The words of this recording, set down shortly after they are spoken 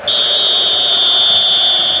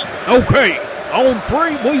Okay, on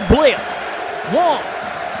 3 we blitz. 1,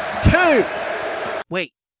 2.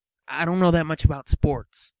 Wait, I don't know that much about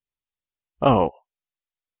sports. Oh.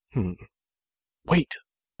 Wait.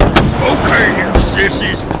 Okay, you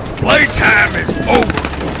sissies, playtime is over.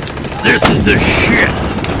 This is the shit.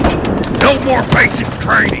 No more basic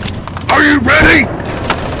training. Are you ready?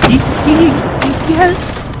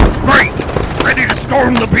 Yes. Great. Ready to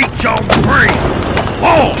storm the beach on 3,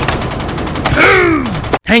 1, 2.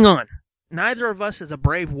 Hang on. Neither of us is a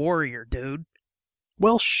brave warrior, dude.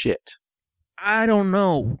 Well, shit. I don't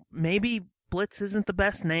know. Maybe Blitz isn't the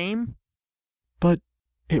best name? But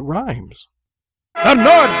it rhymes. The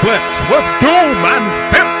Nerd Blitz with Doom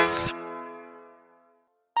and Fitz.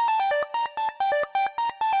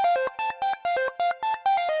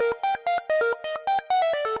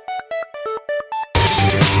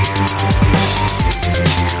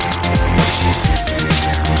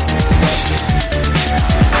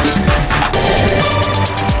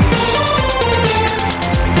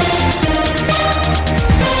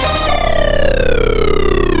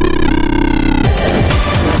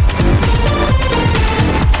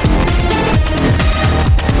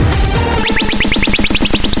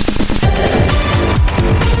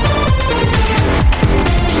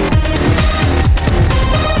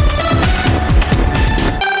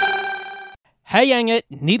 Hej gänget,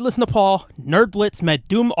 ni lyssnar på Nerd Blitz med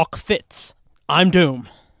Doom och Fitz. I'm Doom.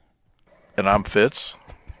 And I'm Fitz.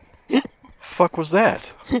 Fuck was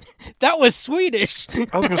that? That was Swedish.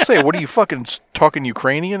 I was gonna say, what are you fucking talking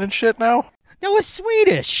Ukrainian and shit now? That was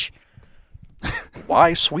Swedish.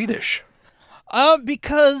 Why Swedish?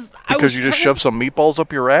 Because you just shove some meatballs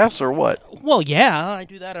up your ass or what? Well, yeah, I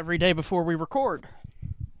do that every day before we record.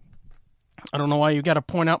 I don't know why you gotta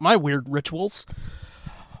point out my weird rituals.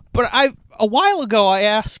 But a while ago, I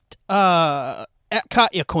asked at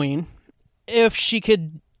Katya Quinn if she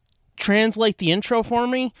could translate the intro for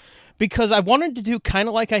me, because I wanted to do kind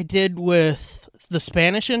of like I did with the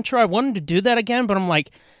Spanish intro. I wanted to do that again, but I'm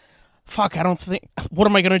like, fuck, what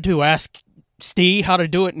am I going to do? Ask Steve how to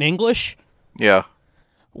do it in English? Yeah.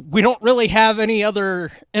 We don't really have any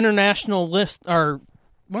other international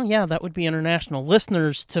that would be international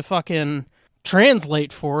listeners to fucking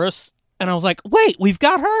translate for us. And I was like, wait, we've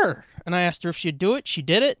got her. And I asked her if she'd do it. She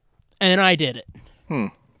did it. And I did it.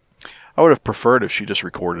 I would have preferred if she just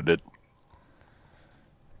recorded it.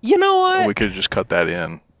 You know what? We could have just cut that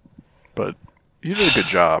in. But you did a good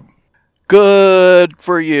job. Good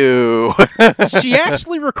for you. She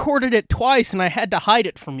actually recorded it twice, and I had to hide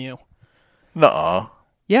it from you. Nuh-uh.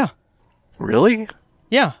 Yeah. Really?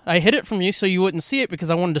 Yeah, I hid it from you so you wouldn't see it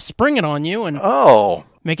because I wanted to spring it on you and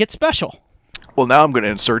make it special. Well, now I'm going to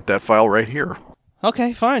insert that file right here.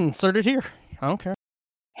 Okay, fine. Insert it here. I don't care.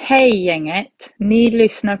 Hej gänget, ni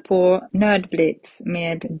lyssnar på Nördblitz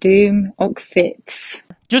med Doom och Fitz.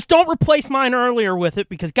 Just don't replace mine earlier with it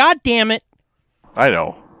because god damn it. I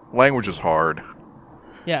know. Language is hard.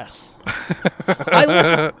 Yes.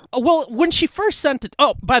 Well, when she first sent it...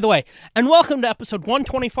 Oh, by the way, and welcome to episode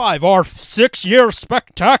 125, our 6-year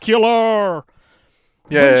spectacular.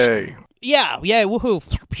 Yay. Yeah, woohoo.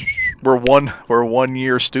 We're 1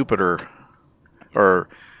 year stupider. Or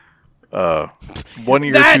 1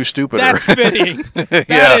 year too stupider. That's fitting.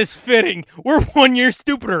 That is fitting. We're 1 year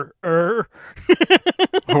stupider. We're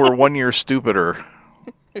 1 year stupider.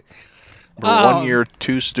 We're 1 year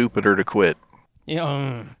too stupider to quit.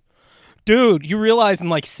 Yeah. Dude, you realize in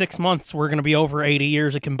like 6 months we're going to be over 80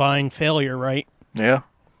 years of combined failure, right? Yeah.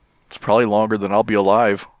 It's probably longer than I'll be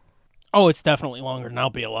alive. Oh, it's definitely longer than I'll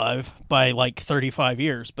be alive by like 35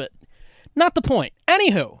 years, but not the point.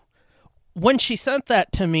 Anywho, when she sent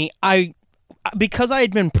that to me, because I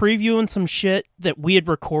had been previewing some shit that we had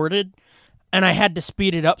recorded, and I had to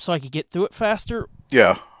speed it up so I could get through it faster.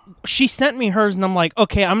 Yeah. She sent me hers, and I'm like,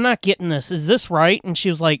 okay, I'm not getting this. Is this right? And she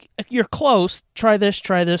was like, you're close. Try this,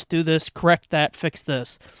 do this, correct that, fix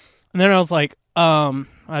this. And then I was like,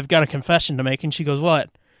 I've got a confession to make. And she goes, what?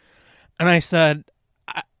 And I said,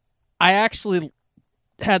 I actually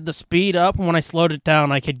had the speed up, and when I slowed it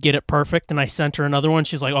down, I could get it perfect, and I sent her another one.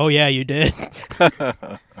 She's like, oh, yeah, you did.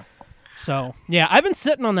 So, yeah, I've been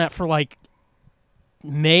sitting on that for like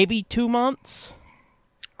maybe 2 months.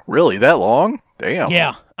 Really? That long? Damn.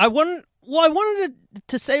 Yeah. I wanted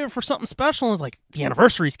to save it for something special, and I was like, the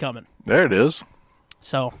anniversary's coming. There it is.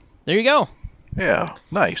 So, there you go. Yeah,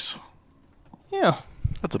 nice. Yeah.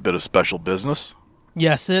 That's a bit of special business.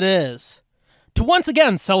 Yes, it is. To once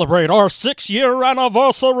again celebrate our 6-year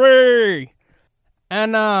anniversary.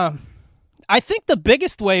 And I think the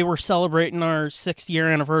biggest way we're celebrating our 6th-year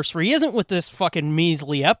anniversary isn't with this fucking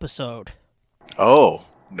measly episode. Oh,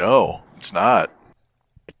 no, it's not.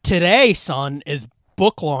 Today, son, is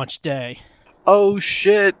book launch day. Oh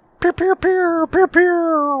shit! Pew pew pew pew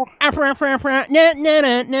pew. A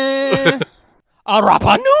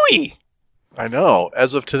Rapa Nui. I know.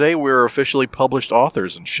 As of today, we're officially published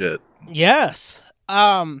authors and shit. Yes.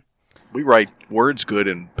 We write words good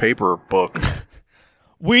in paper book.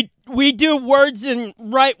 We do words in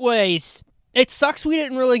right ways. It sucks we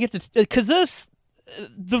didn't really get to, because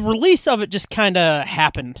the release of it just kind of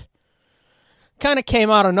happened. Kind of came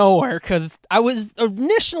out of nowhere, because I was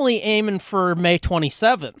initially aiming for May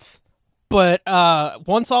 27th. But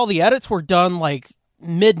once all the edits were done, like,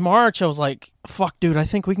 mid-March, I was like, fuck, dude, I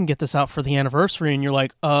think we can get this out for the anniversary. And you're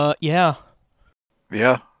like, yeah.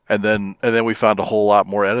 Yeah. And then we found a whole lot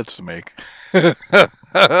more edits to make.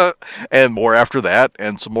 And more after that,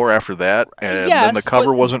 and some more after that. And then the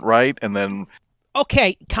cover wasn't right, and then...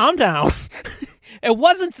 Okay, calm down. It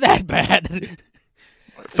wasn't that bad. It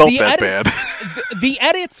felt bad. The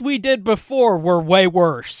edits we did before were way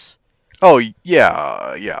worse. Oh,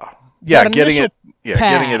 yeah. Getting it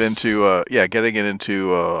into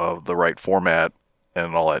the right format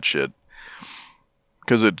and all that shit.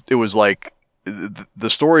 Because it was like the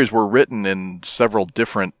stories were written in several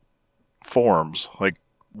different forms. Like,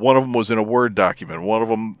 one of them was in a Word document.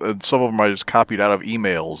 Some of them I just copied out of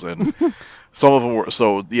emails, and some of them were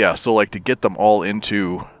so like to get them all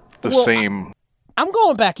into the same. I'm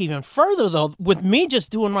going back even further though, with me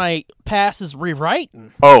just doing my passes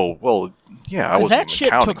rewriting. Oh well, yeah, I wasn't even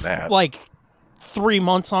counting took, that. Like 3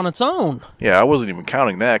 months on its own. Yeah, I wasn't even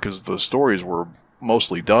counting that because the stories were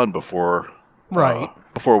mostly done before. Right.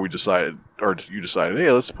 Before we decided, or you decided,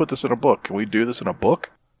 hey, let's put this in a book. Can we do this in a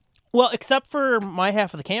book? Well, except for my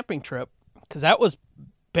half of the camping trip, because that was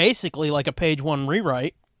basically like a page 1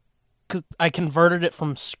 rewrite, because I converted it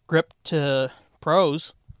from script to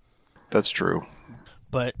prose. That's true.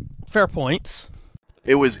 But fair points.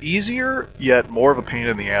 It was easier, yet more of a pain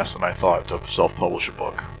in the ass than I thought to self-publish a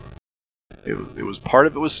book. It was part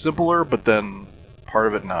of it was simpler, but then part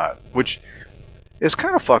of it not. Which is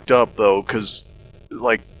kind of fucked up, though, because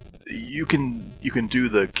like you can do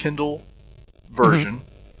the Kindle version. Mm-hmm.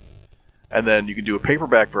 And then you can do a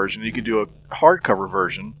paperback version, you can do a hardcover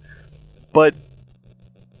version, but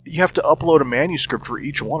you have to upload a manuscript for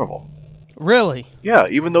each one of them. Really? Yeah,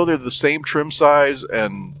 even though they're the same trim size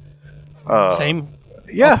and... same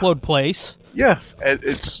upload place. Yeah, and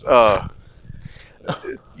it's... you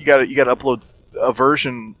gotta upload a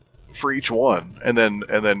version for each one, and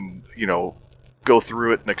then go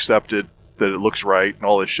through it and accept it, that it looks right and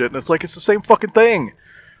all this shit, and it's like, it's the same fucking thing!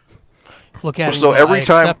 Look at it. So every I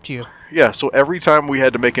time, accept you. Yeah, so every time we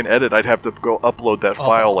had to make an edit, I'd have to go upload that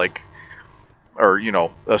file, or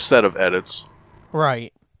a set of edits.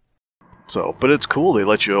 Right. So, but it's cool. They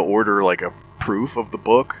let you order like a proof of the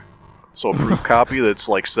book, so a proof copy that's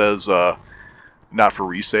like says not for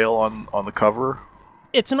resale on the cover.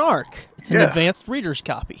 It's an ARC. It's an advanced reader's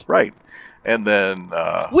copy. Right, and then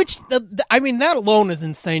which that alone is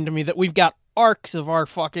insane to me that we've got ARCs of our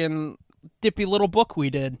fucking dippy little book we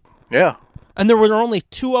did. Yeah. And there were only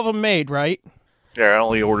 2 of them made, right? Yeah, I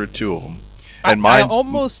only ordered 2 of them. And I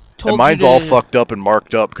almost told mine's you all fucked up and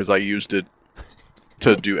marked up because I used it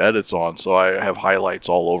to do edits on, so I have highlights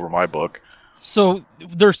all over my book. So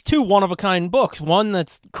there's 2 one-of-a-kind books. One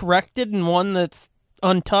that's corrected and one that's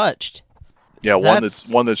untouched. Yeah, one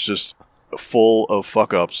that's just full of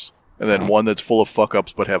fuck-ups, and then one that's full of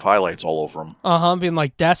fuck-ups but have highlights all over them. Being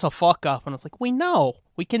like, that's a fuck-up. And it's like, we know.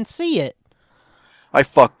 We can see it. I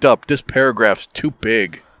fucked up. This paragraph's too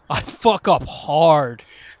big. I fuck up hard.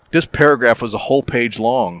 This paragraph was a whole page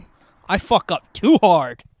long. I fuck up too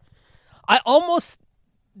hard. I almost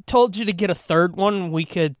told you to get a third one. We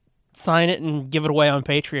could sign it and give it away on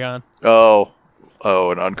Patreon. Oh,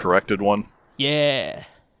 an uncorrected one? Yeah.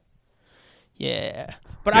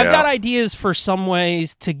 But I've got ideas for some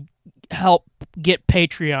ways to help get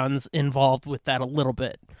Patreons involved with that a little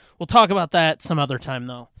bit. We'll talk about that some other time,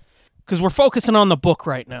 though. Because we're focusing on the book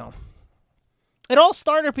right now. It all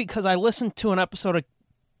started because I listened to an episode of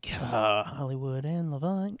Hollywood and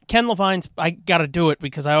Levine. Ken Levine's, I gotta do it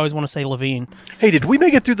because I always want to say Levine. Hey, did we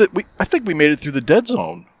make it through I think we made it through the dead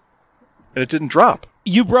zone. And it didn't drop.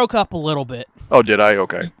 You broke up a little bit. Oh, did I?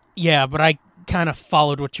 Okay. Yeah, but I kind of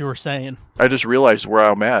followed what you were saying. I just realized where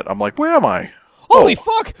I'm at. I'm like, where am I? Holy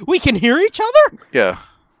fuck! We can hear each other? Yeah.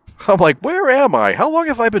 I'm like, where am I? How long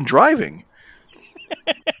have I been driving?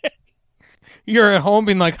 You're at home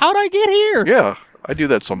being like, how'd I get here? Yeah, I do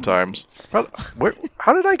that sometimes.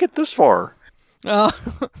 How did I get this far? Wow.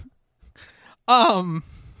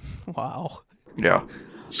 Yeah,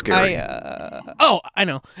 scary. I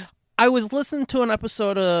know. I was listening to an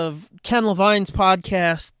episode of Ken Levine's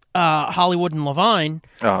podcast, Hollywood and Levine,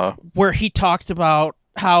 where he talked about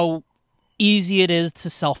how easy it is to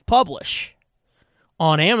self-publish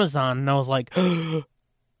on Amazon, and I was like,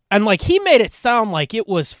 and like he made it sound like it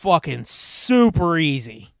was fucking super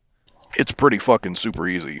easy. It's pretty fucking super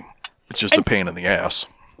easy. It's just a pain in the ass.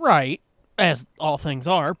 Right, as all things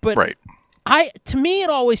are, but right. To me it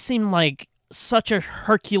always seemed like such a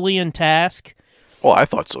Herculean task. Well, I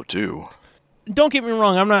thought so too. Don't get me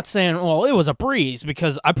wrong, I'm not saying, well, it was a breeze,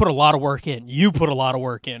 because I put a lot of work in. You put a lot of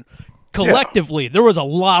work in. Collectively, there was a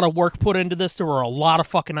lot of work put into this. There were a lot of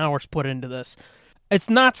fucking hours put into this.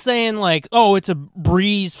 It's not saying like, oh, it's a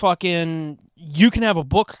breeze fucking, you can have a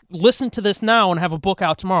book, listen to this now and have a book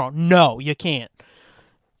out tomorrow. No, you can't.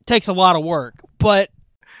 It takes a lot of work, but...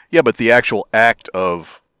 Yeah, but the actual act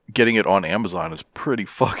of getting it on Amazon is pretty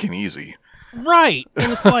fucking easy. Right,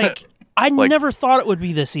 and it's like, I never thought it would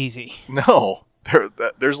be this easy. No,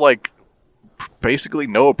 there's like basically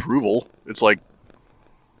no approval. It's like,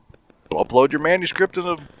 upload your manuscript in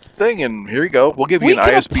a thing and here you go. We'll give you an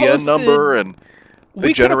ISBN number and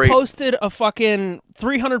we could have posted a fucking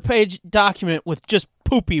 300-page document with just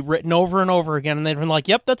poopy written over and over again, and they'd been like,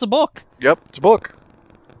 yep, that's a book. Yep, it's a book.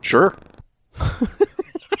 Sure.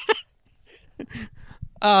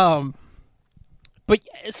 But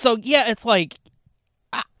so yeah, it's like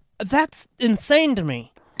that's insane to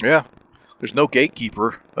me. Yeah, there's no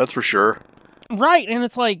gatekeeper, that's for sure. Right, and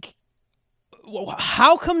it's like,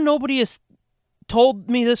 how come nobody has told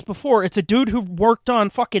me this before? It's a dude who worked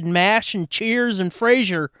on fucking MASH and Cheers and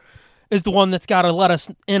Frasier is the one that's got to let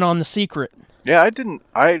us in on the secret. Yeah,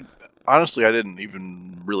 I honestly didn't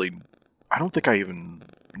even really, I don't think I even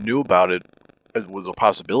knew about it. It was a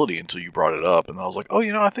possibility until you brought it up, and I was like, oh,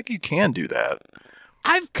 I think you can do that.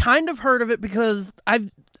 I've kind of heard of it because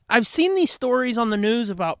I've seen these stories on the news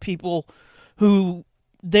about people who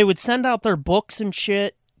they would send out their books and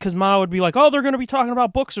shit, because Ma would be like, oh, they're going to be talking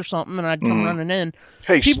about books or something, and I'd come running in.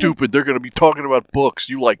 Hey, stupid, they're going to be talking about books.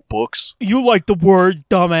 You like books. You like the words,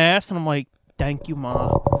 dumbass. And I'm like, thank you,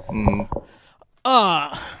 Ma.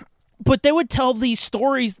 But they would tell these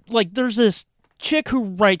stories, like there's this chick who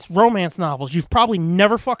writes romance novels. You've probably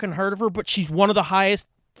never fucking heard of her, but she's one of the highest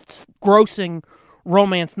grossing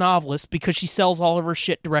romance novelists because she sells all of her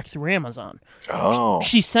shit direct through Amazon. Oh.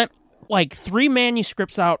 She sent like 3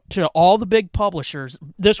 manuscripts out to all the big publishers.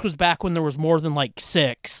 This was back when there was more than like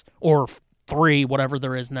 6 or 3, whatever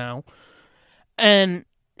there is now. And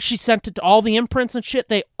she sent it to all the imprints and shit.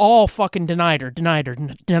 They all fucking denied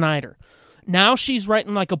her. Now she's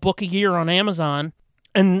writing like a book a year on Amazon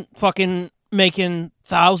and fucking making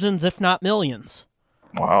thousands, if not millions.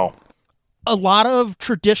 Wow. A lot of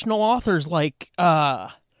traditional authors like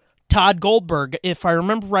Todd Goldberg, if I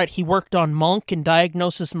remember right, he worked on Monk and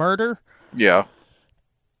Diagnosis Murder. Yeah.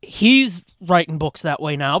 He's writing books that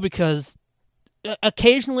way now because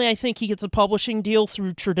occasionally I think he gets a publishing deal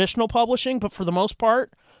through traditional publishing, but for the most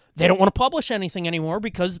part, they don't want to publish anything anymore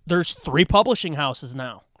because there's 3 publishing houses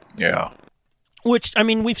now. Yeah. Which, I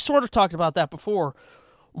mean, we've sort of talked about that before.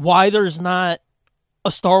 Why there's not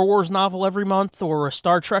a Star Wars novel every month or a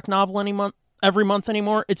Star Trek novel every month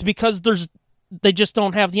anymore. It's because they just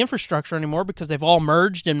don't have the infrastructure anymore because they've all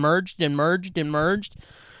merged and merged and merged and merged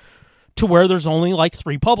to where there's only like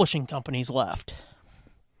 3 publishing companies left.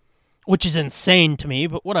 Which is insane to me,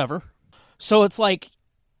 but whatever. So it's like,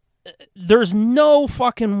 there's no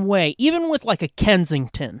fucking way, even with like a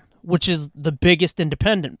Kensington, which is the biggest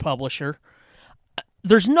independent publisher,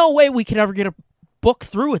 there's no way we could ever get a book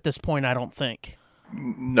through at this point, I don't think.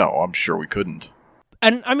 No, I'm sure we couldn't.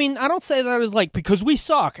 And, I mean, I don't say that as, like, because we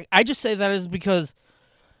suck. I just say that as because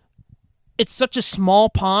it's such a small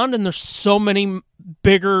pond and there's so many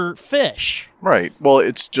bigger fish. Right. Well,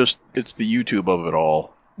 it's the YouTube of it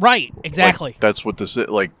all. Right, exactly. Like, that's what this is.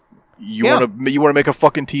 Like, you want to make a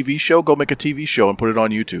fucking TV show? Go make a TV show and put it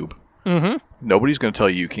on YouTube. Mm-hmm. Nobody's going to tell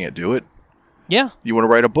you can't do it. Yeah. You want to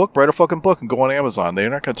write a book? Write a fucking book and go on Amazon. They're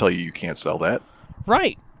not going to tell you can't sell that.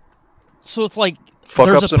 Right. So it's like, fuck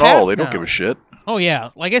there's ups a and all. path They don't now. give a shit. Oh,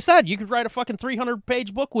 yeah. Like I said, you could write a fucking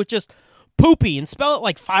 300-page book with just poopy and spell it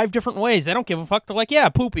like 5 different ways. They don't give a fuck. They're like, yeah,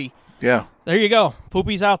 poopy. Yeah. There you go.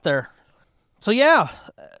 Poopy's out there. So, yeah,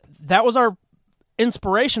 that was our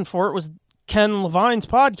inspiration for it, was Ken Levine's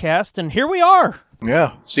podcast, and here we are.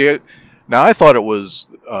 Yeah. See, now I thought it was,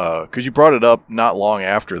 because you brought it up not long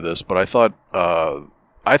after this, but I thought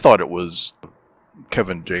it was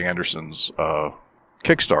Kevin J. Anderson's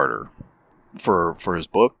Kickstarter for his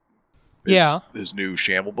book. His new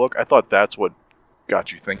Shamble book. I thought that's what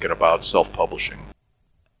got you thinking about self-publishing.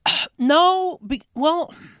 No,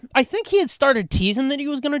 well, I think he had started teasing that he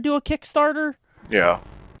was going to do a Kickstarter. Yeah.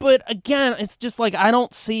 But again, it's just like I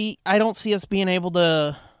don't see us being able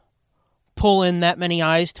to pull in that many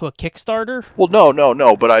eyes to a Kickstarter. Well,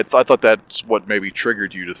 no. But I thought that's what maybe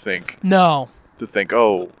triggered you to think. No. To think,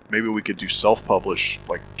 oh, maybe we could do self-publish,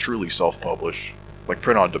 like truly self-publish, like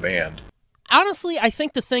print on demand. Honestly, I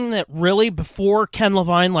think the thing that really, before Ken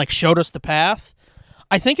Levine like showed us the path,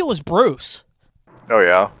 I think it was Bruce. Oh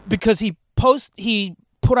yeah, because he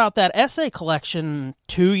put out that essay collection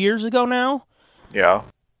 2 years ago now. Yeah,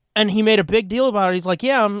 and he made a big deal about it. He's like,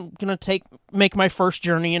 "Yeah, I'm gonna make my first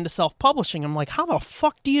journey into self-publishing." I'm like, "How the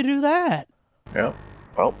fuck do you do that?" Yeah,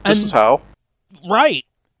 well, this is how. Right,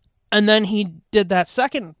 and then he did that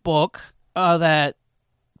second book, that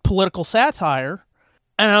political satire,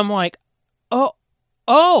 and I'm like,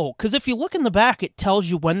 Oh, because if you look in the back, it tells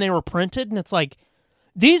you when they were printed, and it's like,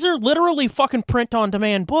 these are literally fucking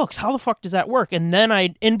print-on-demand books. How the fuck does that work? And then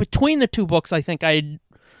in between the two books, I think I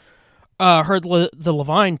heard the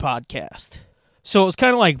Levine podcast. So it was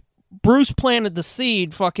kind of like Bruce planted the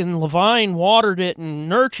seed, fucking Levine watered it and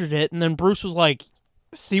nurtured it, and then Bruce was like,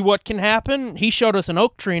 see what can happen? He showed us an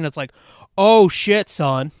oak tree, and it's like, oh shit,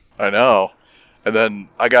 son. I know. And then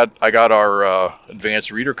I got our advanced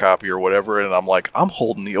reader copy or whatever, and I'm like, I'm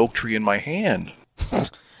holding the oak tree in my hand. And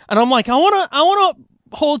I'm like, I wanna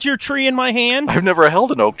hold your tree in my hand. I've never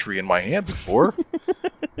held an oak tree in my hand before.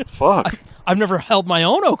 Fuck. I've never held my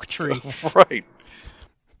own oak tree. Right.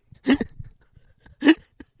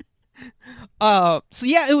 So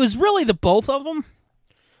yeah, it was really the both of them.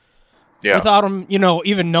 Yeah. Without them,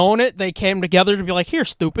 even knowing it, they came together to be like, here,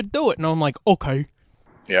 stupid, do it. And I'm like, okay.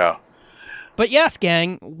 Yeah. But yes,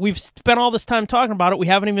 gang, we've spent all this time talking about it. We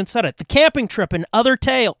haven't even said it. The camping trip and other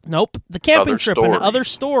tale. Nope. The camping trip and other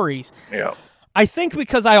stories. Yeah. I think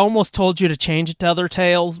because I almost told you to change it to other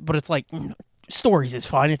tales, but it's like, stories is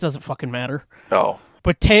fine. It doesn't fucking matter. Oh.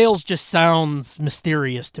 But tales just sounds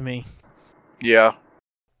mysterious to me. Yeah.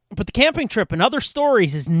 But the camping trip and other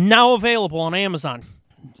stories is now available on Amazon.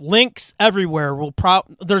 Links everywhere.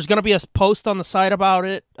 There's going to be a post on the site about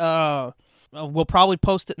it. We'll probably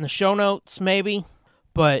post it in the show notes, maybe.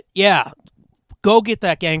 But yeah, go get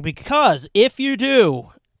that, gang, because if you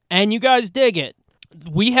do, and you guys dig it,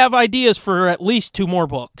 we have ideas for at least 2 more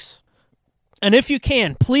books. And if you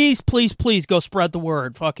can, please, please, please go spread the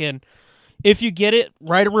word. Fucking, if you get it,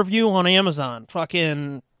 write a review on Amazon.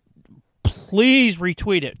 Fucking, please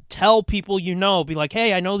retweet it. Tell people you know. Be like,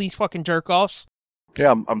 hey, I know these fucking jerk-offs.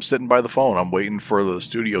 Yeah, I'm sitting by the phone. I'm waiting for the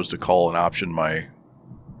studios to call and option my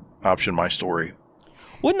story.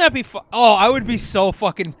 Wouldn't that be Oh, I would be so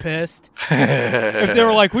fucking pissed if they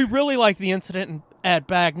were like, we really like the incident at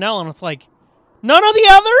Bagnell, and it's like, none of the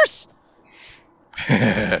others?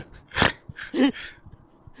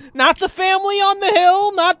 Not the family on the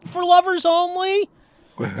hill? Not for lovers only?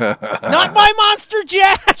 Not my Monster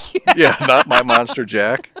Jack? Yeah, not my Monster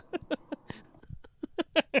Jack.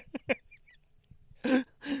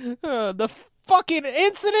 The fucking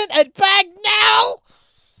incident at Bagnell?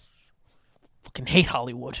 Fucking hate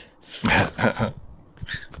Hollywood. That's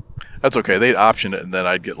okay. They'd option it, and then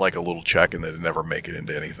I'd get like a little check, and they'd never make it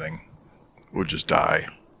into anything. It would just die.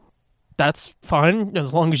 That's fine,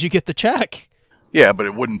 as long as you get the check. Yeah, but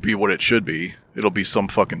it wouldn't be what it should be. It'll be some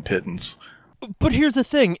fucking pittance. But here's the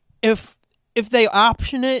thing. If they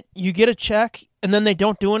option it, you get a check, and then they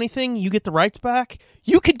don't do anything, you get the rights back,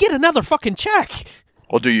 you could get another fucking check.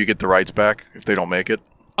 Well, do you get the rights back if they don't make it?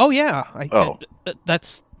 Oh, yeah.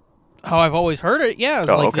 That's how I've always heard it. Yeah, it's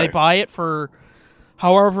okay. They buy it for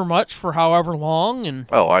however much for however long, and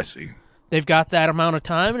oh, I see. They've got that amount of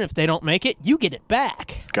time, and if they don't make it, you get it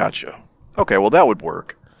back. Gotcha. Okay, well, that would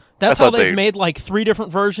work. That's how they've made like 3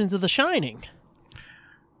 different versions of The Shining.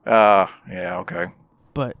 Yeah, okay.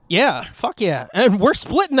 But yeah, fuck yeah. And we're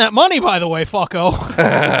splitting that money, by the way, fucko.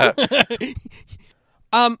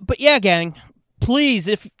 But yeah, gang, please,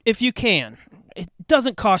 if you can, it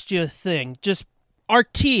doesn't cost you a thing. Just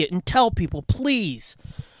RT it and tell people, please.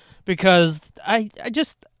 Because I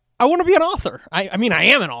want to be an author. I mean, I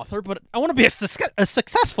am an author, but I want to be a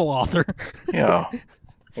successful author. Yeah.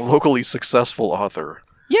 A locally successful author.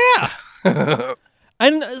 Yeah.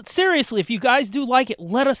 And seriously, if you guys do like it,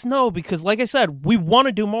 let us know, because like I said, we want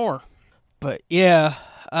to do more. But yeah,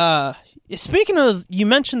 speaking of, you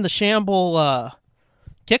mentioned the Shamble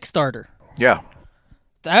Kickstarter. Yeah.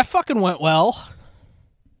 That fucking went well.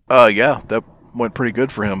 Yeah, that went pretty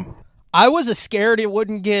good for him. I was scared it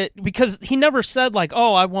wouldn't get, because he never said like,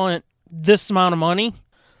 oh, I want this amount of money.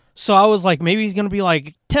 So I was like, maybe he's going to be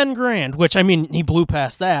like 10 grand, which I mean, he blew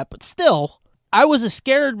past that, but still. I was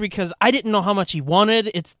scared because I didn't know how much he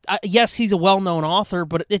wanted. Yes, he's a well-known author,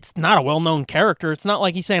 but it's not a well-known character. It's not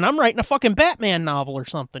like he's saying, I'm writing a fucking Batman novel or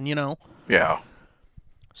something, you know? Yeah.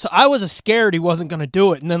 So I was scared he wasn't going to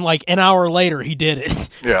do it, and then like an hour later, he did it.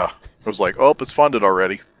 Yeah. I was like, oh, it's funded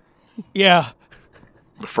already. Yeah.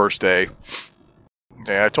 The first day.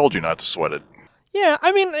 Yeah, I told you not to sweat it. Yeah,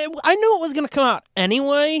 I mean, I knew it was going to come out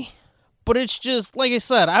anyway, but it's just, like I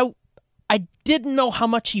said, I didn't know how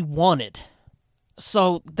much he wanted.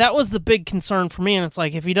 So that was the big concern for me, and it's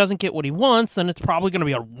like, if he doesn't get what he wants, then it's probably going to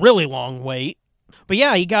be a really long wait. But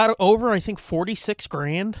yeah, he got over, I think,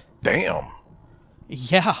 $46,000. Damn.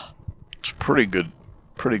 Yeah. It's a pretty good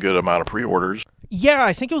amount of pre-orders. Yeah,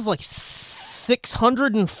 I think it was like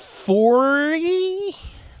 640?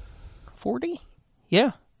 40?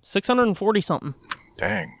 Yeah, 640 something.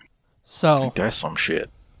 Dang. So I think that's some shit.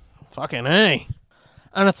 Fucking A.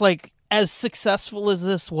 And it's like, as successful as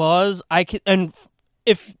this was,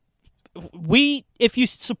 if you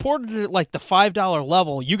supported it like the $5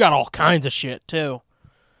 level, you got all kinds of shit too.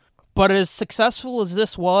 But as successful as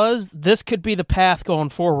this was, this could be the path going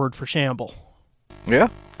forward for Shamble. Yeah,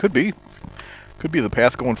 could be. Could be the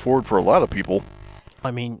path going forward for a lot of people.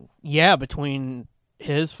 I mean, yeah, between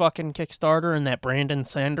his fucking Kickstarter and that Brandon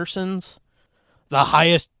Sanderson's, the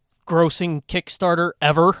highest grossing Kickstarter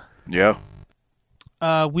ever. Yeah.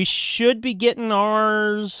 We should be getting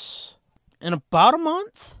ours in about a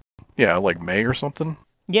month. Yeah, like May or something.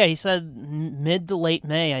 Yeah, he said mid to late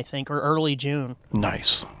May, I think, or early June.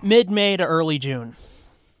 Nice. Mid-May to early June.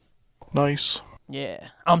 Nice. Yeah,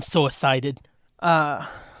 I'm so excited. Yeah,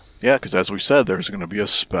 because as we said, there's going to be a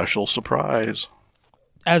special surprise.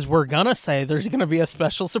 As we're gonna say, there's gonna be a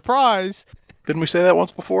special surprise. Didn't we say that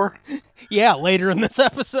once before? Yeah, later in this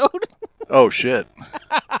episode. Oh, shit.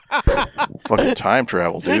 Fucking time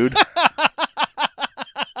travel, dude.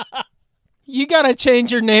 You gotta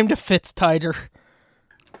change your name to Fitztiter.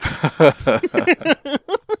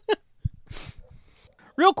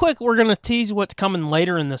 Real quick, we're gonna tease what's coming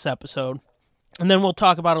later in this episode. And then we'll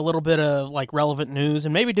talk about a little bit of like relevant news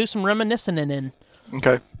and maybe do some reminiscing in.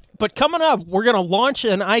 Okay. But coming up, we're going to launch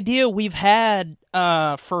an idea we've had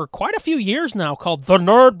for quite a few years now called the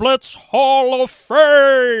Nerd Blitz Hall of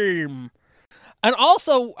Fame. And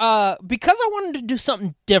also, because I wanted to do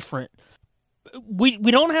something different, we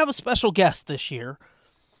don't have a special guest this year,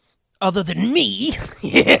 other than me.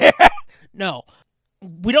 Yeah. No,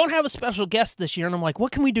 we don't have a special guest this year, and I'm like,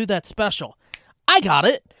 what can we do that's special? I got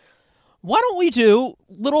it. Why don't we do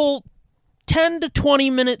little 10 to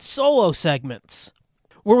 20 minute solo segments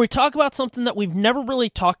where we talk about something that we've never really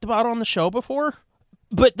talked about on the show before,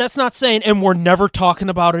 but that's not saying, and we're never talking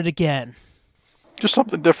about it again. Just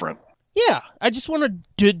something different. Yeah, I just wanted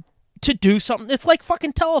to do something. It's like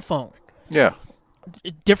fucking telephone. Yeah.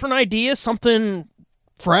 Different ideas, something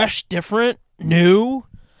fresh, different, new,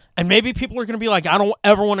 and maybe people are going to be like, I don't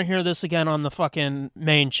ever want to hear this again on the fucking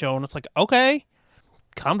main show, and it's like, okay,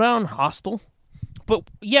 calm down, hostile. But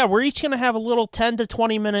yeah, we're each going to have a little 10 to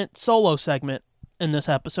 20 minute solo segment in this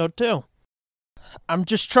episode too. I'm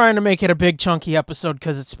just trying to make it a big chunky episode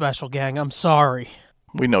because it's special, gang. I'm sorry.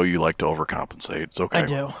 We know you like to overcompensate. It's okay. I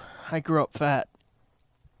do. I grew up fat.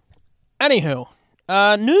 Anywho,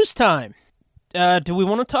 news time. Do we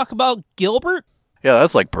want to talk about Gilbert? Yeah,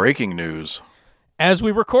 that's like breaking news. As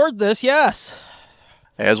we record this, yes.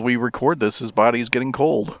 As we record this, his body's getting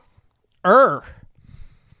cold. Yeah,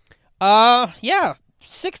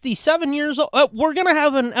 67 years old. We're going to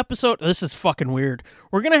have an episode. This is fucking weird.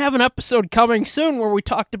 We're going to have an episode coming soon where we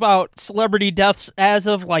talked about celebrity deaths as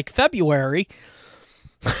of like February.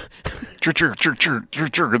 That's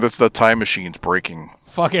the time machine's breaking.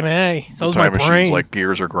 Fucking A. So's the time my brain. machine's like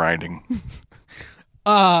gears are grinding.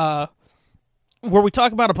 Where we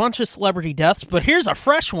talk about a bunch of celebrity deaths, but here's a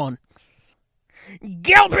fresh one.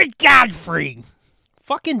 Gilbert Gottfried.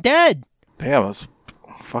 Fucking dead. Damn, that's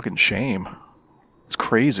a fucking shame. It's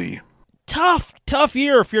crazy. Tough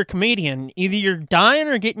year if you're a comedian. Either you're dying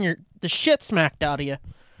or getting the shit smacked out of you.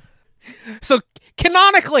 So,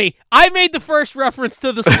 canonically, I made the first reference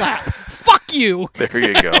to the slap. Fuck you. There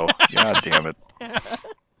you go. God damn it.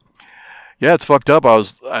 Yeah, it's fucked up.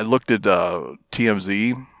 I looked at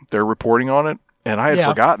TMZ. They're reporting on it, and I had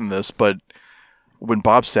forgotten this, but when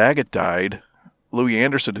Bob Saget died, Louis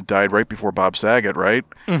Anderson had died right before Bob Saget, right?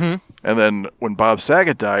 Mm-hmm. And then when Bob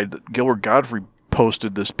Saget died, Gilbert Gottfried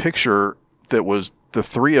posted this picture that was the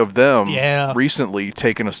three of them recently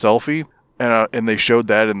taking a selfie. And they showed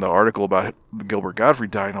that in the article about Gilbert Gottfried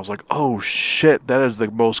dying. And I was like, oh shit, that is the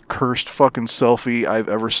most cursed fucking selfie I've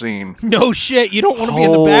ever seen. No shit, you don't want to be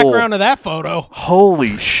in the background of that photo.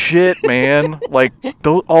 Holy shit, man! Like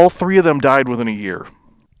all three of them died within a year.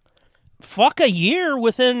 Fuck, a year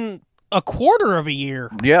within a quarter of a year.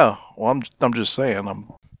 Yeah, well, I'm just saying,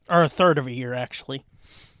 or a third of a year actually.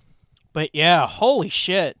 But yeah, holy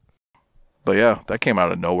shit. But yeah, that came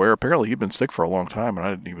out of nowhere. Apparently, he'd been sick for a long time, and I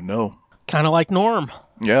didn't even know. Kind of like Norm.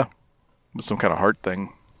 Yeah. Some kind of heart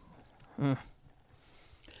thing.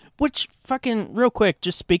 Which, fucking, real quick,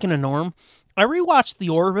 just speaking of Norm, I rewatched The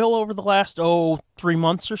Orville over the last, 3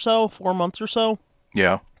 months or so, 4 months or so.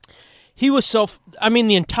 Yeah. He was so,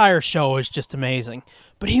 the entire show is just amazing.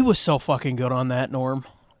 But he was so fucking good on that, Norm.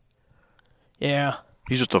 Yeah.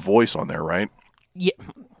 He's just a voice on there, right? Yeah.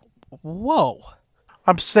 Whoa.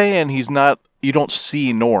 I'm saying he's not, you don't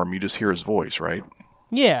see Norm, you just hear his voice, right?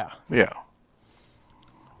 Yeah. Yeah.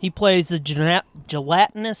 He plays the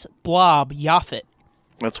gelatinous blob Yaphet.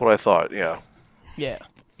 That's what I thought, yeah. Yeah.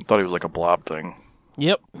 I thought he was like a blob thing.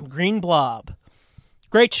 Yep, green blob.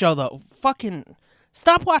 Great show, though. Fucking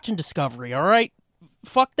stop watching Discovery, all right?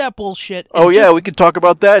 Fuck that bullshit. Oh, yeah, we could talk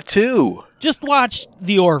about that, too. Just watch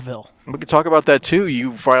The Orville. We could talk about that, too.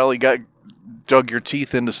 You finally dug your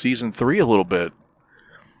teeth into Season 3 a little bit.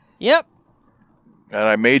 Yep. And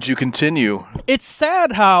I made you continue. It's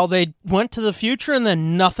sad how they went to the future and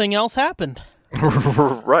then nothing else happened.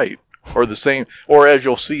 Right. Or the same, or as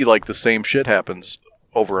you'll see, like the same shit happens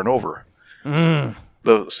over and over.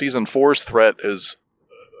 The Season 4's threat is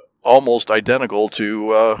almost identical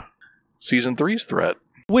to Season 3's threat.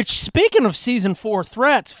 Which, speaking of Season 4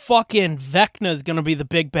 threats, fucking Vecna's going to be the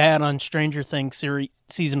big bad on Stranger Things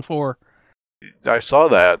Season 4. I saw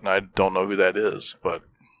that, and I don't know who that is, but...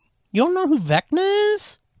 You don't know who Vecna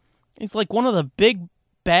is? He's like one of the big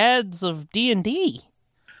bads of D&D.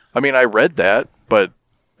 I mean, I read that, but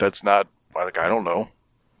that's not... Like, I don't know.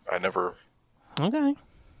 I never... Okay.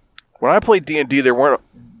 When I played D&D,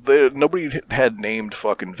 nobody had named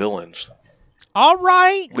fucking villains. All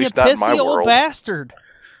right, at least you not in my pissy old world. bastard.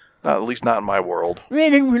 At least not in my world.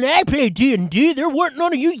 Man, when I played D&D, there weren't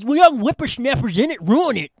none of you young whippersnappers in it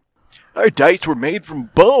ruining it. Our dice were made from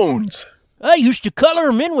bones. I used to color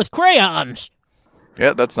them in with crayons.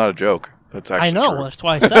 Yeah, that's not a joke. That's actually I know, true. that's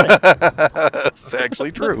why I said it. That's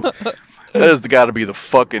actually true. That has got to be the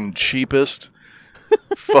fucking cheapest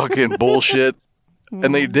fucking bullshit.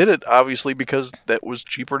 And they did it obviously because that was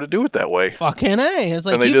cheaper to do it that way. Fucking A. It's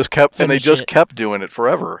like, and they just kept doing it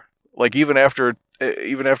forever. Like even after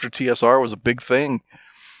TSR was a big thing,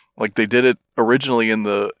 like they did it originally in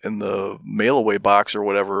the mail away box or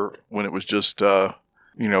whatever when it was just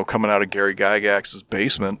coming out of Gary Gygax's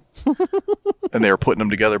basement, and they were putting them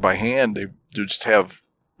together by hand. They just have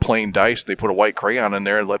plain dice. They put a white crayon in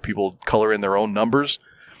there and let people color in their own numbers.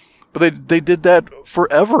 But they did that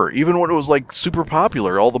forever, even when it was like super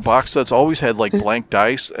popular. All the box sets always had like blank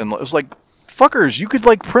dice, and it was like, fuckers, you could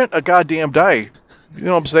like print a goddamn die. You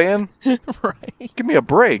know what I'm saying? Right. Give me a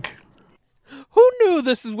break. Who knew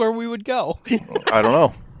this is where we would go? I don't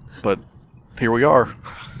know, but here we are.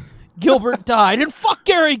 Gilbert died, and fuck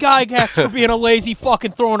Gary Gygax for being a lazy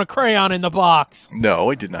fucking throwing a crayon in the box. No,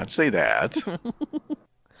 I did not say that.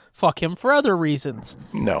 Fuck him for other reasons.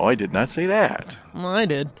 No, I did not say that. Well, I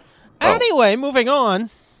did. Oh. Anyway, moving on.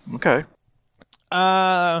 Okay.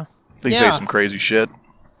 They say some crazy shit.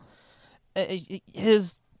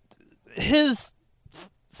 His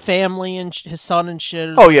family and his son and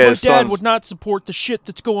shit. Oh yeah, my dad would not support the shit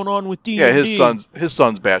that's going on with D&D. Yeah, his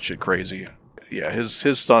son's batshit crazy. Yeah,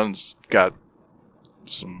 his son's got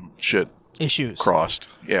some shit issues crossed.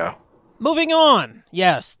 Yeah. Moving on.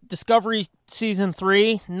 Yes, Discovery Season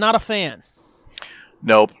 3, not a fan.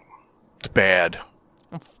 Nope. It's bad.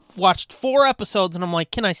 I've watched 4 episodes and I'm like,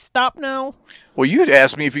 can I stop now? Well, you'd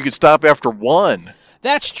asked me if you could stop after 1.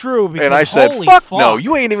 That's true. Because and I said, fuck no,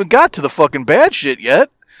 you ain't even got to the fucking bad shit yet.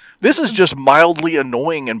 This is just mildly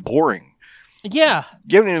annoying and boring. Yeah.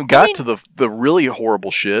 You haven't even got to the really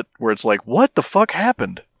horrible shit where it's like, what the fuck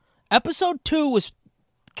happened? Episode 2 was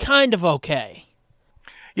kind of okay.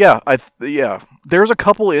 Yeah, there's a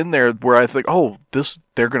couple in there where I think, oh,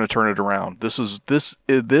 they're going to turn it around. This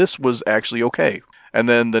was actually okay. And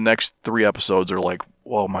then the next 3 episodes are like,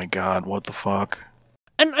 oh my god, what the fuck?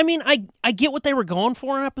 And I mean, I get what they were going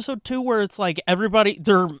for in episode 2, where it's like everybody,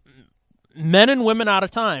 they're men and women out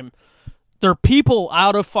of time. They're people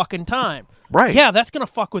out of fucking time. Right. Yeah, that's going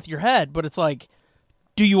to fuck with your head, but it's like,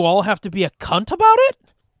 do you all have to be a cunt about it?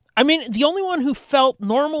 I mean, the only one who felt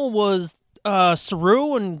normal was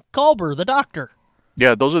Saru and Culber, the doctor.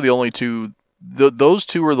 Yeah, those are the only 2 those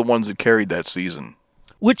two are the ones that carried that season.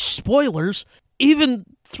 Which, spoilers, even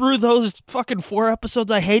through those fucking 4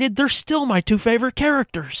 episodes I hated, they're still my 2 favorite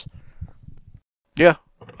characters. Yeah,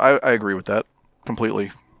 I agree with that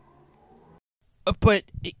completely. But,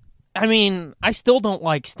 I mean, I still don't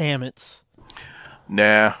like Stamets.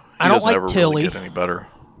 Nah, I don't like never Tilly. Really get any better.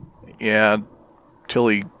 Yeah,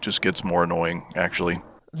 Tilly just gets more annoying, actually.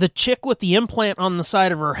 The chick with the implant on the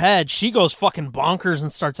side of her head, she goes fucking bonkers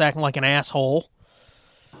and starts acting like an asshole.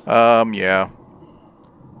 Yeah.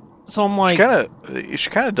 So I'm like... She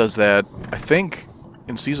kind of does that, I think,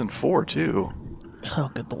 in season 4, too. Oh,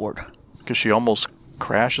 good lord. Because she almost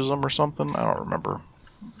crashes them or something? I don't remember.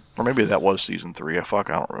 Or maybe that was season 3. I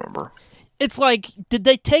don't remember. It's like, did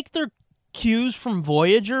they take their cues from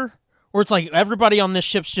Voyager? Or it's like, everybody on this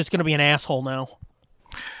ship's just going to be an asshole now.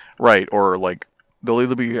 Right, or like, they'll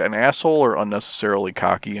either be an asshole or unnecessarily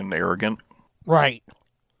cocky and arrogant. Right.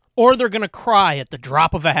 Or they're going to cry at the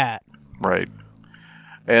drop of a hat. Right.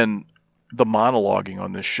 And the monologuing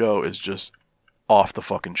on this show is just off the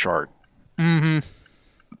fucking chart. Mm-hmm.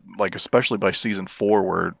 Like, especially by season 4,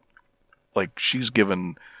 where, like, she's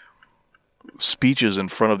given speeches in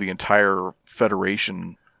front of the entire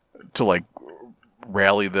Federation to, like,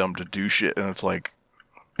 rally them to do shit. And it's like,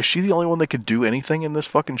 is she the only one that could do anything in this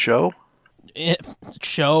fucking show?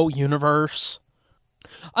 Universe.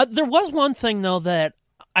 There was one thing, though, that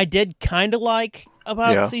I did kind of like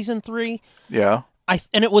about season 3. Yeah.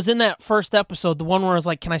 And it was in that first episode, the one where I was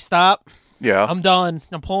like, can I stop? Yeah. I'm done.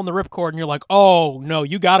 I'm pulling the ripcord, and you're like, oh, no,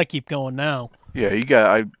 you got to keep going now.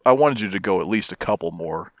 Yeah, I wanted you to go at least a couple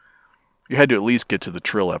more. You had to at least get to the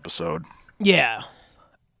Trill episode. Yeah.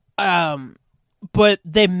 But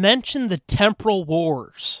they mentioned the temporal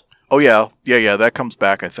wars. Oh, yeah. Yeah, that comes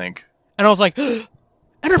back, I think. And I was like,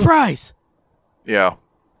 Enterprise! Yeah.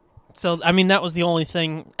 So, I mean, that was the only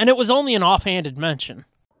thing. And it was only an offhanded mention.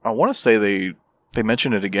 I want to say they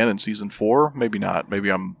mention it again in season 4. Maybe not.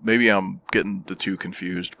 Maybe I'm getting the two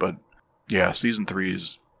confused. But yeah, season 3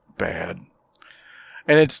 is bad,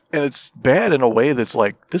 and it's bad in a way that's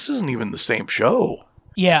like, this isn't even the same show.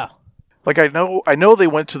 Yeah. Like, I know they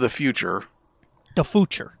went to the future. The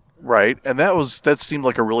future. Right, and that seemed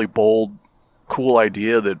like a really bold, cool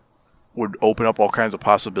idea that would open up all kinds of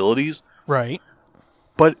possibilities. Right.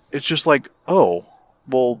 But it's just like, oh,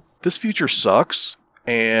 well, this future sucks.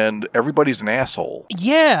 And everybody's an asshole.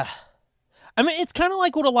 Yeah. I mean, it's kind of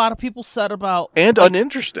like what a lot of people said about... And like,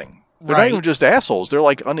 uninteresting. They're right. not even just assholes. They're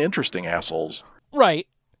like uninteresting assholes. Right.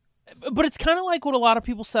 But it's kind of like what a lot of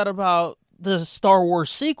people said about the Star Wars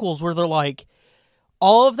sequels, where they're like,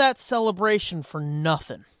 all of that celebration for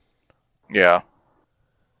nothing. Yeah.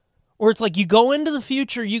 Where it's like, you go into the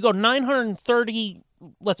future, you go 930,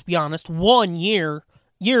 let's be honest, 1 years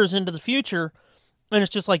into the future... And it's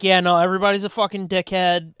just like, yeah, no, everybody's a fucking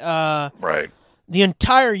dickhead. Right. The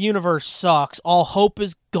entire universe sucks. All hope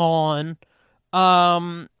is gone.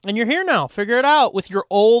 And you're here now. Figure it out with your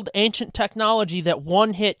old, ancient technology that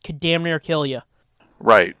one hit could damn near kill you.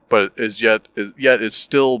 Right. But yet it's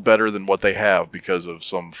still better than what they have because of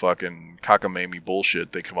some fucking cockamamie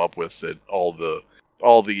bullshit they come up with that all the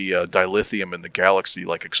dilithium in the galaxy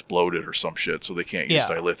like exploded or some shit, so they can't use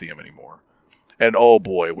dilithium anymore. And oh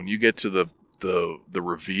boy, when you get to the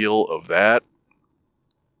reveal of that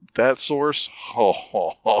source,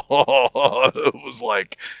 it was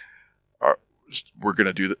like, we're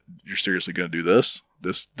gonna do that. You're seriously gonna do this?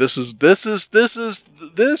 This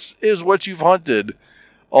is what you've hunted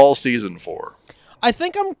all season for. I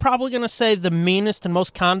think I'm probably gonna say the meanest and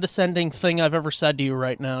most condescending thing I've ever said to you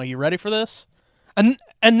right now. You ready for this? And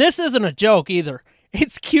this isn't a joke either.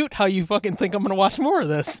 It's cute how you fucking think I'm gonna watch more of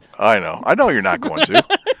this. I know you're not going to.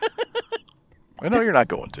 I know you're not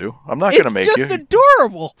going to. I'm not going to make you. It's just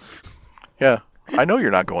adorable. Yeah, I know you're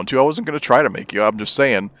not going to. I wasn't going to try to make you. I'm just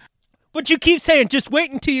saying. But you keep saying, just wait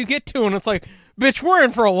until you get to it. And it's like, bitch, we're in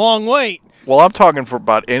for a long wait. Well, I'm talking for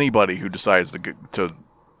about anybody who decides to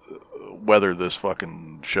weather this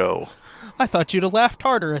fucking show. I thought you'd have laughed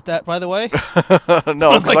harder at that, by the way. No,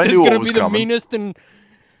 because I knew what was coming. This is going to be the meanest and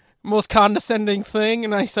most condescending thing,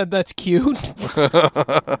 and I said that's cute.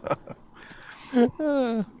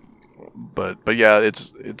 But yeah,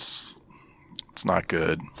 it's not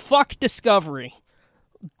good. Fuck Discovery.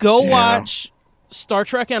 Go watch Star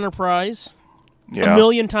Trek Enterprise. Yeah.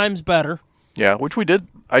 1,000,000 times better. Yeah, which we did.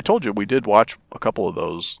 I told you we did watch a couple of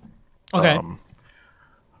those. Okay.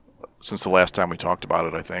 Since the last time we talked about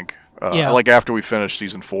it, I think. Yeah. Like after we finished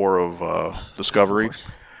season 4 of Discovery.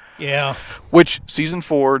 Yeah. Which season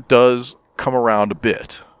 4 does come around a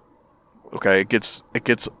bit. Okay, it gets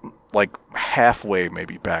like halfway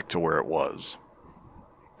maybe back to where it was.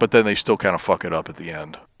 but then they still kind of fuck it up at the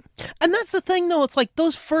end. And that's the thing, though. It's like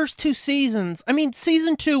those first 2 seasons. I mean,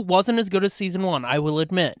 season 2 wasn't as good as season 1, I will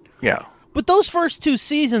admit. Yeah. But those first 2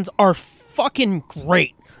 seasons are fucking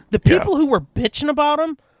great. The people who were bitching about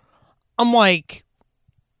them, I'm like,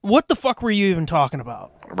 what the fuck were you even talking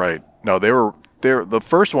about? Right. No, the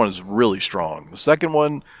first one is really strong. The second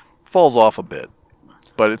one falls off a bit,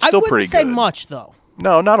 but it's still pretty good. I wouldn't say much, though.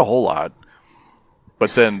 No, not a whole lot.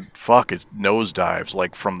 But then, fuck, it nosedives,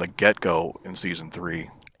 like, from the get-go in season 3.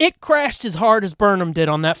 It crashed as hard as Burnham did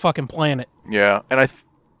on that fucking planet. Yeah, and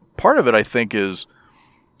part of it, I think, is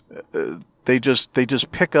they just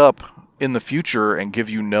pick up in the future and give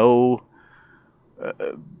you no...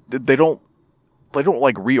 they don't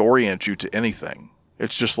like reorient you to anything.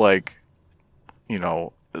 It's just like, you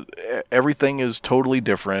know, everything is totally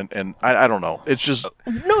different, and I don't know. It's just...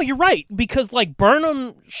 No, you're right, because, like,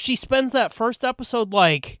 Burnham, she spends that first episode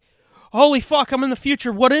like, holy fuck, I'm in the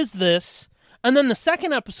future, what is this? And then the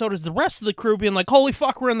second episode is the rest of the crew being like, holy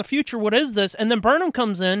fuck, we're in the future, what is this? And then Burnham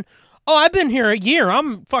comes in, oh, I've been here a year,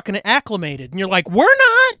 I'm fucking acclimated. And you're like, we're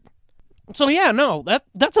not! So yeah, no,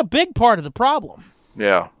 that's a big part of the problem.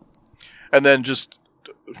 Yeah. And then just,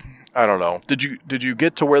 I don't know, did you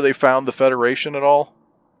get to where they found the Federation at all?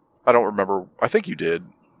 I don't remember. I think you did.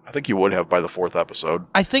 I think you would have by the 4th episode.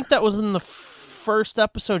 I think that was in the first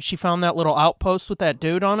episode she found that little outpost with that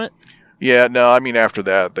dude on it. Yeah, no, I mean, after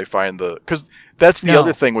that, they find because that's the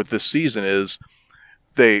other thing with this season is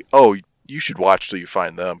you should watch till you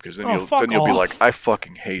find them, because then you'll be like, I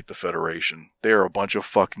fucking hate the Federation. They're a bunch of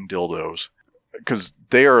fucking dildos. Because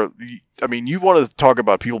they are, I mean, you want to talk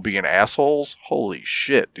about people being assholes? Holy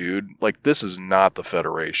shit, dude. Like, this is not the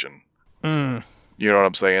Federation. Mm. You know what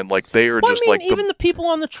I'm saying? Like, they are just like... even the people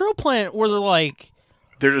on the Trill Planet where they're like...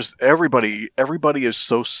 They're just, everybody is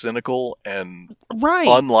so cynical and right.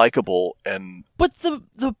 unlikable, and... But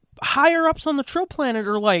the higher-ups on the Trill Planet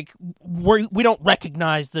are like, we don't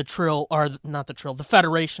recognize the Trill, or not the Trill, the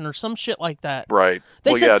Federation or some shit like that. Right.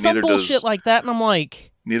 They said some bullshit like that, and I'm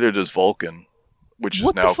like... Neither does Vulcan,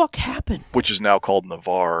 what the fuck happened? Which is now called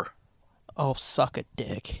Navarre. Oh, suck a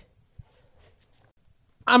dick.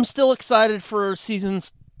 I'm still excited for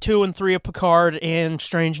seasons 2 and 3 of Picard and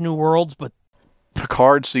Strange New Worlds, but...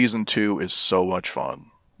 Picard season 2 is so much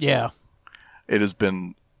fun. Yeah. It has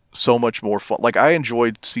been so much more fun. Like, I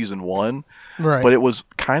enjoyed season 1, right? But it was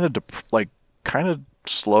kind of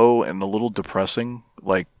slow and a little depressing.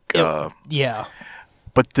 Like, yeah.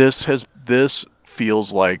 But this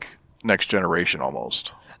feels like Next Generation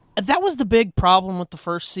almost. That was the big problem with the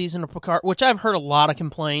first season of Picard, which I've heard a lot of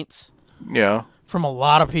complaints. Yeah. From a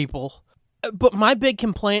lot of people. But my big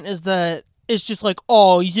complaint is that it's just like,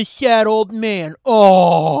 oh, he's a sad old man.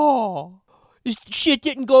 Oh, his shit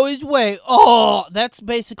didn't go his way. Oh, that's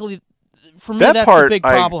basically, for me, that's the big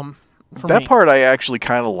problem. That part I actually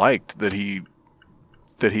kind of liked, that he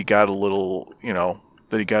got a little,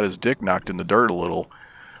 that he got his dick knocked in the dirt a little.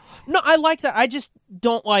 No, I like that. I just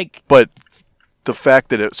don't like... But the fact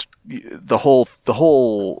that it's the whole...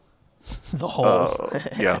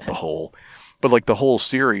 Yeah, the whole... But, like, the whole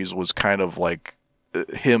series was kind of, like,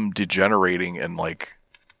 him degenerating and, like...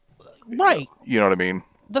 Right. You know what I mean?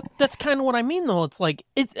 That's kind of what I mean, though. It's like...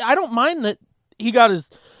 I don't mind that he got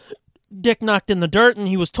his dick knocked in the dirt and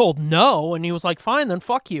he was told no, and he was like, fine, then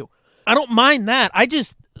fuck you. I don't mind that. I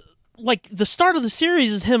just... Like, the start of the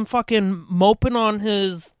series is him fucking moping on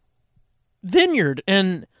his vineyard,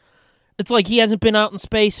 and it's like he hasn't been out in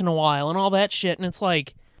space in a while and all that shit, and it's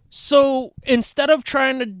like... So, instead of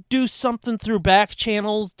trying to do something through back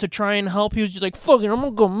channels to try and help, he was just like, fuck it, I'm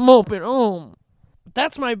gonna go mope at home.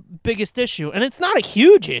 That's my biggest issue. And it's not a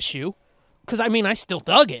huge issue, because, I mean, I still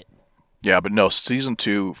dug it. Yeah, but no, season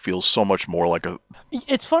 2 feels so much more like a...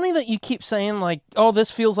 It's funny that you keep saying, like, oh,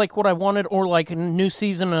 this feels like what I wanted, or like a new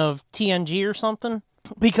season of TNG or something.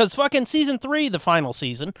 Because fucking season 3, the final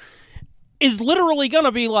season, is literally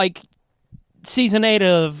gonna be like season 8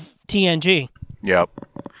 of TNG. Yep.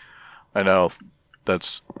 I know.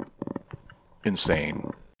 That's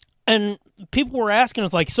insane. And people were asking,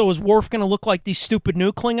 it's like, so is Worf going to look like these stupid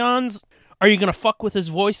new Klingons? Are you going to fuck with his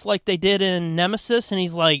voice like they did in Nemesis? And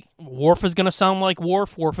he's like, Worf is going to sound like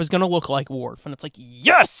Worf. Worf is going to look like Worf. And it's like,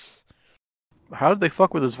 yes! How did they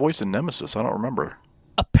fuck with his voice in Nemesis? I don't remember.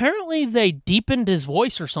 Apparently they deepened his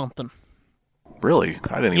voice or something. Really?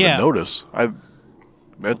 I didn't even notice.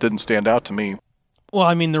 That didn't stand out to me. Well,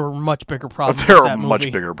 I mean, there were much bigger problems There with that are movie.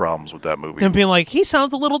 much bigger problems with that movie. Than being like, he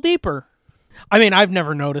sounds a little deeper. I mean, I've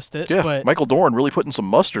never noticed it. Yeah, but... Michael Dorn really putting some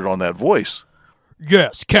mustard on that voice.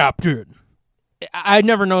 Yes, Captain. I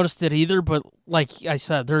never noticed it either, but like I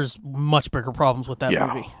said, there's much bigger problems with that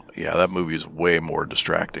movie. Yeah, that movie is way more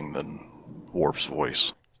distracting than Worf's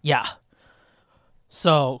voice. Yeah.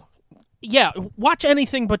 So, yeah, watch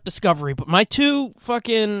anything but Discovery. But my 2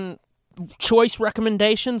 fucking choice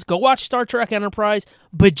recommendations, go watch Star Trek Enterprise,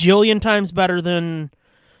 bajillion times better than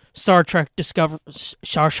Star Trek Discovery.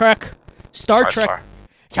 Star Trek.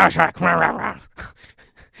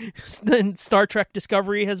 Then Star Trek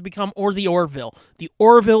Discovery has become, or the Orville. The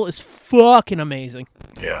Orville is fucking amazing.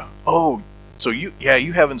 Yeah. Oh, so you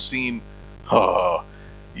haven't seen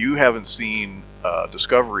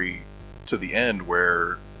Discovery to the end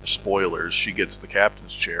where, spoilers, she gets the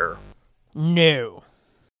captain's chair. No.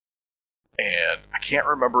 And I can't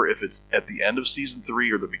remember if it's at the end of season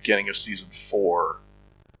 3 or the beginning of season 4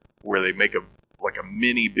 where they make a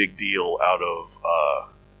mini big deal out of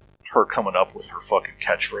her coming up with her fucking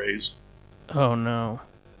catchphrase. Oh no.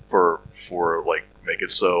 For like make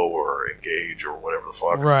it so or engage or whatever the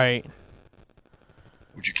fuck. Right.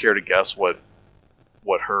 Would you care to guess what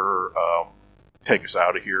her take us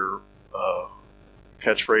out of here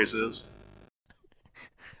catchphrase is?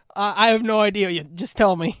 I have no idea. You just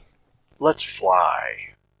tell me. Let's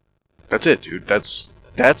fly. That's it, dude. That's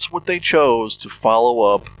what they chose to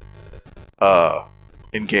follow up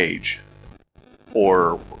engage.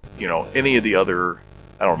 Or, any of the other,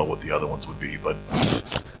 I don't know what the other ones would be, but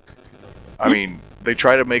I mean, they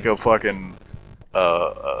try to make a fucking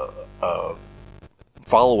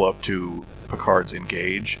follow up to Picard's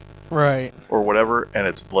engage. Right. Or whatever, and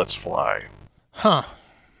it's let's fly. Huh.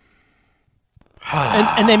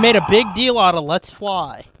 and they made a big deal out of let's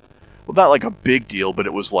fly. Well, not like a big deal, but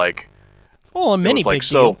it was like... Oh, a mini big deal.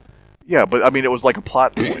 So, yeah, but I mean, it was like a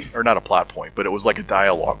plot point, or not a plot point, but it was like a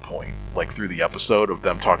dialogue point, like through the episode of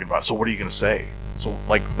them talking about, so what are you going to say? So,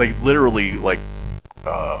 like, they literally, like,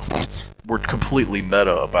 were completely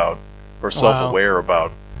meta about, or self-aware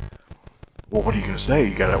about, well, what are you going to say?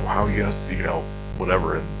 How are you going to,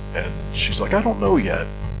 whatever, and she's like, I don't know yet.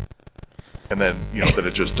 And then, that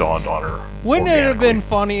it just dawned on her. Wouldn't it have been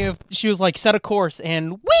funny if she was like, set a course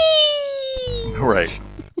and whee! Right.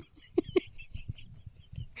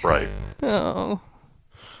 Right. Oh.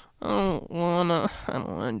 I don't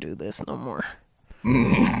wanna do this no more.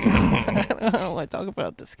 I don't want to talk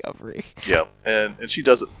about Discovery. Yeah, and she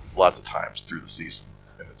does it lots of times through the season.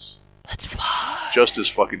 And it's let's fly. Just as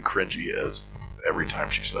fucking cringy as every time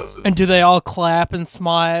she says it. And do they all clap and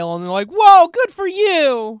smile and they're like, whoa, good for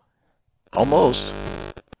you! Almost.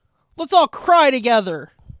 Let's all cry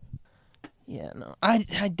together. Yeah, no, I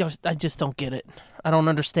just don't get it. I don't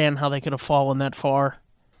understand how they could have fallen that far.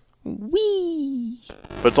 Whee!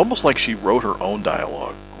 But it's almost like she wrote her own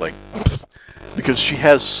dialogue, like, because she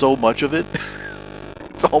has so much of it.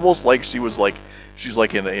 It's almost like she's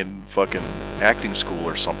like in fucking acting school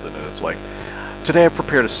or something, and it's like, today I've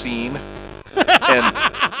prepared a scene, and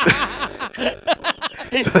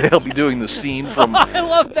today I'll be doing the scene from... I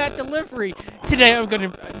love that delivery. Today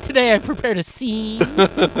I prepared a scene.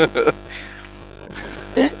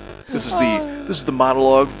 This is the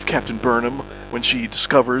monologue of Captain Burnham when she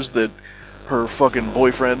discovers that her fucking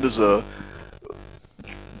boyfriend is a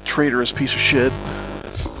traitorous piece of shit.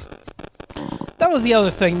 That was the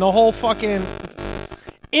other thing. The whole fucking...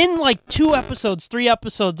 In like 3 episodes,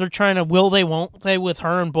 they're trying to will they, won't they with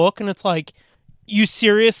her and Book, and it's like, you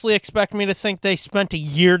seriously expect me to think they spent a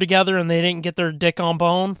year together and they didn't get their dick on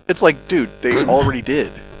bone? It's like, dude, they already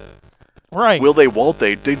did. Right. Will they, won't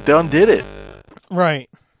they? They done did it. Right.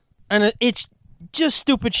 And it's just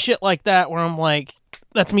stupid shit like that where I'm like,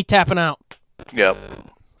 that's me tapping out. Yep.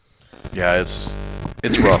 Yeah, it's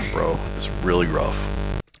rough, bro. It's really rough.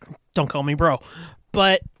 Don't call me bro.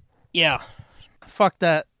 But, yeah. Fuck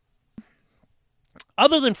that.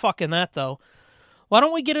 Other than fucking that, though, why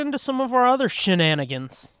don't we get into some of our other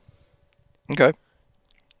shenanigans? Okay.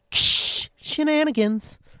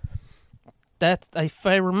 Shenanigans. That's, if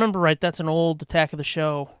I remember right, that's an old Attack of the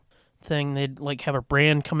Show thing. They'd like have a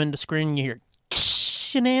brand come into screen and you hear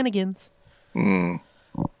shenanigans. It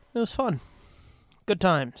was fun. Good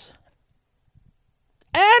times.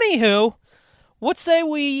 Anywho, what say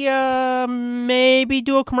we maybe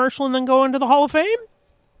do a commercial and then go into the Hall of Fame?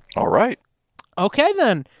 All right. Okay,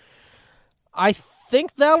 then. I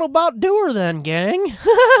think that'll about do her then, gang.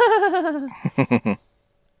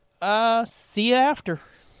 See you after.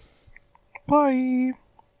 Bye.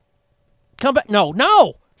 Come back.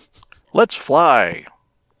 No! Let's fly.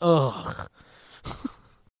 Ugh.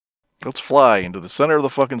 Let's fly into the center of the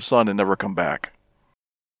fucking sun and never come back.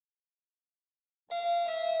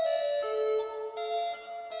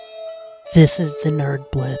 This is the Nerd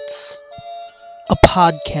Blitz. a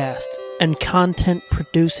podcast and content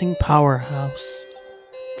producing powerhouse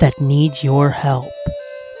that needs your help.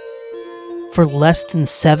 For less than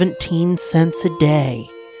 17 cents a day,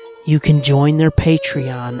 you can join their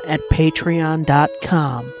Patreon at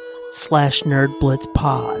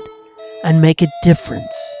patreon.com/nerdblitzpod and make a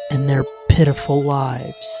difference in their pitiful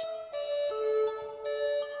lives.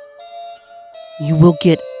 You will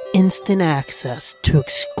get instant access to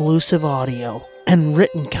exclusive audio and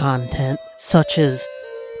written content such as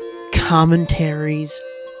commentaries,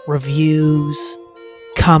 reviews,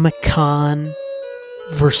 Comic-Con,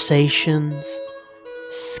 versations,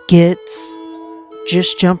 skits,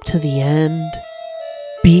 Just Jump to the End,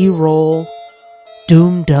 B-roll,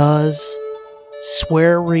 Doom Does,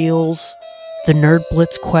 Swear Reels, the Nerd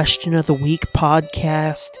Blitz Question of the Week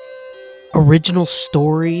podcast, original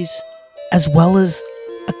stories, as well as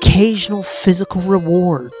occasional physical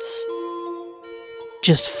rewards.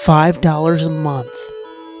 Just $5 a month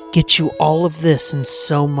gets you all of this and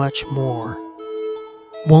so much more.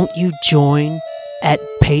 Won't you join at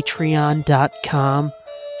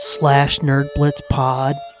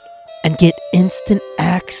patreon.com/nerdblitzpod and get instant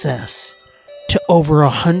access to over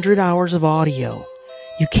 100 hours of audio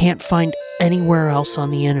you can't find anywhere else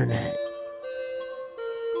on the internet?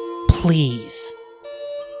 Please,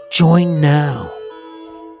 join now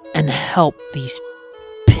and help these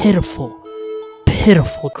pitiful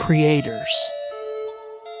creators.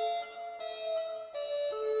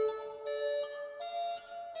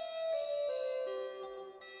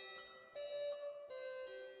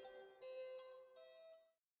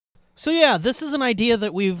 So yeah, this is an idea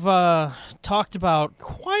that we've talked about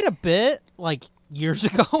quite a bit, like years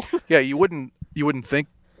ago. Yeah, you wouldn't think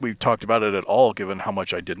we talked about it at all, given how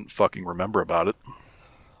much I didn't fucking remember about it.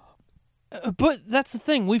 But that's the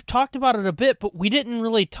thing. We've talked about it a bit, but we didn't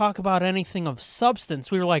really talk about anything of substance.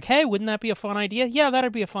 We were like, hey, wouldn't that be a fun idea? Yeah,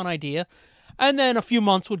 that'd be a fun idea. And then a few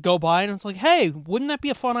months would go by, and it's like, hey, wouldn't that be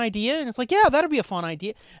a fun idea? And it's like, yeah, that'd be a fun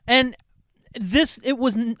idea. And it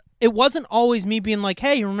wasn't always me being like,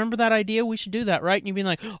 hey, you remember that idea? We should do that, right? And you being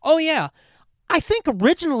like, oh, yeah. I think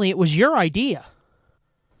originally it was your idea.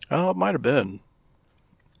 Oh, it might have been.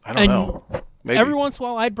 I don't know. Maybe. Every once in a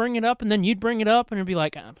while, I'd bring it up, and then you'd bring it up, and it'd be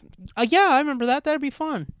like, yeah, I remember that. That'd be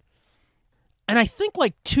fun. And I think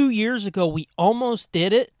like 2 years ago, we almost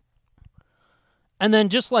did it. And then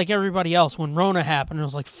just like everybody else, when Rona happened, it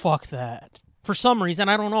was like, fuck that. For some reason,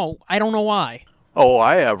 I don't know. I don't know why. Oh,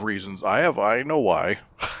 I have reasons. I know why.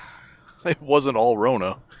 It wasn't all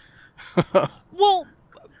Rona. Well,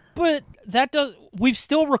 but we've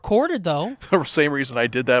still recorded, though. The same reason I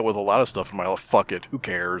did that with a lot of stuff in my life. Fuck it. Who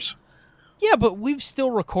cares? Yeah, but we've still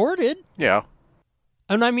recorded. Yeah.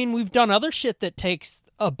 And I mean, we've done other shit that takes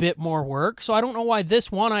a bit more work, so I don't know why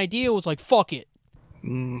this one idea was like, fuck it.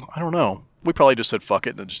 I don't know. We probably just said fuck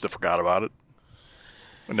it and just forgot about it.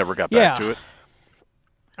 We never got back to it.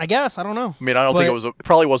 I guess. I don't know. I mean, I don't think it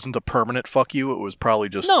probably wasn't a permanent fuck you. It was probably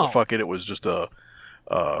just fuck it. It was just a...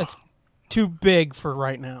 It's too big for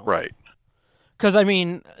right now. Right. Because, I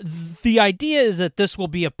mean, the idea is that this will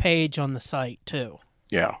be a page on the site, too.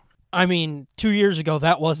 Yeah. I mean, 2 years ago,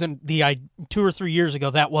 that wasn't 2 or 3 years ago,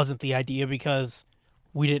 that wasn't the idea because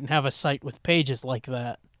we didn't have a site with pages like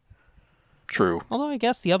that. True. Although I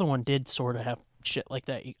guess the other one did sort of have shit like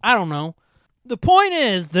that. I don't know. The point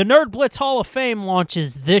is, the Nerd Blitz Hall of Fame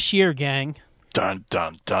launches this year, gang. Dun,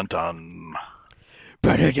 dun, dun, dun.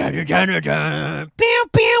 Pew,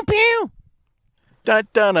 pew, pew. Dun,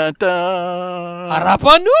 dun, dun, dun.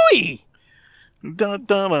 Arapa Nui. Dun,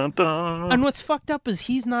 dun, dun, dun. And what's fucked up is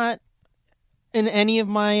he's not in any of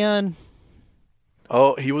my...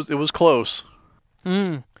 Oh, it was close.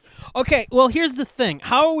 Okay, well, here's the thing.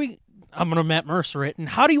 I'm going to Matt Mercer it, and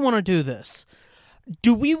how do you want to do this?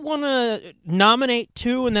 Do we want to nominate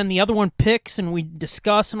two and then the other one picks and we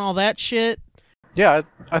discuss and all that shit? Yeah,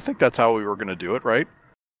 I think that's how we were going to do it, right?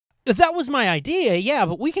 If that was my idea, yeah,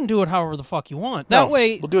 but we can do it however the fuck you want. That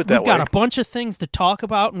way, we'll do it that we've got a bunch of things to talk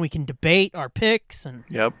about and we can debate our picks. And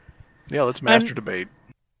Yep. Yeah, let's master debate.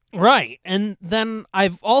 Right. And then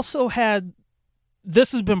I've also had,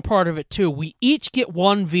 this has been part of it too, we each get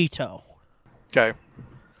one veto. Okay.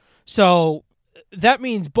 So that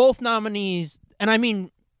means both nominees, and I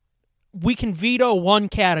mean, we can veto one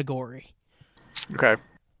category. Okay.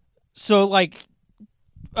 So, like,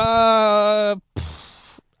 I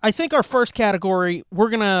think our first category, we're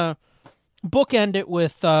going to bookend it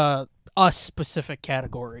with us specific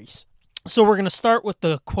categories. So we're going to start with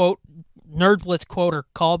the quote, Nerd Blitz quote or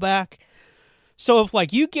callback. So if,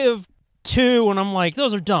 like, you give two and I'm like,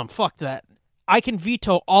 those are dumb, fuck that, I can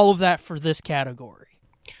veto all of that for this category.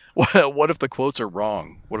 What if the quotes are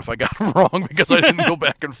wrong? What if I got them wrong because I didn't go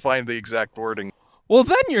back and find the exact wording? Well,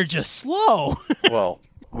 then you're just slow. Well,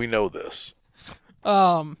 we know this.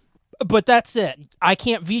 But that's it. I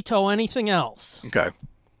can't veto anything else. Okay.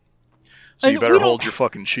 So And you better we don't- hold your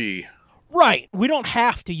fucking chi. Right. We don't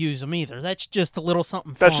have to use them either. That's just a little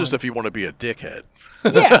something That's fun. just if you want to be a dickhead.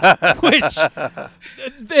 Yeah.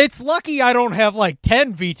 Which, it's lucky I don't have like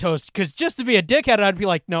 10 vetoes, because just to be a dickhead, I'd be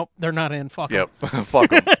like, nope, they're not in. Fuck 'em. Yep. Fuck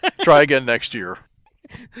them. Try again next year.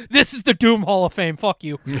 This is the Doom Hall of Fame. Fuck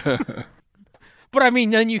you. But I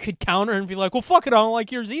mean, then you could counter and be like, well, fuck it, I don't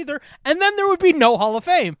like yours either. And then there would be no Hall of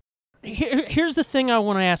Fame. Here's the thing I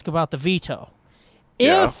want to ask about the veto.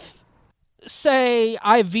 Yeah. If, say,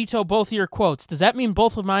 I veto both of your quotes, does that mean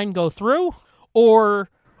both of mine go through? Or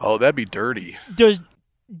Oh, that'd be dirty.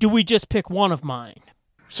 do we just pick one of mine?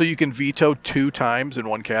 So you can veto 2 times in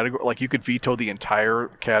one category? Like you could veto the entire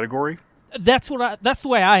category? That's the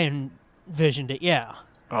way I envisioned it, yeah.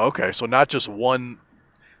 Oh, okay. So not just one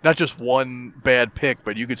bad pick,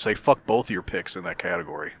 but you could say fuck both of your picks in that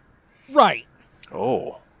category. Right.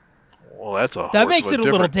 Oh. Well, that's a That horse makes of it a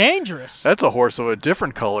little different- dangerous. That's a horse of a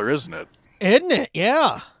different color, isn't it? Isn't it?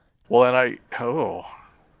 Yeah. Well, then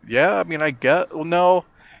yeah, I mean, no,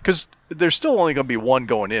 because there's still only going to be one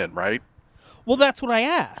going in, right? Well, that's what I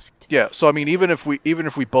asked. Yeah, so I mean, even if we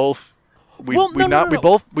both we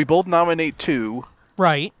both nominate 2.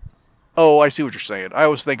 Right. Oh, I see what you're saying. I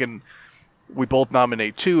was thinking we both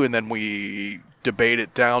nominate 2 and then we debate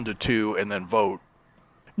it down to 2 and then vote.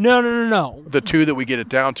 No. The 2 that we get it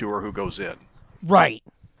down to are who goes in. Right.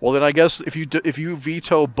 Well, then I guess if you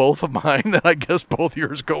veto both of mine, then I guess both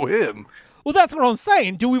yours go in. Well, that's what I'm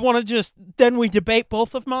saying. Do we want to then we debate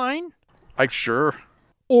both of mine? Sure.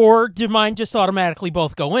 Or do mine just automatically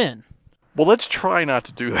both go in? Well, let's try not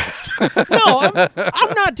to do that. No,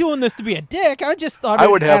 I'm not doing this to be a dick. I just thought it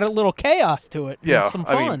would add a little chaos to it. Yeah. Some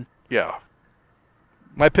fun. I mean, yeah.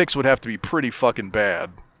 My picks would have to be pretty fucking bad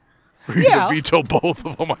for you Yeah. to veto both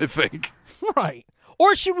of them, I think. Right.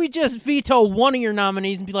 Or should we just veto one of your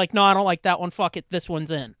nominees and be like, no, I don't like that one. Fuck it. This one's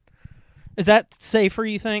in. Is that safer,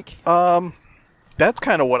 you think? That's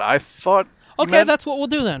kind of what I thought. Okay, that's what we'll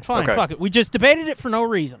do then. Fine, Okay. fuck it. We just debated it for no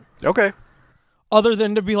reason. Okay. Other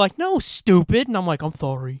than to be like, no, stupid. And I'm like, I'm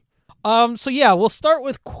sorry. So yeah, we'll start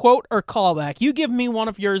with quote or callback. You give me one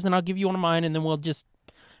of yours and I'll give you one of mine, and then we'll just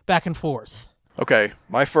back and forth. Okay.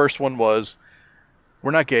 My first one was,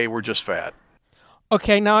 we're not gay, we're just fat.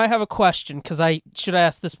 Okay, now I have a question, because I should have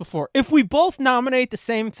asked this before. If we both nominate the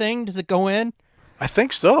same thing, does it go in? I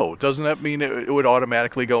think so. Doesn't that mean it would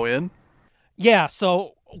automatically go in? Yeah,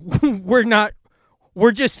 so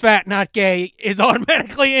we're just fat, not gay, is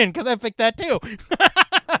automatically in, because I picked that too.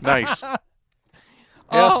 Nice.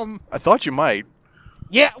 Yeah, I thought you might.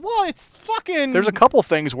 Yeah, well, it's fucking... There's a couple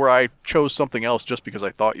things where I chose something else just because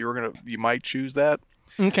I thought you might choose that.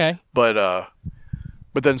 Okay.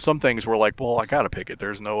 But then some things were like, well, I gotta pick it.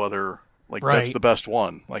 There's no other, like, Right. that's the best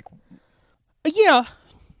one. Like, Yeah.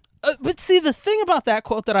 But see, the thing about that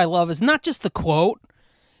quote that I love is not just the quote,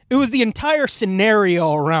 it was the entire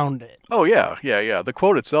scenario around it. oh yeah. The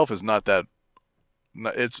quote itself is not that.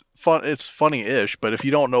 It's fun. It's funny-ish, but if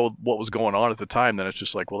you don't know what was going on at the time, then it's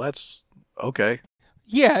just like, well, that's okay.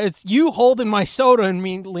 Yeah, it's you holding my soda and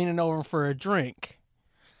me leaning over for a drink.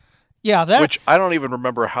 Yeah, that's... Which I don't even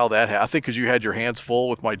remember how that happened. I think because you had your hands full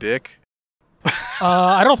with my dick.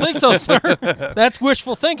 I don't think so, sir. That's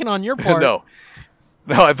wishful thinking on your part. No,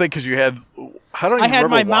 I think because you had. I don't even I had remember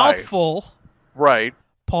my why. mouth full. Right.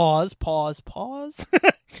 Pause.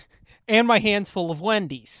 And my hands full of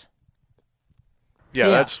Wendy's.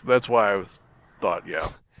 Yeah, that's why I thought, yeah.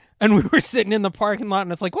 And we were sitting in the parking lot,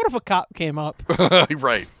 and it's like, what if a cop came up?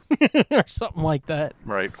 Right. Or something like that.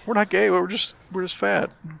 Right. We're not gay. We're just fat.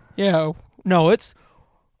 Yeah. No, it's...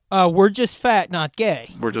 we're just fat, not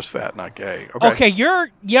gay. We're just fat, not gay. Okay. Okay,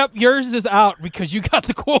 yours is out because you got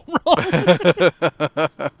the quote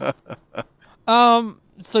wrong.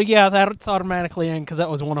 So yeah, that's automatically in because that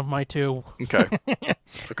was one of my 2. Okay.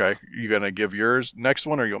 Okay. You gonna give yours next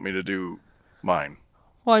one, or you want me to do mine?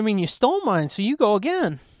 Well, I mean, you stole mine, so you go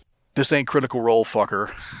again. This ain't Critical Role,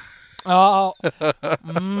 fucker. Oh,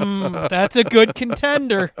 that's a good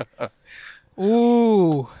contender.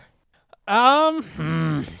 Ooh.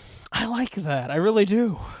 I like that. I really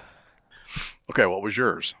do. Okay, what was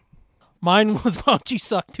yours? Mine was Why Don't You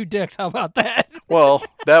Suck Two Dicks? How about that? Well,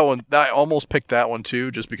 that one, I almost picked that one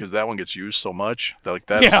too, just because that one gets used so much.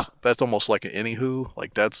 That's almost like an anywho.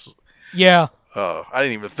 Like that's, Yeah. I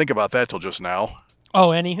didn't even think about that till just now. Oh,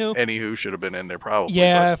 anywho? Anywho should have been in there probably.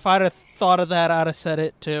 Yeah, if I'd have thought of that, I'd have said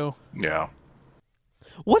it too. But, yeah.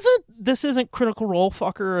 Wasn't This Isn't Critical Role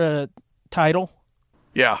Fucker a title?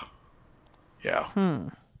 Yeah. Yeah.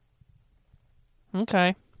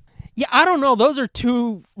 Okay. Yeah, I don't know. Those are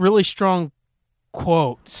two really strong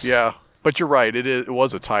quotes. Yeah. But you're right. It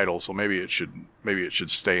was a title, so maybe it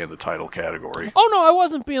should stay in the title category. Oh, no, I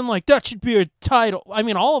wasn't being like, that should be a title. I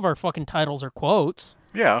mean, all of our fucking titles are quotes.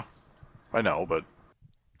 Yeah. I know, but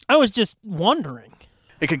I was just wondering.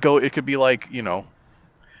 it could be like, it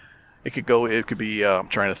could be, I'm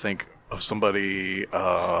trying to think of somebody,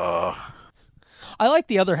 I like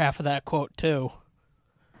the other half of that quote, too.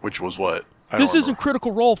 which was what? I This don't isn't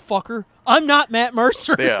Critical Role, fucker. I'm not Matt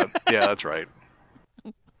Mercer. remember. Yeah, that's right.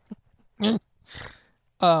 There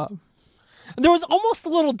was almost a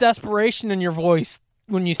little desperation in your voice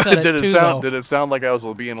when you said Did it, it too, sound? though. Did it sound like I was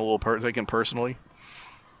being a little taken personally?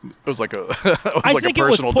 It was like a, I like think a it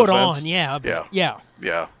was personal put defense. on, yeah. Yeah.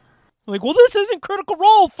 Yeah. Like, well, this isn't Critical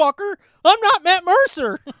Role, fucker. I'm not Matt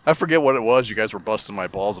Mercer. I forget what it was. You guys were busting my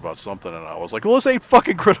balls about something, and I was like, "Well, this ain't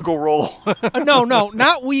fucking Critical Role." No,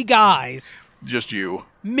 not we guys. Just you.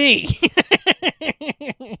 Me.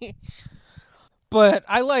 But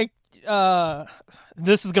I like,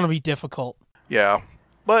 this is going to be difficult. Yeah,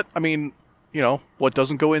 but I mean, what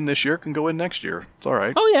doesn't go in this year can go in next year. It's all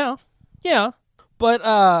right. Oh, yeah.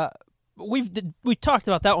 But, we talked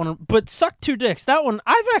about that one, but Suck Two Dicks, that one,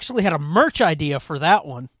 I've actually had a merch idea for that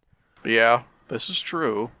one. Yeah, this is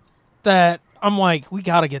true. That I'm like, we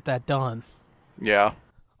got to get that done. Yeah.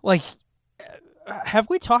 Like, have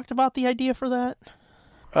we talked about the idea for that?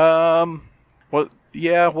 Well,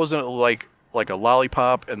 yeah, wasn't it like a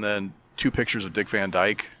lollipop and then 2 pictures of Dick Van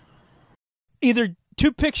Dyke? Either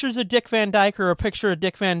 2 pictures of Dick Van Dyke or a picture of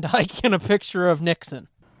Dick Van Dyke and a picture of Nixon.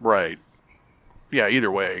 Right. Yeah,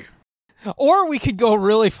 either way. Or we could go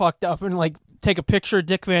really fucked up and like take a picture of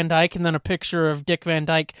Dick Van Dyke and then a picture of Dick Van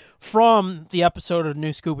Dyke from the episode of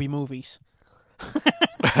New Scooby Movies.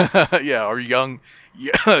 Yeah, or young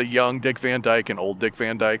Dick Van Dyke and old Dick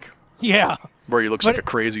Van Dyke. Yeah. Where he looks like a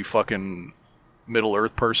crazy fucking Middle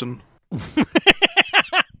Earth person.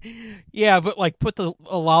 Yeah, but like put a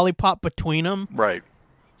lollipop between them. Right.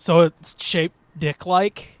 So it's shaped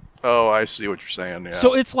dick-like. Oh, I see what you're saying, yeah.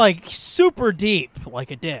 So it's like super deep,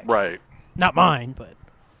 like a dick. Right. Not mine, but...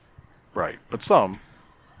 Right, but some.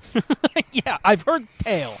 Yeah, I've heard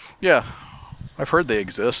tale. Yeah, I've heard they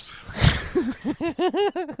exist.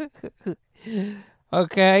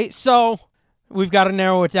 Okay, so we've got to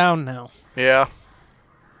narrow it down now. Yeah.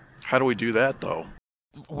 How do we do that, though?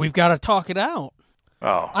 We've got to talk it out.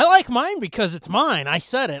 Oh. I like mine because it's mine. I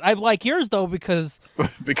said it. I like yours, though, because...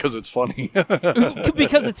 Because it's funny.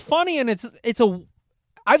 because it's funny and it's a...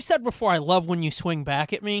 I've said before, I love when you swing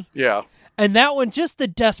back at me. Yeah. And that one, just the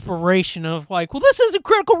desperation of like, well, this isn't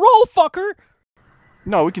Critical Role, fucker.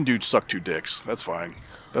 No, we can do Suck Two Dicks. That's fine.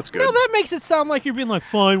 That's good. No, that makes it sound like you're being like,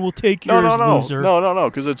 fine, we'll take yours, loser. No,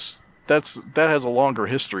 because that has a longer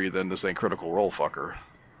history than this ain't Critical Role, fucker.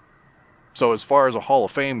 So as far as a Hall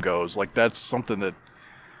of Fame goes, like that's something that,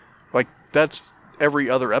 like that's every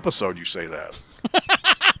other episode you say that.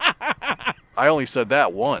 I only said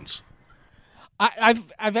that once.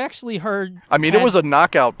 I've actually heard. I mean, it was a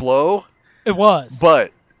knockout blow. It was,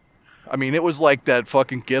 but I mean, it was like that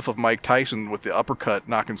fucking gif of Mike Tyson with the uppercut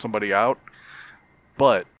knocking somebody out.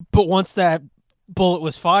 But once that bullet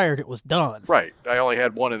was fired, it was done. Right. I only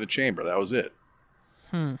had one in the chamber. That was it.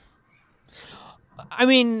 I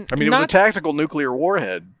mean, it was a tactical nuclear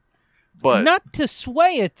warhead, but not to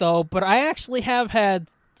sway it though. But I actually have had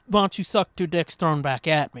 "Why Don't You Suck Two Dicks" thrown back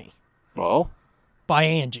at me. Well, by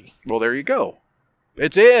Angie. Well, there you go.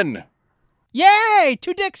 It's in. Yay!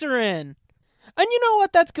 2 dicks are in. And you know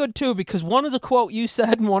what? That's good too, because one is a quote you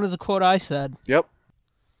said and one is a quote I said. Yep.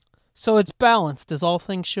 So it's balanced, as all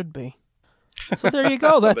things should be. So there you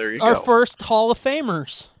go. That's our first Hall of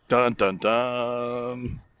Famers. Dun, dun,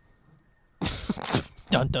 dun.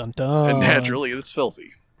 Dun, dun, dun. And naturally, it's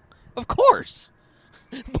filthy. Of course.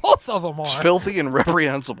 Both of them are. It's filthy and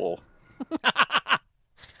reprehensible.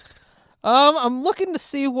 I'm looking to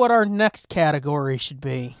see what our next category should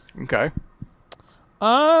be. Okay.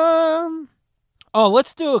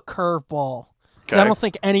 Let's do a curveball. Okay. I don't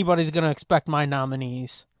think anybody's going to expect my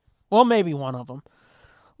nominees. Well, maybe one of them.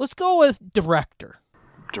 Let's go with director.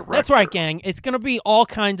 That's right, gang. It's going to be all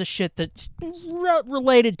kinds of shit that's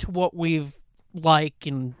related to what we've liked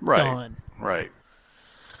and done. Right.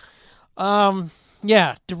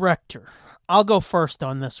 Yeah, director. I'll go first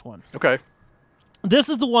on this one. Okay. This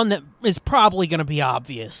is the one that is probably going to be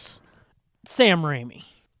obvious. Sam Raimi.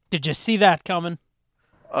 Did you see that coming?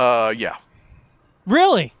 Yeah.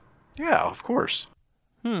 Really? Yeah, of course.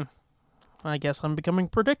 I guess I'm becoming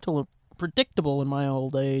predictable predictable in my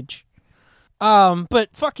old age. But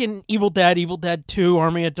fucking Evil Dead 2,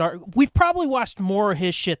 Army of Dark, we've probably watched more of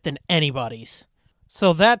his shit than anybody's.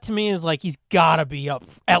 So that to me is like he's gotta be up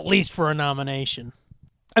at least for a nomination.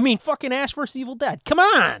 I mean, fucking Ash vs. Evil Dead. Come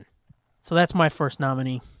on! So that's my first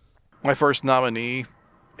nominee. My first nominee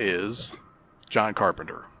is John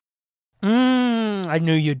Carpenter. I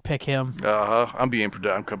knew you'd pick him. I'm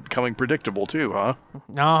becoming predictable too, huh?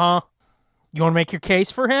 Uh-huh. You want to make your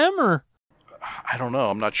case for him, or? I don't know.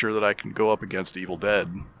 I'm not sure that I can go up against Evil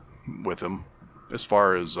Dead with him as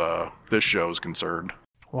far as this show is concerned.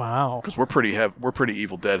 Wow. Because we're pretty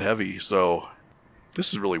Evil Dead heavy, so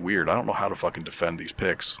this is really weird. I don't know how to fucking defend these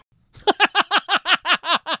picks.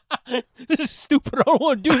 This is stupid. I don't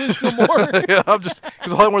want to do this no more. Yeah, I'm just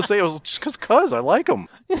because all I want to say was just because I like them.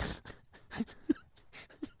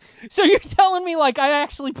 So you're telling me like I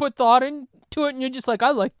actually put thought into it, and you're just like,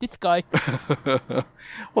 I like this guy.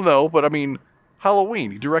 Well, no, but I mean,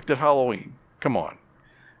 Halloween. He directed Halloween. Come on.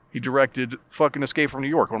 He directed fucking Escape from New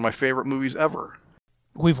York, one of my favorite movies ever.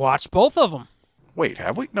 We've watched both of them. Wait,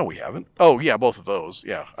 have we? No, we haven't. Oh, yeah, both of those.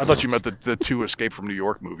 Yeah, I thought you meant the two Escape from New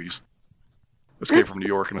York movies. Escape from New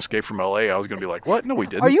York and Escape from L.A. I was going to be like, what? No, we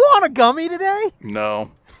didn't. Are you on a gummy today?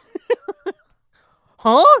 No.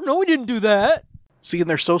 Huh? No, we didn't do that. See, and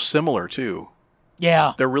they're so similar, too.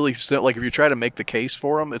 Yeah. They're really, like, if you try to make the case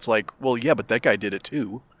for them, it's like, well, yeah, but that guy did it,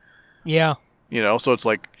 too. Yeah. You know, so it's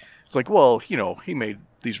like, well, you know, he made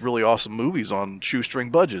these really awesome movies on shoestring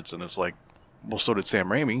budgets, and it's like, well, so did Sam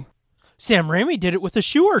Raimi. Sam Raimi did it with a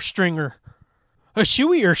shoeier stringer. A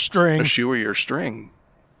shoeier string. A shoeier string.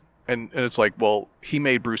 And it's like, well, he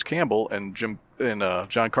made Bruce Campbell, and John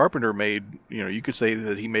Carpenter made, you know, you could say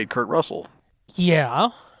that he made Kurt Russell. Yeah.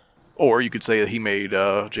 Or you could say that he made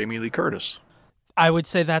Jamie Lee Curtis. I would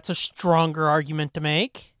say that's a stronger argument to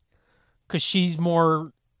make, because she's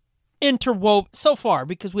more interwoven, so far,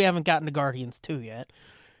 because we haven't gotten to Guardians 2 yet,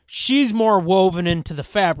 she's more woven into the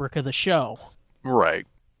fabric of the show. Right.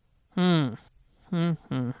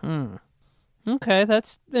 Okay,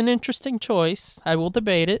 that's an interesting choice. I will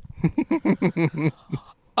debate it.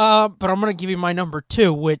 But I'm going to give you my number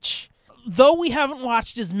 2, which, though we haven't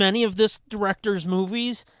watched as many of this director's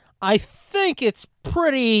movies, I think it's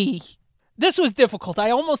pretty... This was difficult. I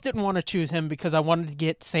almost didn't want to choose him because I wanted to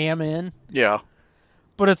get Sam in. Yeah.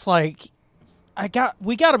 But it's like,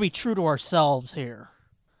 we got to be true to ourselves here.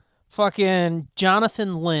 Fucking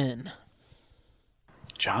Jonathan Lynn.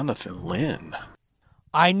 Jonathan Lynn?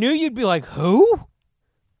 I knew you'd be like, who?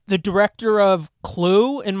 The director of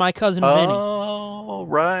Clue and My Cousin Vinny. Oh,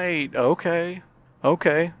 right. Okay.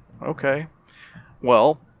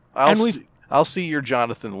 Well, I'll see your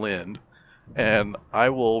Jonathan Lynn, and I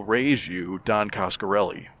will raise you Don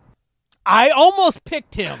Coscarelli. I almost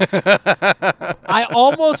picked him. I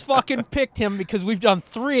almost fucking picked him because we've done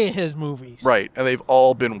 3 of his movies. Right, and they've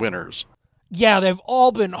all been winners. Yeah, they've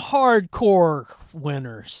all been hardcore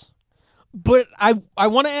winners. But I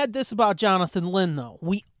want to add this about Jonathan Lynn, though.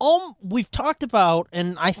 We've talked about,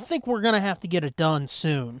 and I think we're going to have to get it done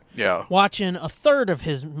soon. Yeah. Watching a third of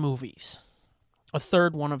his movies. A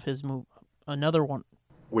third one of his movies. Another one.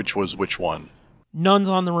 Which one? Nuns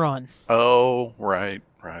on the Run. Oh, right.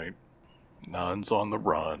 Nuns on the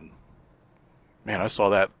Run. Man, I saw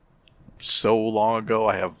that so long ago,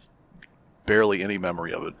 I have barely any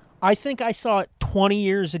memory of it. I think I saw it 20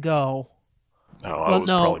 years ago. No,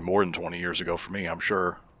 probably more than 20 years ago for me, I'm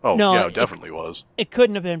sure. Oh, no, yeah, it definitely was. It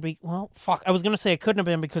couldn't have been, fuck. I was going to say it couldn't have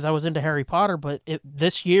been because I was into Harry Potter, but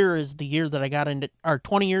this year is the year that I got into, or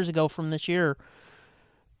 20 years ago from this year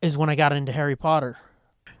is when I got into Harry Potter.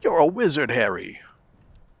 You're a wizard, Harry.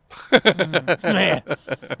 Man.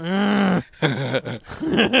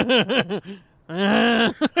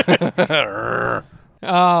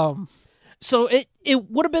 So it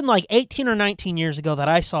would have been like 18 or 19 years ago that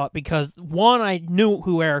I saw it because, one, I knew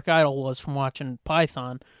who Eric Idle was from watching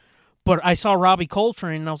Python, but I saw Robbie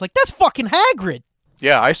Coltrane and I was like, that's fucking Hagrid.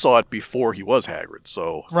 Yeah, I saw it before he was Hagrid,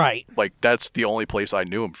 so... Right. Like, that's the only place I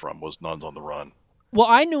knew him from was Nuns on the Run. Well,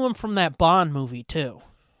 I knew him from that Bond movie, too.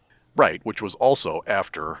 Right, which was also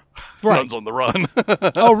after Nuns on the Run.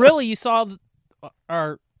 Oh, really? You saw...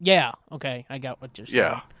 Yeah, okay, I got what you're saying.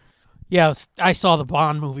 Yeah. Yeah, I saw the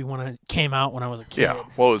Bond movie when it came out when I was a kid. Yeah,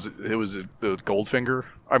 what was it? It was Goldfinger?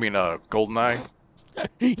 I mean, Goldeneye?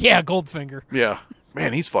 Yeah, Goldfinger. Yeah.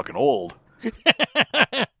 Man, he's fucking old.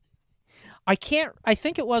 I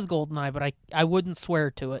think it was Goldeneye, but I wouldn't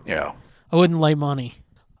swear to it. Yeah. I wouldn't lay money.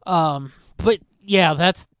 But yeah,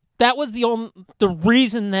 that was the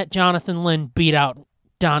reason that Jonathan Lynn beat out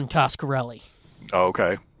Don Coscarelli. Oh,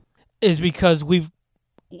 okay. Is because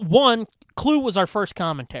Clue was our first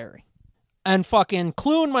commentary. and fucking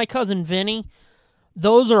Clue and My Cousin Vinny,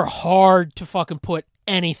 those are hard to fucking put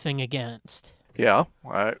anything against. Yeah,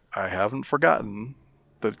 I haven't forgotten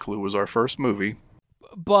that Clue was our first movie.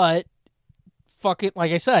 But, fucking,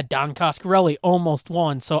 like I said, Don Coscarelli almost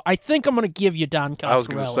won, so I think I'm going to give you Don Coscarelli. I was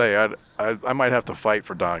going to say, I might have to fight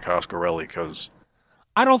for Don Coscarelli, because...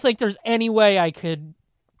 I don't think there's any way I could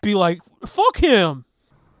be like, fuck him!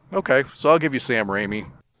 Okay, so I'll give you Sam Raimi.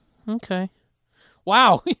 Okay.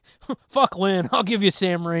 Wow. Fuck Lynn. I'll give you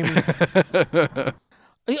Sam Raimi.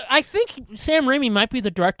 I think Sam Raimi might be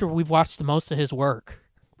the director we've watched the most of his work.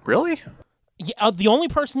 Really? Yeah, the only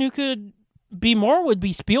person who could be more would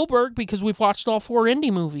be Spielberg, because we've watched all 4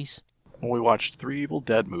 indie movies. Well, we watched 3 Evil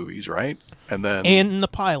Dead movies, right? And then... And the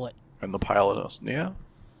pilot. And the pilot, yeah.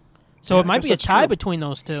 So yeah, it might be a tie between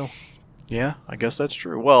those 2. Yeah, I guess that's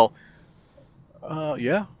true. Well,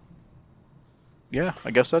 yeah. Yeah,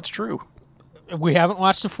 I guess that's true. We haven't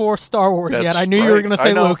watched the 4 Star Wars yet. I knew you were going to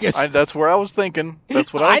say Lucas. That's where I was thinking.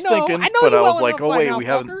 That's what I was thinking. I know but you I well was like, enough oh by wait,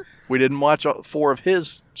 now, we didn't watch 4 of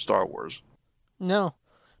his Star Wars. No,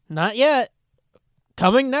 not yet.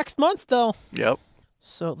 Coming next month, though. Yep.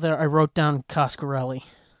 So there, I wrote down Coscarelli.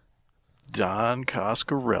 Don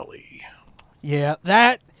Coscarelli. Yeah,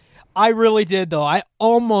 that I really did though. I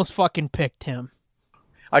almost fucking picked him.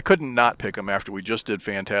 I couldn't not pick him after we just did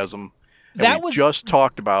Phantasm. And that we was just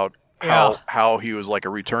talked about how he was like a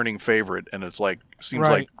returning favorite, and it's like seems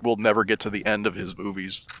like we'll never get to the end of his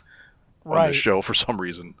movies on this show for some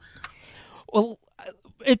reason. Well,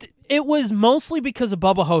 it was mostly because of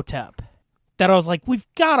Bubba Hotep that I was like, we've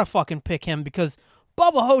got to fucking pick him, because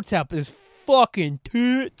Bubba Hotep is fucking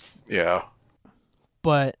tits. Yeah.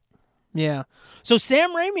 But yeah. So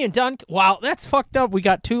Sam Raimi and Don... Wow, that's fucked up. We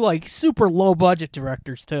got 2, like, super low-budget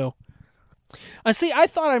directors, too. See, I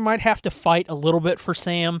thought I might have to fight a little bit for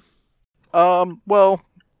Sam. Well,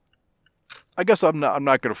 I guess I'm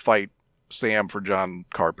not going to fight Sam for John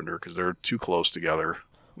Carpenter, because they're too close together.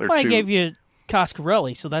 I gave you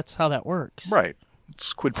Coscarelli, so that's how that works. Right.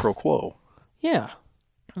 It's quid pro quo. Yeah.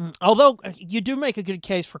 Although, you do make a good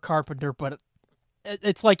case for Carpenter, but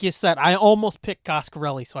it's like you said, I almost picked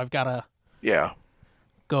Coscarelli, so I've got to... Yeah.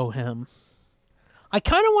 Go him. I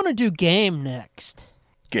kind of want to do game next.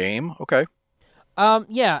 Game? Okay.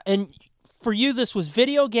 Yeah, and for you, this was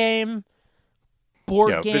video game,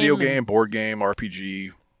 board game. Yeah, video game, board game,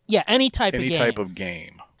 RPG. Yeah, any type of game. Any type of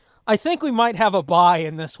game. I think we might have a buy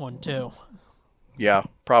in this one, too. Yeah,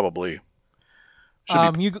 probably.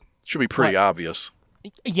 Should be pretty obvious.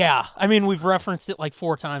 Yeah, I mean, we've referenced it like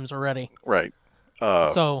 4 times already. Right.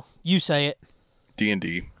 So, you say it.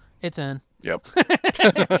 D&D. It's in. Yep.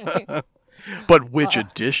 But which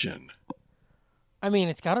edition? I mean,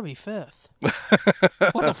 it's got to be 5th.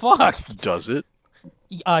 What the fuck? Does it?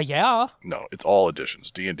 Yeah. No, it's all editions.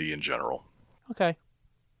 D&D in general. Okay.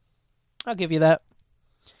 I'll give you that.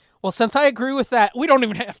 Well, since I agree with that, we don't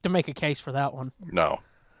even have to make a case for that one. No.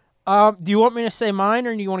 Do you want me to say mine,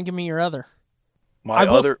 or do you want to give me your other?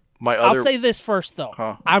 I'll say this first, though.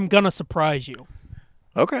 Huh? I'm going to surprise you.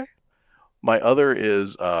 Okay. My other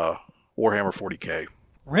is Warhammer 40K.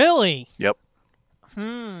 Really? Yep.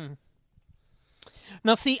 Now,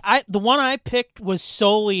 see, the one I picked was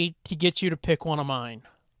solely to get you to pick one of mine.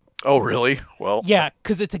 Oh, really? Well. Yeah,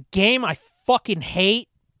 because it's a game I fucking hate,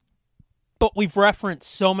 but we've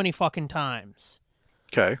referenced so many fucking times.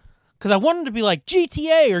 Okay. Because I wanted to be like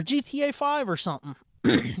GTA or GTA 5 or something.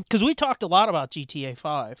 Because we talked a lot about GTA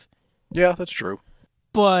 5. Yeah, that's true.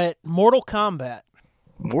 But Mortal Kombat.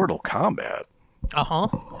 Mortal Kombat? Uh-huh.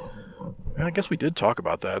 I guess we did talk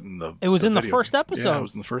about that in the... It was in video. the first episode. Yeah, it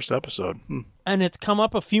was in the first episode. And it's come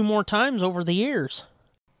up a few more times over the years.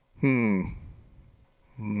 I'm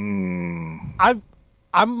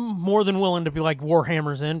more than willing to be like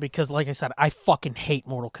Warhammer's in, because, like I said, I fucking hate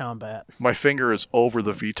Mortal Kombat. My finger is over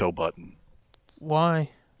the veto button. Why?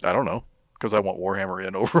 I don't know. Because I want Warhammer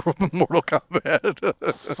in over Mortal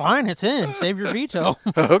Kombat. Fine, it's in. Save your veto.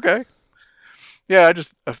 Okay. Yeah,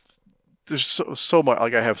 there's so much.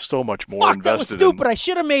 Like, I have so much more Fuck, invested. That was stupid. I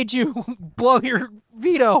should have made you blow your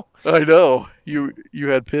veto. I know. You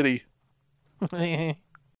had pity. But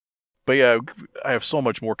yeah, I have so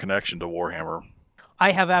much more connection to Warhammer.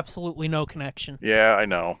 I have absolutely no connection. Yeah, I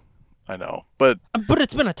know. But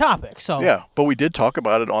it's been a topic, so... Yeah, but we did talk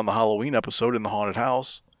about it on the Halloween episode in the haunted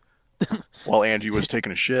house. While Angie was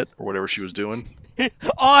taking a shit or whatever she was doing.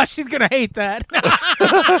 Oh, she's going to hate that.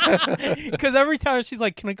 Because every time she's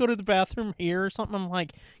like, can I go to the bathroom here or something? I'm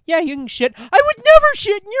like, yeah, you can shit. I would never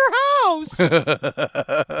shit in your house.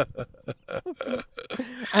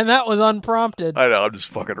 And that was unprompted. I know, I'm just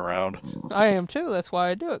fucking around. I am too. That's why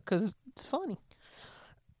I do it, because it's funny.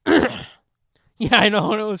 Yeah, I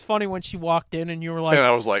know. And it was funny when she walked in and you were like, And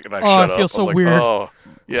I was like, and I oh, shut I up. feel so I was like, weird. Oh,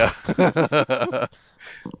 yeah.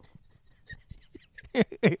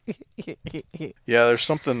 Yeah, there's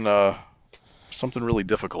something really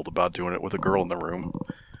difficult about doing it with a girl in the room.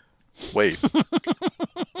 Wait.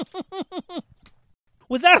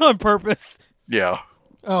 Was that on purpose? Yeah.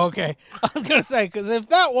 Oh, okay. I was going to say, because if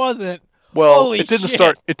that wasn't, Well, holy it didn't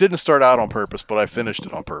shit. It didn't start out on purpose, but I finished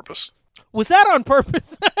it on purpose. Was that on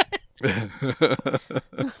purpose?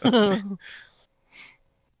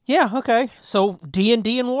 Yeah, okay. So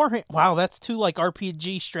D&D and Warhammer. Wow, that's two like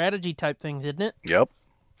RPG strategy type things, isn't it? Yep.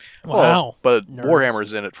 Wow. Well, but Nerds.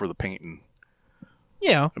 Warhammer's in it for the painting.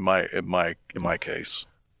 Yeah. In my case.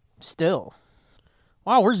 Still.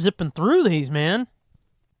 Wow, we're zipping through these, man.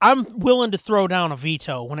 I'm willing to throw down a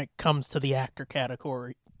veto when it comes to the actor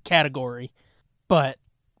category. But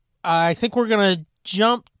I think we're going to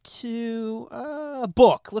jump to a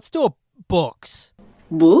book. Let's do a books.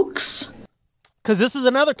 Books? Because this is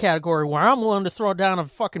another category where I'm willing to throw down a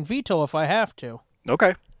fucking veto if I have to.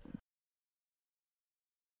 Okay.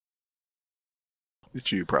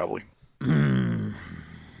 It's you, probably.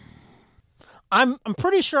 I'm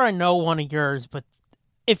pretty sure I know one of yours, but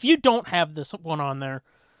if you don't have this one on there,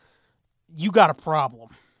 you got a problem.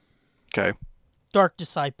 Okay. Dark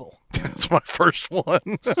Disciple. That's my first one.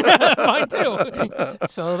 Mine too.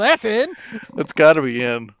 So that's in. That's got to be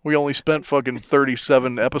in. We only spent fucking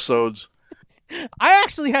 37 episodes. I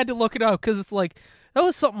actually had to look it up because it's like, that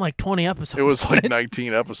was something like 20 episodes. It was like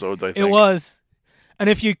 19 episodes, I think. It was. And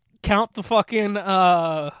if you count the fucking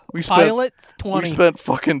pilots, 20. We spent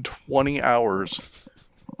fucking 20 hours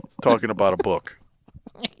talking about a book.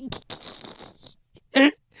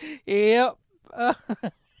 Yep.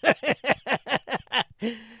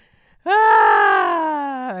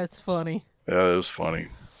 That's funny. Yeah, it was funny.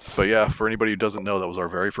 But yeah, for anybody who doesn't know, that was our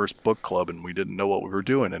very first book club, and we didn't know what we were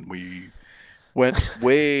doing, and we went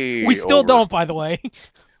way We still over. don't, by the way.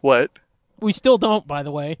 What? We still don't, by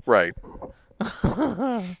the way. Right.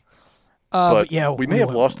 But yeah, we may have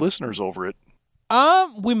went. lost listeners over it.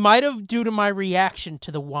 We might have due to my reaction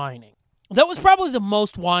to the whining. That was probably the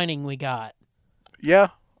most whining we got. Yeah.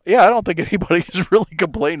 Yeah, I don't think anybody has really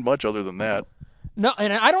complained much other than that. No,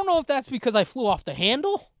 and I don't know if that's because I flew off the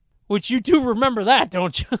handle, which you do remember that,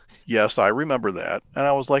 don't you? Yes, I remember that. And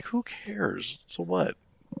I was like, who cares? So what?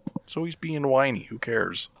 So he's being whiny. Who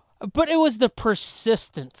cares? But it was the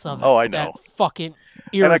persistence of it. Oh, I know. That fucking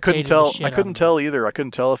irritated And I couldn't tell. the shit I out couldn't of me. tell either. I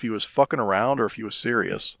couldn't tell if he was fucking around or if he was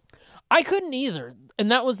serious. I couldn't either.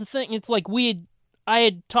 And that was the thing. It's like I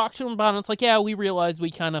had talked to him about it. It's like, yeah, we realized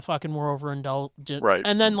we kind of fucking were overindulgent. Right.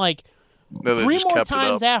 And then like No, they 3 just more kept it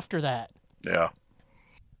times up. after that. Yeah.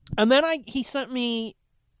 And then he sent me,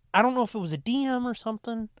 I don't know if it was a DM or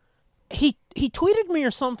something. He tweeted me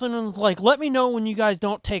or something and was like, let me know when you guys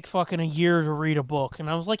don't take fucking a year to read a book. And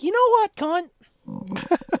I was like, you know what,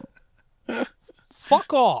 cunt?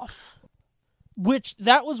 Fuck off. Which,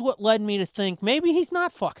 that was what led me to think maybe he's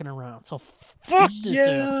not fucking around. So fuck this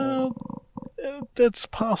asshole. That's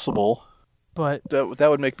possible. But That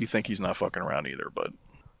would make me think he's not fucking around either, but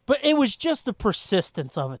it was just the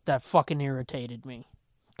persistence of it that fucking irritated me.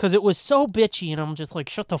 Because it was so bitchy and I'm just like,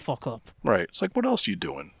 shut the fuck up. right. It's like, what else are you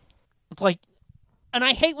doing? It's like, and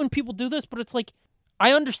I hate when people do this, but it's like,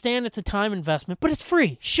 I understand it's a time investment, but it's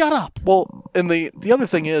free. Shut up. Well, and the other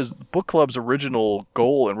thing is, the book club's original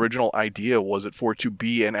goal and original idea was it for it to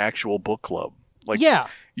be an actual book club. Like, Yeah.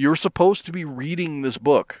 you're supposed to be reading this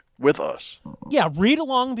book with us. Yeah, read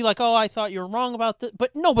along and be like, oh, I thought you were wrong about that.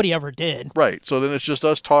 But nobody ever did. Right. So then it's just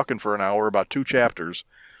us talking for an hour about 2 chapters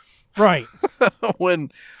Right.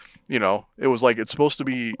 when, you know, it was supposed to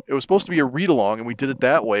be a read along, and we did it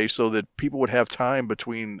that way so that people would have time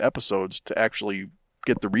between episodes to actually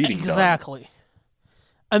get the reading done. Exactly.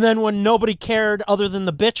 And then when nobody cared other than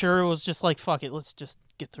the bitcher, it was just like, fuck it, let's just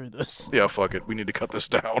get through this. Yeah, fuck it. We need to cut this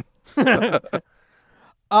down.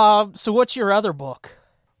 So what's your other book?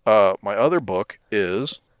 My other book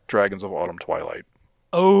is Dragons of Autumn Twilight,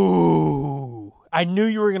 Oh, I knew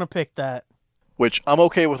you were going to pick that. which I'm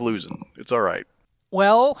okay with losing. It's all right.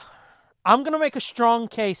 Well, I'm going to make a strong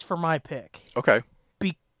case for my pick. Okay.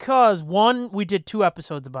 Because, one, we did 2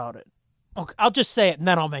 episodes about it. Okay, I'll just say it, and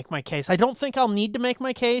then I'll make my case. I don't think I'll need to make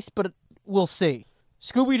my case, but we'll see.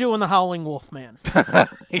 Scooby-Doo and the Howling Wolfman.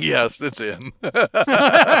 Yes, it's in.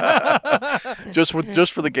 just for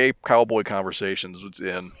the gay cowboy conversations, it's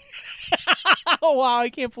in. Oh, wow, I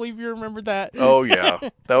can't believe you remembered that. Oh yeah,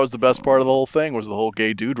 that was the best part of the whole thing. Was the whole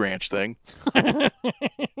gay dude ranch thing. I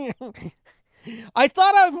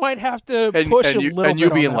thought I might have to push a little bit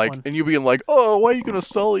on that one. And you being like, oh, why are you gonna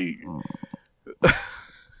sully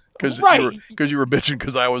Because Right. you were bitching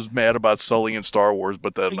because I was mad about Sully in Star Wars,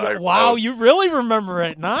 but then Wow, you really remember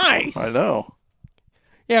it. Nice. I know.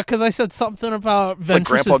 Yeah, because I said something about It's like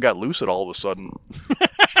Ventress's... Grandpa got lucid all of a sudden.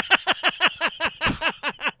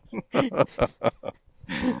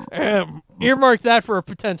 Earmark that for a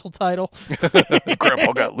potential title.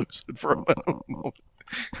 Grandpa got lucid for a moment.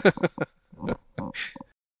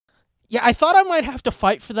 Yeah, I thought I might have to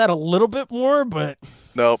fight for that a little bit more, but...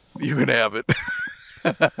 Nope, you can have it.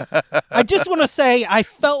 I just want to say I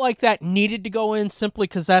felt like that needed to go in simply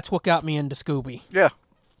because that's what got me into Scooby. Yeah,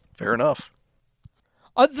 fair enough.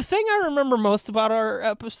 The thing I remember most about our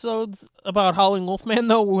episodes about Howling Wolfman,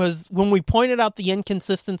 though, was when we pointed out the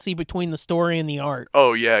inconsistency between the story and the art.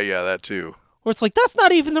 Oh, yeah, that too. Where it's like, that's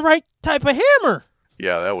not even the right type of hammer.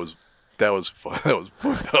 Yeah, that was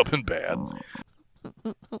fucked up and bad.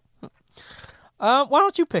 Why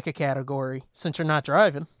don't you pick a category, since you're not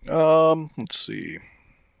driving? Let's see.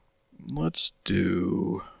 Let's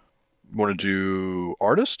do... Want to do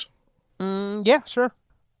artist? Yeah, sure.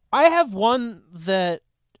 I have one that...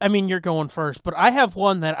 I mean, you're going first, but I have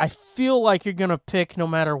one that I feel like you're going to pick no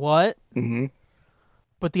matter what. Mm-hmm.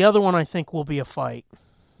 But the other one I think will be a fight.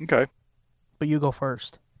 Okay. But you go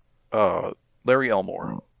first. Larry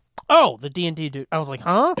Elmore. Oh, the D&D dude. I was like,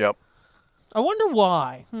 huh? Yep. I wonder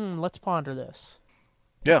why. Let's ponder this.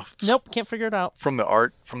 Yeah. Nope, can't figure it out. From the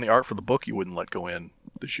art for the book you wouldn't let go in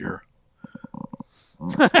this year.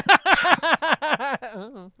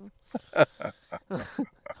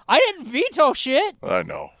 I didn't veto shit. I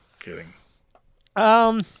know. Kidding.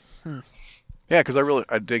 Yeah, Yeah, because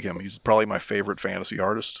I dig him. He's probably my favorite fantasy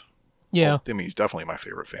artist. Well, I mean, he's definitely my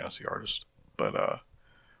favorite fantasy artist. But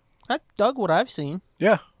I dug what I've seen.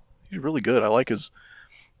 yeah, he's really good. I like his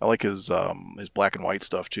black and white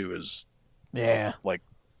stuff too. Like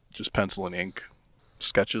just pencil and ink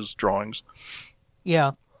sketches, drawings.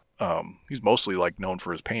 Yeah. He's mostly like known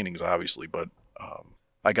for his paintings, obviously, but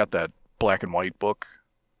I got that black and white book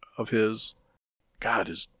of his. God,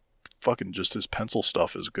 his pencil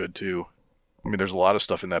stuff is good too. I mean, there's a lot of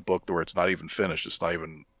stuff in that book where it's not even finished. It's not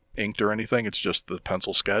even inked or anything. It's just the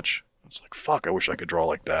pencil sketch. It's like, fuck, I wish I could draw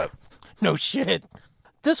like that. No shit.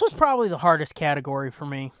 This was probably the hardest category for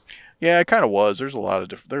me. Yeah, it kind of was. There's a lot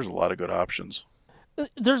of good options.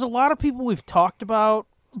 There's a lot of people we've talked about,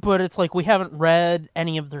 but it's like we haven't read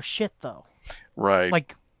any of their shit though. Right.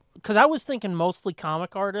 Like, because I was thinking mostly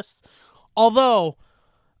comic artists. Although,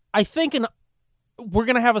 I think we're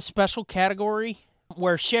going to have a special category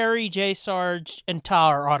where Sherry, J. Sarge, and Ta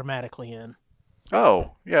are automatically in.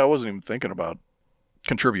 Oh, yeah, I wasn't even thinking about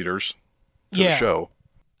contributors to the show.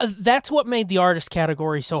 That's what made the artist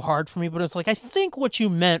category so hard for me, but it's like, I think what you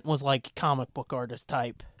meant was like comic book artist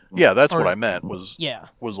type. Yeah, that's what I meant was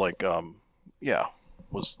like,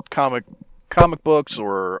 was comic books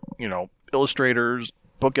or, illustrators,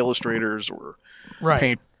 book illustrators or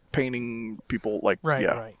painting people like,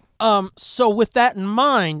 Right. So with that in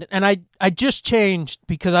mind, and I just changed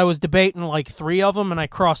because I was debating like 3 of them and I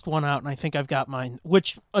crossed one out and I think I've got mine,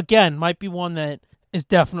 which again might be one that is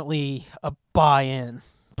definitely a buy-in,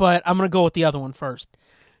 but I'm going to go with the other one first.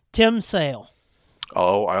 Tim Sale.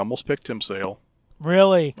 Oh, I almost picked Tim Sale.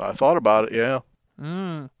 Really? I thought about it, yeah.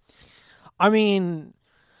 I mean,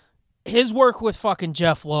 his work with fucking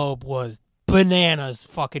Jeff Loeb was bananas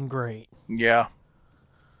fucking great. Yeah.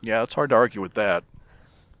 Yeah, it's hard to argue with that.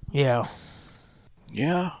 Yeah.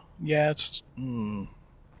 Yeah, it's... You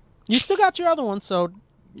still got your other one, so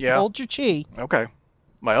hold your chi. Okay.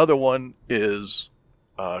 My other one is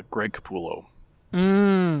Greg Capullo.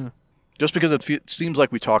 Just because it seems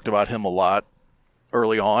like we talked about him a lot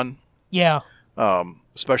early on. Yeah.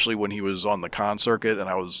 Especially when he was on the con circuit and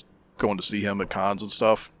I was going to see him at cons and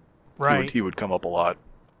stuff. Right. He would come up a lot.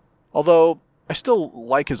 Although, I still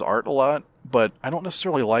like his art a lot, but I don't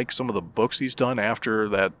necessarily like some of the books he's done after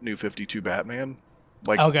that New 52 Batman.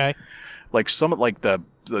 Like some like the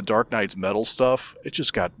Dark Knight's Metal stuff, it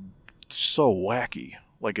just got so wacky.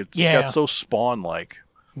 Like it's got so Spawn-like.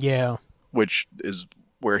 Yeah. Which is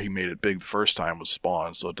where he made it big the first time was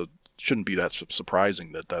Spawn, so it shouldn't be that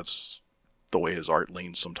surprising that that's the way his art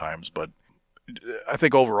leans sometimes. But I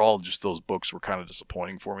think overall, just those books were kind of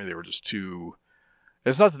disappointing for me. They were just too...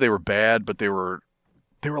 It's not that they were bad, but they were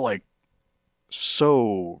like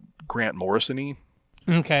so Grant Morrison-y.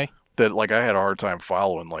 Okay. That like I had a hard time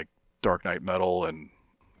following like Dark Knight Metal, and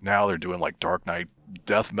now they're doing like Dark Knight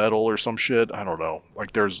Death Metal or some shit. I don't know.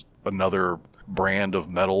 Like there's another brand of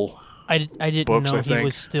metal. I didn't books, know he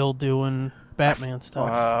was still doing Batman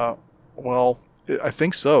stuff. Well, I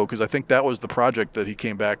think so, because I think that was the project that he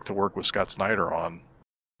came back to work with Scott Snyder on.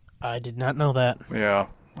 I did not know that. Yeah,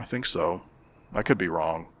 I think so. I could be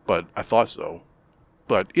wrong, but I thought so.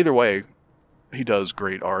 But either way, he does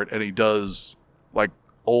great art, and he does like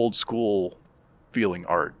old school feeling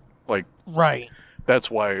art. Like, right.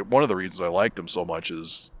 That's why one of the reasons I liked him so much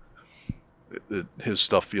is that his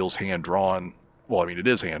stuff feels hand drawn. Well, I mean, it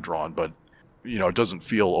is hand drawn, but you know, it doesn't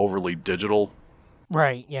feel overly digital.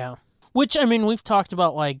 Right. Yeah. Which, I mean, we've talked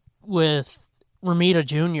about, like, with Ramita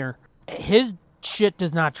Jr., his shit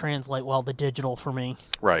does not translate well to digital for me.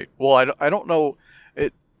 Right. Well, I don't know.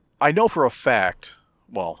 I know for a fact,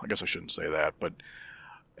 well, I guess I shouldn't say that, but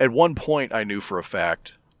at one point I knew for a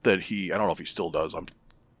fact that I don't know if he still does, I'm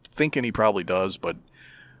thinking he probably does, but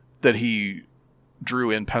that he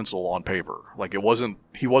drew in pencil on paper. Like, he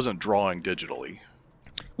wasn't drawing digitally.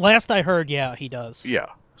 Last I heard, yeah, he does. Yeah.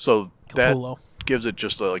 So Capullo. That gives it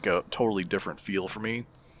just a totally different feel for me.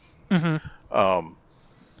 Mm-hmm.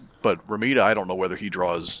 But Ramita, I don't know whether he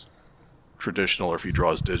draws traditional or if he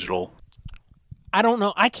draws digital. I don't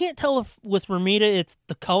know. I can't tell if with Ramita it's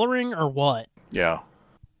the coloring or what. Yeah.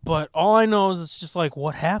 But all I know is it's just like,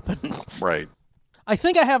 what happened? Right. I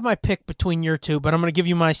think I have my pick between your two, but I'm going to give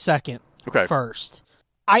you my second first.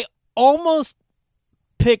 I almost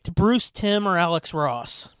picked Bruce Timm or Alex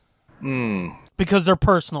Ross. Because they're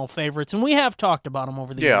personal favorites, and we have talked about them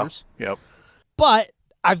over the years. Yep. But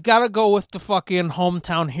I've got to go with the fucking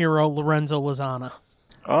hometown hero, Lorenzo Lozana.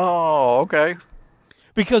 Oh, okay.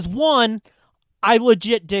 Because, one, I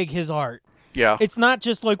legit dig his art. Yeah. It's not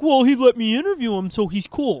just like, well, he let me interview him, so he's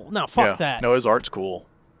cool. No, fuck that. No, his art's cool.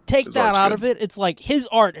 Take that out of it. It's like, his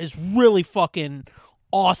art is really fucking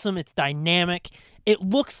awesome. It's dynamic. It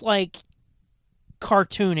looks like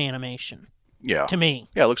cartoon animation. Yeah. To me.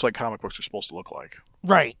 Yeah, it looks like comic books are supposed to look like.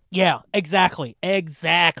 Right. Yeah, exactly.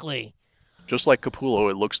 Just like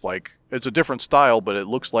Capullo, it looks like, it's a different style, but it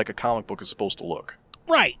looks like a comic book is supposed to look.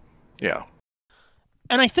 Right. Yeah.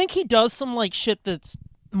 And I think he does some, like, shit that's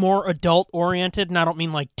more adult-oriented, and I don't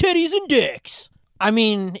mean, like, titties and dicks. I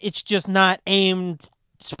mean, it's just not aimed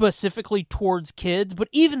specifically towards kids, but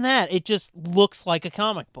even that, it just looks like a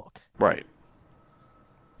comic book. Right.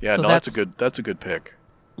 Yeah, so that's a good pick.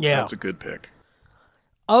 Yeah. That's a good pick.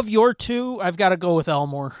 Of your two, I've got to go with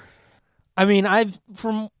Elmore. I mean,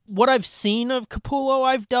 from what I've seen of Capullo,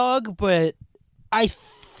 I've dug, but I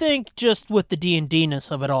think just with the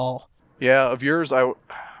D&D-ness of it all. Yeah, of yours, I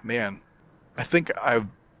think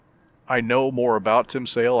I know more about Tim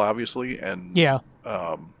Sale, obviously, and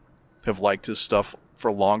have liked his stuff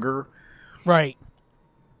for longer. Right.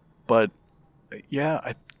 But,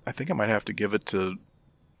 yeah, I think I might have to give it to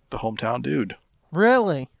the hometown dude.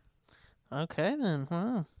 Really? Okay, then.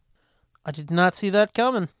 Wow. I did not see that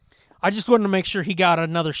coming. I just wanted to make sure he got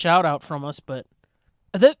another shout-out from us, but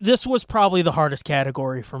this was probably the hardest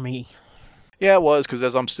category for me. Yeah, it was, because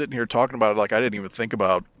as I'm sitting here talking about it, like, I didn't even think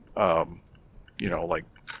about, like,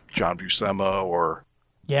 John Buscema or...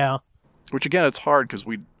 Yeah. Which, again, it's hard, because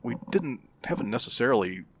we haven't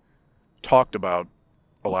necessarily talked about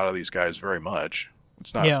a lot of these guys very much.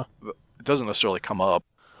 It's not... Yeah. It doesn't necessarily come up.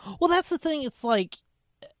 Well, that's the thing. It's like,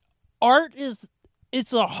 art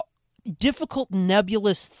it's a difficult,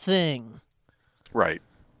 nebulous thing. Right.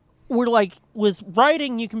 Where, like, with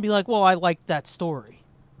writing, you can be like, well, I like that story.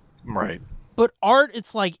 Right. But art,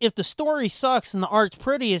 it's like, if the story sucks and the art's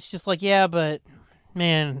pretty, it's just like, yeah, but,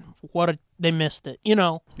 man, they missed it, you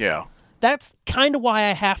know? Yeah. That's kind of why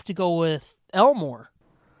I have to go with Elmore.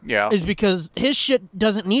 Yeah. Is because his shit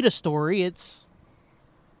doesn't need a story,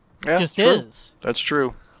 just true. is. That's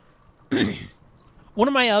true. One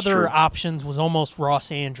of my other options was almost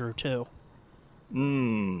Ross Andrew, too.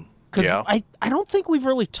 Because I don't think we've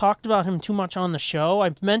really talked about him too much on the show.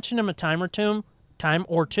 I've mentioned him a time or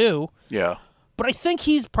two. Yeah. But I think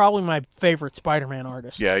he's probably my favorite Spider-Man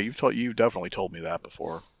artist. Yeah, you've definitely told me that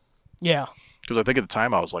before. Yeah. Because I think at the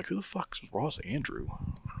time I was like, who the fuck is Ross Andrew?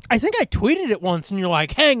 I think I tweeted it once, and you're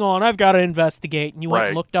like, hang on, I've got to investigate. And you went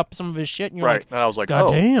and looked up some of his shit, and you're like, and I was like,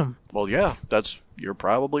 God damn. Well, yeah, you're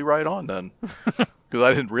probably right on then. Because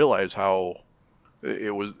I didn't realize how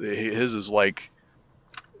it was. His is like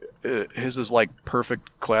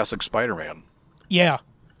perfect classic Spider-Man. Yeah.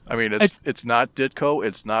 I mean, it's not Ditko,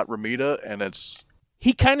 it's not Ramita, and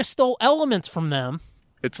he kind of stole elements from them.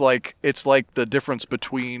 It's like the difference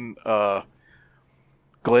between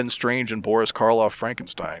Glenn Strange and Boris Karloff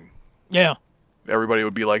Frankenstein. Yeah. Everybody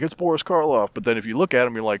would be like, it's Boris Karloff, but then if you look at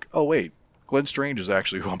him, you're like, oh wait, Glenn Strange is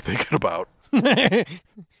actually who I'm thinking about.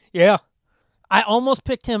 Yeah. I almost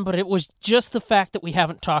picked him, but it was just the fact that we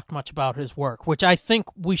haven't talked much about his work, which I think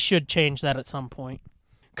we should change that at some point.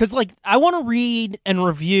 Because, like, I want to read and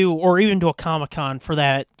review, or even do a Comic-Con for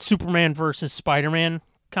that Superman versus Spider-Man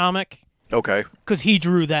comic. Okay. Because he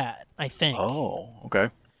drew that, I think. Oh, okay.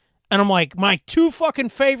 And I'm like, my two fucking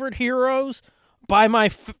favorite heroes by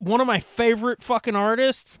one of my favorite fucking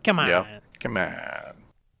artists? Come on. Yeah, come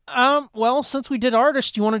on. Well, since we did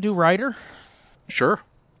artist, do you want to do writer? Sure.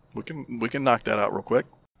 We can knock that out real quick.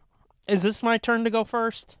 Is this my turn to go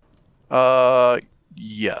first?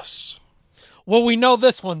 Yes. Well, we know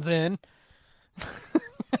this one's in.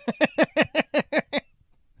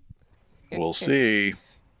 We'll see.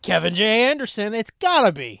 Kevin J. Anderson, it's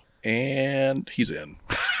gotta be. And he's in.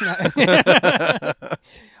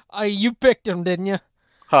 You picked him, didn't you?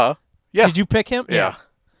 Huh? Yeah. Did you pick him? Yeah.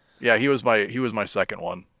 Yeah, he was my second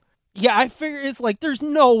one. Yeah, I figure it's like there's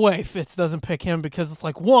no way Fitz doesn't pick him because it's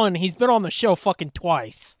like, one, he's been on the show fucking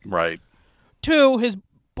twice. Right. Two, his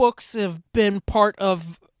books have been part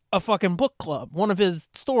of a fucking book club, one of his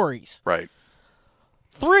stories. Right.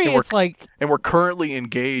 Three, it's like... And we're currently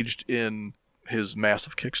engaged in his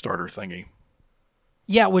massive Kickstarter thingy.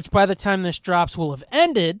 Yeah, which by the time this drops will have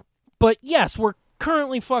ended. But yes, we're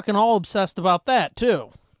currently fucking all obsessed about that,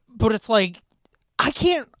 too. But it's like, I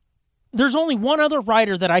can't... There's only one other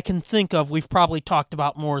writer that I can think of we've probably talked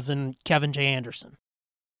about more than Kevin J. Anderson.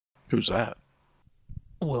 Who's that?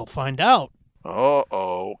 We'll find out.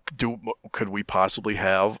 Uh-oh. Could we possibly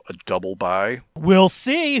have a double buy? We'll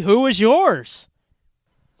see. Who is yours?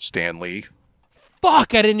 Stan Lee.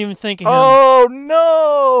 Fuck, I didn't even think of him. Oh,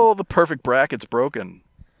 no! The perfect bracket's broken.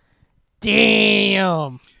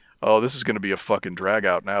 Damn. Oh, this is going to be a fucking drag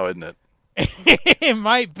out now, isn't it? It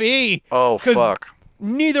might be. Oh, fuck.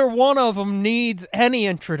 Neither one of them needs any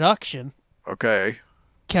introduction. Okay.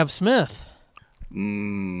 Kev Smith.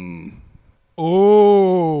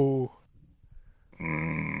 Oh.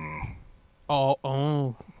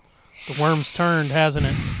 Oh. The worm's turned, hasn't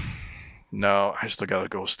it? No, I still gotta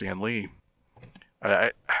go with Stan Lee.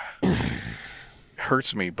 It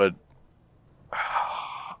hurts me, but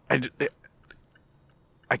I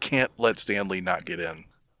can't let Stan Lee not get in.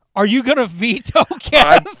 Are you gonna veto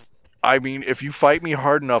Kev? I mean, if you fight me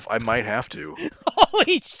hard enough, I might have to.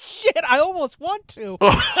 Holy shit, I almost want to.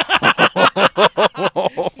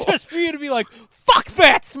 Just for you to be like, fuck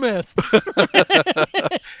Fat Smith.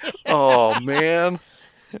 Oh, man.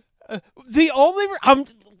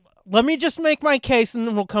 Let me just make my case and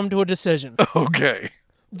then we'll come to a decision. Okay.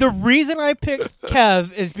 The reason I picked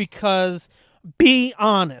Kev is because, be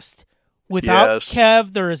honest, without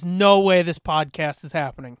Kev, there is no way this podcast is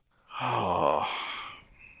happening. Oh.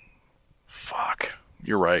 Fuck.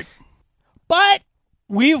 You're right. But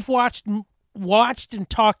we've watched and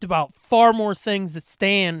talked about far more things that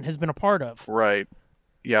Stan has been a part of. Right.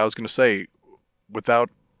 Yeah, I was going to say, without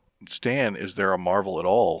Stan, is there a Marvel at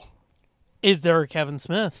all? Is there a Kevin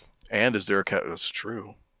Smith? And is there a That's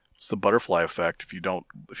true. It's the butterfly effect. If you don't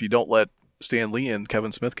let Stan Lee in,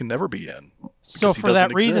 Kevin Smith can never be in. So for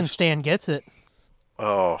that reason, Stan gets it.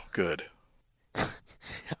 Oh, good.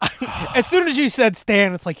 As soon as you said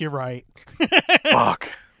Stan, it's like, you're right. Fuck.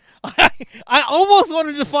 I almost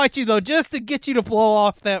wanted to fight you, though, just to get you to blow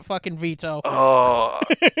off that fucking veto. Oh,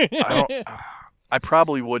 I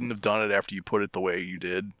probably wouldn't have done it after you put it the way you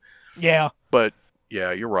did. Yeah. But,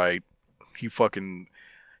 yeah, you're right. He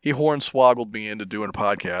hornswoggled me into doing a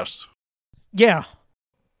podcast. Yeah.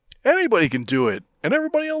 Anybody can do it, and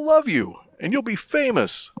everybody will love you, and you'll be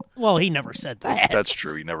famous. Well, he never said that. That's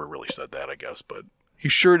true. He never really said that, I guess, but he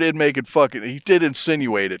sure did make it he did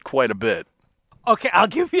insinuate it quite a bit. Okay, I'll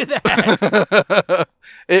give you that.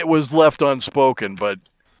 It was left unspoken, but...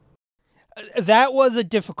 That was a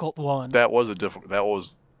difficult one. That was a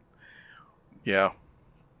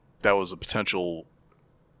potential...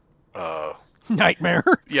 nightmare.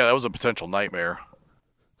 Yeah, that was a potential nightmare.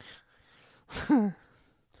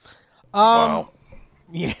 Wow.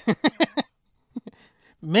 Yeah.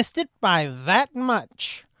 Missed it by that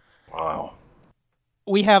much. Wow.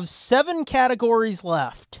 We have 7 categories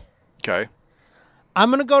left. Okay. I'm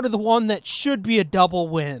going to go to the one that should be a double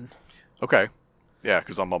win. Okay. Yeah,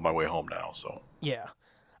 because I'm on my way home now, so. Yeah.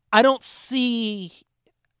 I don't see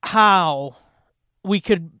how we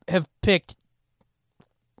could have picked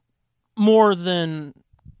more than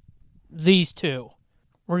these two.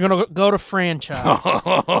 We're going to go to franchise.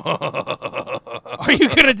 Are you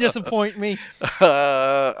going to disappoint me?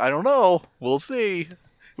 I don't know. We'll see. It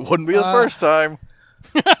wouldn't be the first time.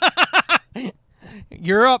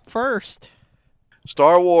 You're up first.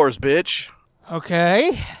 Star Wars, bitch.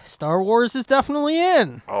 Okay. Star Wars is definitely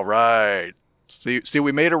in. All right. See,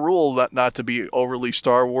 we made a rule not to be overly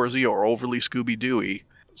Star Wars-y or overly Scooby-Doo-y.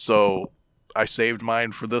 So I saved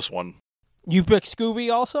mine for this one. You picked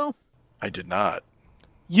Scooby also? I did not.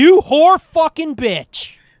 You whore fucking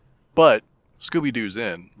bitch. But Scooby-Doo's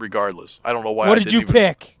in, regardless. I don't know why What did you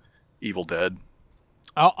pick? Evil Dead.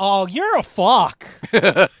 Oh, you're a fuck.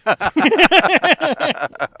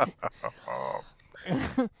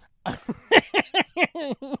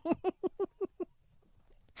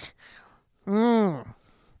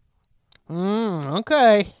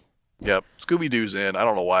 Okay. Yep, Scooby-Doo's in. I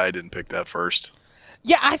don't know why I didn't pick that first.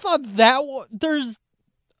 Yeah, I thought that there's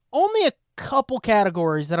only a couple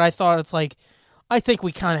categories that I thought it's like, I think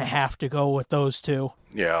we kind of have to go with those two.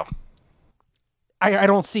 Yeah. I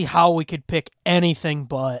don't see how we could pick anything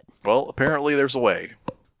but. Well, apparently there's a way.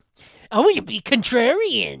 I want to be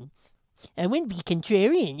contrarian. I want to be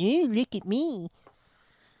contrarian. You look at me.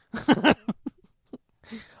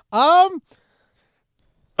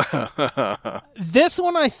 This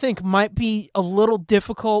one I think might be a little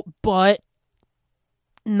difficult, but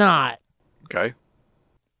not. Okay.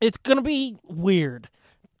 It's going to be weird.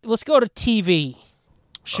 Let's go to TV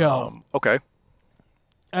show. Okay.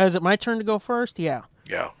 Is it my turn to go first? Yeah.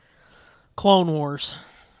 Yeah. Clone Wars.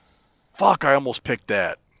 Fuck, I almost picked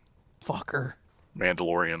that. Fucker.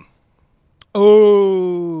 Mandalorian.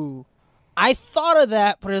 Oh. I thought of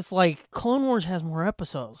that, but it's like Clone Wars has more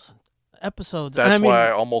episodes. That's why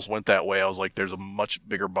I almost went that way. I was like, there's a much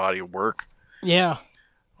bigger body of work. Yeah.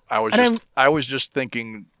 I was just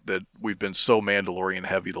thinking that we've been so Mandalorian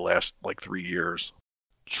heavy the last 3 years.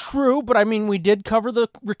 True, but I mean, we did cover the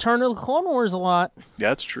Return of the Clone Wars a lot. Yeah,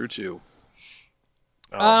 that's true too.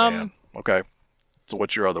 Oh man. Okay. So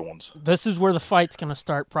what's your other ones? This is where the fight's going to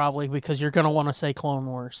start probably because you're going to want to say Clone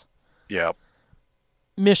Wars. Yeah.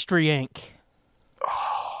 Mystery Inc.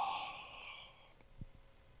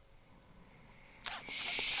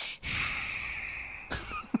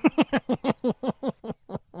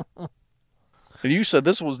 And you said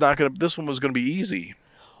this one was going to be easy.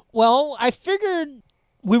 Well, I figured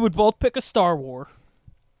we would both pick a Star Wars.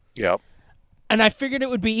 Yep. And I figured it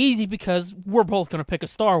would be easy because we're both going to pick a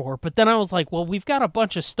Star Wars. But then I was like, well, we've got a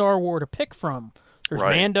bunch of Star Wars to pick from. There's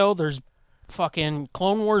right. Mando, there's fucking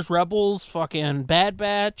Clone Wars, Rebels, fucking Bad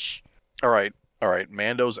Batch. All right.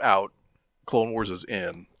 Mando's out. Clone Wars is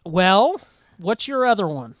in. Well, what's your other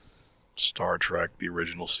one? Star Trek, the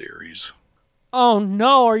original series. Oh,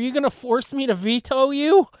 no. Are you going to force me to veto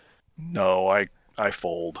you? No, I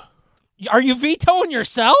fold. Are you vetoing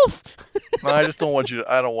yourself? No, I just don't want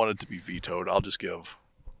I don't want it to be vetoed. I'll just give.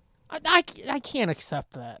 I can't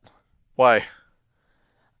accept that. Why?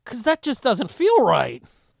 Because that just doesn't feel right.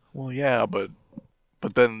 Well, yeah, but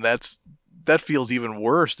then that feels even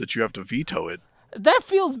worse that you have to veto it. That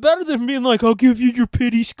feels better than being like, I'll give you your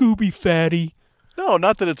pity, Scooby fatty. No,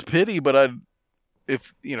 not that it's pity, but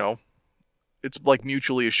it's like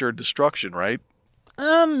mutually assured destruction, right?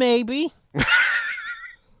 Maybe.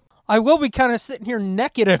 I will be kind of sitting here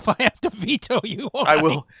naked if I have to veto you. I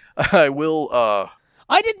will.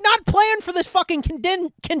 I did not plan for this fucking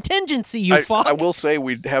contingency, fuck. I will say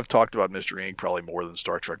we have talked about Mystery Inc. probably more than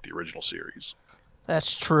Star Trek, the original series.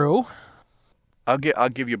 That's true. I'll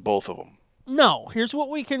give you both of them. No, here's what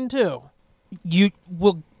we can do. You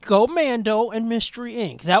will go Mando and Mystery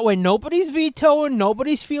Inc. That way nobody's vetoing,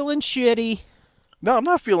 nobody's feeling shitty. No, I'm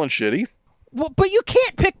not feeling shitty. Well, but you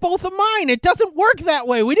can't pick both of mine. It doesn't work that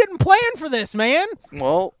way. We didn't plan for this, man.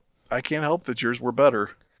 Well, I can't help that yours were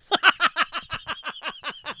better.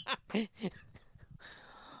 Yeah,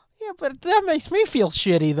 but that makes me feel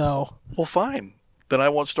shitty, though. Well, fine. Then I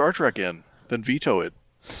want Star Trek in. Then veto it.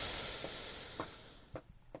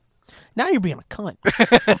 Now you're being a cunt.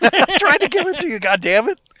 I'm trying to give it to you,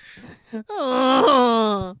 goddammit.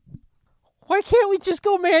 Why can't we just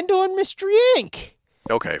go Mando and Mystery Inc.?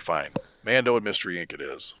 Okay, fine. Mando and Mystery Inc. it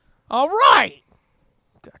is. All right.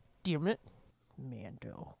 God damn it.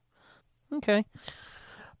 Mando. Okay.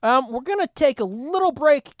 We're going to take a little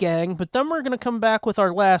break, gang, but then we're going to come back with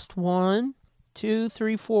our last 1, 2,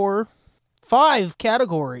 3, 4, 5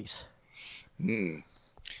 categories.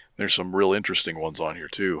 There's some real interesting ones on here,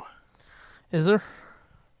 too. Is there?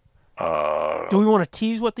 Do we want to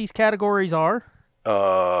tease what these categories are?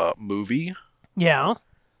 Movie. Yeah.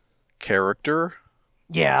 Character.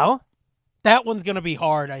 Yeah. That one's going to be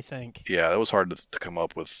hard, I think. Yeah, that was hard to come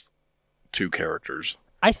up with 2 characters.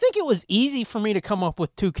 I think it was easy for me to come up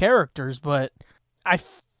with 2 characters, but I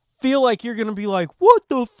feel like you're going to be like, what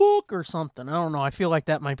the fuck, or something. I don't know. I feel like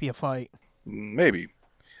that might be a fight. Maybe.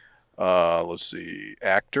 Let's see.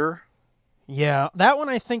 Actor. Yeah, that one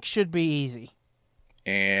I think should be easy.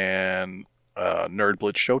 And Nerd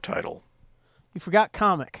Blitz show title. You forgot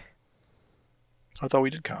comic. I thought we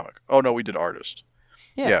did comic. Oh, no, we did artist.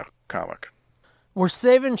 Yeah, comic. We're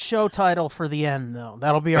saving show title for the end, though.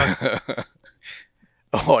 That'll be our...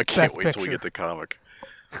 Oh, I can't Best wait till we picture. get the comic.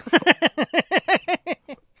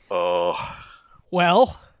 Oh.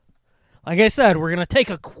 Well, like I said, we're going to take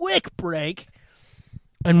a quick break,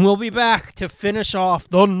 and we'll be back to finish off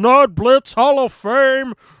the Nerd Blitz Hall of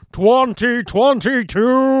Fame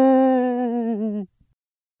 2022.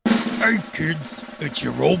 Hey kids, it's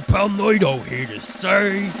your old pal Nido here to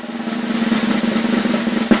say...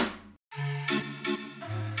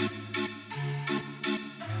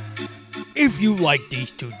 If you like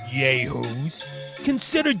these two yahoos,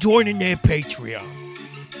 consider joining their Patreon.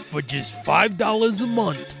 For just $5 a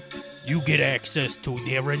month, you get access to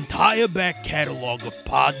their entire back catalog of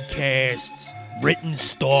podcasts, written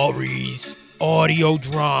stories, audio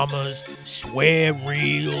dramas, swear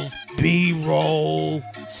reels, B-roll,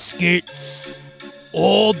 skits,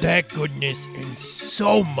 all that goodness and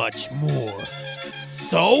so much more.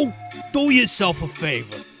 So, do yourself a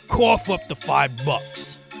favor, cough up the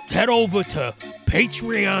 $5. Head over to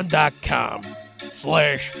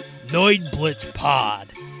patreon.com/NerdBlitzPod.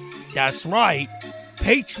 That's right,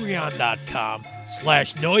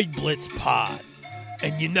 patreon.com/NerdBlitzPod.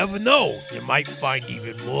 And you never know, you might find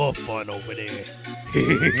even more fun over there.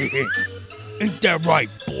 Ain't that right,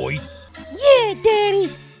 boy? Yeah,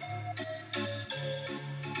 Daddy.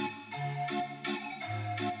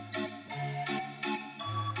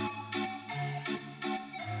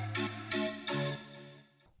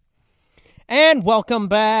 And welcome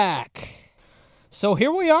back. So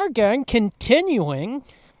here we are, gang, continuing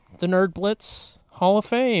the Nerd Blitz Hall of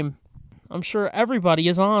Fame. I'm sure everybody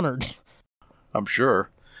is honored. I'm sure.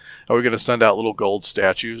 Are we going to send out little gold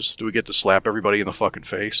statues? Do we get to slap everybody in the fucking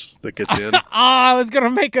face that gets in? I was going to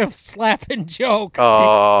make a slapping joke.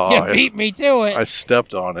 You beat me to it. I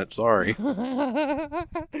stepped on it. Sorry.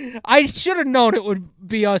 I should have known it would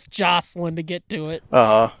be us jostling to get to it.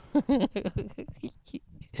 Uh-huh.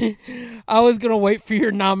 I was going to wait for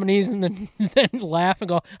your nominees and then laugh and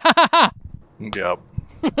go, ha ha ha. Yep.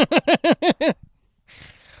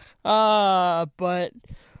 But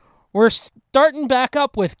we're starting back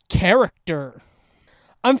up with character.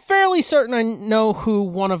 I'm fairly certain I know who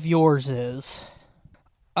one of yours is.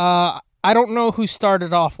 I don't know who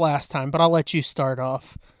started off last time, but I'll let you start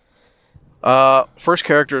off. First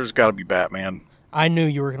character's got to be Batman. I knew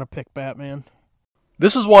you were going to pick Batman.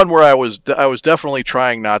 This is one where I was definitely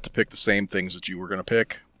trying not to pick the same things that you were going to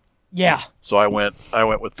pick. Yeah. So I went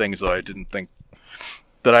with things that I didn't think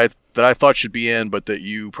that I thought should be in, but that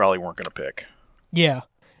you probably weren't going to pick. Yeah.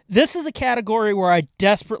 This is a category where I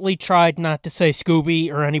desperately tried not to say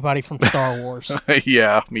Scooby or anybody from Star Wars.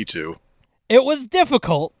 Yeah, me too. It was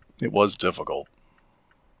difficult. It was difficult.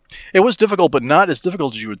 It was difficult, but not as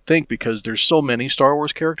difficult as you would think because there's so many Star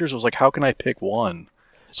Wars characters. I was like, how can I pick one?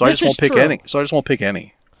 So I just won't pick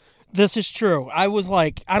any. This is true. I was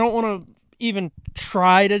like, I don't want to even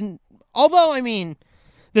try to... Although, I mean,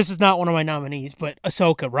 this is not one of my nominees, but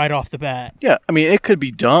Ahsoka right off the bat. Yeah, I mean, it could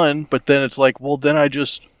be done, but then it's like, well, then I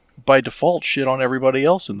just, by default, shit on everybody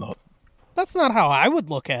else in the... That's not how I would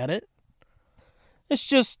look at it. It's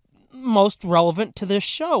just most relevant to this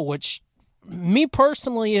show, which, me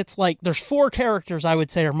personally, it's like, there's 4 characters I would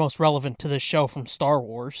say are most relevant to this show from Star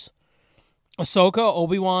Wars. Ahsoka,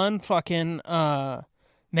 Obi-Wan, fucking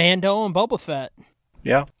Mando, and Boba Fett.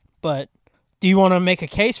 Yeah. But do you want to make a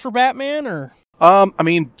case for Batman, or? I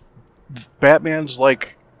mean, Batman's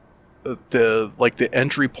like the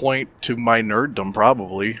entry point to my nerddom,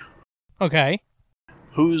 probably. Okay.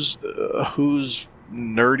 Whose nerdy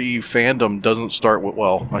fandom doesn't start with?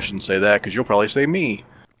 Well, I shouldn't say that because you'll probably say me.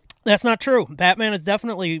 That's not true. Batman is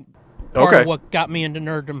definitely part of what got me into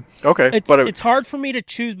nerddom. Okay. It's hard for me to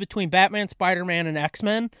choose between Batman, Spider-Man, and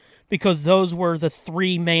X-Men because those were the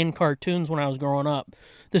 3 main cartoons when I was growing up.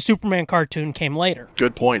 The Superman cartoon came later.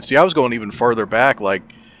 Good point. See, I was going even further back, like,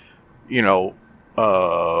 Super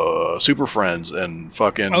Friends and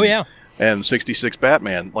fucking... Oh, yeah. And 66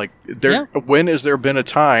 Batman. Like, when has there been a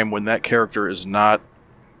time when that character is not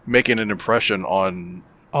making an impression on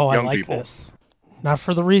young people? This. Not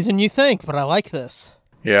for the reason you think, but I like this.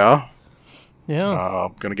 Yeah? Yeah.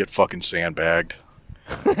 I'm going to get fucking sandbagged.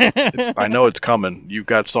 I know it's coming. You've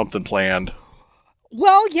got something planned.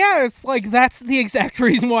 Well, yeah, it's like that's the exact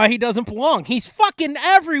reason why he doesn't belong. He's fucking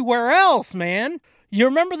everywhere else, man. You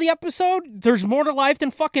remember the episode, There's More to Life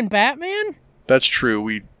Than Fucking Batman? That's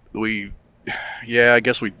true. I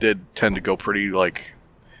guess we did tend to go pretty, like,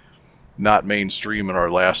 not mainstream in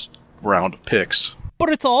our last round of picks. But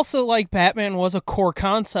it's also like Batman was a core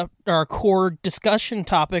concept or a core discussion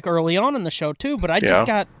topic early on in the show too. But I just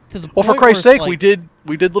got to the point. Well, for Christ's sake, we did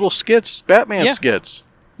little skits, Batman skits.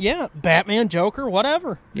 Yeah, Batman, Joker,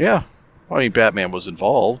 whatever. Yeah, well, I mean, Batman was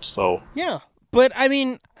involved, so yeah. But I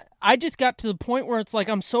mean, I just got to the point where it's like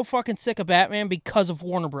I'm so fucking sick of Batman because of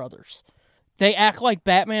Warner Brothers. They act like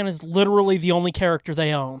Batman is literally the only character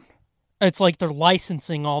they own. It's like they're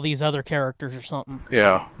licensing all these other characters or something.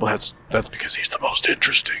 Yeah, well, that's because he's the most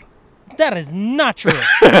interesting. That is not true.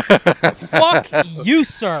 Fuck you,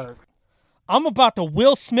 sir. I'm about to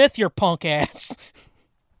Will Smith your punk ass.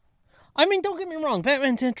 I mean, don't get me wrong,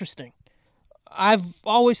 Batman's interesting. I've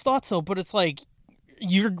always thought so, but it's like,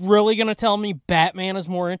 you're really going to tell me Batman is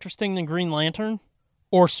more interesting than Green Lantern?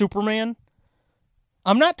 Or Superman?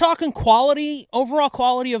 I'm not talking quality, overall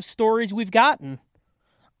quality of stories we've gotten.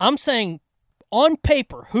 I'm saying, on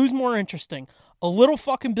paper, who's more interesting? A little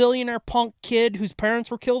fucking billionaire punk kid whose parents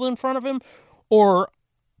were killed in front of him? Or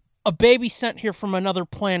a baby sent here from another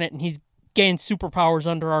planet and he's gained superpowers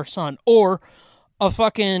under our sun? Or a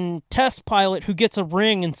fucking test pilot who gets a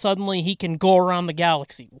ring and suddenly he can go around the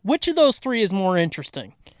galaxy? Which of those three is more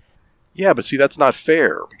interesting? Yeah, but see, that's not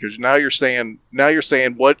fair, because now you're saying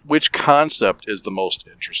which concept is the most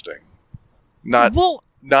interesting, not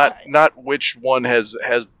which one has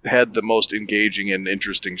had the most engaging and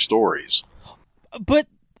interesting stories. But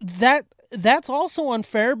that's also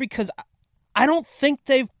unfair, because I don't think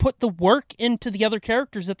they've put the work into the other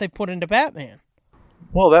characters that they've put into Batman.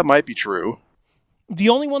 Well, that might be true. The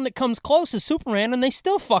only one that comes close is Superman, and they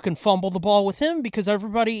still fucking fumble the ball with him, because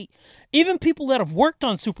everybody, even people that have worked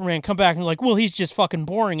on Superman, come back and are like, well, he's just fucking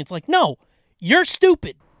boring. It's like, no, you're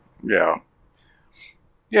stupid. Yeah,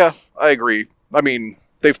 I agree. I mean,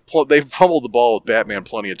 they've fumbled the ball with Batman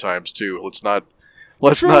plenty of times too. Let's not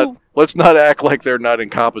act like they're not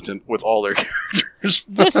incompetent with all their characters.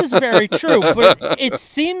 This is very true, but it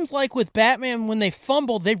seems like with Batman, when they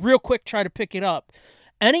fumble, they real quick try to pick it up.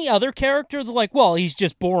 Any other character, they're like, well, he's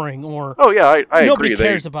just boring, or I agree. Nobody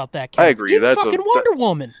cares about that character. I agree. Even fucking Wonder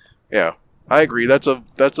Woman. Yeah, I agree. That's a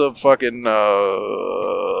fucking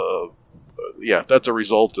that's a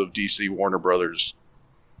result of DC Warner Brothers.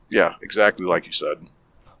 Yeah, exactly like you said.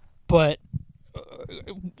 But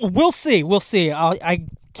we'll see. I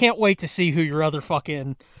can't wait to see who your other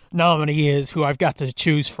fucking nominee is, who I've got to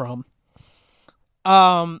choose from.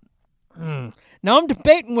 Now I'm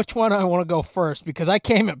debating which one I want to go first, because I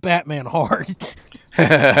came at Batman hard.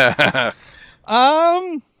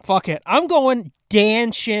 Fuck it. I'm going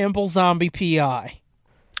Dan Shamble Zombie PI.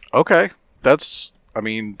 Okay. That's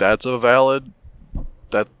a valid,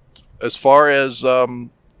 that as far as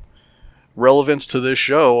relevance to this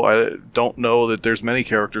show, I don't know that there's many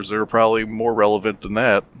characters that are probably more relevant than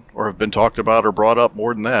that, or have been talked about or brought up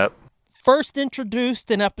more than that. First introduced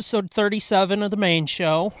in episode 37 of the main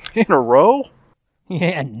show. In a row?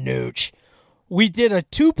 Yeah, nooch. We did a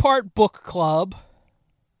 2-part book club.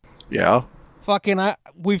 Yeah.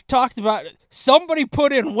 We've talked about it. Somebody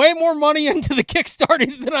put in way more money into the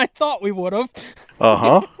Kickstarter than I thought we would have.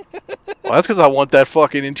 Uh-huh. Well, that's because I want that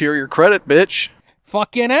fucking interior credit, bitch.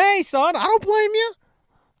 Fucking A, son. I don't blame you.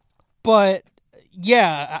 But,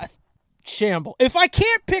 yeah, Shamble. If I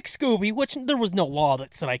can't pick Scooby, which there was no law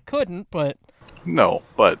that said I couldn't, but... No,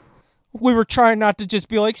 but... We were trying not to just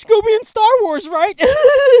be like, Scooby and Star Wars, right?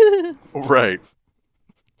 Right.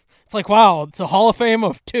 It's like, wow, it's a Hall of Fame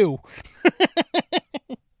of 2.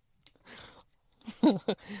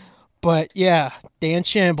 But, yeah, Dan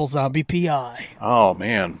Shamble, Zombie PI. Oh,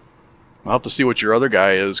 man. I'll have to see what your other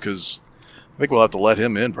guy is, because I think we'll have to let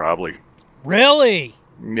him in, probably. Really?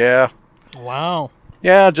 Yeah. Wow.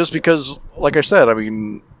 Yeah, just because, like I said, I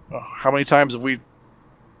mean, how many times have we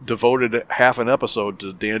devoted half an episode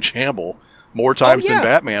to Dan Shamble? More times than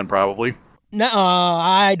Batman, probably. No,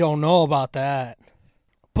 I don't know about that.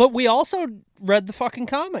 But we also read the fucking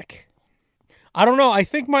comic. I don't know. I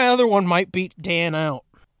think my other one might beat Dan out.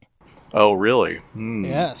 Oh, really?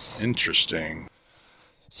 Yes. Interesting.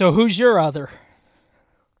 So who's your other?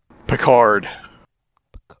 Picard.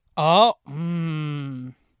 Oh.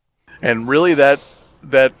 And really, that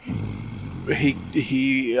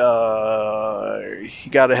he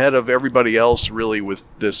got ahead of everybody else, really, with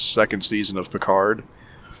this second season of Picard.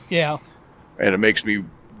 Yeah. And it makes me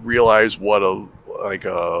realize what a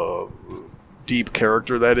deep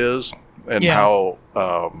character that is, and how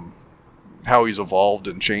he's evolved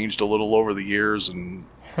and changed a little over the years. And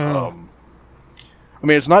I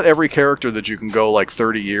mean, it's not every character that you can go like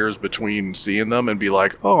 30 years between seeing them and be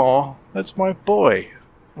like, oh, that's my boy.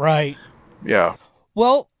 Right. Yeah.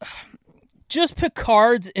 Well, just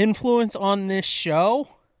Picard's influence on this show.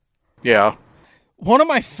 Yeah. One of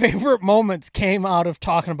my favorite moments came out of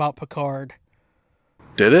talking about Picard.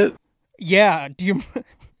 Did it? Yeah. Do you...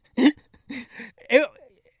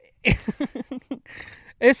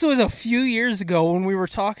 This was a few years ago when we were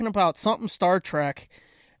talking about something Star Trek,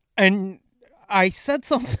 and I said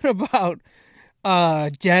something about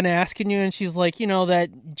Jen asking you, and she's like, that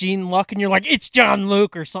Gene Luck, and you're like, it's John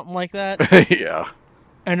Luke or something like that. Yeah.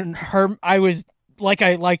 And I was, like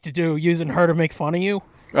I like to do, using her to make fun of you.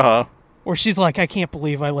 Uh-huh. Or she's like, I can't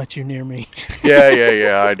believe I let you near me.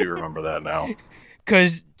 Yeah. I do remember that now.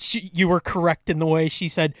 Because you were correct in the way she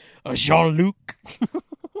said, Jean-Luc.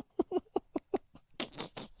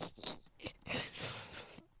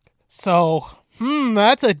 So,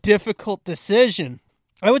 that's a difficult decision.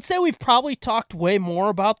 I would say we've probably talked way more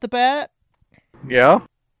about the bat. Yeah?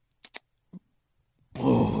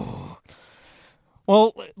 Well,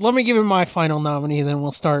 let me give you my final nominee, then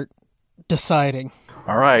we'll start deciding.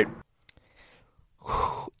 All right.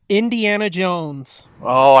 Indiana Jones.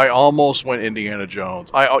 Oh, I almost went Indiana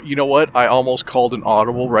Jones. You know what? I almost called an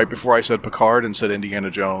audible right before I said Picard and said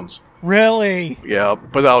Indiana Jones. Really? Yeah,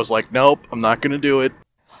 but I was like, nope, I'm not going to do it.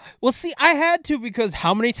 Well, see, I had to because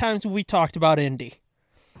how many times have we talked about Indy?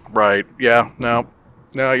 Right. Yeah. No,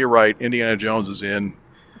 you're right. Indiana Jones is in.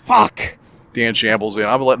 Fuck. Dan Shamble's in.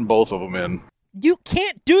 I'm letting both of them in. You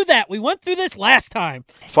can't do that. We went through this last time.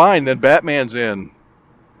 Fine, then Batman's in.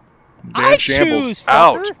 Dan Shamble's choose,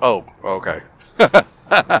 out. fucker. Oh, okay.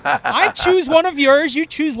 I choose one of yours. You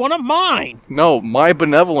choose one of mine. No, my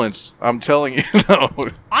benevolence. I'm telling you. No.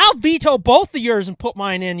 I'll veto both of yours and put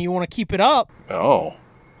mine in. You want to keep it up? Oh,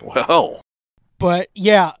 well. But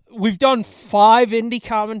yeah, we've done 5 indie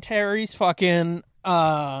commentaries. Fucking,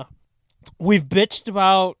 we've bitched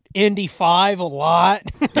about Indy 5 a lot.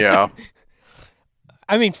 Yeah.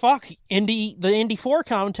 I mean, fuck, the Indy 4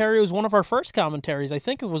 commentary was one of our first commentaries. I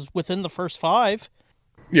think it was within the first 5.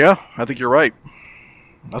 Yeah, I think you're right.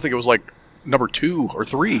 I think it was like number 2 or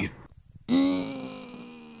 3.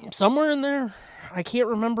 Somewhere in there. I can't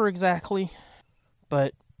remember exactly.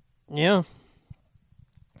 But, yeah.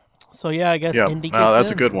 So, yeah, I guess Indy gets in. No,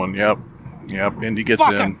 that's a good one. Yep, Indy gets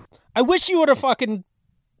in. I wish you would have fucking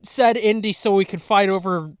said Indy so we could fight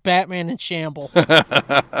over Batman and Shamble.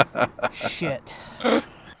 Shit. I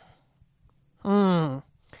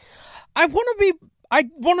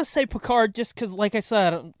want to say Picard just because, like I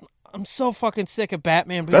said, I'm so fucking sick of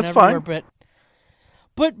Batman being everywhere. Fine.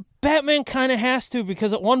 But Batman kind of has to,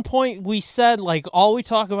 because at one point we said, like, all we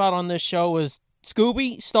talk about on this show is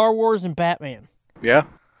Scooby, Star Wars, and Batman. Yeah.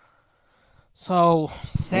 So,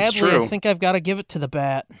 sadly, I think I've got to give it to the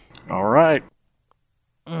Bat. All right.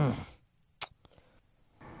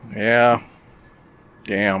 Yeah.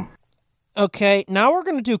 Damn. Okay, now we're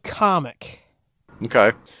going to do comic.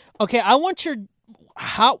 Okay. Okay, I want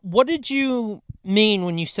what did you mean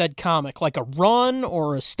when you said comic? Like a run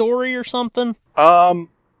or a story or something? Well,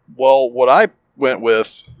 what I went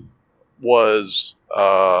with was,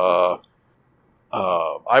 I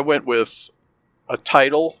went with a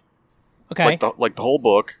title. Okay. Like the whole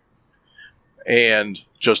book, and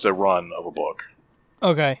just a run of a book.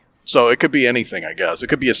 Okay. So it could be anything, I guess. It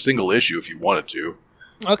could be a single issue if you wanted to.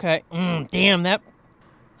 Okay. Damn, I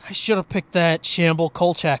should have picked that Shamble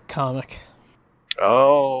Kolchak comic.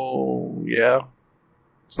 Oh, yeah.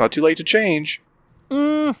 It's not too late to change.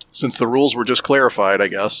 Since the rules were just clarified, I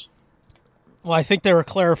guess. Well, I think they were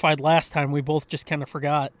clarified last time. We both just kind of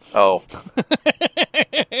forgot. Oh.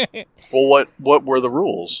 Well, what were the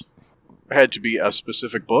rules? Had to be a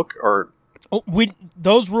specific book, or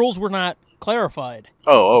those rules were not clarified.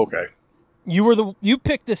 Oh, okay. You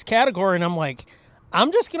picked this category, and I'm like,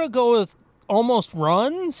 I'm just gonna go with almost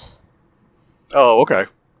runs. Oh, okay.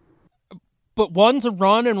 But one's a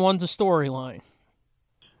run and one's a storyline.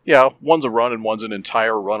 Yeah, one's a run and one's an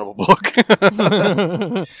entire run of a book.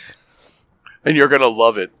 And you're gonna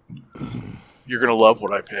love it. You're gonna love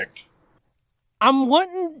what I picked.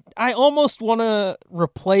 I almost want to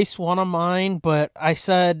replace one of mine, but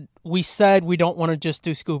we said we don't want to just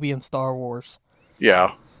do Scooby and Star Wars.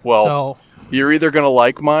 Yeah. Well, you're either going to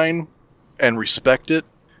like mine and respect it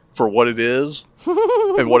for what it is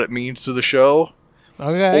and what it means to the show.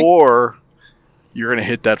 Okay. Or you're going to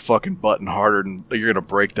hit that fucking button harder and you're going to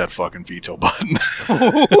break that fucking veto button.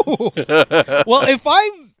 Well,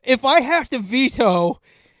 if I have to veto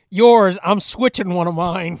yours, I'm switching one of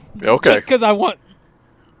mine. Okay. Just because I want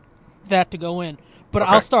that to go in. But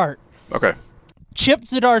okay. I'll start. Okay. Chip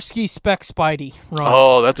Zdarsky Spec Spidey run.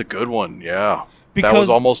 Oh, that's a good one. Yeah. That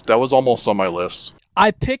was almost on my list.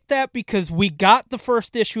 I picked that because we got the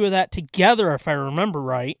first issue of that together, if I remember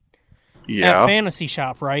right. Yeah. At Fantasy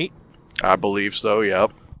Shop, right? I believe so,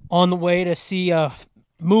 yep. On the way to see a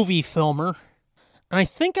movie filmer. And I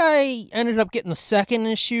think I ended up getting the second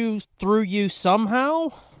issue through you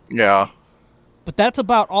somehow. Yeah. But that's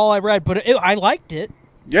about all I read. But I liked it.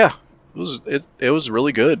 Yeah. It was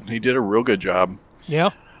really good. He did a real good job. Yeah.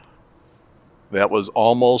 That was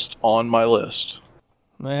almost on my list.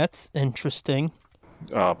 That's interesting.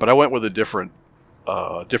 But I went with a different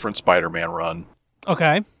Spider-Man run.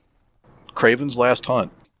 Okay. Kraven's Last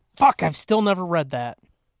Hunt. Fuck, I've still never read that.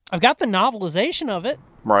 I've got the novelization of it.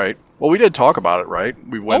 Right. Well, we did talk about it, right?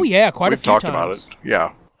 Oh yeah, quite a few times. We've talked about it.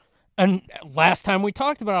 Yeah. And last time we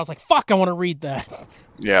talked about it, I was like, fuck, I want to read that.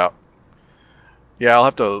 Yeah. Yeah, I'll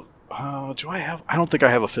have to... do I have... I don't think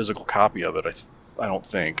I have a physical copy of it. I don't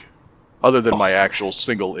think. Other than my actual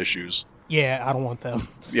single issues. Yeah, I don't want them.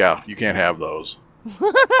 Yeah, you can't have those.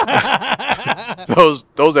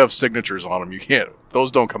 Those have signatures on them. You can't...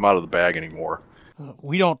 Those don't come out of the bag anymore.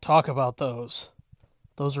 We don't talk about those.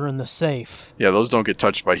 Those are in the safe. Yeah, those don't get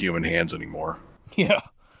touched by human hands anymore. Yeah.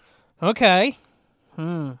 Okay.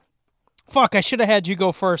 Fuck, I should have had you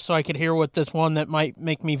go first so I could hear what this one that might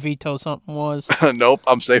make me veto something was. Nope,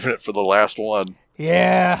 I'm saving it for the last one.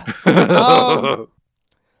 Yeah.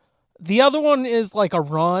 The other one is like a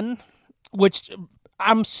run, which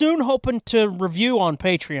I'm soon hoping to review on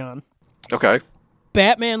Patreon. Okay.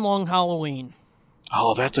 Batman Long Halloween.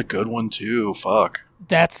 Oh, that's a good one too. Fuck.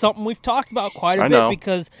 That's something we've talked about quite a bit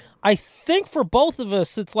because I think for both of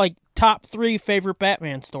us, it's like top 3 favorite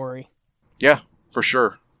Batman story. Yeah, for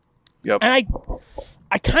sure. Yep. And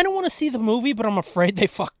I kind of want to see the movie, but I'm afraid they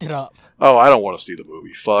fucked it up. Oh, I don't want to see the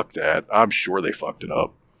movie. Fuck that. I'm sure they fucked it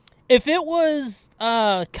up. If it was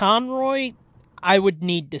Conroy, I would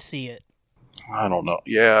need to see it. I don't know.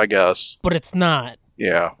 Yeah, I guess. But it's not.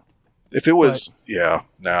 Yeah. If it was...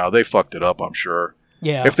 they fucked it up, I'm sure.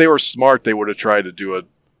 Yeah. If they were smart, they would have tried to do it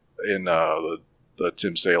in the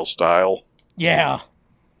Tim Sale style. Yeah.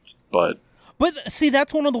 But see,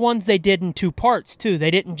 that's one of the ones they did in 2 parts, too. They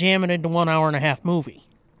didn't jam it into 1 hour and a half movie.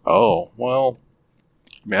 Oh, well...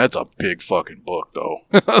 Man, that's a big fucking book, though.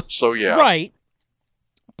 So, yeah. Right.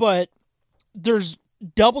 But there's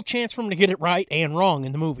double chance for him to get it right and wrong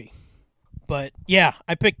in the movie. But, yeah,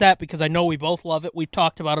 I picked that because I know we both love it. We've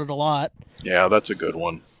talked about it a lot. Yeah, that's a good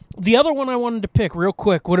one. The other one I wanted to pick real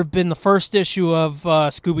quick would have been the first issue of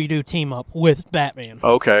Scooby-Doo Team Up with Batman.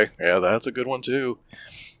 Okay, yeah, that's a good one too.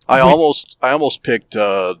 I almost picked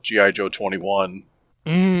G.I. Joe 21.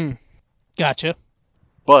 Gotcha.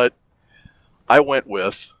 But I went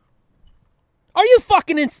with... Are you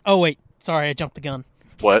fucking Oh, wait. Sorry, I jumped the gun.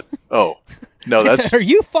 What? Oh. No, that's... Are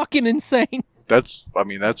you fucking insane? That's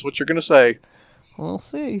what you're going to say. We'll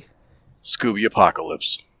see. Scooby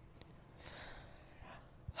Apocalypse.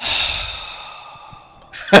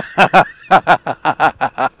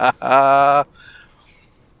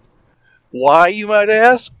 Why, you might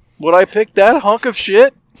ask, would I pick that hunk of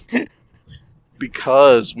shit?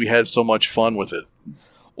 Because we had so much fun with it.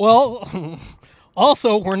 Well,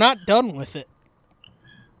 also, we're not done with it.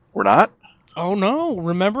 We're not? Oh, no.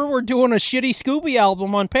 Remember, we're doing a shitty Scooby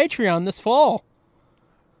album on Patreon this fall.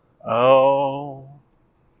 Oh...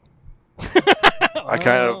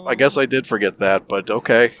 I guess I did forget that, but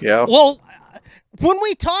okay, yeah. Well, when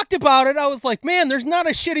we talked about it, I was like, man, there's not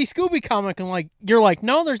a shitty Scooby comic. And you're like,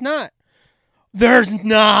 no, there's not. There's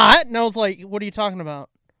not. And I was like, what are you talking about?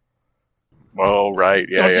 Oh, right.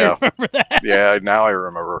 Yeah, Don't you remember that? Yeah, now I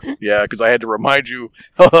remember. Yeah, because I had to remind you,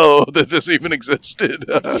 that this even existed.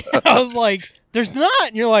 I was like, there's not.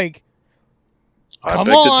 And you're like, come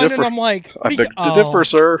I on. And I'm like, I beg to differ,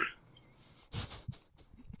 sir.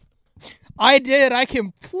 I did. I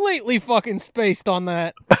completely fucking spaced on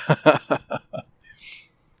that.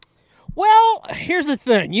 Well, here's the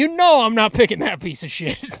thing. You know I'm not picking that piece of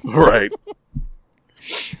shit. Right.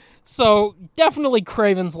 So, definitely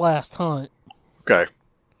Kraven's Last Hunt. Okay.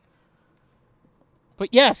 But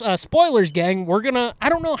yes, spoilers, gang. I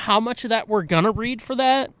don't know how much of that we're gonna read for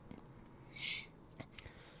that.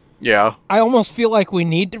 Yeah. I almost feel like we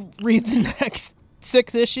need to read the next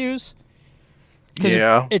 6 issues.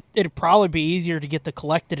 Yeah. It'd probably be easier to get the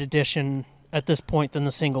collected edition at this point than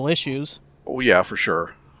the single issues. Oh, yeah, for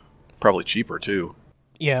sure. Probably cheaper, too.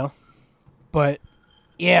 Yeah. But,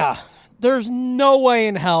 yeah, there's no way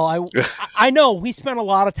in hell. I know, we spent a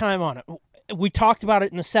lot of time on it. We talked about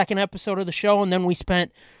it in the second episode of the show, and then we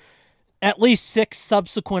spent at least 6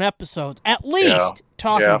 subsequent episodes, at least,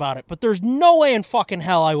 talking about it. But there's no way in fucking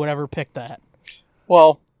hell I would ever pick that.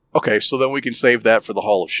 Well, okay, so then we can save that for the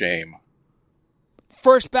Hall of Shame.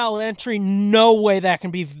 First ballot entry, no way that can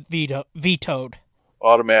be vetoed.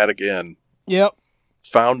 Automatic in. Yep.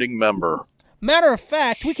 Founding member. Matter of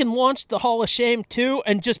fact, we can launch the Hall of Shame too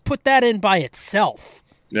and just put that in by itself.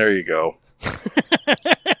 There you go.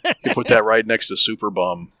 You put that right next to Super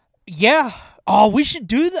Bum. Yeah. Oh, we should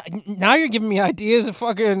do that. Now you're giving me ideas of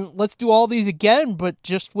fucking, let's do all these again, but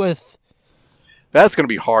just with... That's going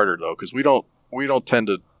to be harder, though, because we don't tend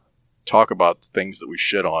to talk about things that we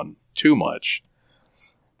shit on too much.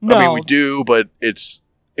 No. I mean, we do, but it's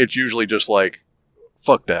usually just like,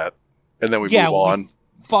 fuck that. And then we move on.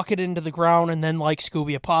 Fuck it into the ground, and then like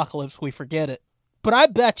Scooby Apocalypse, we forget it. But I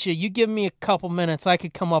bet you give me a couple minutes, I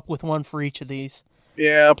could come up with one for each of these.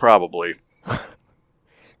 Yeah, probably.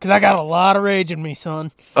 Because I got a lot of rage in me,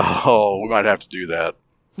 son. Oh, we might have to do that.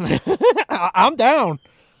 I'm down.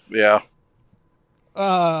 Yeah.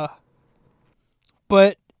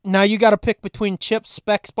 But now you got to pick between Chip,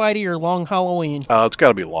 Spec Spidey, or Long Halloween. It's got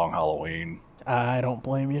to be Long Halloween. I don't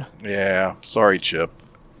blame you. Yeah. Sorry, Chip.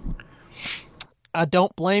 I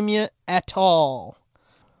don't blame you at all.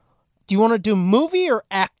 Do you want to do movie or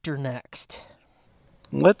actor next?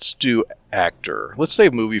 Let's do actor. Let's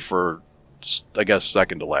save movie for, I guess,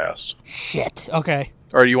 second to last. Shit. Okay.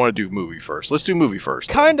 Or do you want to do movie first? Let's do movie first.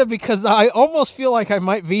 Kind of, because I almost feel like I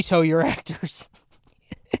might veto your actors.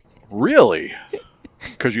 Really?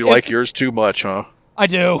 Because you like yours too much, huh? I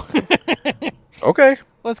do. Okay.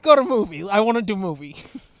 Let's go to movie. I want to do movie.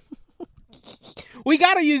 We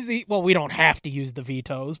got to use we don't have to use the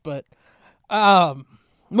vetoes, but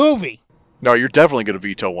movie. No, you're definitely going to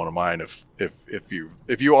veto one of mine.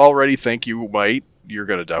 If you already think you might, you're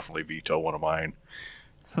going to definitely veto one of mine.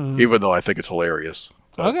 Even though I think it's hilarious.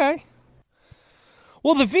 But. Okay.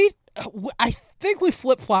 Well, I think we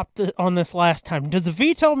flip-flopped on this last time. Does the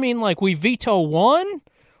veto mean like we veto one,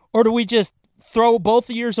 or do we just throw both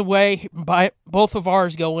of yours away, both of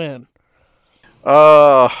ours go in?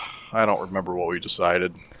 I don't remember what we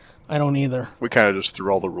decided. I don't either. We kind of just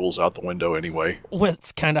threw all the rules out the window anyway. Well,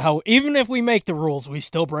 it's kind of how, even if we make the rules, we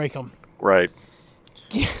still break them. Right.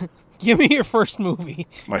 Give me your first movie.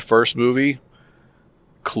 My first movie?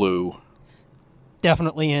 Clue.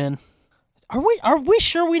 Definitely in. Are we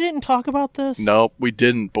sure we didn't talk about this? No, we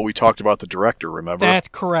didn't, but we talked about the director, remember? That's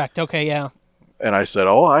correct. Okay, yeah. And I said,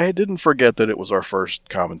 I didn't forget that it was our first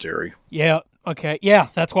commentary. Yeah, okay. Yeah,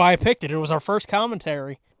 that's why I picked it. It was our first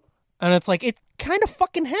commentary. And it's like, it kind of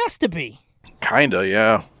fucking has to be. Kinda,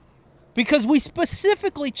 yeah. Because we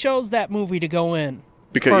specifically chose that movie to go in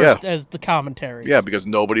first as the commentaries. Yeah, because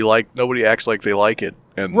nobody acts like they like it.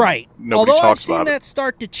 And right. Nobody Although talks I've about seen that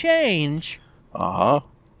start to change. Uh-huh.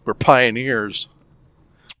 We're pioneers.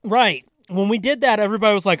 Right. When we did that,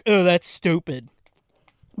 everybody was like, oh, that's stupid.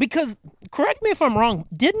 Because, correct me if I'm wrong,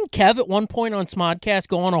 didn't Kev at one point on Smodcast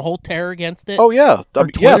go on a whole tear against it? Oh, yeah.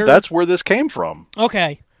 Yeah, that's where this came from.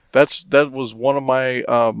 Okay. That was one of my,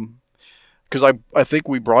 because I think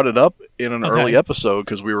we brought it up in an early episode,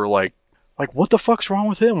 because we were like, what the fuck's wrong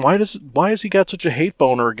with him? Why has he got such a hate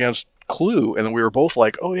boner against Clue? And then we were both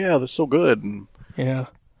like, oh yeah, that's so good. And yeah.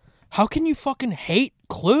 How can you fucking hate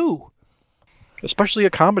Clue? Especially a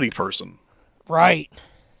comedy person. Right.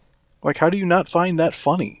 Like, how do you not find that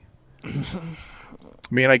funny? I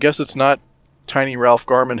mean, I guess it's not Tiny Ralph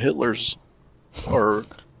Garman Hitler's or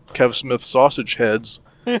Kev Smith sausage heads.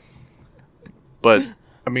 But,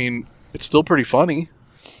 I mean, it's still pretty funny.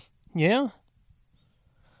 Yeah.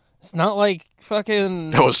 It's not like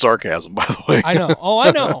fucking... That was sarcasm, by the way. I know. Oh,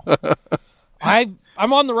 I know.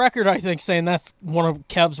 I'm on the record, I think, saying that's one of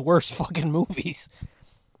Kev's worst fucking movies.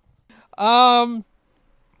 I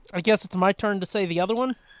guess it's my turn to say the other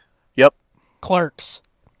one? Yep. Clerks.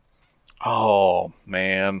 Oh,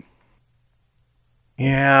 man.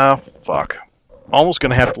 Yeah, fuck. Almost going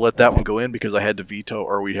to have to let that one go in because I had to veto,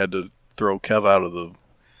 or we had to throw Kev out of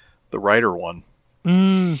the writer one.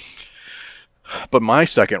 But my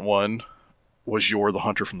second one was You're the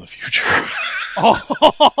Hunter from the Future.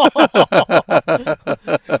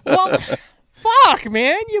 Well, fuck,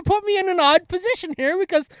 man. You put me in an odd position here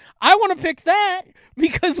because I want to pick that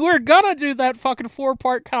because we're going to do that fucking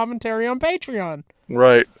 4-part commentary on Patreon.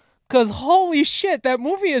 Right. Because holy shit, that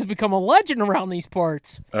movie has become a legend around these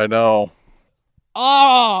parts. I know.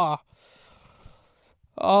 Oh.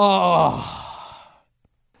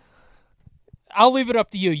 I'll leave it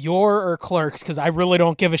up to you, Your or Clerks, because I really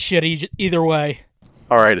don't give a shit either way.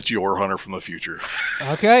 All right, it's Your Hunter from the Future.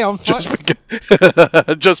 Okay, I'm fine.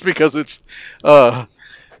 Just because it's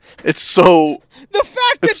so... The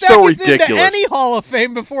fact that so gets ridiculous. into any Hall of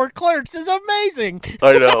Fame before Clerks is amazing.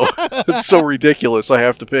 I know. It's so ridiculous, I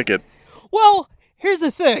have to pick it. Well, here's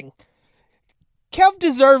the thing. Kev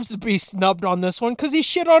deserves to be snubbed on this one because he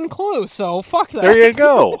shit on Clue, so fuck that. There you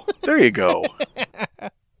go. There you go.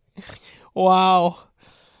 Wow.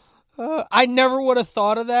 I never would have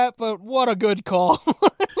thought of that, but what a good call.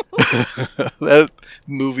 That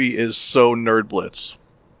movie is so Nerd Blitz.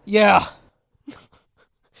 Yeah.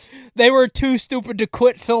 They were too stupid to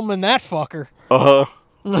quit filming that fucker. Uh-huh.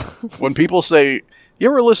 When people say, you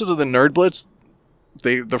ever listen to the Nerd Blitz?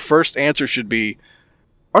 The first answer should be,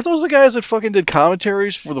 Aren't those the guys that fucking did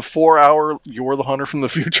commentaries for the 4-hour You're the Hunter from the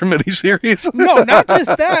Future miniseries? No, not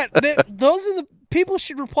just that. Those are the people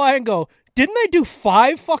should reply and go, didn't they do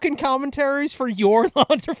 5 fucking commentaries for You're the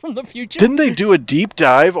Hunter from the Future? Didn't they do a deep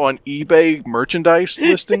dive on eBay merchandise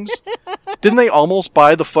listings? Didn't they almost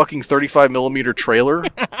buy the fucking 35mm trailer?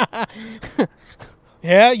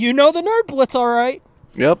 Yeah, you know the Nerd Blitz, all right.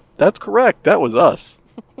 Yep, that's correct. That was us.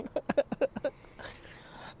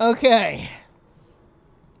 Okay.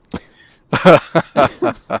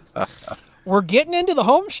 We're getting into the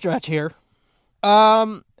home stretch here.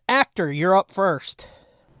 Actor, you're up first.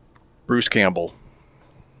 Bruce Campbell.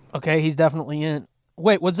 Okay, he's definitely in.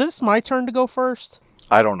 Wait, was this my turn to go first?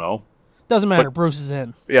 I don't know. Doesn't matter. Bruce is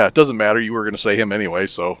in. Yeah, it doesn't matter. You were going to say him anyway,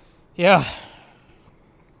 so. Yeah.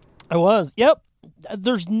 I was. Yep.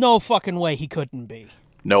 There's no fucking way he couldn't be.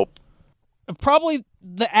 Nope. Probably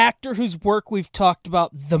the actor whose work we've talked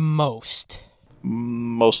about the most.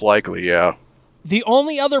 Most likely, yeah. The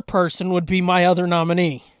only other person would be my other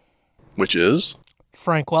nominee. Which is?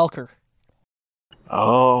 Frank Welker.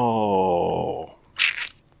 Oh.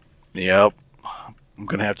 Yep. I'm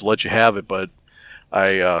going to have to let you have it, but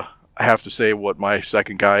I have to say what my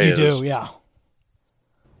second guy is. You do, yeah.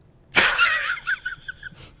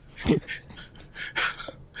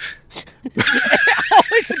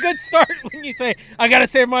 Always a good start when you say, I gotta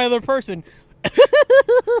say my other person.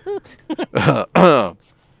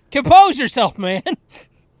 Compose yourself, man.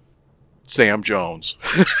 Sam Jones.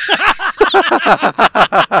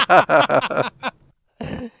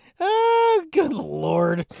 Oh, good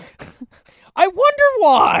Lord. I wonder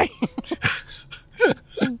why.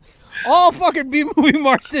 All fucking B-movie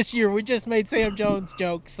march this year, we just made Sam Jones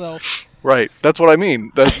jokes, so... Right, that's what I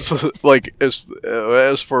mean. That's like,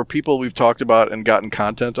 as for people we've talked about and gotten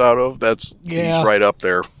content out of, he's right up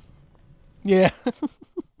there. Yeah.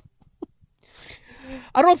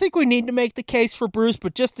 I don't think we need to make the case for Bruce,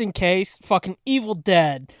 but just in case, fucking Evil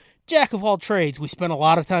Dead, Jack of all trades, we spent a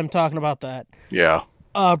lot of time talking about that. Yeah.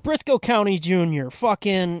 Briscoe County Jr.,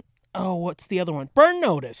 fucking, what's the other one? Burn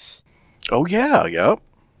Notice. Oh yeah, yep.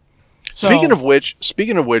 So, Speaking of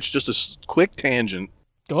which, just a quick tangent.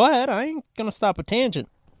 Go ahead, I ain't gonna stop a tangent.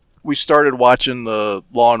 We started watching the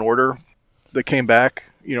Law and Order that came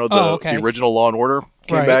back. You know, the original Law and Order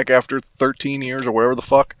came back after 13 years or whatever the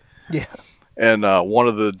fuck. Yeah. And one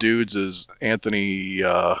of the dudes is Anthony...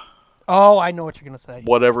 I know what you're gonna say.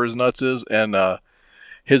 Whatever his nuts is. And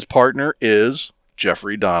his partner is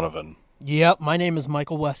Jeffrey Donovan. Yep, my name is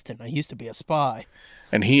Michael Weston. I used to be a spy.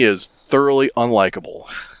 And he is thoroughly unlikable.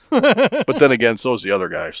 But then again, so is the other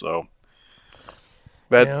guy, so...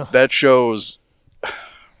 That show's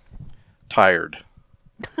tired.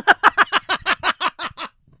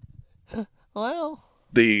 Well,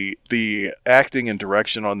 the acting and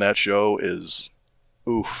direction on that show is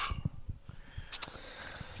oof.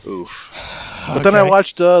 But then I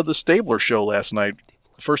watched the Stabler show last night.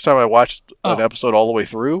 First time I watched an episode all the way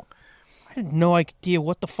through. I had no idea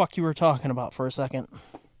what the fuck you were talking about for a second.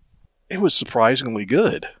 It was surprisingly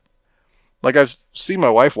good. Like, I've seen my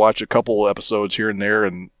wife watch a couple episodes here and there,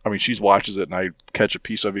 and I mean, she watches it, and I catch a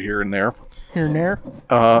piece of it here and there. Here and there?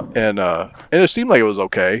 And it seemed like it was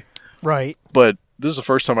okay. Right. But this is the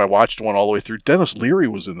first time I watched one all the way through. Dennis Leary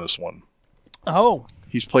was in this one. Oh.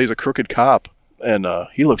 He plays a crooked cop, and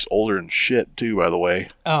he looks older than shit, too, by the way.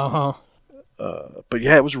 Uh-huh. But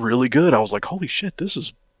yeah, it was really good. I was like, holy shit, this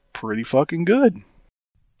is pretty fucking good.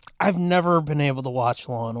 I've never been able to watch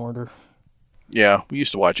Law and Order. Yeah, we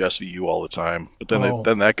used to watch SVU all the time, but then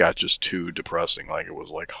then that got just too depressing. Like, it was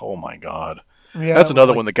like, oh my god. Yeah, that's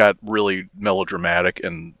another one that got really melodramatic,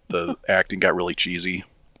 and the acting got really cheesy.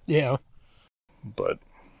 Yeah. But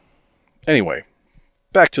anyway,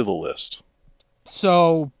 back to the list.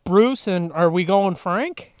 So, Bruce, and are we going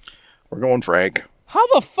Frank? We're going Frank. How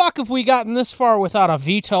the fuck have we gotten this far without a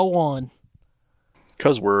veto one?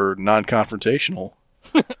 Because we're non-confrontational.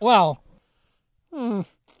 Well,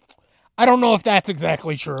 I don't know if that's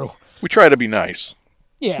exactly true. We try to be nice.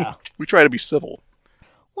 Yeah. We try to be civil.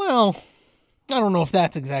 Well, I don't know if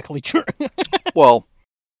that's exactly true. Well,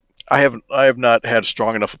 I have not had a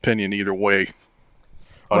strong enough opinion either way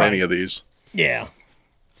on any of these. Yeah.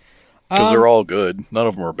 Because they're all good. None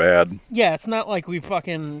of them are bad. Yeah, it's not like we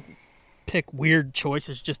fucking pick weird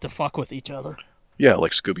choices just to fuck with each other. Yeah,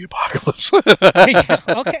 like Scooby Apocalypse.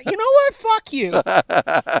 Okay, you know what? Fuck you.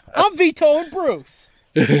 I'm vetoing Bruce.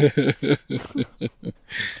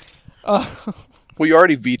 Well, you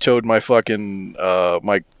already vetoed my fucking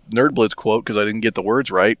my Nerd Blitz quote because I didn't get the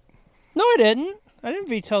words right. No, I didn't. I didn't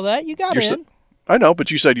veto that. You got in. I know,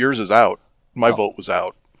 but you said yours is out. My vote was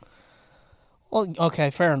out. Well,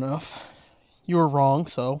 okay, fair enough. You were wrong,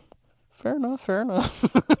 so fair enough, fair enough.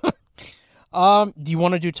 Do you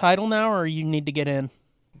want to do title now, or you need to get in?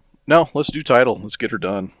 No, let's do title. Let's get her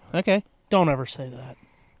done. Okay. Don't ever say that.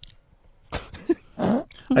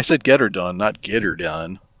 I said get her done, not get her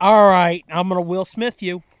done. All right, I'm gonna Will Smith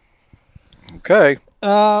you. Okay.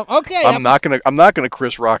 Okay. I'm not gonna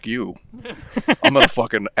Chris Rock you. I'm gonna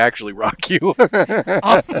fucking actually rock you.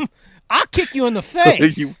 I'll kick you in the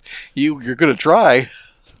face. You're gonna try.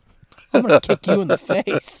 I'm gonna kick you in the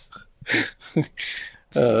face.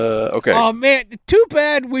 Okay. Oh man, too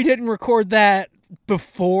bad we didn't record that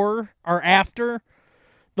before or after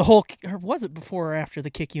the whole. Or was it before or after the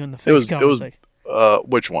kick you in the face? It was.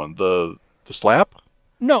 Which one? The slap?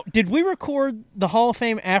 No. Did we record the Hall of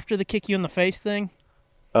Fame after the kick you in the face thing?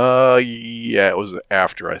 Yeah, it was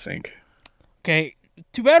after, I think. Okay.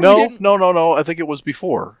 Too bad we didn't. No. I think it was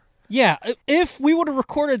before. Yeah, if we would have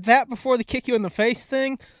recorded that before the kick you in the face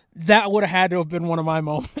thing, that would have had to have been one of my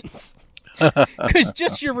moments. Because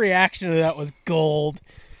just your reaction to that was gold.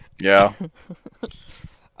 Yeah.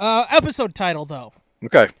 Episode title, though.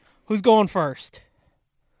 Okay. Who's going first?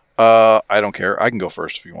 I don't care. I can go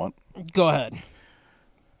first if you want. Go ahead.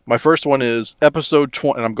 My first one is episode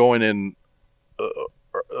 20, and I'm going in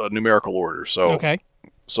numerical order. So, okay.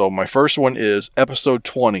 So my first one is episode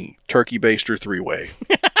 20, Turkey Baster 3-Way.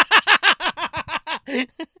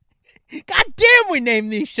 God damn, we name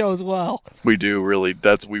these shows well. We do, really.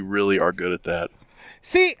 We really are good at that.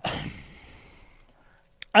 See,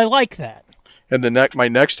 I like that. And my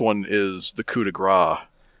next one is the coup de grace.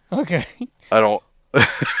 Okay.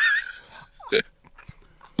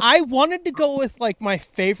 I wanted to go with like my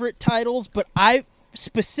favorite titles, but I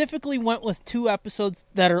specifically went with 2 episodes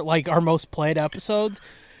that are like our most played episodes.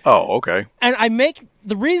 Oh, okay. And I'm going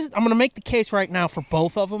to make the case right now for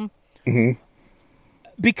both of them. Mm-hmm.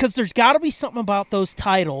 Because there's got to be something about those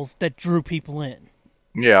titles that drew people in.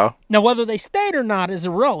 Yeah. Now, whether they stayed or not is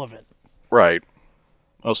irrelevant. Right.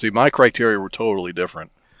 Oh, see, my criteria were totally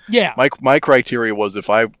different. Yeah. My criteria was if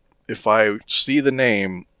I see the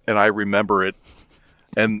name and I remember it,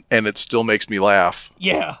 and it still makes me laugh.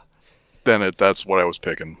 Yeah. Then that's what I was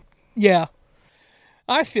picking. Yeah.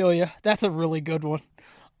 I feel you. That's a really good one.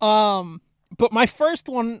 But my first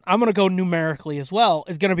one, I'm going to go numerically as well,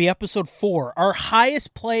 is going to be episode 4, our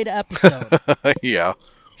highest played episode. Yeah.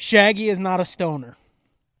 Shaggy is not a stoner.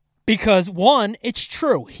 Because, 1, it's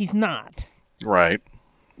true. He's not. Right.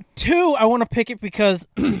 2, I want to pick it because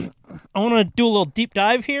I want to do a little deep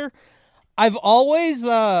dive here. I've always,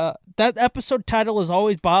 that episode title has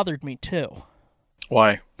always bothered me, too.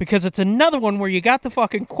 Why? Because it's another one where you got the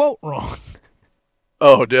fucking quote wrong.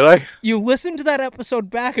 Oh, did I? You listened to that episode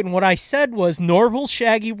back, and what I said was Norval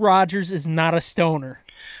Shaggy Rogers is not a stoner.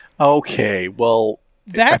 Okay, well...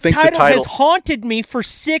 That title has haunted me for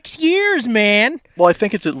 6 years, man. Well, I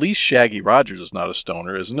think it's at least Shaggy Rogers is not a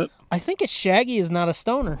stoner, isn't it? I think it's Shaggy is not a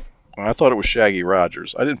stoner. I thought it was Shaggy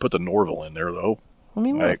Rogers. I didn't put the Norval in there, though. Let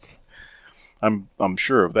me look. I'm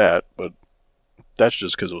sure of that, but that's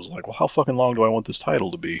just because it was like, well, how fucking long do I want this title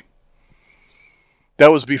to be?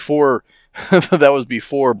 That was before... that was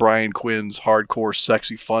before Brian Quinn's Hardcore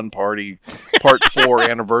Sexy Fun Party Part 4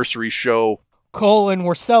 anniversary show.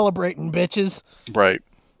 We're celebrating, bitches. Right.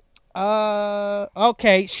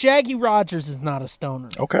 Okay, Shaggy Rogers is not a stoner.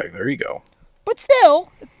 Okay, there you go. But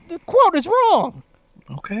still, the quote is wrong.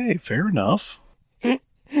 Okay, fair enough. And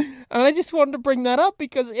I just wanted to bring that up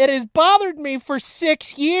because it has bothered me for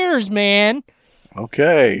 6 years, man.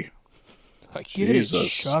 Okay. I get it.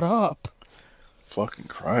 Shut up. Fucking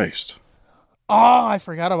Christ. Oh, I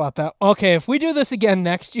forgot about that. Okay, if we do this again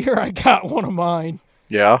next year, I got one of mine.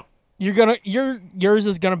 Yeah. Yours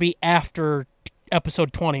is gonna be after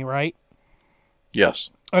episode 20, right? Yes.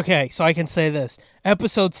 Okay, so I can say this.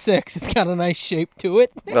 Episode 6, it's got a nice shape to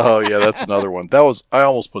it. Oh yeah, that's another one. I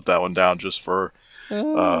almost put that one down just for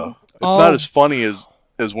it's not as funny as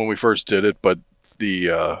when we first did it, but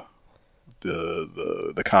the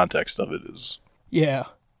context of it is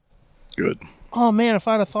good. Oh man, if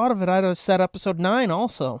I'd have thought of it, I'd have said episode 9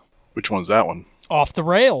 also. Which one's that one? Off the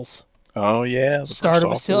Rails. Oh yeah, start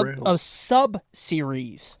of a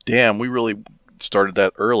sub-series. Damn, we really started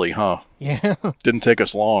that early, huh? Yeah. Didn't take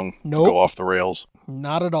us long to go off the rails.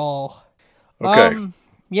 Not at all. Okay.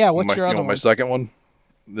 Yeah, what's your other one? My second one?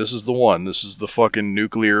 This is the one. This is the fucking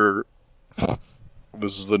nuclear...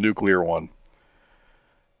 This is the nuclear one.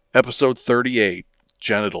 Episode 38,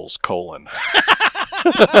 Genitals, :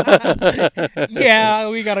 Yeah,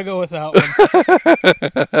 we gotta go with that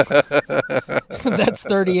one. That's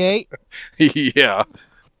 38? Yeah.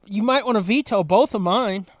 You might want to veto both of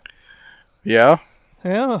mine. Yeah?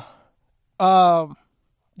 Yeah.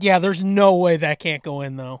 Yeah, there's no way that can't go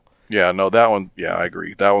in, though. Yeah, no, that one, yeah, I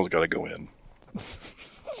agree. That one's got to go in.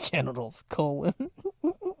 Genitals, colon.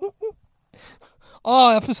 Oh,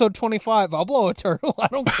 episode 25. I'll blow a turtle. I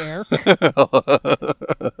don't care.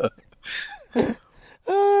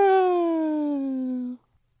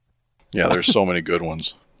 Yeah, there's so many good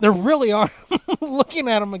ones. There really are. Looking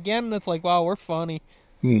at them again, it's like, wow, we're funny.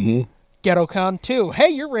 Mm-hmm. GhettoCon 2. Hey,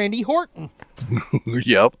 you're Randy Horton.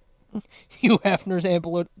 Yep. Hugh Hefner's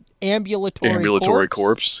ambulatory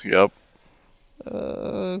corpse. Yep.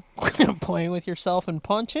 Playing with yourself and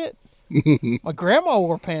punch it. My grandma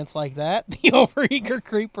wore pants like that. The overeager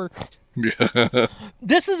creeper. Yeah.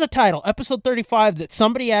 This is a title, episode 35, that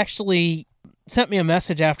somebody actually sent me a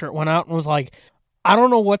message after it went out and was like, I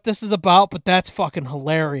don't know what this is about, but that's fucking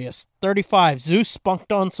hilarious. 35, Zeus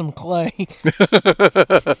spunked on some clay.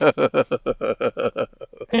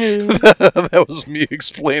 That was me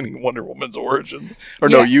explaining Wonder Woman's origin. Or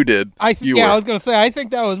no, you did. I was going to say, I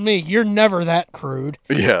think that was me. You're never that crude.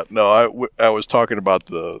 Yeah, no, I was talking about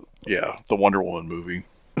the Wonder Woman movie.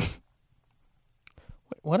 Wait,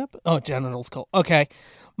 what up? Oh, genitals cold. Okay.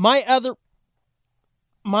 My other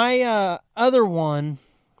one,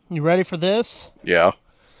 you ready for this? Yeah.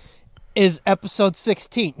 Is episode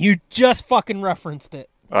 16. You just fucking referenced it.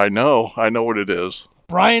 I know what it is.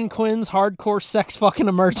 Brian Quinn's hardcore sex fucking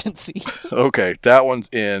emergency. Okay, that one's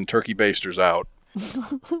in. Turkey Baster's out.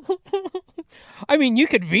 I mean, you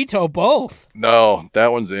could veto both. No,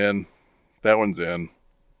 that one's in. That one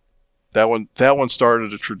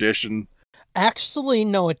started a tradition. Actually,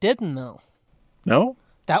 no, it didn't, though. No?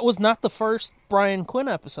 That was not the first Brian Quinn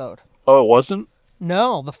episode. Oh, it wasn't?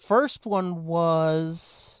 No, the first one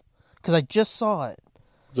was... Because I just saw it.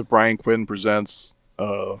 Is it Brian Quinn Presents...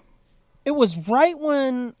 It was right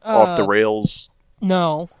when... Off the Rails?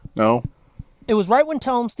 No. No? It was right when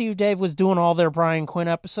Tell 'em Steve Dave was doing all their Brian Quinn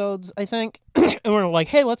episodes, I think. And we were like,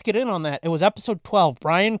 hey, let's get in on that. It was episode 12,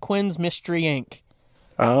 Brian Quinn's Mystery Inc.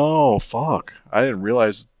 Oh, fuck. I didn't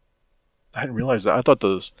realize that. I thought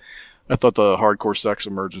the hardcore sex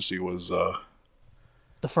emergency was...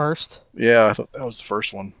 The first? Yeah, I thought that was the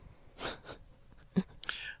first one.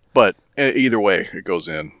 But either way, it goes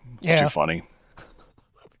in. It's too funny.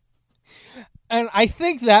 And I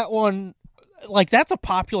think that one, like, that's a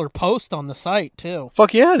popular post on the site, too.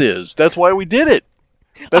 Fuck yeah, it is. That's why we did it.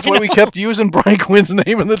 That's why we kept using Brian Quinn's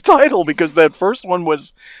name in the title, because that first one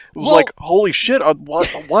was like, holy shit,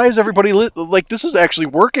 why is everybody like, this is actually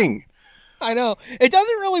working? I know. It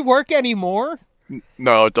doesn't really work anymore.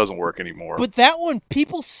 No, it doesn't work anymore. But that one,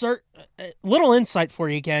 people search... little insight for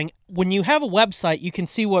you, gang. When you have a website, you can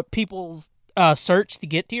see what people search to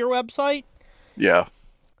get to your website. Yeah.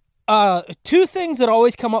 Two things that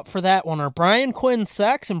always come up for that one are Brian Quinn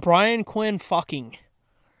sex and Brian Quinn fucking.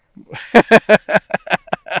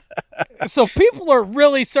 So people are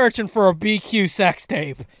really searching for a BQ sex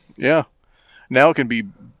tape. Yeah. Now it can be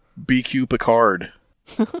BQ Picard.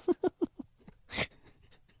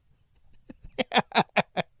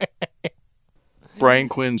 Brian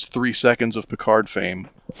Quinn's 3 seconds of Picard fame.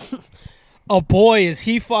 Oh boy, is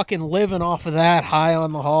he fucking living off of that high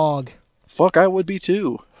on the hog. Fuck, I would be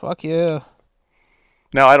too. Fuck yeah.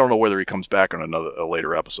 Now, I don't know whether he comes back on a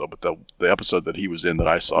later episode, but the episode that he was in that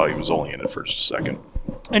I saw, he was only in it for just a second.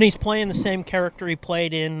 And he's playing the same character he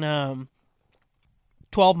played in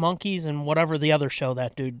 12 Monkeys and whatever the other show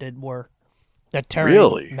that dude did were. That Terry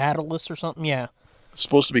Matalis or something, yeah. It's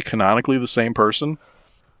supposed to be canonically the same person?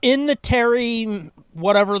 In the Terry,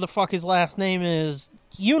 whatever the fuck his last name is,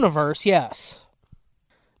 universe, yes.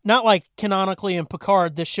 Not like canonically in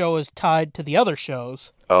Picard, this show is tied to the other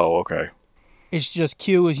shows. Oh, okay. It's just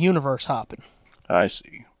Q is universe hopping. I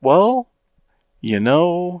see. Well,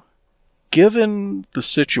 given the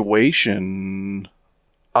situation,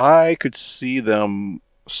 I could see them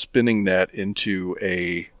spinning that into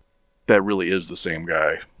that really is the same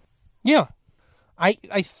guy. Yeah.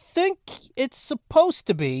 I think it's supposed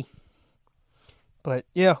to be. But,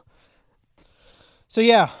 yeah. So,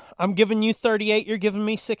 yeah, I'm giving you 38, you're giving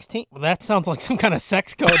me 16. Well, that sounds like some kind of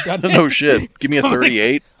sex code, doesn't it? No shit. Give me a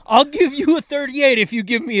 38. I'll give you a 38 if you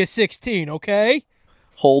give me a 16, okay?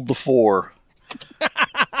 Hold the 4.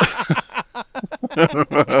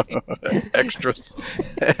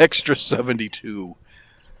 extra 72.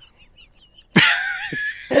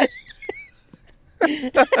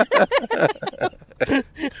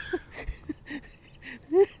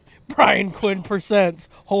 Brian Quinn presents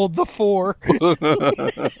Hold the 4. I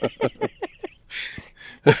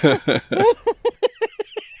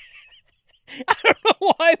don't know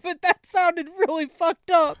why, but that sounded really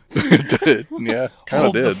fucked up. It did. Yeah, kind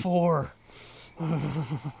of did. Hold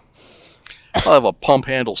the 4. I'll have a pump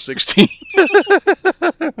handle 16.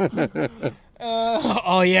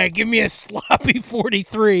 Oh yeah, give me a sloppy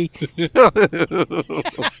 43.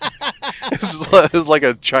 It's like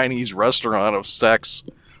a Chinese restaurant of sex.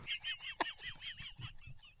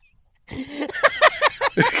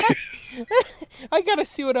 I gotta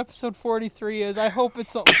see what episode 43 is. I hope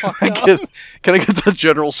it's something fucked up. Can I get the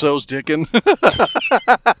General So's dickin'?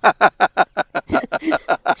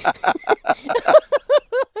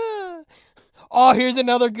 Oh, here's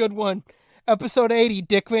another good one. Episode 80,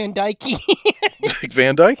 Dick Van Dyke. Dick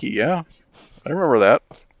Van Dyke, yeah. I remember that.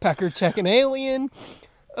 Pecker checking alien.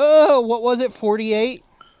 Oh, what was it, 48?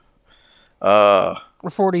 Or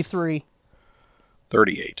 43?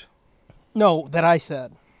 38. No, that I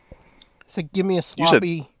said. So give me a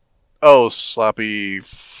sloppy... Sloppy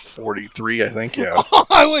 43, I think, yeah. Oh,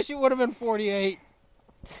 I wish it would have been 48.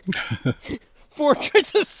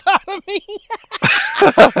 Fortress of Sodomy.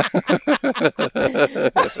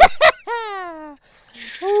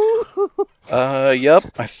 Yep.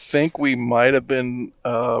 I think we might have been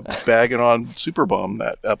bagging on Superbum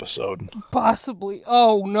that episode. Possibly.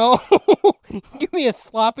 Oh, no. Give me a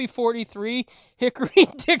sloppy 43, hickory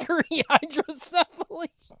dickory hydrocephaly.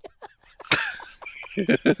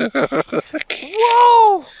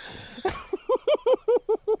 Whoa!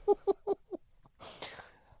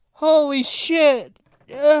 Holy shit.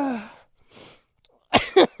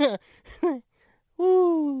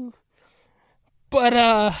 Woo. But,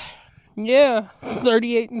 yeah,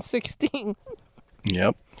 38 and 16.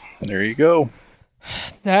 Yep. There you go.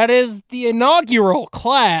 That is the inaugural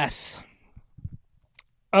class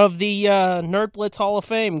of the Nerd Blitz Hall of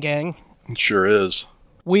Fame, gang. It sure is.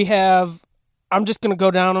 We have... I'm just going to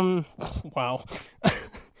go down them. Wow.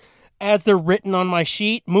 As they're written on my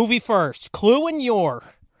sheet. Movie first. Clue and Yore.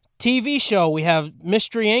 TV show, we have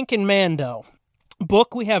Mystery Inc. and Mando.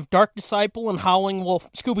 Book, we have Dark Disciple and Howling Wolf,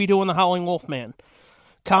 Scooby-Doo and the Howling Wolfman.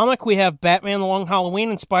 Comic, we have Batman the Long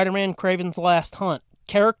Halloween and Spider-Man Kraven's Last Hunt.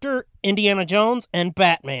 Character, Indiana Jones and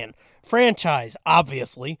Batman. Franchise,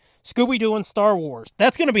 obviously, Scooby-Doo and Star Wars.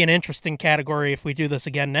 That's going to be an interesting category if we do this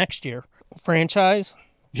again next year. Franchise.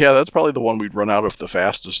 Yeah, that's probably the one we'd run out of the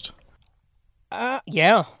fastest.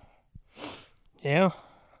 Yeah. Yeah.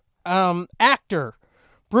 Actor,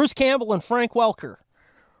 Bruce Campbell and Frank Welker.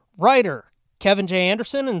 Writer, Kevin J.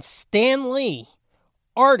 Anderson and Stan Lee.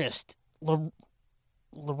 Artist,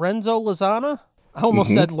 Lorenzo Lozana? I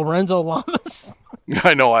almost said Lorenzo Lamas.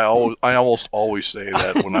 I know, I almost always say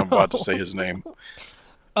that when I'm about to say his name.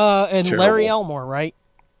 And terrible. Larry Elmore, right?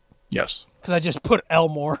 Yes. Because I just put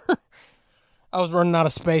Elmore. I was running out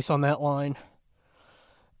of space on that line.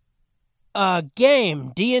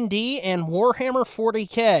 Game, D&D and Warhammer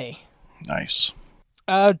 40K. Nice.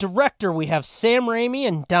 Director, we have Sam Raimi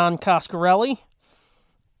and Don Coscarelli.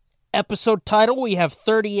 Episode title, we have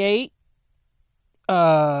 38.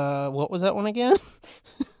 What was that one again?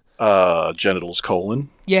 Genitals :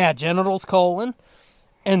 Yeah, Genitals :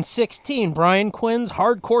 And 16, Brian Quinn's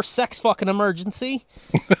Hardcore Sex Fucking Emergency.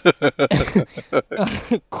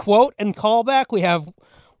 Quote and callback, we have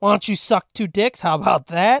Why Don't You Suck Two Dicks? How about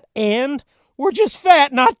that? And We're Just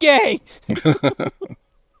Fat, Not Gay.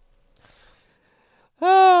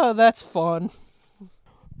 Oh, that's fun.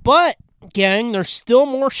 But, gang, there's still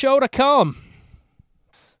more show to come.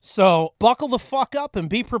 So, buckle the fuck up and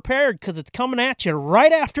be prepared, because it's coming at you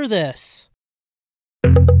right after this.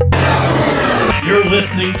 You're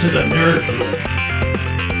listening to the Nerd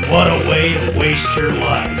Blitz. What a way to waste your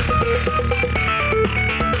life.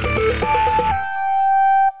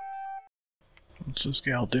 What's this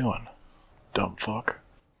gal doing? Dumb fuck.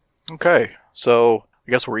 Okay, so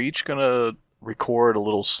I guess we're each gonna record a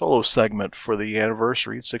little solo segment for the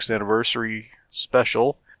anniversary, 6th anniversary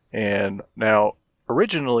special. And now,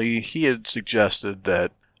 originally, he had suggested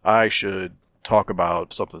that I should talk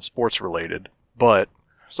about something sports related, but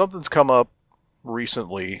something's come up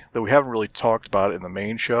recently that we haven't really talked about in the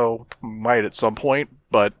main show. Might at some point,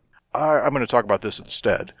 but I'm going to talk about this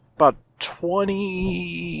instead. About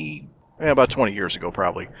 20 years ago,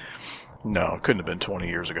 probably. No, it couldn't have been 20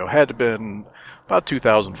 years ago. Had to have been about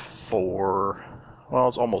 2004. Well,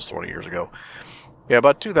 it's almost 20 years ago. Yeah,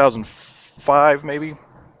 about 2005, maybe.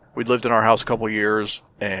 We'd lived in our house a couple of years,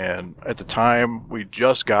 and at the time, we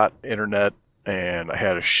just got internet, and I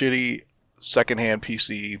had a shitty secondhand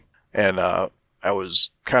PC, and I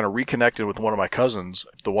was kind of reconnected with one of my cousins,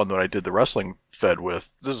 the one that I did the wrestling fed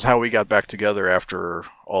with. This is how we got back together after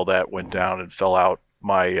all that went down and fell out.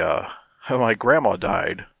 My grandma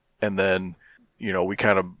died, and then, we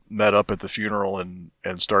kind of met up at the funeral and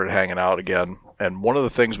started hanging out again. And one of the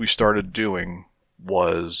things we started doing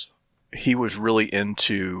was he was really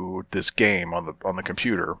into this game on the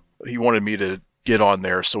computer. He wanted me to get on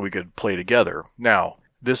there so we could play together. Now,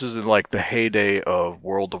 this is in like the heyday of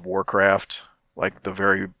World of Warcraft, like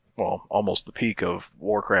almost the peak of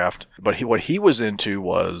Warcraft. But what he was into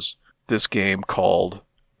was this game called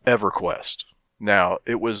EverQuest. Now,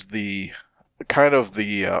 it was the kind of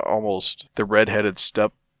the almost the redheaded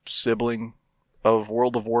step sibling of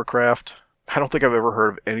World of Warcraft. I don't think I've ever heard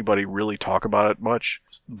of anybody really talk about it much.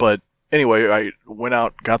 But anyway, I went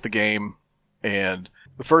out, got the game, and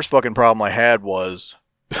the first fucking problem I had was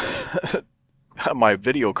my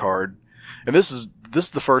video card. And this is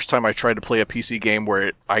the first time I tried to play a PC game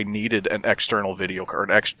where I needed an external video card,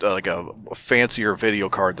 like a fancier video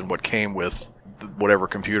card than what came with whatever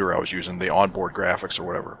computer I was using, the onboard graphics or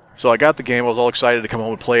whatever. So I got the game, I was all excited to come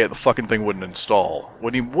home and play it. The fucking thing wouldn't install.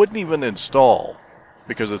 Wouldn't even install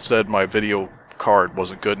because it said my video card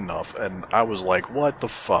wasn't good enough. And I was like, what the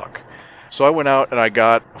fuck? So I went out and I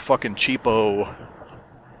got a fucking cheapo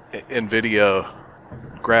NVIDIA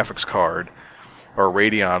graphics card or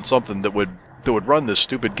Radeon, something that would run this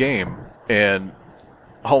stupid game. And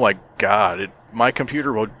oh my god, my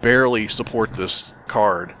computer would barely support this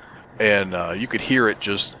card. And you could hear it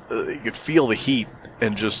you could feel the heat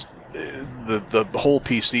and just the whole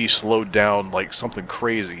PC slowed down like something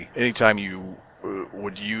crazy anytime you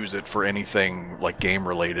would use it for anything like game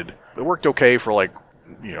related. It worked okay for like,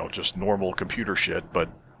 just normal computer shit, but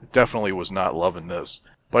it definitely was not loving this.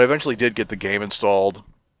 But I eventually did get the game installed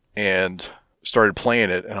and started playing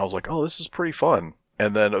it, and I was like, oh, this is pretty fun.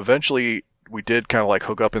 And then eventually we did kind of like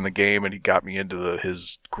hook up in the game, and he got me into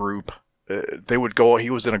his group. He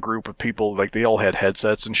was in a group of people, like they all had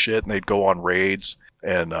headsets and shit, and they'd go on raids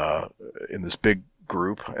and in this big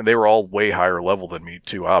group, and they were all way higher level than me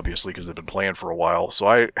too, obviously, because they've been playing for a while. So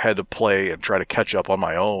I had to play and try to catch up on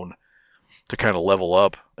my own to kind of level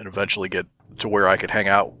up and eventually get to where I could hang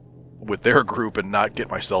out with their group and not get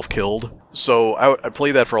myself killed. So I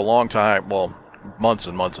played that for a long time, well, months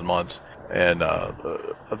and months and months, and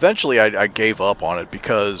eventually I gave up on it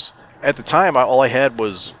because at the time all I had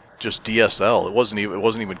was just DSL. It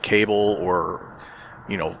wasn't even cable or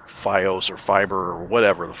Fios or fiber or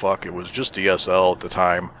whatever the fuck. It was just DSL at the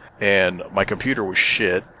time, and my computer was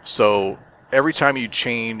shit. So every time you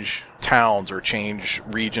change towns or change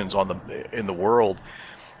regions in the world,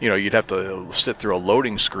 you'd have to sit through a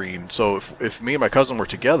loading screen. So if me and my cousin were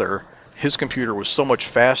together, his computer was so much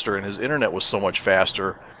faster and his internet was so much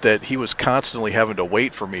faster that he was constantly having to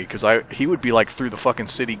wait for me, because he would be like through the fucking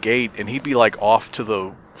city gate and he'd be like off to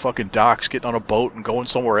the fucking docks getting on a boat and going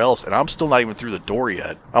somewhere else, and I'm still not even through the door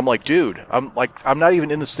yet. I'm like, dude, I'm not even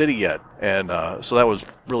in the city yet. And so that was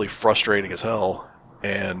really frustrating as hell.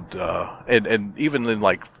 And even in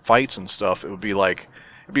like fights and stuff, it'd be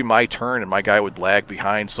my turn and my guy would lag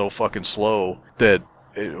behind so fucking slow that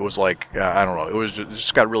it was like, I don't know, it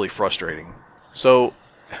just got really frustrating. So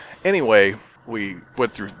anyway, we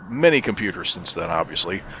went through many computers since then,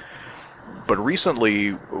 obviously, but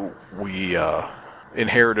recently we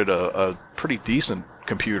inherited a pretty decent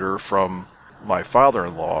computer from my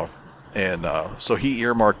father-in-law, and so he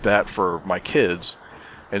earmarked that for my kids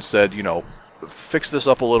and said, fix this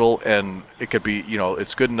up a little and it could be,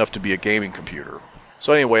 it's good enough to be a gaming computer.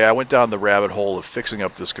 So anyway, I went down the rabbit hole of fixing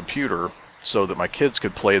up this computer so that my kids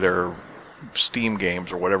could play their Steam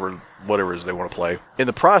games or whatever it is they want to play. In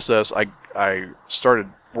the process, I started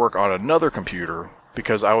work on another computer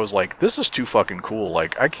because I was like, this is too fucking cool.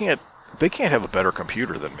 Like, they can't have a better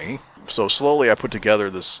computer than me. So slowly I put together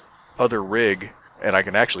this other rig, and I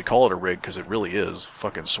can actually call it a rig because it really is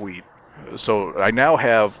fucking sweet. So I now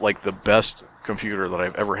have like the best computer that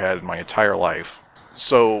I've ever had in my entire life.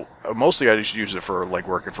 So mostly I just use it for like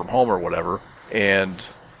working from home or whatever. And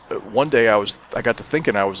one day I got to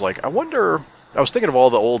thinking, I was thinking of all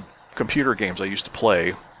the old computer games I used to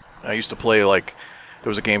play. I used to play, like, there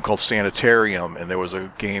was a game called Sanitarium, and there was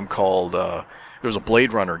a game called, there was a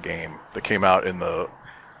Blade Runner game that came out in the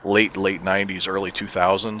late 90s, early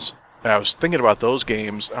 2000s. And I was thinking about those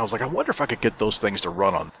games, and I was like, I wonder if I could get those things to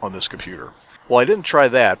run on this computer. Well, I didn't try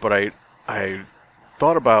that, but I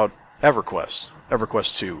thought about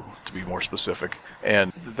EverQuest 2, to be more specific.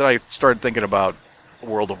 And then I started thinking about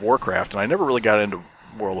World of Warcraft, and I never really got into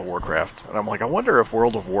World of Warcraft. And I'm like, I wonder if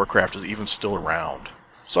World of Warcraft is even still around.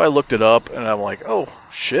 So I looked it up, and I'm like, oh,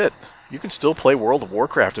 shit. You can still play World of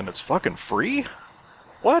Warcraft, and it's fucking free?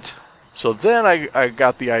 What? So then I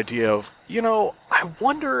got the idea of, I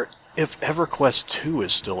wonder if EverQuest 2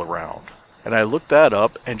 is still around. And I looked that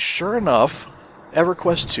up, and sure enough,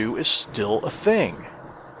 EverQuest 2 is still a thing.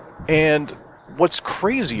 And what's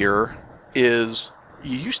crazier is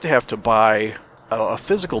you used to have to buy a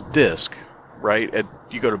physical disc, right? And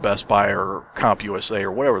you go to Best Buy or CompUSA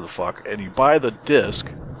or whatever the fuck, and you buy the disc.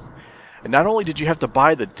 And not only did you have to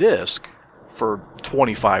buy the disc for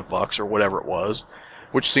 $25 or whatever it was,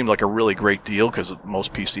 which seemed like a really great deal because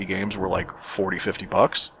most PC games were like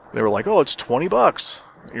 $40-50. They were like, oh, it's $20.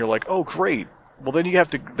 And you're like, oh, great. Well, then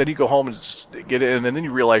you go home and get it, and then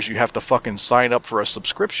you realize you have to fucking sign up for a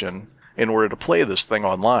subscription in order to play this thing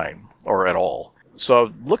online or at all. So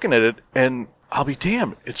I'm looking at it, and I'll be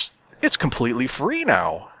damned, it's completely free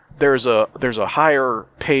now. There's a higher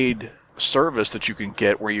paid service that you can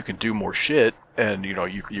get where you can do more shit, and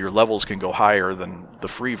your levels can go higher than the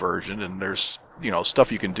free version, and there's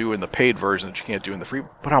stuff you can do in the paid version that you can't do in the free.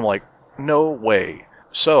 But I'm like, no way.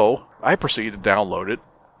 So I proceed to download it,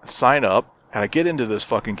 sign up, and I get into this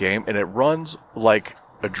fucking game, and it runs like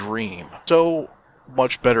a dream. So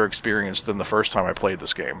much better experience than the first time I played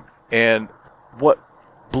this game. And what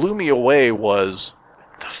blew me away was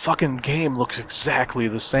the fucking game looks exactly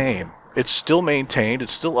the same. It's still maintained,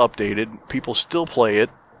 it's still updated, people still play it,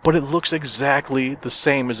 but it looks exactly the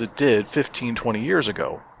same as it did 15, 20 years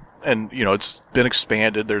ago. And, it's been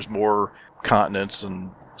expanded, there's more continents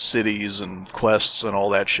and cities and quests and all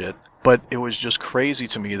that shit. But it was just crazy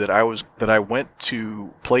to me that I went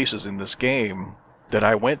to places in this game that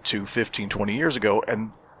I went to 15, 20 years ago,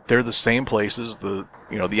 and they're the same places. The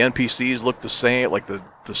NPCs look the same, like the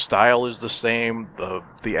style is the same,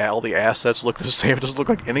 all the assets look the same. It doesn't look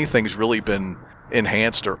like anything's really been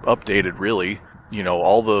enhanced or updated, really.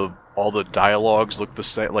 All the dialogues look the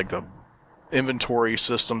same, like the inventory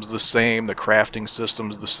system's the same, the crafting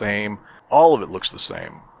system's the same. All of it looks the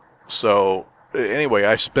same. So anyway,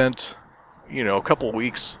 I spent, a couple of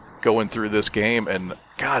weeks going through this game, and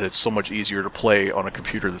God, it's so much easier to play on a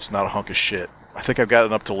computer that's not a hunk of shit. I think I've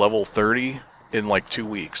gotten up to level 30 in like 2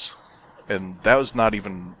 weeks, and that was not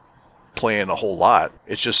even playing a whole lot.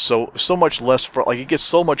 It's just so much less, you get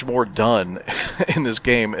so much more done in this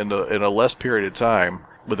game in a less period of time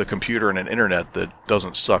with a computer and an internet that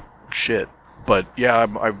doesn't suck shit. But yeah,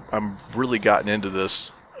 I'm really gotten into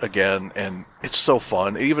this again, and it's so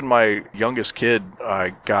fun. Even my youngest kid,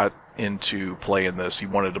 I got into playing this. He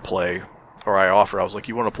wanted to play, or I offered. I was like,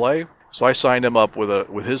 "You want to play?" So I signed him up with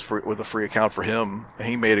a free account for him, and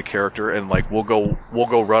he made a character, and like we'll go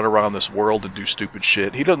run around this world and do stupid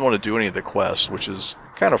shit. He doesn't want to do any of the quests, which is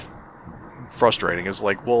kind of frustrating. It's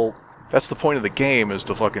like, well, that's the point of the game, is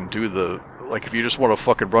to fucking do the, like, if you just want to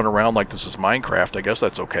fucking run around like this is Minecraft, I guess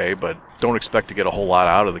that's okay, but don't expect to get a whole lot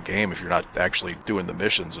out of the game if you're not actually doing the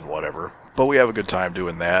missions and whatever. But we have a good time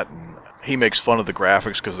doing that, and he makes fun of the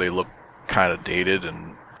graphics because they look kind of dated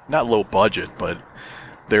and not low budget, but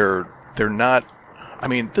they're not. I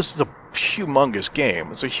mean, this is a humongous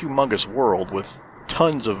game. It's a humongous world with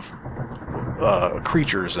tons of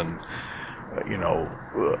creatures and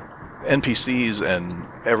NPCs and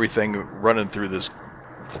everything running through this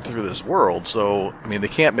world. So I mean, they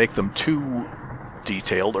can't make them too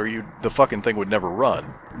detailed, or the fucking thing would never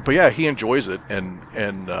run. But yeah, he enjoys it, and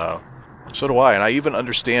so do I. And I even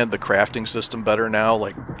understand the crafting system better now.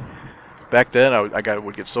 Like back then, I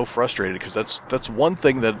would get so frustrated because that's one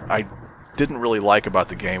thing that I didn't really like about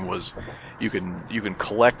the game was you can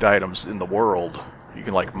collect items in the world. You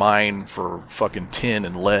can like mine for fucking tin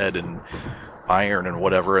and lead and iron and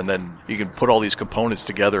whatever, and then you can put all these components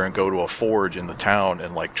together and go to a forge in the town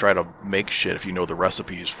and like try to make shit if you know the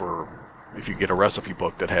recipes if you get a recipe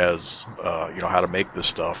book that has how to make this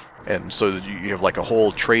stuff. And so that you have like a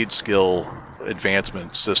whole trade skill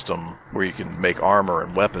advancement system where you can make armor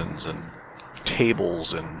and weapons and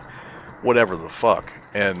tables and whatever the fuck.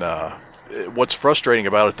 And what's frustrating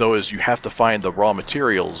about it though is you have to find the raw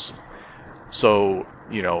materials. So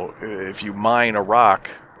if you mine a rock,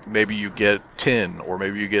 maybe you get tin, or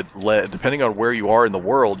maybe you get lead. Depending on where you are in the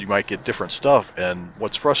world, you might get different stuff. And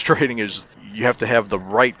what's frustrating is you have to have the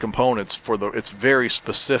right components it's very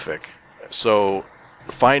specific. So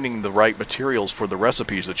finding the right materials for the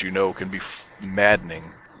recipes that can be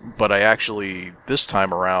maddening. But I actually, this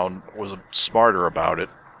time around, was smarter about it.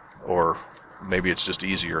 Or maybe it's just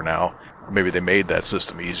easier now. Maybe they made that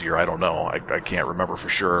system easier. I don't know. I can't remember for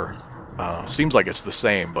sure. Seems like it's the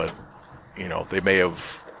same, but they may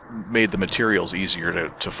have made the materials easier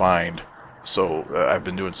to find. So I've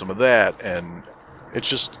been doing some of that, and it's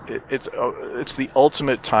just it's the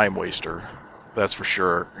ultimate time waster. That's for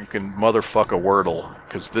sure. You can motherfuck a Wordle,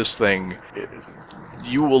 because this thing,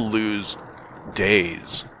 you will lose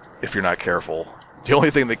days if you're not careful. The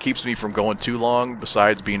only thing that keeps me from going too long,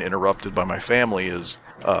 besides being interrupted by my family, is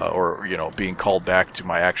being called back to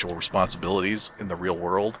my actual responsibilities in the real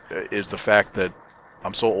world, is the fact that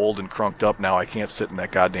I'm so old and crunked up now I can't sit in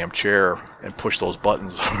that goddamn chair and push those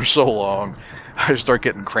buttons for so long. I start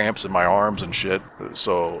getting cramps in my arms and shit.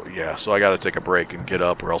 So yeah, so I got to take a break and get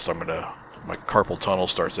up, or else my carpal tunnel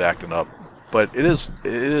starts acting up. But it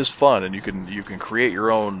is fun, and you can create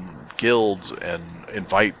your own guilds and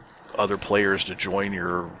invite other players to join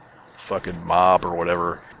your fucking mob or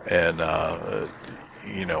whatever. And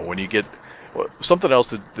when you get something else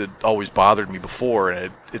that always bothered me before,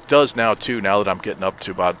 and it does now too, now that I'm getting up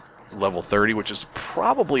to about level 30, which is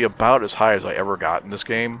probably about as high as I ever got in this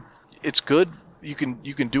game. It's good. You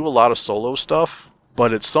can do a lot of solo stuff,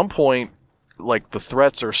 but at some point, like, the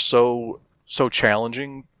threats are so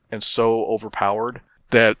challenging and so overpowered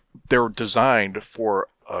that they're designed for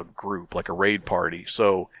a group, like a raid party.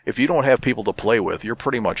 So if you don't have people to play with, you're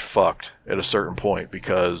pretty much fucked at a certain point,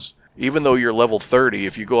 because even though you're level 30,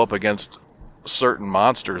 if you go up against certain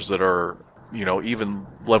monsters that are, even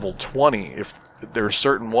level 20, if there are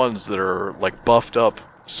certain ones that are like buffed up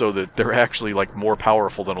so that they're actually like more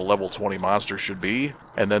powerful than a level 20 monster should be,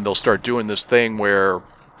 and then they'll start doing this thing where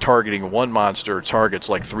targeting one monster targets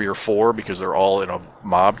like 3 or 4 because they're all in a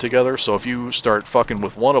mob together. So if you start fucking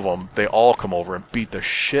with one of them, they all come over and beat the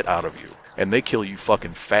shit out of you, and they kill you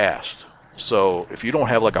fucking fast. So if you don't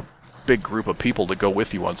have like a big group of people to go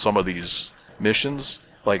with you on some of these missions,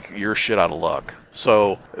 like, you're shit out of luck.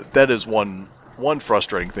 So that is one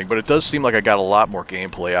frustrating thing, but it does seem like I got a lot more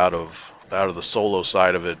gameplay out of the solo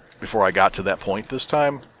side of it before I got to that point this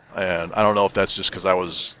time. And I don't know if that's just because I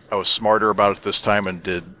was smarter about it this time and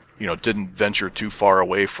didn't venture too far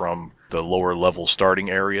away from the lower level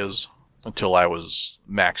starting areas until I was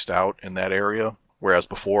maxed out in that area. Whereas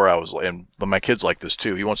before but my kid's like this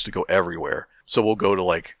too. He wants to go everywhere. So we'll go to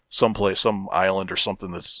like someplace, some island or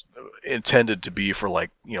something that's intended to be for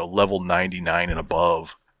like, level 99 and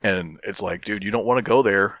above. And it's like, dude, you don't want to go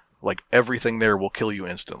there. Like, everything there will kill you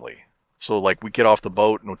instantly. So like, we get off the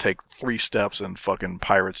boat and we'll take 3 steps and fucking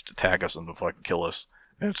pirates attack us and fucking kill us.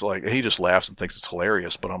 And it's like, and he just laughs and thinks it's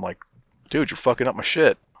hilarious. But I'm like, dude, you're fucking up my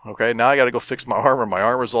shit. Okay, now I got to go fix my armor. My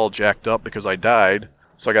armor's all jacked up because I died.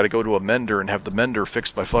 So I got to go to a mender and have the mender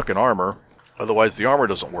fix my fucking armor. Otherwise, the armor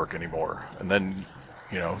doesn't work anymore. And then,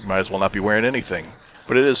 you might as well not be wearing anything.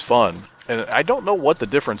 But it is fun. And I don't know what the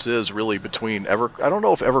difference is really between I don't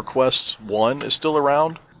know if EverQuest 1 is still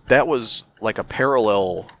around. That was like a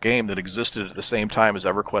parallel game that existed at the same time as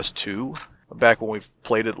EverQuest 2, back when we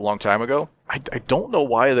played it a long time ago. I don't know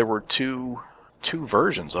why there were two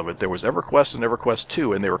versions of it. There was EverQuest and EverQuest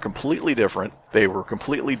 2, and they were completely different. They were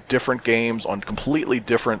completely different games on completely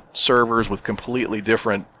different servers with completely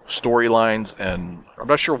different storylines, and I'm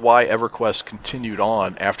not sure why EverQuest continued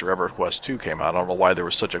on after EverQuest 2 came out. I don't know why there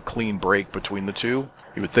was such a clean break between the two.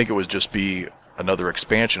 You would think it would just be another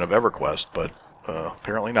expansion of EverQuest, but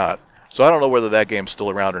apparently not. So I don't know whether that game's still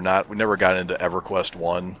around or not. We never got into EverQuest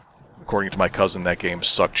 1. According to my cousin, that game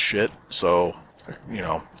sucked shit, so,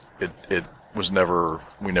 it was never,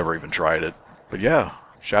 we never even tried it. But yeah,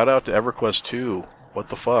 shout out to EverQuest 2. What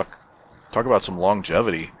the fuck? Talk about some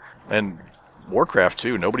longevity. And Warcraft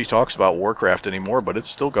 2. Nobody talks about Warcraft anymore, but it's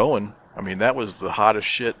still going. I mean, that was the hottest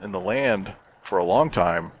shit in the land for a long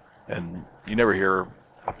time, and you never hear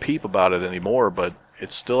a peep about it anymore, but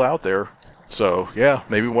it's still out there. So yeah,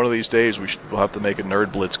 maybe one of these days we'll have to make a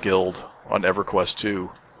Nerd Blitz guild on EverQuest 2.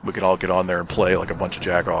 We can all get on there and play like a bunch of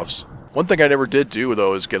jackoffs. One thing I never did do,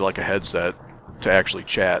 though, is get like a headset to actually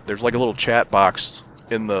chat. There's like a little chat box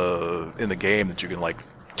in the game that you can like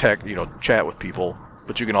chat with people,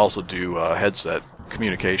 but you can also do headset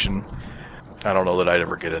communication. I don't know that I'd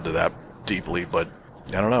ever get into that deeply, but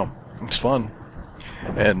I don't know. It's fun.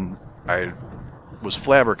 And I was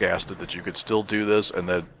flabbergasted that you could still do this and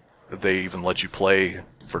that they even let you play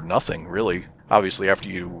for nothing, really. Obviously, after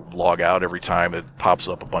you log out every time, it pops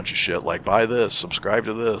up a bunch of shit like, buy this, subscribe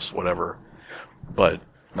to this, whatever. But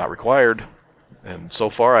not required. And so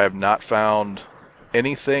far, I have not found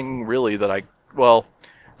anything really that I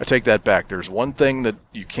take that back. There's one thing that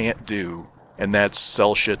you can't do, and that's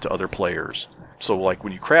sell shit to other players. So, like,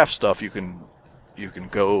 when you craft stuff, you can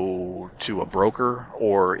go to a broker,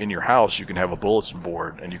 or in your house, you can have a bulletin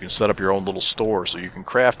board, and you can set up your own little store, so you can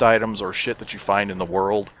craft items or shit that you find in the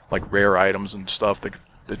world, like rare items and stuff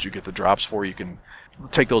that you get the drops for. You can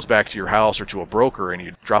take those back to your house or to a broker, and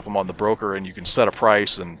you drop them on the broker, and you can set a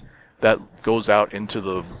price, and that goes out into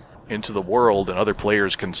the world, and other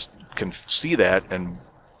players can see that and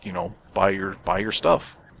buy your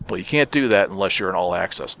stuff. But you can't do that unless you're an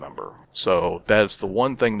all-access member. So that's the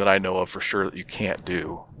one thing that I know of for sure that you can't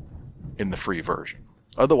do in the free version.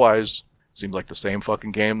 Otherwise, it seems like the same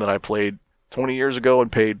fucking game that I played 20 years ago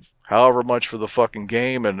and paid however much for the fucking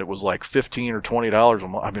game, and it was like $15 or $20 a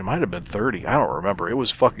month. I mean, it might have been 30. I don't remember. It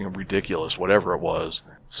was fucking ridiculous, whatever it was.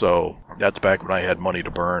 So that's back when I had money to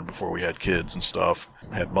burn before we had kids and stuff.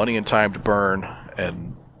 I had money and time to burn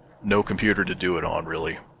and no computer to do it on,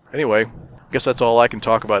 really. Anyway, I guess that's all I can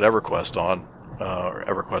talk about EverQuest on, or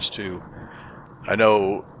EverQuest 2. I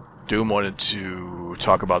know Doom wanted to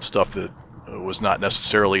talk about stuff that was not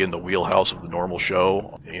necessarily in the wheelhouse of the normal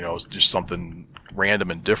show. You know, it's just something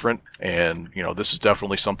random and different. And, you know, this is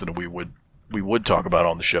definitely something we would talk about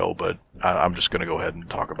on the show, but I'm just going to go ahead and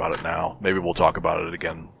talk about it now. Maybe we'll talk about it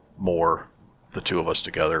again more, the two of us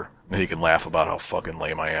together. And he can laugh about how fucking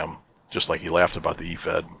lame I am, just like he laughed about the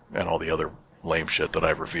eFed and all the other lame shit that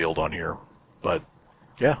I've revealed on here. But,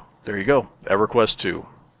 yeah, there you go. EverQuest 2. You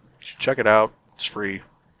should check it out. It's free.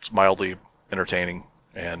 It's mildly entertaining.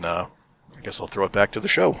 And I guess I'll throw it back to the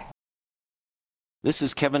show. This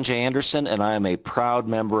is Kevin J. Anderson, and I am a proud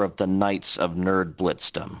member of the Knights of Nerd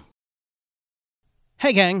Blitzdom.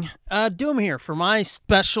 Hey gang, Doom here for my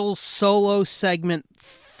special solo segment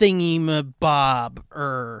thingy-mabob.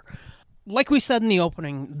 Like we said in the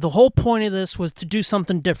opening, the whole point of this was to do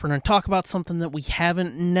something different and talk about something that we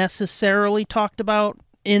haven't necessarily talked about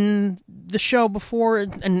in the show before,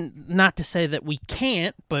 and not to say that we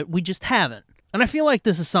can't, but we just haven't. And I feel like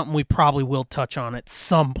this is something we probably will touch on at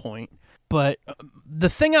some point. But the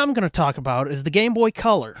thing I'm going to talk about is the Game Boy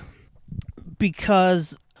Color.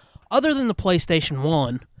 Because other than the PlayStation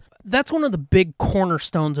 1, that's one of the big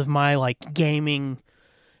cornerstones of my, like, gaming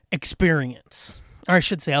experience. Or I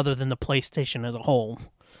should say other than the PlayStation as a whole.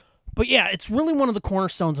 But yeah, it's really one of the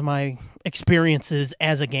cornerstones of my experiences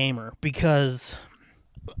as a gamer. Because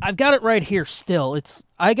I've got it right here still.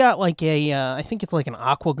 I got like I think it's like an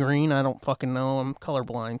aqua green. I don't fucking know. I'm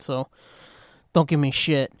colorblind, so don't give me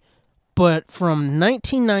shit. But from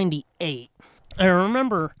 1998, I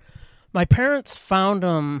remember my parents found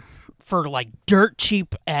them for like dirt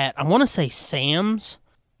cheap at, I want to say Sam's.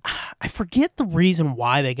 I forget the reason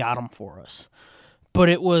why they got them for us. But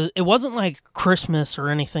it wasn't like Christmas or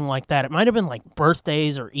anything like that. It might have been like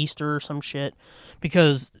birthdays or Easter or some shit.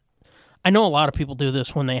 Because I know a lot of people do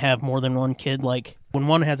this when they have more than one kid. Like, when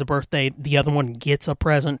one has a birthday, the other one gets a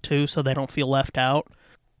present too, so they don't feel left out.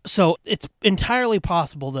 So it's entirely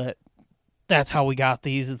possible that that's how we got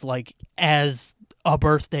these, is like, as a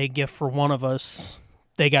birthday gift for one of us,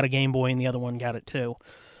 they got a Game Boy and the other one got it too.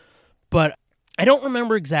 But I don't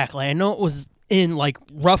remember exactly. I know it was in, like,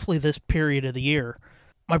 roughly this period of the year.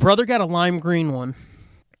 My brother got a lime green one,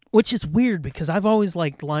 which is weird because I've always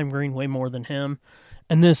liked lime green way more than him.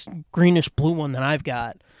 And this greenish blue one that I've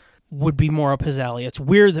got would be more up his alley. It's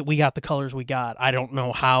weird that we got the colors we got. I don't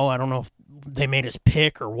know how. I don't know if they made us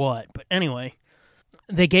pick or what. But anyway,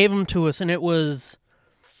 they gave them to us, and it was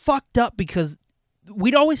fucked up because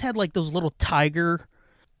we'd always had like those little Tiger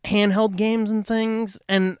handheld games and things,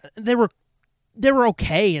 and they were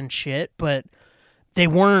okay and shit, but they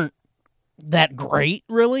weren't that great,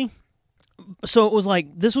 really. So it was like,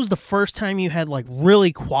 this was the first time you had like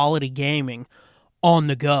really quality gaming on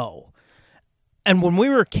the go. And when we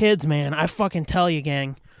were kids, man, I fucking tell you,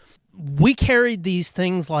 gang, we carried these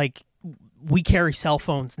things like we carry cell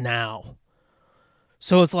phones now.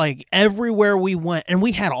 So it's like everywhere we went, and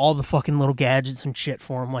we had all the fucking little gadgets and shit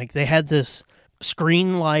for them. Like, they had this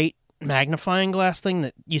screen light magnifying glass thing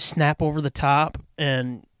that you snap over the top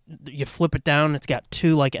and you flip it down. It's got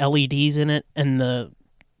two like LEDs in it, and the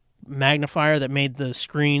magnifier that made the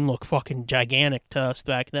screen look fucking gigantic to us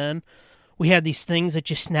back then. We had these things that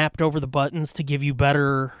you snapped over the buttons to give you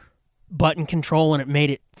better button control, and it made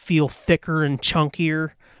it feel thicker and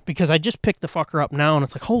chunkier. Because I just picked the fucker up now, and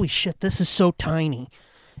it's like, holy shit, this is so tiny.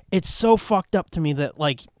 It's so fucked up to me that,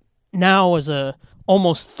 like, now as a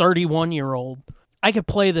almost 31-year-old, I could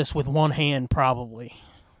play this with one hand probably.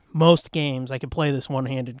 Most games I could play this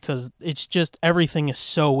one-handed because it's just, everything is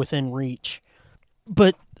so within reach.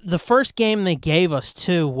 But the first game they gave us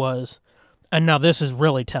too was, and now this is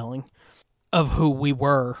really telling of who we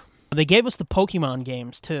were, they gave us the Pokemon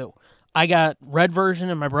games too. I got red version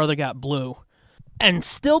and my brother got blue. And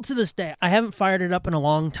still to this day, I haven't fired it up in a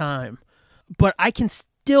long time, but I can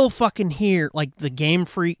still fucking hear, like, the Game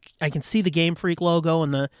Freak. I can see the Game Freak logo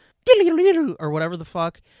and the or whatever the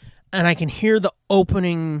fuck, and I can hear the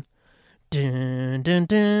opening dun, dun,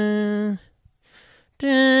 dun,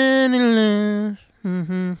 dun, dun,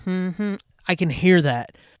 dun. I can hear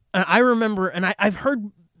that. And I remember, and I've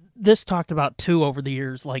heard this talked about too over the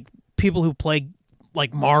years, like, people who play,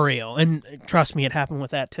 like, Mario, and trust me, it happened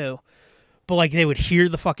with that too. But, like, they would hear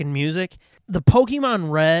the fucking music. The Pokemon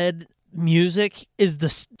Red music is the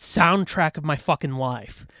soundtrack of my fucking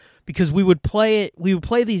life. because we would play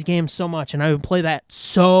these games so much, and I would play that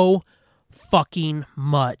so fucking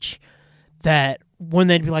much that when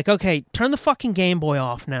they'd be like, okay, turn the fucking Game Boy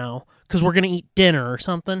off now because we're going to eat dinner or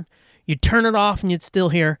something, you'd turn it off and you'd still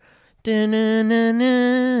hear dun dun dun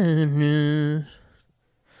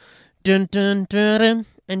dun dun dun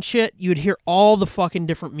and shit. You'd hear all the fucking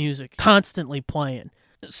different music constantly playing.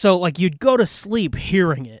 So, like, you'd go to sleep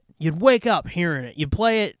hearing it. You'd wake up hearing it. You'd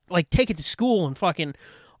play it, like, take it to school and fucking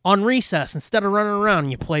on recess instead of running around,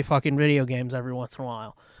 and you play fucking video games every once in a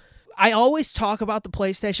while. I always talk about the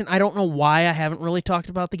PlayStation. I don't know why I haven't really talked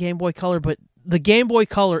about the Game Boy Color, but the Game Boy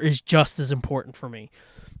Color is just as important for me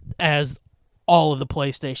as all of the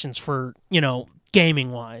PlayStations for,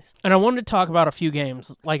 gaming-wise. And I wanted to talk about a few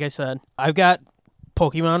games. Like I said, I've got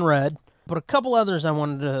Pokemon Red, but a couple others I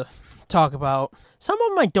wanted to talk about. Some of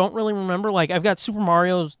them I don't really remember. Like, I've got Super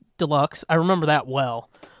Mario Deluxe. I remember that well.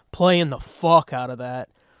 Playing the fuck out of that.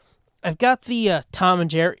 I've got the Tom and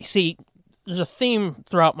Jerry. See, there's a theme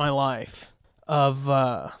throughout my life of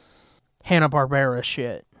Hanna-Barbera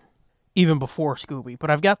shit, even before Scooby.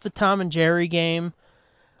 But I've got the Tom and Jerry game.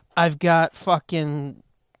 I've got fucking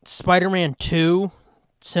Spider-Man 2,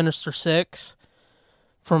 Sinister Six,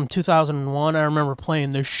 from 2001. I remember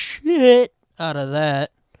playing the shit out of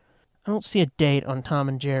that. I don't see a date on Tom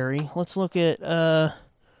and Jerry. Let's look at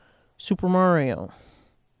Super Mario.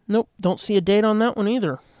 Nope, don't see a date on that one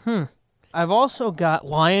either. I've also got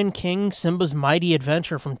Lion King, Simba's Mighty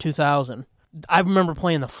Adventure from 2000. I remember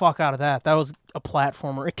playing the fuck out of that. That was a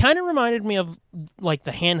platformer. It kind of reminded me of, like,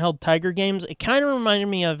 the handheld Tiger games. It kind of reminded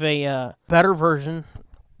me of a better version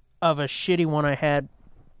of a shitty one I had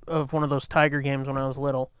of one of those Tiger games when I was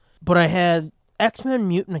little. But I had X-Men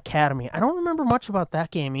Mutant Academy. I don't remember much about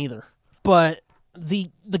that game either. But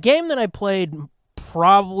the game that I played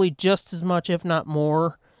probably just as much, if not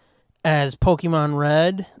more, as Pokemon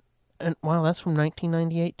Red. And wow, that's from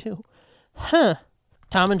 1998 too.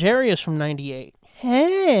 Tom and Jerry is from 98.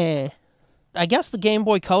 Hey. I guess the Game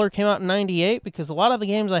Boy Color came out in 98 because a lot of the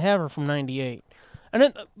games I have are from 98. And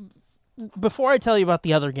then, before I tell you about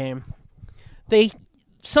the other game, they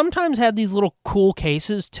sometimes had these little cool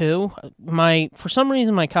cases too. For some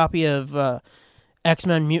reason, my copy of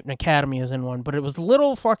X-Men Mutant Academy is in one, but it was a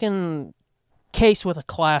little fucking case with a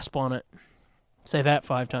clasp on it. Say that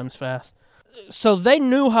 5 times fast. So they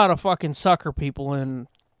knew how to fucking sucker people and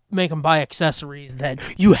make them buy accessories that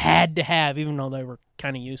you had to have, even though they were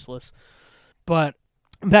kind of useless. But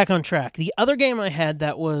back on track. The other game I had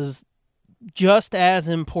that was just as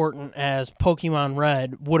important as Pokemon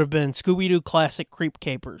Red would have been Scooby-Doo Classic Creep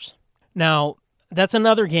Capers. Now, that's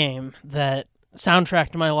another game that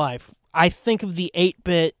soundtracked my life. I think of the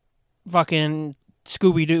 8-bit fucking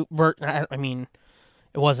Scooby-Doo... I mean,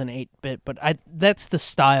 it wasn't 8-bit, but that's the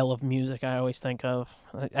style of music I always think of.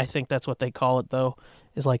 I think that's what they call it, though,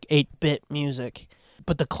 is like 8-bit music.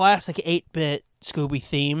 But the classic 8-bit Scooby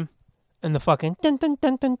theme and the fucking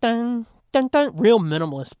dun-dun-dun-dun-dun, dun-dun, real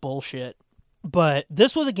minimalist bullshit. But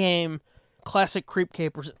this was a game, Classic Creep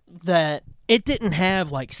Capers, that it didn't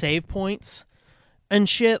have, like, save points and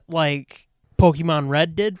shit like Pokemon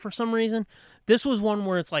Red did for some reason. This was one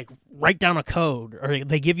where it's like, write down a code, or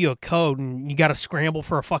they give you a code, and you got to scramble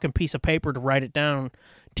for a fucking piece of paper to write it down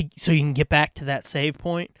so you can get back to that save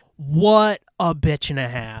point. What a bitch and a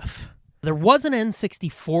half. There was an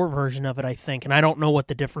N64 version of it, I think, and I don't know what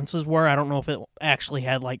the differences were. I don't know if it actually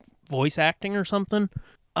had, like, voice acting or something.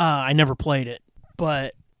 I never played it,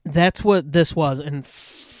 but that's what this was, and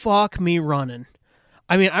fuck me running.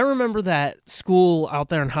 I mean, I remember that school out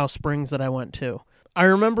there in House Springs that I went to. I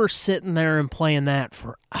remember sitting there and playing that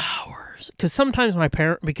for hours. Because sometimes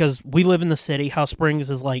because we live in the city, House Springs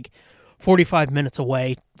is like 45 minutes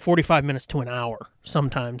away, 45 minutes to an hour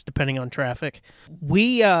sometimes, depending on traffic.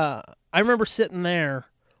 I remember sitting there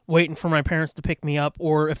waiting for my parents to pick me up,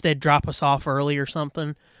 or if they'd drop us off early or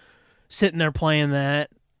something, sitting there playing that.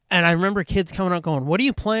 And I remember kids coming up going, what are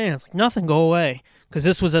you playing? It's like, nothing, go away. Because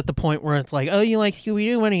this was at the point where it's like, oh, you like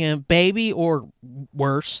Scooby-Doo? What are you, a baby? Or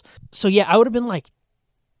worse. So yeah, I would have been like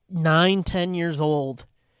 9, 10 years old.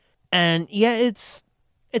 And yeah, it's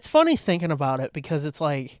funny thinking about it, because it's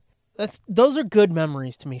like, those are good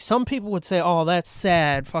memories to me. Some people would say, oh, that's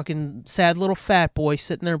sad, fucking sad little fat boy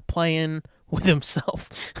sitting there playing with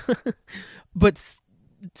himself. But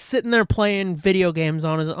sitting there playing video games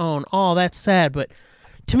on his own, oh, that's sad. But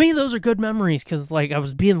to me, those are good memories, because like I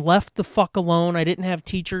was being left the fuck alone. I didn't have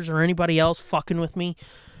teachers or anybody else fucking with me,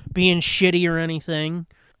 being shitty or anything.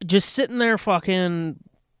 Just sitting there fucking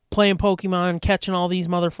playing Pokemon, catching all these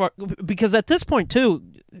motherfuckers. Because at this point, too,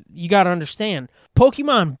 you gotta understand,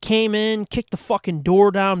 Pokemon came in, kicked the fucking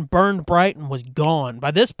door down, burned bright, and was gone.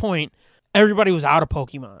 By this point, everybody was out of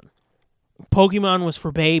Pokemon. Pokemon was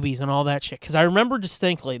for babies and all that shit. Because I remember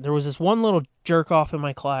distinctly, there was this one little jerk-off in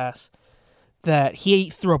my class that he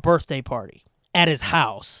threw a birthday party at his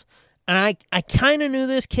house. And I kind of knew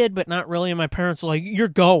this kid, but not really. And my parents were like, you're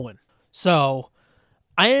going. So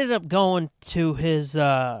I ended up going to his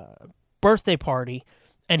birthday party.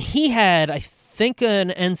 And he had, I think, an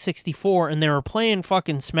N64. And they were playing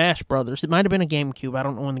fucking Smash Brothers. It might have been a GameCube. I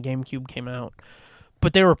don't know when the GameCube came out.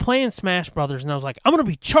 But they were playing Smash Brothers. And I was like, I'm going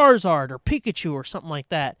to be Charizard or Pikachu or something like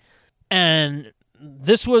that. And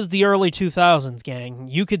this was the early 2000s, gang.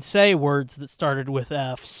 You could say words that started with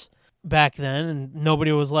F's back then, and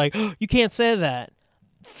nobody was like, oh, you can't say that.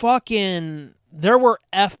 Fucking, there were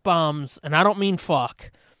F-bombs, and I don't mean fuck,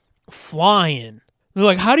 flying. They're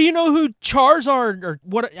like, how do you know who Charizard, or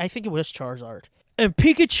what, I think it was Charizard, and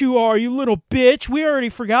Pikachu are, you little bitch? We already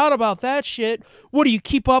forgot about that shit. What, do you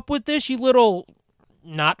keep up with this, you little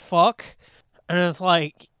not fuck? And it's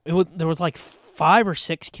like, there was like 5 or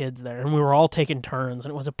 6 kids there, and we were all taking turns,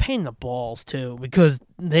 and it was a pain in the balls, too, because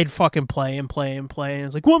they'd fucking play, and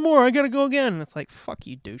it's like, one more, I gotta go again, and it's like, fuck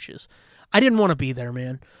you douches. I didn't want to be there,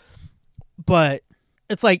 man. But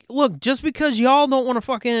it's like, look, just because y'all don't want to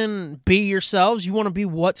fucking be yourselves, you want to be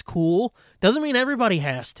what's cool, doesn't mean everybody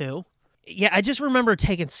has to. Yeah, I just remember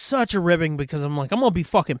taking such a ribbing because I'm like, I'm gonna be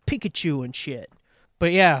fucking Pikachu and shit.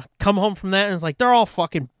 But yeah, come home from that, and it's like, they're all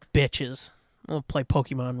fucking bitches. I'll play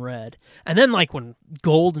Pokemon Red. And then, like, when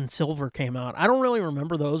Gold and Silver came out, I don't really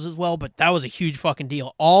remember those as well, but that was a huge fucking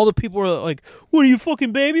deal. All the people were like, what are you,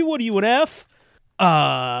 fucking baby? What are you, an F?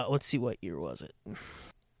 Let's see, what year was it?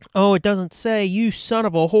 Oh, it doesn't say, you son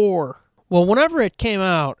of a whore. Well, whenever it came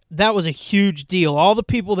out, that was a huge deal. All the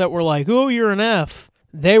people that were like, oh, you're an F,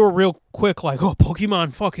 they were real quick like, oh,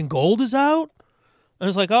 Pokemon fucking Gold is out? And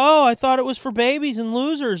it's like, oh, I thought it was for babies and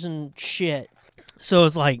losers and shit. So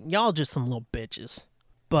it's like, y'all just some little bitches.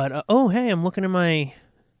 But, oh, hey, I'm looking in my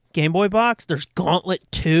Game Boy box. There's Gauntlet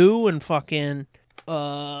 2 and fucking, But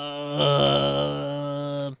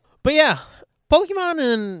yeah, Pokemon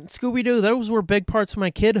and Scooby-Doo, those were big parts of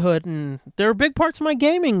my kidhood, and they were big parts of my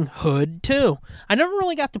gaming hood, too. I never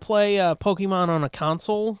really got to play Pokemon on a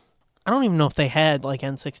console. I don't even know if they had, like,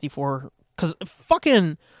 N64, because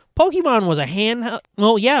fucking Pokemon was a handheld.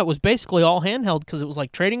 Well, yeah, it was basically all handheld, because it was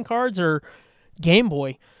like trading cards or Game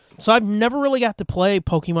Boy. So I've never really got to play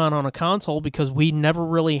Pokemon on a console because we never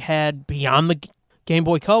really had, beyond the Game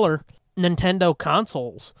Boy Color, Nintendo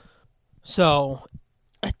consoles. So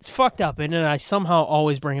it's fucked up, and then I somehow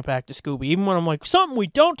always bring it back to Scooby. Even when I'm like, something we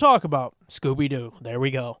don't talk about, Scooby-Doo. There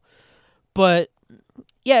we go. But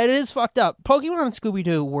yeah, it is fucked up. Pokemon and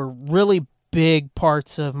Scooby-Doo were really big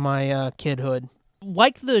parts of my kidhood.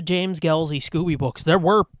 Like the James Gelsey Scooby books, there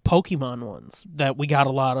were Pokemon ones that we got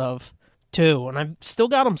a lot of too, and I've still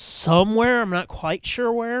got them somewhere. I'm not quite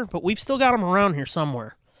sure where, but we've still got them around here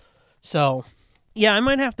somewhere. So, yeah, I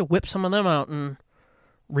might have to whip some of them out and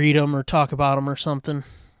read them or talk about them or something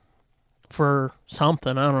for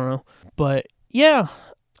something, I don't know. But, yeah,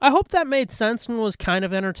 I hope that made sense and was kind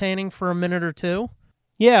of entertaining for a minute or two.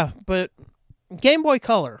 Yeah, but Game Boy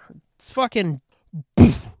Color, it's fucking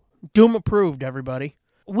Doom approved, everybody.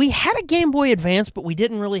 We had a Game Boy Advance, but we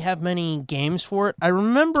didn't really have many games for it. I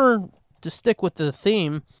remember, to stick with the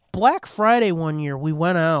theme, Black Friday one year, we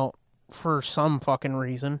went out for some fucking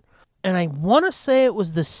reason, and I want to say it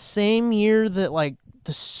was the same year that, like,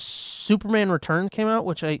 the Superman Returns came out,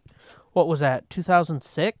 which what was that,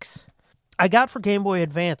 2006? I got for Game Boy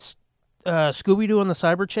Advance Scooby-Doo and the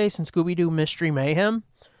Cyber Chase and Scooby-Doo Mystery Mayhem.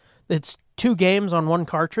 It's 2 games on 1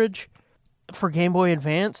 cartridge for Game Boy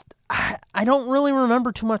Advance. I don't really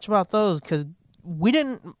remember too much about those because we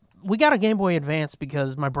got a Game Boy Advance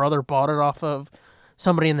because my brother bought it off of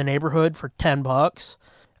somebody in the neighborhood for $10,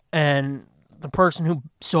 and the person who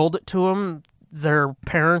sold it to him, their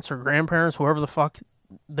parents or grandparents, whoever the fuck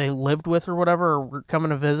they lived with or whatever, or were coming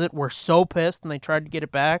to visit, were so pissed and they tried to get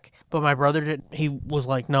it back, but my brother did. He was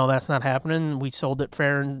like, no, that's not happening. We sold it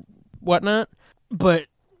fair and whatnot. But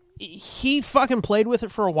he fucking played with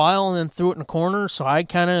it for a while and then threw it in a corner, so I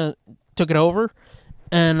kind of took it over.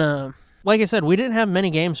 And like I said, we didn't have many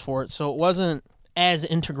games for it, so it wasn't as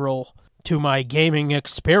integral to my gaming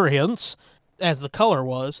experience as the Color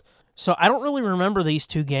was. So I don't really remember these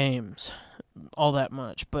 2 games all that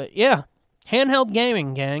much. But yeah, handheld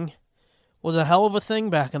gaming, gang, was a hell of a thing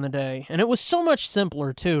back in the day. And it was so much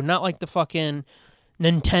simpler, too. Not like the fucking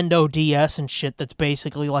Nintendo DS and shit that's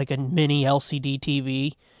basically like a mini LCD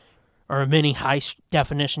TV. or a mini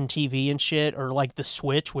high-definition TV and shit, or like the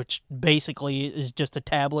Switch, which basically is just a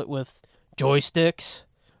tablet with joysticks.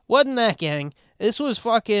 Wasn't that, gang? This was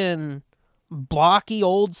fucking blocky,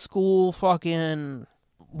 old-school fucking...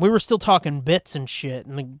 We were still talking bits and shit,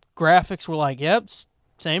 and the graphics were like, yep,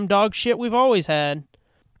 same dog shit we've always had.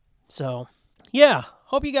 So, yeah,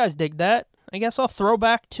 hope you guys dig that. I guess I'll throw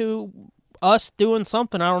back to us doing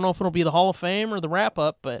something. I don't know if it'll be the Hall of Fame or the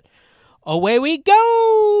wrap-up, but away we go!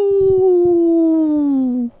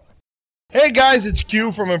 Hey guys, it's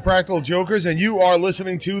Q from Impractical Jokers, and you are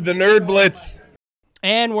listening to the Nerd Blitz.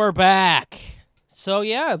 And we're back. So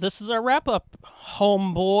yeah, this is our wrap-up,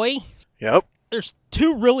 homeboy. Yep. There's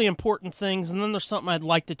two really important things, and then there's something I'd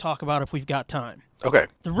like to talk about if we've got time. Okay.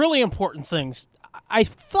 The really important things. I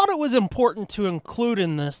thought it was important to include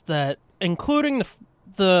in this that, including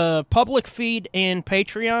the public feed and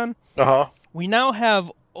Patreon, we now have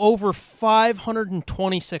over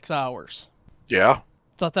 526 hours. Yeah.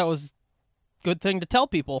 Thought that was a good thing to tell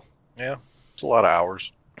people. Yeah. It's a lot of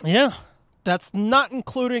hours. Yeah. That's not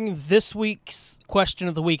including this week's question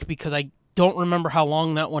of the week because I don't remember how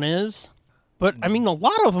long that one is. But, I mean, a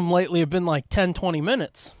lot of them lately have been like 10, 20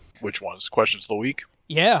 minutes. Which ones? Questions of the week?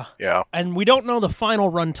 Yeah. Yeah. And we don't know the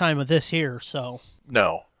final runtime of this here, so...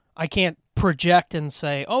 No. I can't project and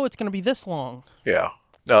say, oh, it's going to be this long. Yeah.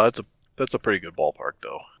 No, that's a pretty good ballpark,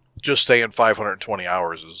 though. Just saying 520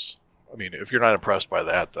 hours is... I mean, if you're not impressed by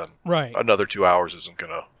that, then right. Another 2 hours isn't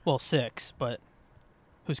going to... Well, 6, but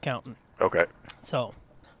who's counting? Okay. So,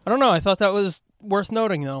 I don't know. I thought that was worth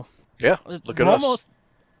noting, though. Yeah, look at us.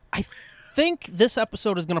 I think this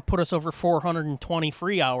episode is going to put us over 420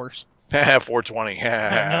 free hours. 420.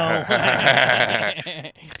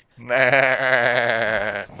 I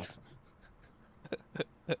know.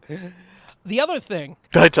 The other thing.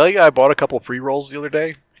 Did I tell you I bought a couple pre-rolls the other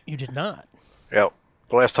day? You did not. Yeah.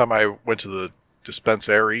 The last time I went to the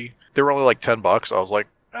dispensary, they were only like $10. I was like,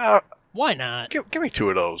 why not? Give me 2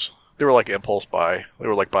 of those. They were like impulse buy. They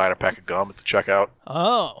were like buying a pack of gum at the checkout.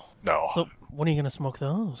 Oh. No. So when are you going to smoke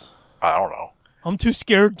those? I don't know. I'm too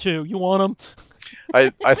scared to. You want them? I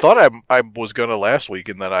thought I was going to last week,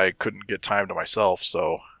 and then I couldn't get time to myself,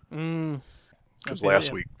 so... Because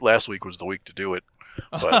last week was the week to do it.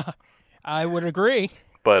 But I would agree.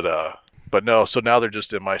 But no, so now they're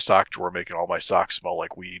just in my sock drawer making all my socks smell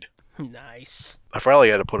like weed. Nice. I finally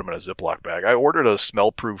had to put them in a Ziploc bag. I ordered a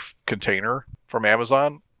smell-proof container from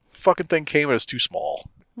Amazon. Fucking thing came and it's too small.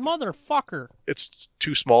 Motherfucker. It's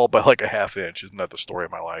too small by like a half inch. Isn't that the story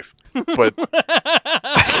of my life? But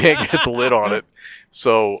I can't get the lid on it.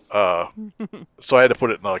 So I had to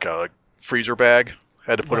put it in like a freezer bag.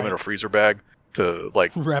 I had to put them in a freezer bag to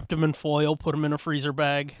like... Wrapped them in foil, put them in a freezer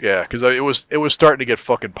bag. Yeah, because it was starting to get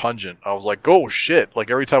fucking pungent. I was like, oh shit. Like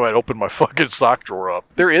every time I'd open my fucking sock drawer up.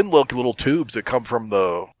 They're in little tubes that come from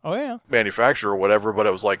the manufacturer or whatever, but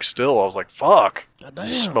it was like still, I was like, fuck. Goddamn. It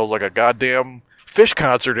smells like a goddamn fish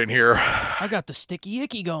concert in here. I got the sticky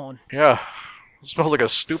icky going. Yeah. It smells like a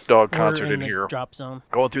Snoop Dogg concert in here. Drop zone.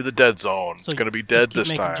 Going through the dead zone. So it's going to be dead this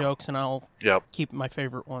keep time. making jokes and I'll keep my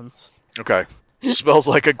favorite ones. Okay. Smells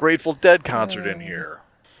like a Grateful Dead concert in here.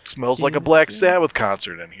 Smells like a Black Sabbath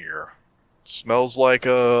concert in here. Smells like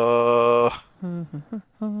a...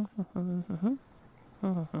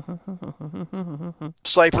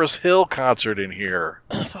 Cypress Hill concert in here.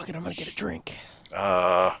 Fuck it, I'm going to get a drink.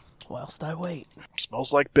 Whilst I wait.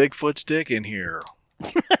 Smells like Bigfoot's dick in here.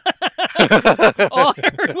 All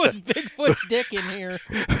I heard was Bigfoot's dick in here.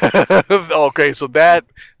 Okay, so that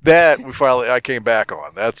I came back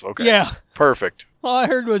on. That's okay. Yeah. Perfect. All I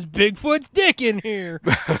heard was Bigfoot's dick in here.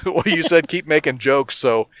 Well, you said keep making jokes,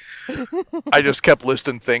 so I just kept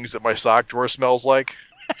listing things that my sock drawer smells like.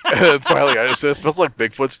 And finally, I just said, it smells like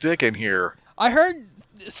Bigfoot's dick in here. I heard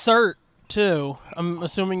cert, too. I'm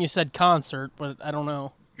assuming you said concert, but I don't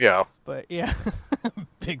know. Yeah. But, yeah.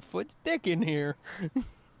 Bigfoot's dick in here.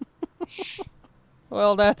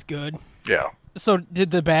 Well, that's good. Yeah. So, did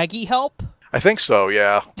the baggie help? I think so,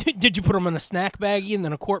 yeah. Did you put them in a snack baggie, and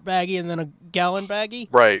then a quart baggie, and then a gallon baggie?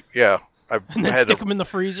 Right, yeah. And then stick them in the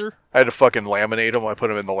freezer? I had to fucking laminate them. I put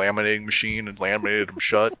them in the laminating machine and laminated them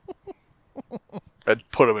shut. I'd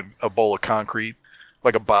put them in a bowl of concrete,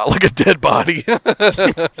 like a dead body.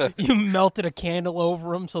 You melted a candle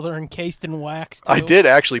over them so they're encased in wax, too? I did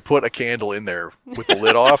actually put a candle in there with the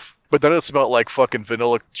lid off, but then it smelled like fucking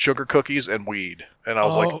vanilla sugar cookies and weed. And I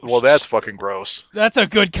was like, well, that's fucking gross. That's a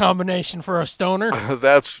good combination for a stoner.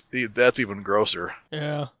 That's even grosser.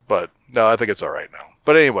 Yeah. But, no, I think it's all right now.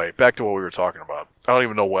 But anyway, back to what we were talking about. I don't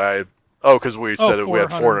even know why. Because we said we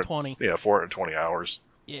had 420 hours.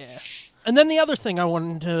 Yeah. And then the other thing I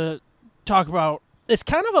wanted to talk about, It's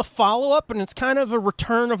kind of a follow-up, and it's kind of a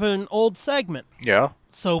return of an old segment. Yeah.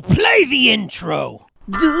 So play the intro.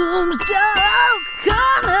 Doomsjoke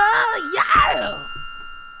Corner, yeah!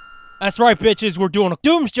 That's right, bitches. We're doing a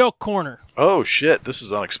Doomsjoke Corner. Oh, shit. This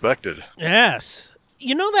is unexpected. Yes.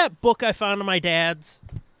 You know that book I found in my dad's?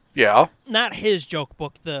 Yeah. Not his joke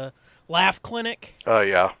book, the Laugh Clinic.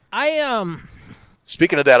 Yeah. I.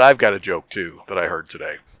 Speaking of that, I've got a joke, too, that I heard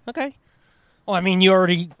today. Okay. Well, I mean, you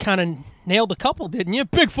already kind of nailed a couple, didn't you?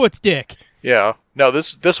 Bigfoot's dick. Yeah. No,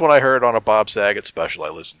 this one I heard on a Bob Saget special I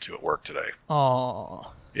listened to at work today.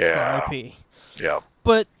 Aw. Yeah. R.I.P. Yeah.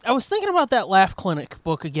 But I was thinking about that Laugh Clinic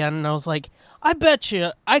book again, and I was like, I bet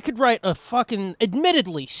you I could write a fucking,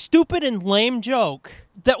 admittedly, stupid and lame joke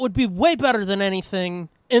that would be way better than anything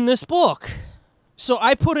in this book. So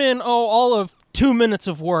I put in, all of 2 minutes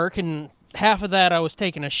of work, and half of that I was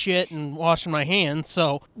taking a shit and washing my hands.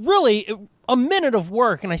 So really, a minute of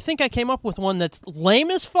work, and I think I came up with one that's lame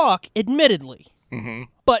as fuck, admittedly,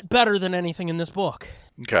 but better than anything in this book.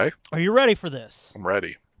 Okay. Are you ready for this? I'm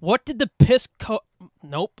ready. What did the piss coke...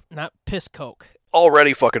 Nope, not piss coke.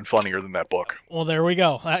 Already fucking funnier than that book. Well, there we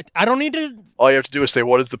go. I don't need to... All you have to do is say,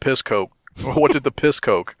 what is the piss coke? What did the piss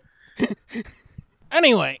coke?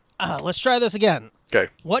 Anyway, let's try this again.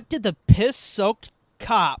 Okay. What did the piss-soaked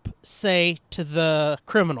cop say to the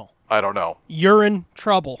criminal? I don't know. You're in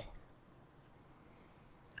trouble.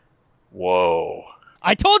 Whoa.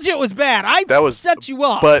 I told you it was bad. That was set you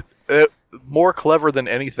up. But more clever than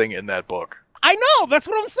anything in that book. I know. That's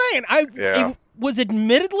what I'm saying. Yeah. It was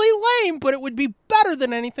admittedly lame, but it would be better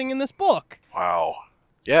than anything in this book. Wow.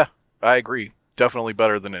 Yeah, I agree. Definitely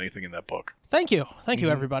better than anything in that book. Thank you. Thank you,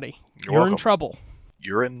 everybody. You're You're welcome. in trouble.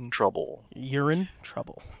 You're in trouble. You're in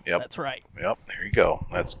trouble. Yep. That's right. Yep, there you go.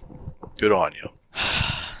 That's good on you.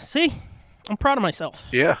 See? I'm proud of myself.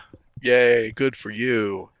 Yeah. Yay, good for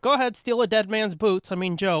you. Go ahead, steal a dead man's boots. I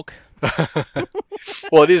mean, joke.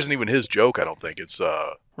 Well, it isn't even his joke, I don't think. It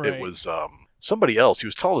Right. was somebody else. He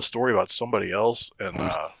was telling a story about somebody else, and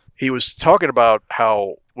he was talking about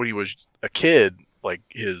how when he was a kid, like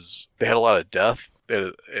they had a lot of death,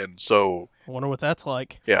 and so I wonder what that's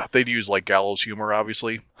like. yeah, they'd use like gallows humor,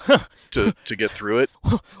 obviously, to get through it.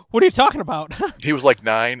 What are you talking about? He was like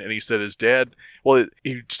 9, and he said his dad. Well,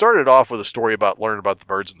 he started off with a story about learning about the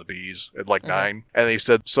birds and the bees at like 9, and he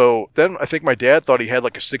said, so then I think my dad thought he had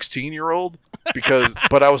like a 16-year-old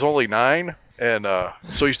but I was only 9. And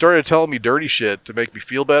so he started telling me dirty shit to make me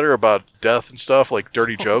feel better about death and stuff, like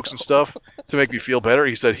dirty jokes and stuff to make me feel better.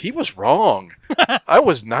 He said he was wrong. I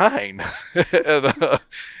was 9. And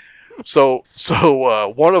so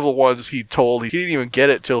one of the ones he told, he didn't even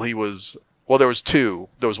get it till he was, well, there was 2.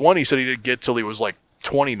 There was one he said he didn't get till he was like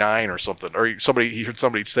 29 or something. Or he heard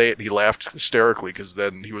somebody say it and he laughed hysterically because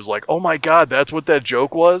then he was like, oh my God, that's what that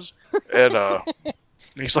joke was? And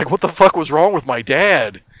he's like, what the fuck was wrong with my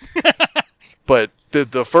dad? But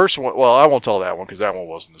the first one, well, I won't tell that one because that one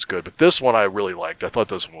wasn't as good. But this one I really liked. I thought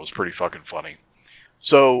this one was pretty fucking funny.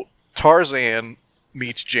 So Tarzan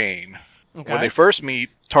meets Jane. Okay. When they first meet,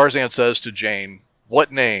 Tarzan says to Jane,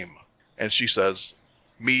 what name? And she says,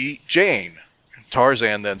 me, Jane.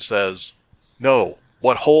 Tarzan then says, no,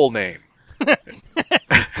 what whole name?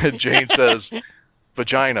 And Jane says,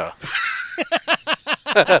 vagina.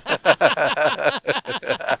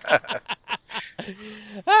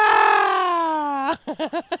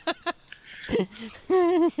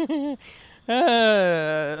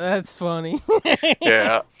 That's funny.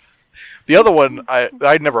 Yeah. The other one, I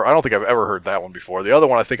don't think I've ever heard that one before. The other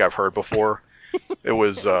one I think I've heard before. It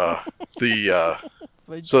was so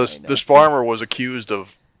this farmer was accused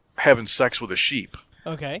of having sex with a sheep.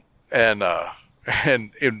 Okay. And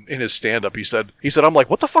in his stand-up, he said, I'm like,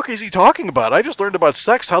 what the fuck is he talking about? I just learned about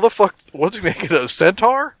sex. How the fuck, what's he making, a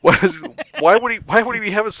centaur? Why would he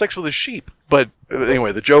be having sex with a sheep? But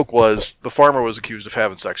anyway, the joke was the farmer was accused of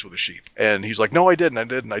having sex with a sheep. And he's like, no, I didn't.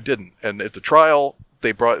 And at the trial,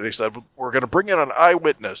 they said, we're going to bring in an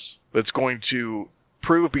eyewitness that's going to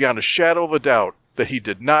prove beyond a shadow of a doubt that he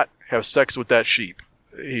did not have sex with that sheep.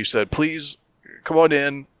 He said, please come on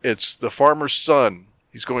in. It's the farmer's son.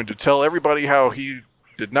 He's going to tell everybody how he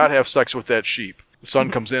did not have sex with that sheep. The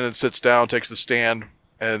son comes in and sits down, takes the stand,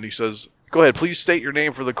 and he says, go ahead, please state your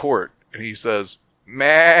name for the court. And he says,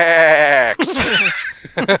 Max.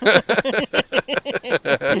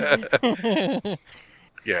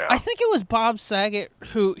 Yeah. I think it was Bob Saget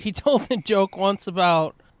who he told the joke once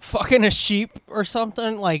about fucking a sheep or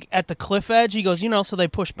something, like at the cliff edge. He goes, so they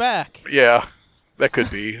push back. Yeah, that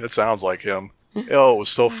could be. That sounds like him. Oh, it was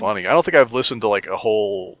so funny. I don't think I've listened to like a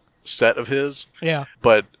whole set of his. Yeah.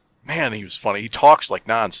 But man, he was funny. He talks like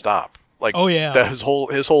nonstop. Like, Oh, yeah. that his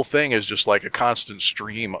whole thing is just like a constant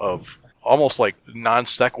stream of almost like non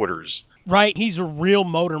sequiturs. Right, he's a real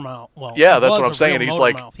motor mouth. Well, Yeah, he that's was what I'm a saying. real He's motor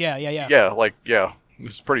like, mouth. Yeah. Yeah.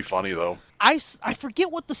 It's pretty funny though. I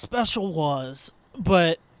forget what the special was,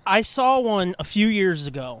 but I saw one a few years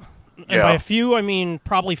ago. And Yeah. by a few, I mean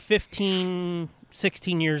probably 15,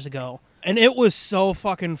 16 years ago. And it was so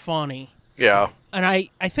fucking funny. Yeah. And I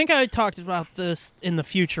think I talked about this in the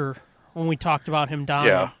future when we talked about him dying.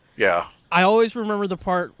 Yeah. Yeah. I always remember the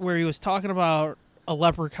part where he was talking about a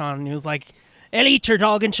leprechaun, and he was like, "He'll eat your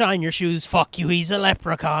dog and shine your shoes. Fuck you, he's a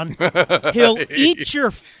leprechaun. He'll eat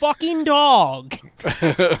your fucking dog."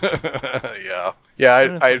 Yeah. Yeah,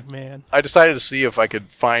 And it's like, man. I decided to see if I could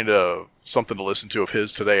find something to listen to of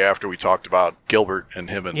his today after we talked about Gilbert and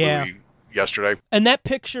him and Yeah. Louis yesterday. And that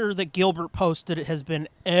picture that Gilbert posted has been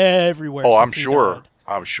everywhere. Oh, since I'm he sure. died.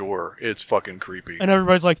 I'm sure. It's fucking creepy. And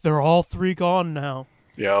everybody's like, they're all three gone now.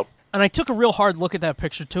 Yep. And I took a real hard look at that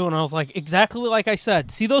picture, too, and I was like, exactly like I said.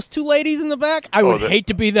 See those two ladies in the back? I would hate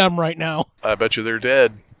to be them right now. I bet you they're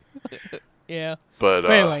dead. Yeah. But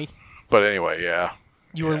anyway, yeah.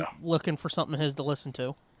 you were looking for something of his to listen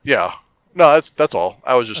to. Yeah. No, that's all.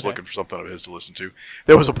 I was just Okay. looking for something of his to listen to.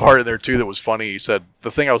 There was a part in there, too, that was funny. He said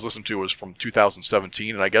the thing I was listening to was from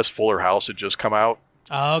 2017, and I guess Fuller House had just come out.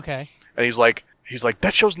 Oh, okay. And he's like,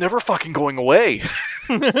 that show's never fucking going away.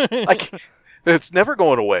 Like, it's never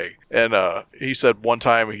going away. And he said one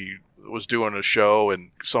time he was doing a show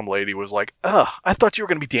and some lady was like, I thought you were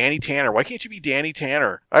going to be Danny Tanner. Why can't you be Danny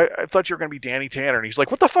Tanner? I thought you were going to be Danny Tanner. And he's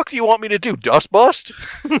like, what the fuck do you want me to do? Dust bust?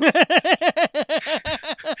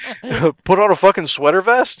 Put on a fucking sweater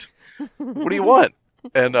vest? What do you want?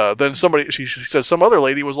 And then she said some other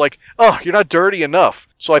lady was like, oh, you're not dirty enough.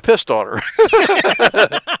 So I pissed on her.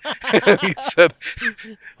 And he said,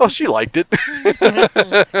 oh, she liked it. It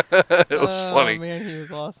was funny. Oh, man, he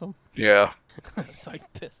was awesome. Yeah. So I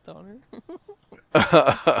pissed on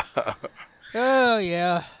her. Oh,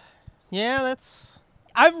 yeah. Yeah,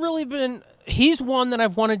 I've really been... He's one that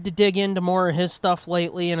I've wanted to dig into more of his stuff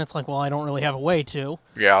lately, and it's like, well, I don't really have a way to.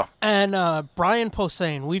 Yeah. And Brian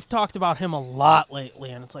Posehn, we've talked about him a lot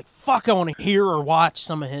lately, and it's like, fuck, I want to hear or watch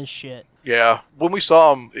some of his shit. Yeah. When we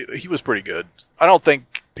saw him, he was pretty good. I don't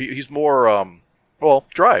think... He's more,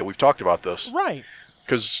 dry. We've talked about this. Right.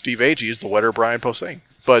 Because Steve Agee is the wetter Brian Posehn.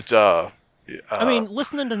 But, I mean,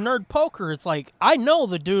 listening to Nerd Poker, it's like, I know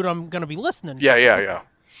the dude I'm going to be listening to. Yeah.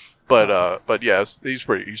 But yes, he's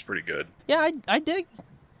pretty good. Yeah, I dig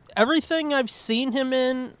everything I've seen him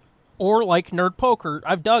in, or like Nerd Poker.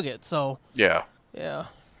 I've dug it, so. Yeah. Yeah.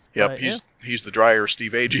 Yep, But, he's the drier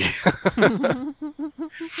Steve Agee.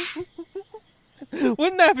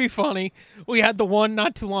 Wouldn't that be funny? We had the one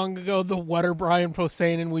not too long ago, the wetter Brian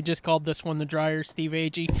Posehn, and we just called this one the drier Steve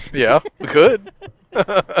Agee. Yeah, we could.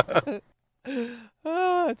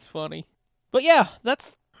 Oh, that's funny. But yeah,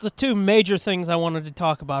 that's the two major things I wanted to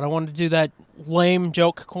talk about. I wanted to do that lame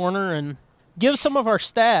joke corner and give some of our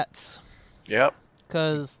stats. Yep.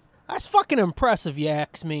 Because that's fucking impressive, you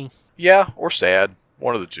ask me. Yeah, or sad.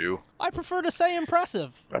 One of the two. I prefer to say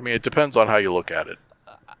impressive. I mean, it depends on how you look at it.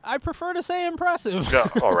 I prefer to say impressive. Yeah,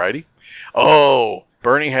 alrighty. Oh,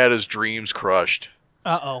 Bernie had his dreams crushed.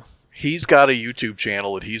 Uh-oh. He's got a YouTube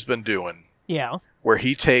channel that he's been doing Yeah. where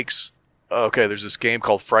he takes... Okay, there's this game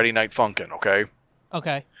called Friday Night Funkin', okay?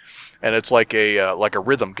 Okay. And it's like a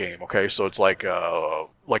rhythm game, okay? So it's like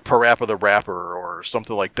Parappa the Rapper or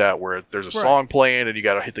something like that, where there's a song playing and you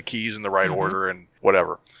got to hit the keys in the right order and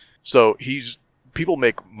whatever. So people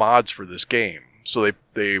make mods for this game, so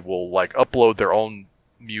they will like upload their own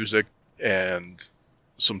music and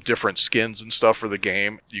some different skins and stuff for the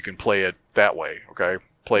game. You can play it that way, okay?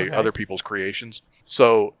 Play other people's creations.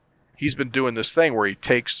 So he's been doing this thing where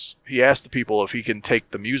he asked the people if he can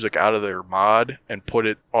take the music out of their mod and put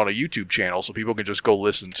it on a YouTube channel so people can just go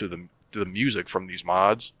listen to the music from these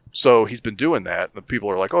mods. So he's been doing that. The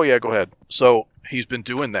people are like, oh yeah, go ahead. So he's been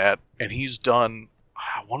doing that, and he's done,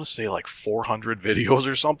 I want to say like 400 videos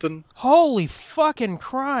or something. Holy fucking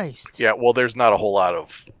Christ. Yeah, well, there's not a whole lot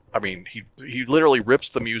of... I mean, he literally rips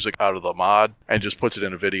the music out of the mod and just puts it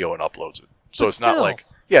in a video and uploads it. So it's not like...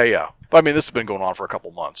 Yeah. But I mean, this has been going on for a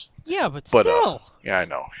couple months. Yeah, but still. Yeah, I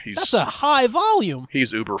know. That's a high volume.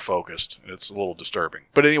 He's uber focused. It's a little disturbing.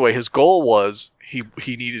 But anyway, his goal was he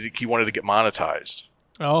wanted to get monetized.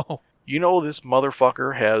 Oh. You know, this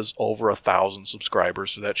motherfucker has over 1,000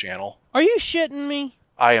 subscribers to that channel. Are you shitting me?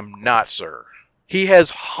 I am not, sir. He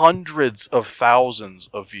has hundreds of thousands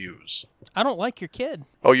of views. I don't like your kid.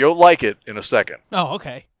 Oh, you'll like it in a second. Oh,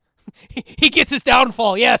 okay. He gets his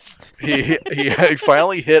downfall, yes. he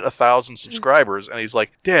finally hit 1,000 subscribers, and he's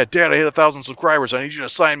like, Dad, I hit 1,000 subscribers. I need you to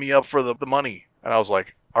sign me up for the money. And I was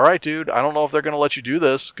like, all right, dude, I don't know if they're going to let you do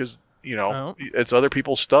this because, it's other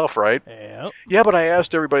people's stuff, right? Yep. Yeah, but I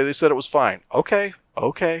asked everybody. They said it was fine. Okay.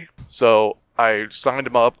 So I signed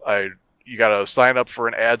him up. You got to sign up for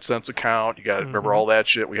an AdSense account. You got to remember all that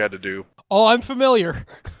shit we had to do. Oh, I'm familiar.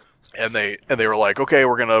 And they were like, okay,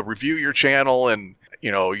 we're going to review your channel and,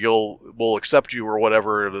 we'll accept you or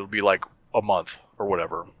whatever. It'll be like a month or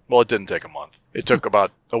whatever. Well, it didn't take a month. It took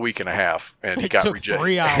about a week and a half, and he got rejected.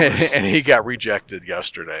 3 hours. And he got rejected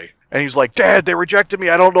yesterday. And he's like, Dad, they rejected me.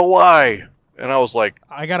 I don't know why. And I was like,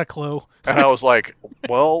 I got a clue. And I was like,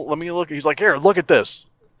 well, let me look. He's like, here, look at this.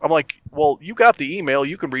 I'm like, well, you got the email.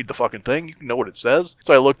 You can read the fucking thing. You can know what it says.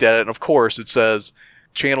 So I looked at it, and of course it says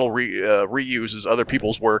channel reuses other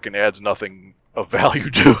people's work and adds nothing of value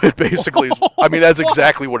to it, basically. I mean, that's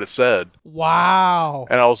exactly what it said. Wow.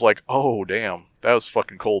 And I was like, oh, damn. That was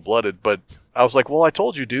fucking cold-blooded. But I was like, well, I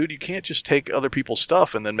told you, dude, you can't just take other people's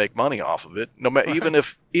stuff and then make money off of it. No matter,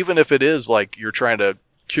 even if it is like you're trying to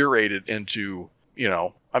curate it into,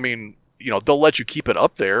 they'll let you keep it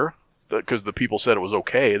up there because the people said it was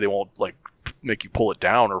okay. They won't like make you pull it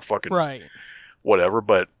down or fucking whatever.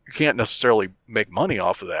 But you can't necessarily make money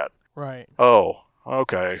off of that. Right. Oh,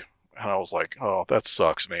 okay. And I was like, oh, that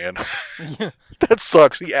sucks, man. That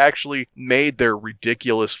sucks. He actually made their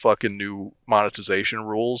ridiculous fucking new monetization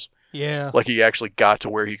rules. Yeah. Like he actually got to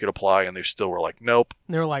where he could apply, and they still were like, nope.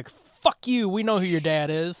 They're like, fuck you. We know who your dad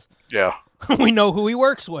is. Yeah. We know who he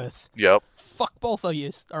works with. Yep. Fuck both of you,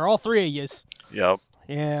 or all three of you. Yep.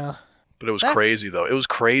 Yeah. But it was crazy, though. It was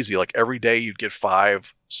crazy. Like every day you'd get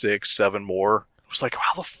 5, 6, 7 more. It was like,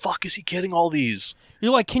 how the fuck is he getting all these?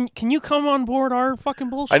 You're like, can you come on board our fucking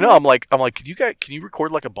bullshit? I know. I'm like, can you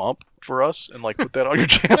record like a bump for us and like put that on your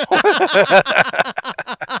channel?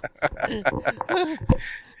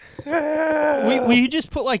 Will you just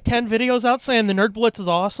put like 10 videos out saying the Nerd Blitz is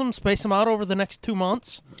awesome? Space them out over the next 2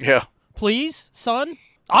 months? Yeah. Please, son?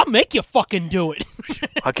 I'll make you fucking do it.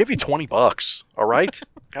 I'll give you $20. All right?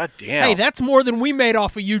 God damn. Hey, that's more than we made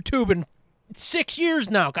off of YouTube in 6 years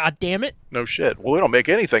now. God damn it. No shit. Well, we don't make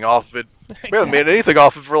anything off of it. Exactly. We haven't made anything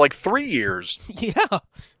off of it for like 3 years. Yeah.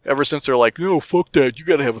 Ever since they're like, no, fuck that. You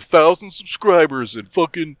got to have 1,000 subscribers and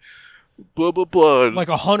fucking blah, blah, blah. Like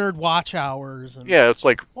 100 watch hours. And... Yeah, it's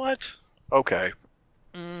like, what? Okay.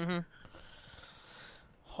 Mm-hmm.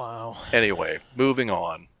 Wow. Anyway, moving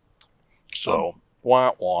on. So,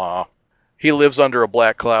 wah, wah. He lives under a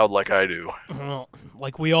black cloud like I do. Well,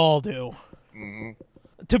 like we all do. Mm-hmm.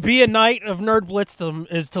 To be a knight of Nerd Blitzdom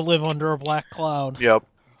is to live under a black cloud. Yep.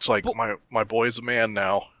 It's like, my boy's a man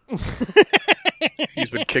now. He's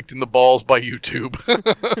been kicked in the balls by YouTube.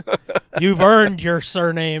 You've earned your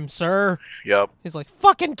surname, sir. Yep. He's like,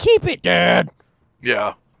 fucking keep it, Dad.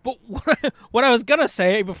 Yeah. But what I was going to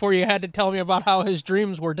say before you had to tell me about how his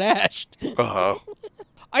dreams were dashed. Uh-huh.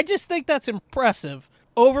 I just think that's impressive.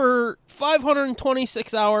 Over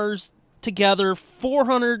 526 hours together,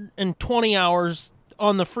 420 hours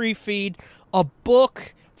on the free feed, a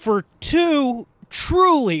book for 2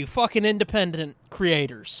 truly fucking independent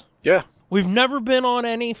creators. Yeah. We've never been on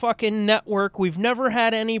any fucking network. We've never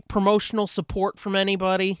had any promotional support from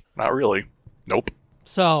anybody. Not really. Nope.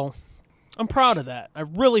 So, I'm proud of that. I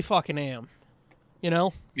really fucking am. You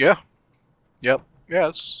know? Yeah. Yep. Yeah,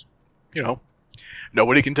 it's,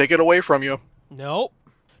 nobody can take it away from you. Nope.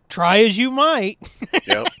 Try as you might.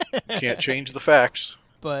 Yep. Can't change the facts.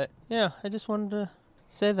 But, yeah, I just wanted to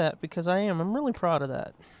say that because I am. I'm really proud of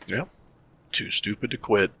that. Yep. Too stupid to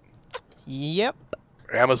quit. Yep.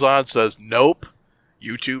 Amazon says nope.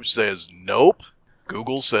 YouTube says nope.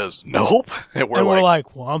 Google says nope. And we're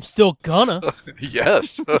like, well, I'm still gonna.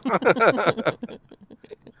 Yes. You're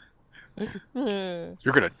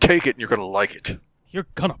going to take it and you're going to like it. You're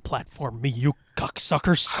gonna platform me, you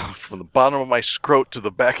cocksuckers. From the bottom of my scrot to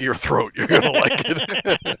the back of your throat, you're going to like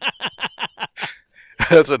it.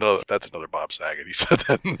 That's another Bob Saget. He said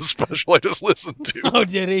that in the special I just listened to. Oh,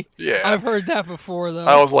 did he? Yeah. I've heard that before, though.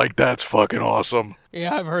 I was like, that's fucking awesome.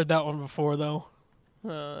 Yeah, I've heard that one before, though.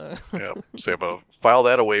 Yeah. So I'm going to file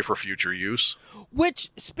that away for future use. Which,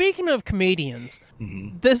 speaking of comedians,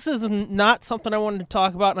 This is not something I wanted to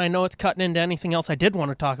talk about, and I know it's cutting into anything else I did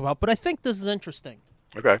want to talk about, but I think this is interesting.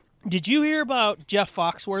 Okay. Did you hear about Jeff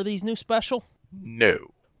Foxworthy's new special?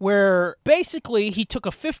 No. Where basically he took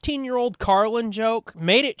a 15-year-old Carlin joke,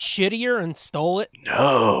 made it shittier, and stole it.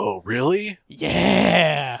 No, really?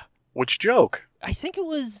 Yeah. Which joke? I think it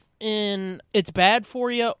was in It's Bad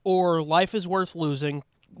For You or Life Is Worth Losing,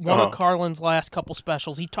 one of Carlin's last couple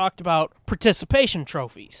specials. He talked about participation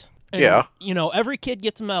trophies. And, Yeah. You know, every kid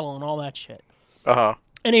gets a medal and all that shit. Uh-huh.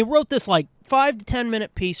 And he wrote this, like, 5 to 10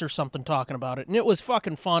 minute piece or something talking about it, and it was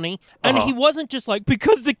fucking funny. And he wasn't just like,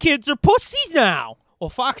 because the kids are pussies now. Well,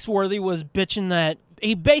 Foxworthy was bitching that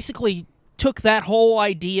he basically took that whole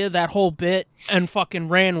idea, that whole bit, and fucking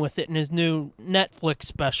ran with it in his new Netflix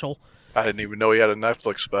special. I didn't even know he had a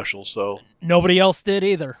Netflix special, so Nobody else did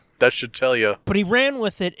either. that should tell you. But he ran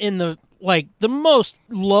with it in the, like, the most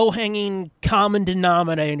low-hanging common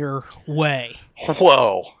denominator way.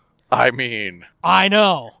 Whoa. I mean, I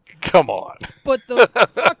know. come on. But the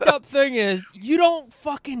fucked up thing is, you don't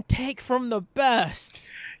fucking take from the best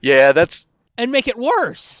Yeah, that's and make it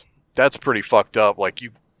worse. pretty fucked up. Like,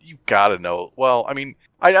 you gotta know. Well, I mean,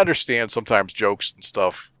 I understand sometimes jokes and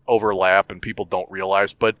stuff overlap and people don't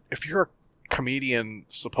realize, but if you're a comedian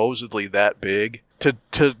supposedly that big,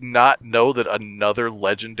 to not know that another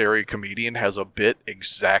legendary comedian has a bit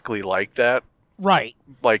exactly like that, Right.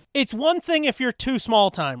 like, It's one thing if you're two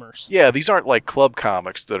small-timers. yeah, these aren't like club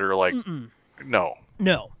comics that are like, no.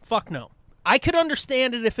 No. Fuck no. I could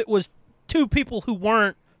understand it if it was two people who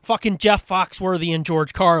weren't fucking Jeff Foxworthy and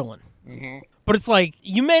George Carlin. Mm-hmm. But it's like,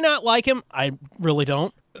 you may not like him. I really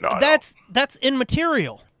don't. No, I That's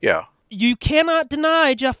immaterial. Yeah. You cannot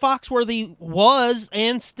deny Jeff Foxworthy was,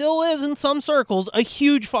 and still is in some circles, a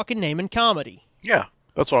huge fucking name in comedy. Yeah.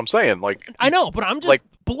 That's what I'm saying. Like, I know, but I'm just like,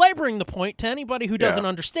 belaboring the point to anybody who doesn't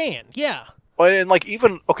understand. Yeah. well, and like,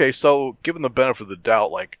 even, okay, so given the benefit of the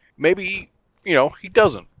doubt, like, maybe, you know, he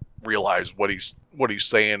doesn't realize what he's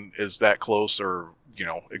saying is that close or, you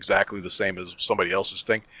know, exactly the same as somebody else's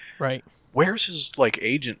thing. Right. Where's his, like,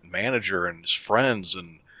 agent and manager and his friends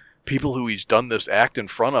and people who he's done this act in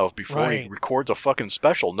front of before he records a fucking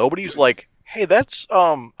special? Nobody's like, hey, that's,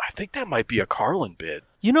 I think that might be a Carlin bit.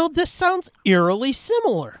 You know, this sounds eerily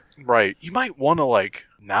similar. Right. You might want to, like,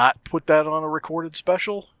 not put that on a recorded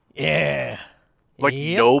special. Yeah. Like,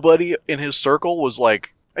 nobody in his circle was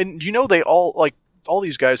like, and you know, they all, like, all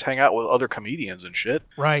these guys hang out with other comedians and shit.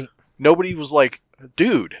 Right. Nobody was like,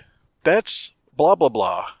 dude, that's blah, blah,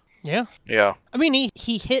 blah. Yeah. Yeah. I mean,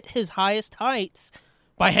 he hit his highest heights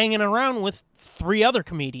by hanging around with 3 other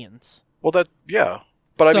comedians. Well, that, yeah.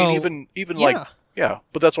 But So, I mean, even yeah. like, yeah.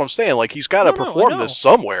 But that's what I'm saying. Like, he's got to No, I perform know. this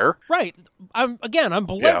somewhere. Right. I'm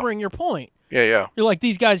belaboring your point. Yeah, yeah. You're like,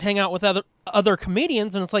 these guys hang out with other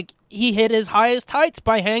comedians, and it's like, he hit his highest heights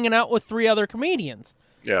by hanging out with 3 other comedians.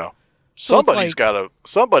 Yeah. So it's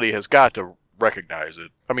Somebody has got to recognize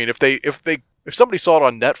it. I mean, if somebody saw it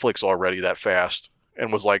on Netflix already that fast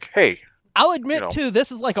and was like, hey. I'll admit, too,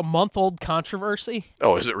 this is like a month-old controversy.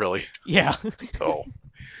 Oh, is it really? Yeah. Oh.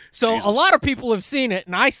 So Jesus. a lot of people have seen it,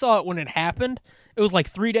 and I saw it when it happened. It was like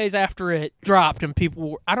 3 days after it dropped, and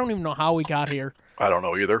people were, I don't even know how we got here. I don't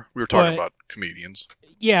know either. We were talking about comedians.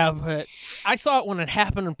 Yeah, but I saw it when it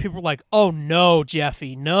happened, and people were like, oh, no,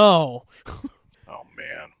 Jeffy, no. Oh,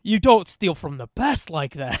 man. You don't steal from the best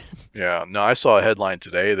like that. Yeah. No, I saw a headline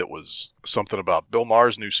today that was something about Bill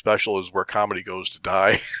Maher's new special is where comedy goes to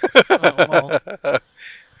die. Oh, well.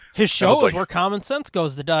 His show is like, where common sense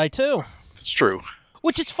goes to die, too. It's true.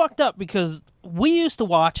 Which is fucked up, because we used to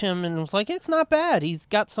watch him, and it was like, it's not bad. He's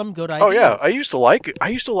got some good ideas. Oh, yeah. I used to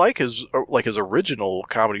like his original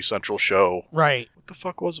Comedy Central show. Right. What the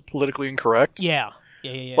fuck was it? Politically Incorrect? Yeah.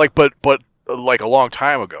 Yeah. Like, but like a long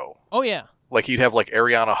time ago. Oh, yeah. Like, he'd have, like,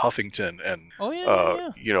 Ariana Huffington and,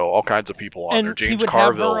 you know, all kinds of people on there. And James he would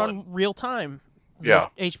Carville. have her on Real Time. Yeah.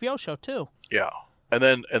 HBO show, too. Yeah. And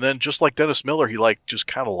then just like Dennis Miller, he, like, just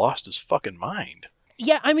kind of lost his fucking mind.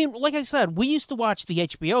 Yeah, I mean, like I said, we used to watch the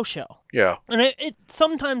HBO show. Yeah. And it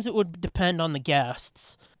sometimes it would depend on the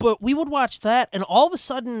guests. But we would watch that, and all of a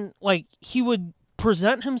sudden, like, he would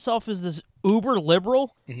present himself as this uber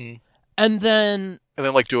liberal. Mm-hmm. And then,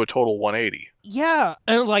 like, do a total 180. Yeah,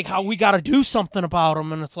 and like how we got to do something about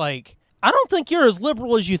him, and it's like, I don't think you're as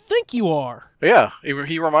liberal as you think you are. Yeah,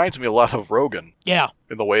 he reminds me a lot of Rogan. Yeah.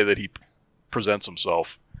 In the way that he presents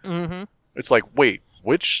himself. Mm-hmm. It's like, wait,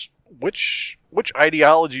 which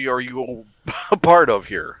ideology are you a part of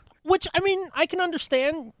here? Which, I mean, I can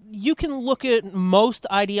understand. You can look at most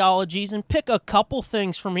ideologies and pick a couple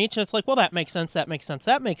things from each, and it's like, well, that makes sense, that makes sense,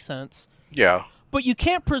 that makes sense. Yeah. But you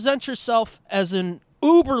can't present yourself as an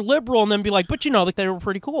uber liberal and then be like, but you know, like, they were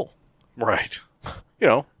pretty cool. Right. You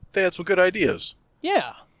know, they had some good ideas.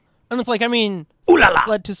 Yeah. And it's like, I mean,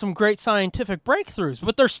 led to some great scientific breakthroughs,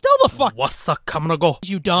 but they're still the fuck. What's a coming to go?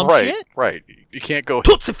 You dumb shit. Right. You can't go.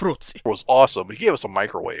 Tootsie Fruitsy. It was awesome. He gave us a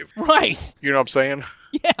microwave. Right. You know what I'm saying?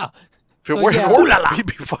 Yeah. If it weren't, he'd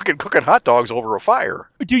be fucking cooking hot dogs over a fire.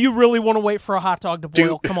 Do you really want to wait for a hot dog to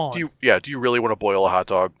boil? Come on. Do you really want to boil a hot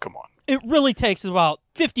dog? Come on. it really takes about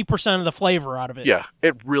 50% of the flavor out of it. Yeah,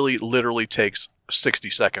 it really literally takes 60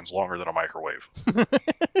 seconds longer than a microwave.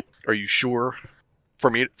 Are you sure? For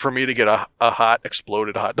me to get a hot,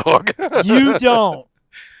 exploded hot dog? You don't.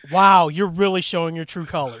 Wow, you're really showing your true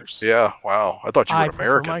colors. Yeah, wow. I thought you were I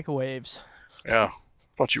American. prefer microwaves. Yeah.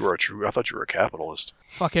 I thought you were a capitalist.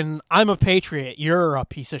 Fucking, I'm a patriot. You're a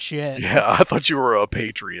piece of shit. Yeah, I thought you were a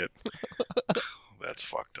patriot. That's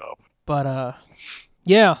fucked up. But,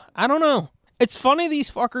 yeah, I don't know. It's funny,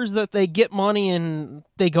 these fuckers, that they get money and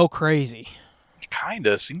they go crazy. It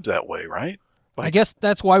kinda seems that way, right? I guess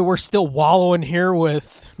that's why we're still wallowing here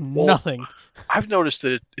with nothing. I've noticed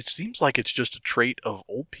that it seems like it's just a trait of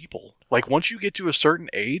old people. Like, once you get to a certain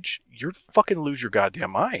age, you're fucking lose your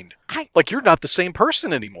goddamn mind. Like, you're not the same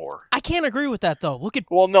person anymore. I can't agree with that, though. Look at...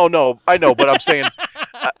 Well, no, I know, but I'm saying...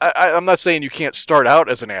 I'm not saying you can't start out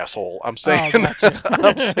as an asshole. I'm saying... gotcha.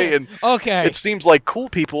 I'm saying... Okay. It seems like cool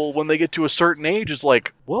people, when they get to a certain age, is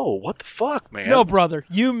like, whoa, what the fuck, man? No, brother.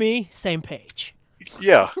 You, me, same page.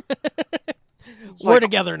 Yeah. We're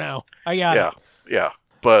together now. I got it. Yeah.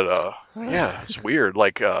 But, yeah, it's weird.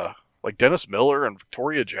 Like Dennis Miller and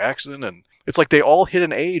Victoria Jackson, and it's like they all hit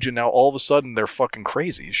an age, and now all of a sudden they're fucking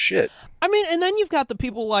crazy as shit. I mean, and then you've got the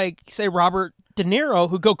people like, say, Robert De Niro,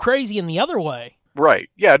 who go crazy in the other way.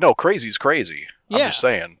 Right. Yeah, no, crazy's crazy. Yeah. I'm just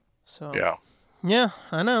saying. So. Yeah. Yeah,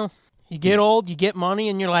 I know. You get old, you get money,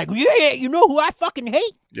 and you're like, yeah, you know who I fucking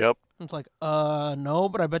hate? Yep. It's like, no,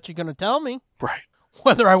 but I bet you're going to tell me. Right.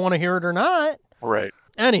 Whether I want to hear it or not. Right.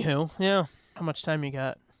 Anywho, yeah. How much time you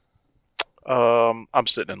got? I'm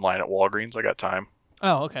sitting in line at Walgreens. I got time.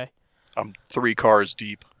 Oh, okay. I'm 3 cars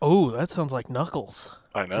deep. Oh, that sounds like Knuckles.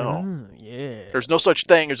 I know. Yeah. There's no such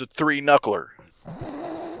thing as a 3-knuckler.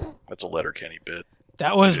 That's a Letterkenny bit.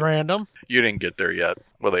 That was random. You didn't get there yet,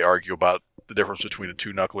 where they argue about the difference between a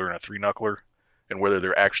 2-knuckler and a 3-knuckler, and whether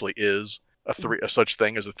there actually is a such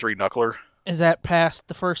thing as a 3-knuckler. Is that past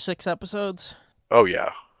the first 6 episodes? Oh,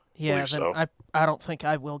 yeah. Yeah, then so. I don't think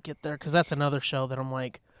I will get there, because that's another show that I'm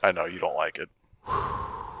like... I know, you don't like it.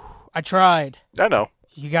 I tried. I know.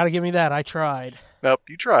 You got to give me that. I tried. Nope,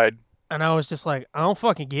 you tried. And I was just like, I don't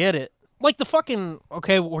fucking get it. Like the fucking...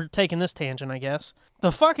 Okay, we're taking this tangent, I guess.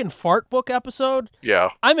 The fucking fart book episode... Yeah.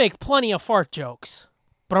 I make plenty of fart jokes.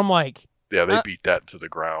 But I'm like... Yeah, they beat that to the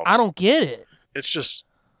ground. I don't get it. It's just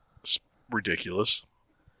ridiculous.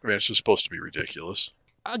 I mean, it's just supposed to be ridiculous.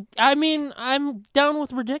 I mean, I'm down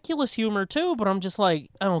with ridiculous humor, too, but I'm just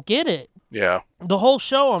like, I don't get it. Yeah. The whole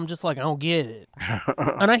show, I'm just like, I don't get it.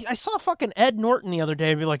 And I saw fucking Ed Norton the other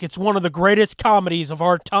day be like, it's one of the greatest comedies of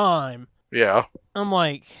our time. Yeah. I'm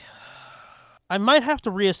like, I might have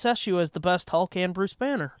to reassess you as the best Hulk and Bruce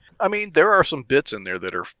Banner. I mean, there are some bits in there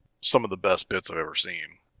that are some of the best bits I've ever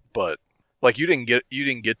seen. But, like, you didn't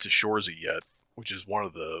get to Shoresy yet, which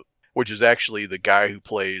is actually the guy who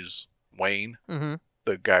plays Wayne. Mm-hmm.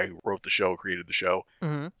 The guy who wrote the show, created the show.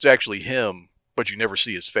 Mm-hmm. It's actually him, but you never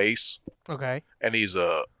see his face. Okay. And he's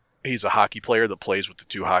a hockey player that plays with the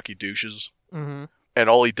 2 hockey douches. Mm-hmm. And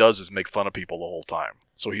all he does is make fun of people the whole time.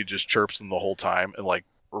 So he just chirps them the whole time and, like,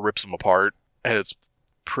 rips them apart. And it's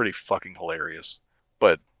pretty fucking hilarious.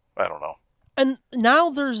 But, I don't know. And now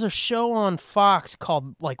there's a show on Fox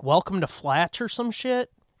called, like, Welcome to Flatch or some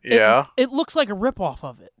shit. Yeah. It looks like a ripoff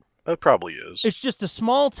of it. That probably is. It's just a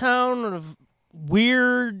small town of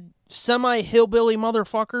weird, semi-hillbilly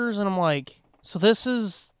motherfuckers, and I'm like, so this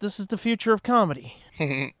is the future of comedy.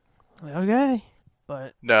 Okay.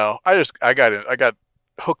 But no, I got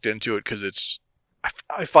hooked into it because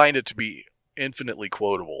I find it to be infinitely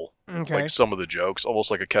quotable. okay. Like some of the jokes,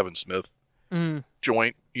 almost like a Kevin Smith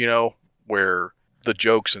joint, where the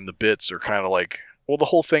jokes and the bits are kind of like, well, the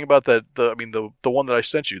whole thing about the one that I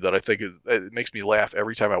sent you that I think it makes me laugh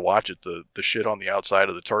every time I watch it, the shit on the outside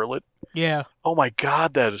of the toilet. Yeah. Oh my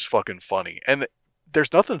God, that is fucking funny. And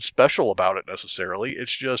there's nothing special about it necessarily.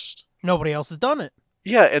 It's just Nobody else has done it.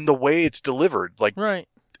 yeah, and the way it's delivered, like Right.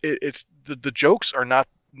 it's the jokes are not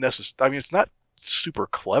necessary. I mean, it's not super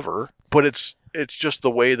clever, but it's just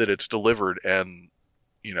the way that it's delivered, and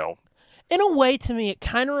In a way, to me, it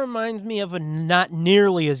kind of reminds me of a not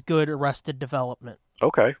nearly as good Arrested Development.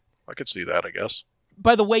 Okay, I could see that, I guess.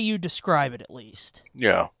 By the way you describe it, at least.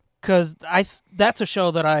 Yeah. Because that's a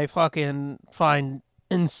show that I fucking find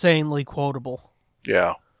insanely quotable.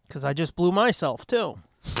 Yeah. Because I just blew myself, too.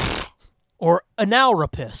 Or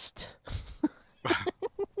analrapist.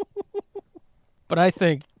 But I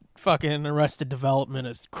think fucking Arrested Development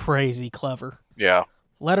is crazy clever. Yeah.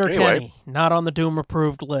 Letterkenny, Anyway. not on the Doom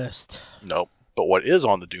approved list. Nope. But what is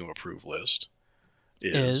on the Doom approved list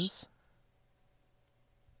is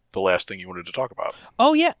the last thing you wanted to talk about.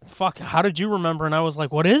 Oh yeah, fuck. How did you remember? And I was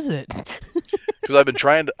like, what is it? Because I've been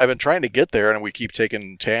trying to get there, and we keep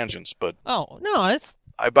taking tangents. But oh no, it's.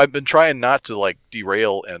 I've been trying not to like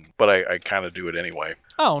derail, but I kind of do it anyway.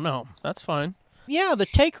 Oh no, that's fine. Yeah, the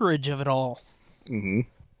takerage of it all. Mm-hmm.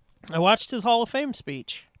 I watched his Hall of Fame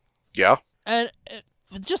speech. Yeah. And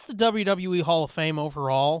just the WWE Hall of Fame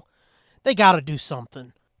overall, they got to do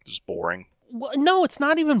something. It's boring. Well, no, it's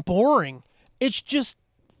not even boring. It's just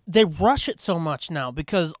they rush it so much now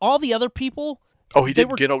because all the other people. Oh, he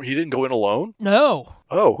didn't go in alone? No.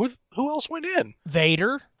 Oh, who else went in?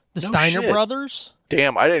 Vader, the No Steiner shit. brothers.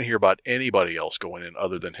 Damn, I didn't hear about anybody else going in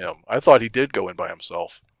other than him. I thought he did go in by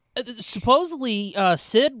himself. Supposedly,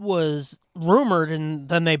 Sid was rumored, and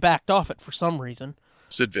then they backed off it for some reason.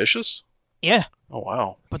 Sid Vicious? Yeah. Oh,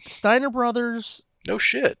 wow. But the Steiner brothers, No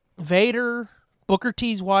shit. Vader, Booker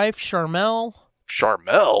T's wife, Sharmell.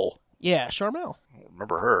 Sharmell? Yeah, Sharmell. I don't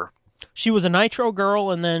remember her. She was a Nitro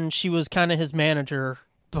girl, and then she was kind of his manager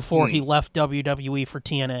before he left WWE for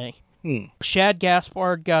TNA. Shad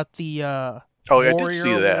Gaspard got the Warrior I did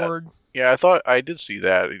see Award. that. Yeah, I did see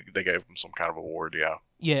that. They gave him some kind of award, yeah.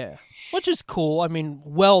 Yeah, which is cool. I mean,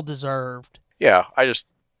 well-deserved. Yeah,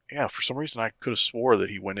 for some reason I could have swore that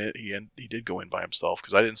he went in. He did go in by himself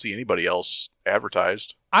because I didn't see anybody else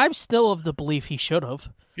advertised. I'm still of the belief he should have.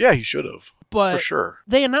 Yeah, he should have. But for sure.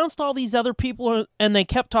 They announced all these other people, and they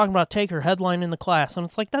kept talking about Taker headlining the class, and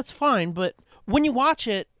it's like, that's fine, but when you watch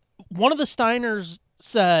it, one of the Steiners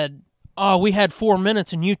said, oh, we had 4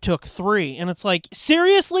 minutes and you took 3, and it's like,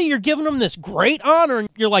 seriously? You're giving them this great honor, and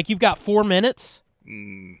you're like, you've got 4 minutes?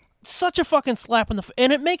 Such a fucking slap in the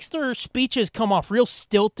and it makes their speeches come off real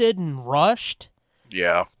stilted and rushed.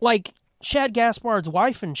 Yeah. Like Shad Gaspard's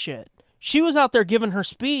wife and shit. She was out there giving her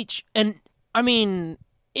speech, and I mean,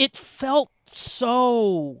 it felt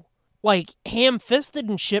so like ham-fisted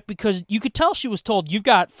and shit because you could tell she was told, you've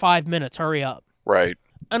got 5 minutes, hurry up. Right.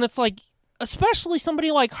 And it's like, especially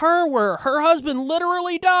somebody like her where her husband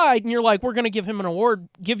literally died, and you're like, we're going to give you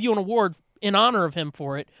an award in honor of him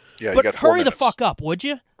for it. Yeah, but you got 4 hurry minutes. the fuck up, would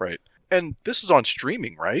you? Right. And this is on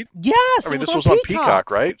streaming, right? Yes, I mean, it this was on on Peacock,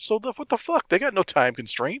 right? So what the fuck? They got no time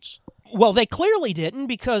constraints. Well, they clearly didn't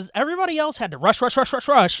because everybody else had to rush,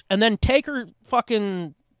 and then Taker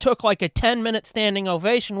fucking took like a 10-minute standing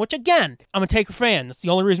ovation, which again, I'm a Taker fan. That's the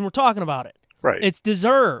only reason we're talking about it. Right. It's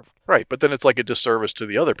deserved. Right, but then it's like a disservice to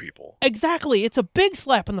the other people. Exactly. It's a big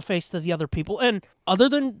slap in the face to the other people. And other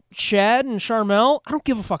than Shad and Sharmell, I don't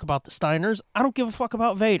give a fuck about the Steiners. I don't give a fuck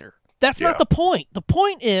about Vader. That's not the point. The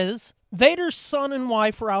point is Vader's son and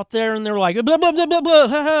wife were out there and they're like, blah, blah, blah, blah,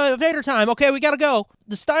 blah, Vader time. Okay, we got to go.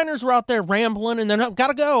 The Steiners were out there rambling and they're got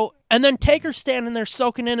to go. And then Taker's standing there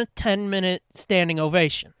soaking in a 10-minute standing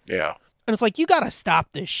ovation. Yeah. And it's like, you got to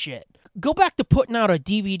stop this shit. Go back to putting out a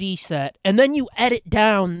DVD set, and then you edit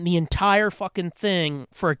down the entire fucking thing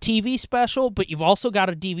for a TV special, but you've also got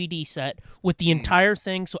a DVD set with the entire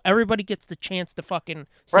thing, so everybody gets the chance to fucking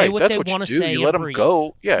say what they want to say. You let them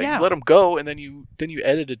go. Yeah, you let them go, and then you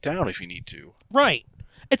edit it down if you need to. Right.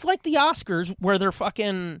 It's like the Oscars where they're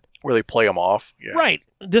fucking... Where they play them off. Yeah. Right.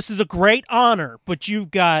 This is a great honor, but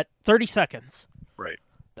you've got 30 seconds. Right.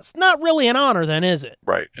 That's not really an honor then, is it?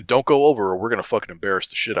 Right. And don't go over or we're going to fucking embarrass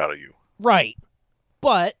the shit out of you. Right.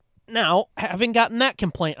 But now, having gotten that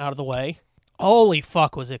complaint out of the way, holy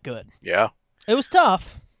fuck was it good. Yeah. It was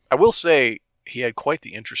tough. I will say he had quite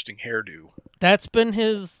the interesting hairdo. That's been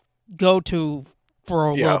his go-to for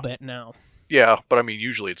a little bit now. Yeah, but I mean,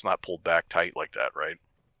 usually it's not pulled back tight like that, right?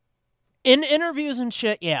 In interviews and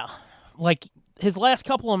shit, yeah. Like, his last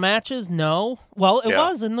couple of matches, no. Well, it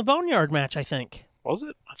was in the Boneyard match, I think. Was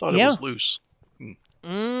it? I thought it was loose.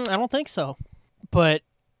 I don't think so. But...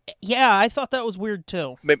 yeah, I thought that was weird,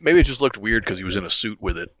 too. Maybe it just looked weird because he was in a suit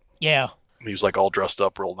with it. Yeah. He was, like, all dressed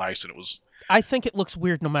up real nice, and it was... I think it looks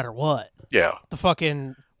weird no matter what. Yeah. The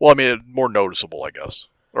fucking... well, I mean, more noticeable, I guess.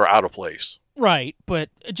 Or out of place. Right, but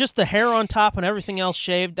just the hair on top and everything else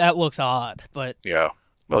shaved, that looks odd, but... yeah.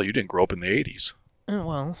 Well, you didn't grow up in the 80s.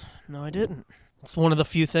 Well, no, I didn't. It's one of the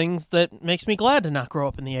few things that makes me glad to not grow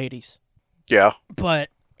up in the 80s. Yeah. But,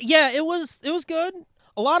 yeah, it was good.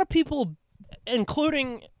 A lot of people,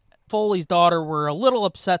 including Foley's daughter, were a little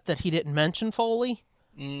upset that he didn't mention Foley.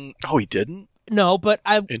 Oh, he didn't? No, but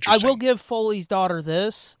I will give Foley's daughter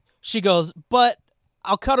this. She goes, but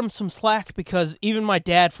I'll cut him some slack because even my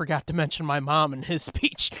dad forgot to mention my mom in his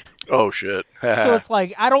speech. Oh, shit. So it's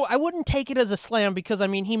like, I wouldn't take it as a slam because, I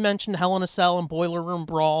mean, he mentioned Hell in a Cell and Boiler Room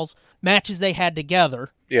Brawls, matches they had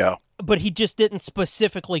together. Yeah. But he just didn't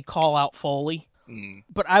specifically call out Foley.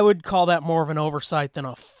 But I would call that more of an oversight than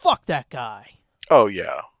a fuck that guy. Oh,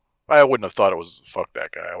 yeah. I wouldn't have thought it was fuck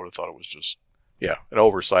that guy. I would have thought it was just, an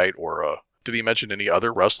oversight or did he mention any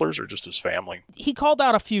other wrestlers or just his family? He called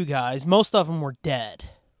out a few guys. Most of them were dead.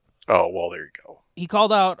 Oh, well, there you go. He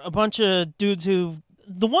called out a bunch of dudes who...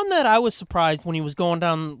 The one that I was surprised when he was going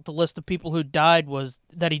down the list of people who died was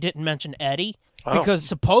that he didn't mention Eddie. Oh. Because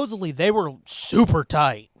supposedly they were super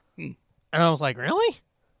tight. And I was like, really?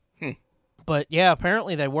 But yeah,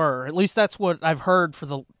 apparently they were. At least that's what I've heard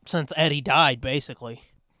since Eddie died, basically.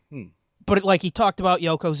 But he talked about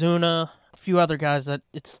Yokozuna, a few other guys that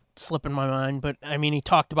it's slipping my mind. But I mean, he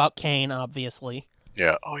talked about Kane, obviously.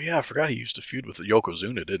 Yeah. Oh yeah, I forgot he used to feud with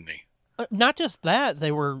Yokozuna, didn't he? Not just that,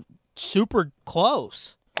 they were super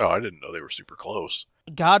close. Oh, I didn't know they were super close.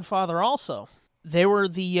 Godfather also. They were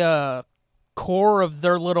the core of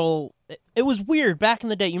their little... It was weird back in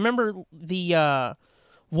the day. You remember the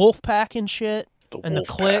Wolf Pack and shit? The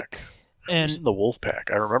Clique? And in the Wolf Pack.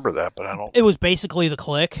 I remember that, but I don't... It was basically the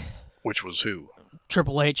Clique. Which was who?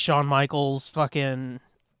 Triple H, Shawn Michaels, fucking...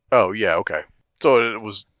 Oh, yeah, okay. So it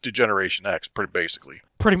was Degeneration X, pretty basically.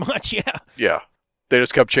 Pretty much, yeah. Yeah. They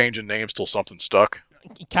just kept changing names till something stuck.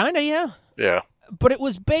 Kinda, yeah. Yeah. But it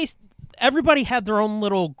was based... Everybody had their own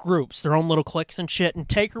little groups, their own little cliques and shit, and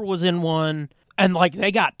Taker was in one, and,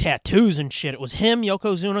 they got tattoos and shit. It was him,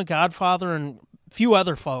 Yokozuna, Godfather, and a few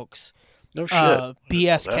other folks. No shit.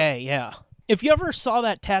 BSK, yeah. If you ever saw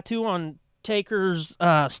that tattoo on Taker's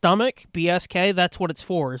stomach, BSK, that's what it's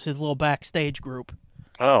for, is his little backstage group.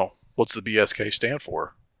 Oh. What's the BSK stand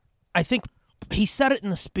for? I think he said it in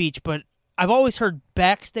the speech, but I've always heard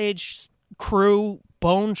backstage crew,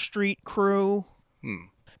 Bone Street crew.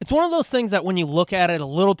 It's one of those things that when you look at it a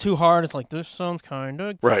little too hard, it's like, this sounds kind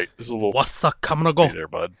of... Right. This is a little... What's up, coming to go? Hey there,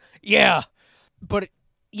 bud. Yeah. But,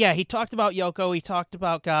 yeah, he talked about Yoko. He talked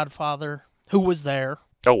about Godfather, who was there.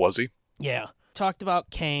 Oh, was he? Yeah. Talked about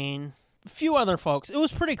Kane. A few other folks. It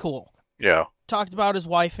was pretty cool. Yeah. Talked about his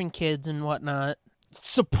wife and kids and whatnot.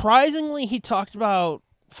 Surprisingly, he talked about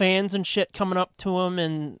fans and shit coming up to him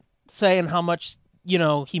and saying how much,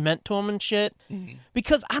 he meant to him and shit.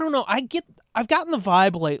 Because, I don't know, I've gotten the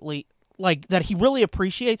vibe lately, that he really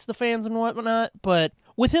appreciates the fans and whatnot, but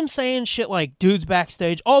with him saying shit like, dudes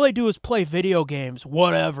backstage, all they do is play video games,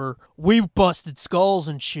 whatever, we busted skulls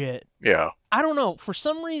and shit. Yeah. I don't know, for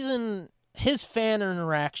some reason, his fan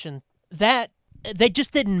interaction, they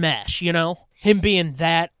just didn't mesh, Him being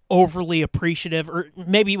that overly appreciative, or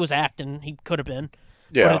maybe he was acting, he could have been.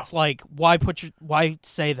 Yeah. But it's like, why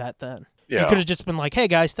say that then? Yeah. He could have just been like, hey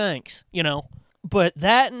guys, thanks, But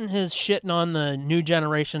that and his shitting on the new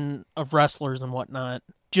generation of wrestlers and whatnot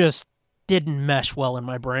just didn't mesh well in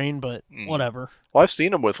my brain, but whatever. Well, I've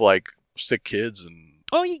seen him with, sick kids and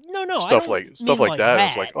stuff like that.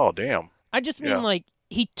 It's like, oh, damn. I just mean,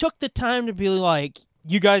 he took the time to be like,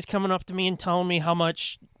 you guys coming up to me and telling me how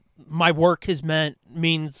much my work has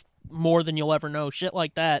means more than you'll ever know, shit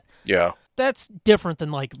like that. Yeah. That's different than,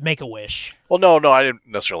 Make-A-Wish. Well, no, I didn't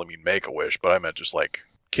necessarily mean Make-A-Wish, but I meant just,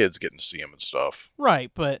 kids getting to see him and stuff. Right,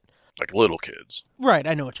 but... little kids. Right,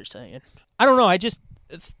 I know what you're saying. I don't know,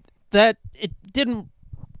 it didn't...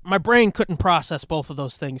 My brain couldn't process both of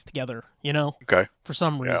those things together, Okay. For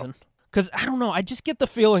some reason. Because, I don't know, I just get the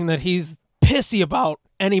feeling that he's pissy about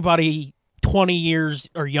anybody 20 years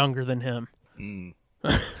or younger than him.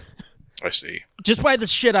 I see. Just by the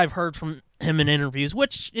shit I've heard from him in interviews,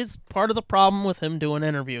 which is part of the problem with him doing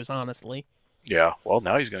interviews, honestly. Yeah, well,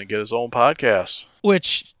 now he's going to get his own podcast.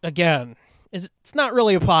 Which, again, it's not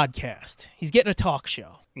really a podcast. He's getting a talk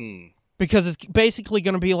show. Because it's basically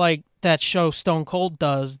going to be like that show Stone Cold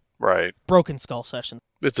does. Right. Broken Skull Session.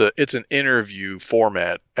 It's an interview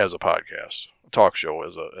format as a podcast. A talk show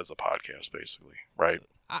as a podcast, basically. Right?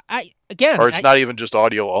 Or it's not even just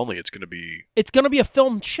audio only. It's going to be... It's going to be a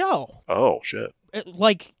filmed show. Oh, shit.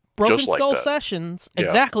 Broken Skull Sessions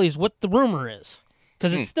exactly is what the rumor is.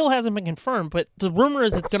 Because it still hasn't been confirmed, but the rumor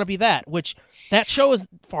is it's going to be that, which that show, as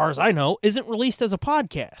far as I know, isn't released as a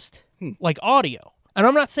podcast, like audio. And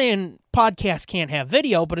I'm not saying podcasts can't have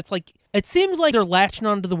video, but it's it seems like they're latching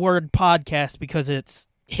onto the word podcast because it's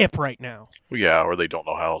hip right now. Yeah, or they don't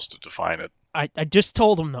know how else to define it. I just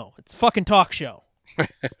told them, though. It's a fucking talk show.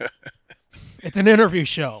 It's an interview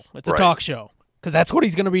show. It's a talk show. Because that's what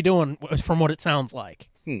he's going to be doing, from what it sounds like.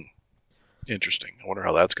 Interesting. I wonder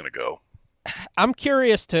how that's going to go. I'm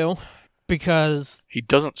curious, too, because... He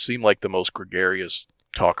doesn't seem like the most gregarious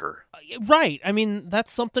talker. Right. I mean,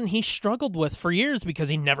 that's something he struggled with for years because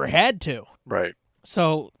he never had to. Right.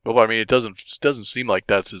 So... But, I mean, it doesn't seem like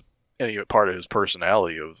that's any part of his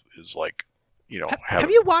personality Have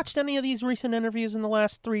you watched any of these recent interviews in the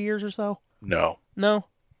last 3 years or so? No. No?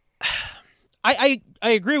 I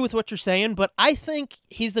agree with what you're saying, but I think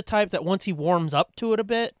he's the type that once he warms up to it a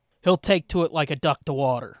bit, he'll take to it like a duck to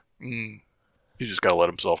water. You just gotta let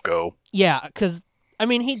himself go. Yeah, because, I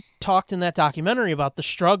mean, he talked in that documentary about the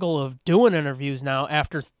struggle of doing interviews now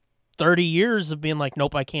after 30 years of being like,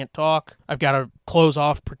 nope, I can't talk. I've got to close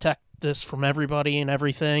off, protect this from everybody and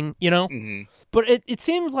everything, you know? Mm-hmm. But it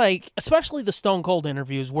seems like, especially the Stone Cold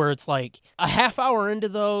interviews, where it's like a half hour into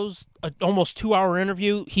those, a almost 2-hour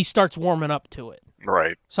interview, he starts warming up to it.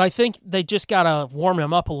 Right. So I think they just got to warm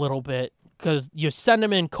him up a little bit, because you send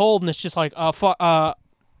him in cold and it's just like, you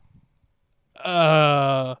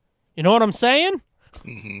know what I'm saying?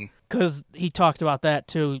 Because he talked about that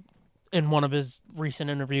too in one of his recent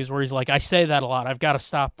interviews where he's like, I say that a lot. I've got to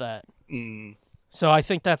stop that. So I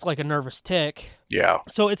think that's like a nervous tick. Yeah.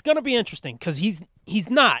 So it's going to be interesting because he's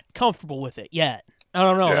not comfortable with it yet. I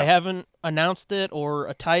don't know. Yeah. They haven't announced it or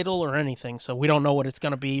a title or anything, so we don't know what it's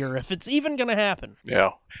going to be or if it's even going to happen.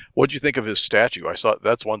 Yeah. What'd you think of his statue? I saw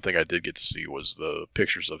that's one thing I did get to see was the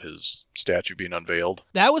pictures of his statue being unveiled.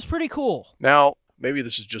 That was pretty cool. Now, maybe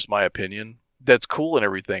this is just my opinion. That's cool and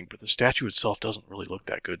everything, but the statue itself doesn't really look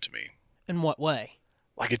that good to me. In what way?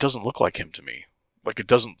 Like, it doesn't look like him to me. Like, it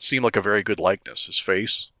doesn't seem like a very good likeness. His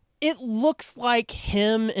face. It looks like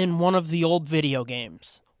him in one of the old video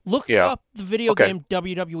games. Look up the video game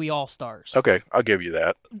WWE All-Stars. Okay, I'll give you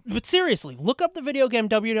that. But seriously, look up the video game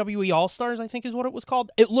WWE All-Stars, I think is what it was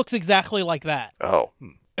called. It looks exactly like that. Oh.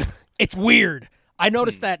 It's weird. I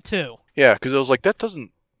noticed that too. Yeah, because I was like, it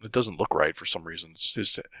doesn't look right for some reason.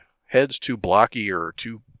 His head's too blocky or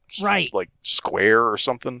too like square or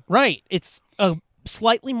something. Right. It's a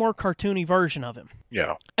slightly more cartoony version of him.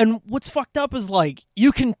 Yeah. And what's fucked up is, like,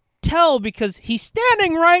 you can tell because he's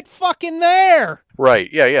standing right fucking there. Right.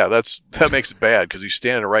 Yeah. That makes it bad because he's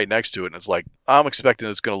standing right next to it, and it's like, I'm expecting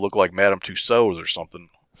it's going to look like Madame Tussauds or something.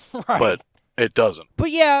 Right. But it doesn't.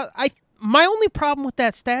 But yeah, my only problem with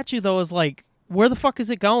that statue, though, is, like, where the fuck is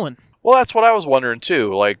it going? Well, that's what I was wondering,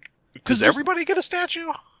 too. Like, does everybody get a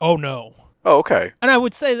statue? Oh, no. Oh, okay. And I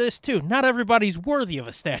would say this, too. Not everybody's worthy of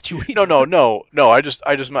a statue either. No.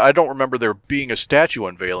 I don't remember there being a statue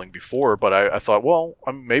unveiling before, but I thought, well,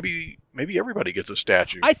 maybe everybody gets a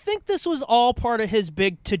statue. I think this was all part of his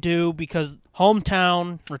big to-do because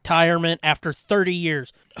hometown, retirement, after 30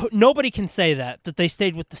 years. Nobody can say that they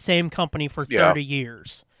stayed with the same company for 30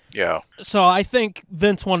 years. Yeah. So I think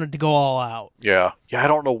Vince wanted to go all out. Yeah. Yeah, I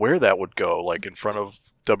don't know where that would go, like in front of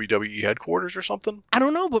WWE headquarters or something? I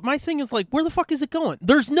don't know, but my thing is, like, where the fuck is it going?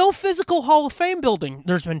 There's no physical Hall of Fame building.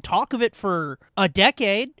 There's been talk of it for a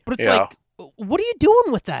decade, but it's like, what are you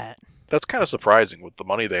doing with that? That's kind of surprising with the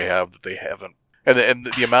money they have that they haven't, and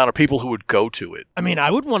the amount of people who would go to it. I mean,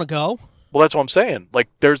 I would want to go. Well, that's what I'm saying. Like,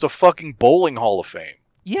 there's a fucking bowling Hall of Fame.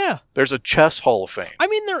 Yeah. There's a chess Hall of Fame. I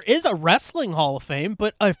mean, there is a wrestling Hall of Fame,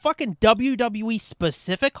 but a fucking WWE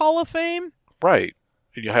specific Hall of Fame? Right.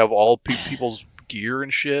 And you have all people's gear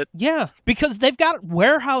and shit. Yeah, because they've got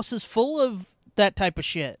warehouses full of that type of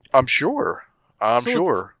shit. I'm sure. I'm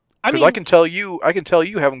sure. I mean, I can tell you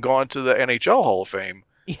haven't gone to the NHL Hall of Fame.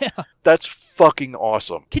 Yeah. That's fucking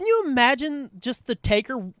awesome. Can you imagine just the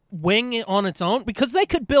Taker wing on its own? Because they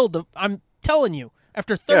could build I'm telling you,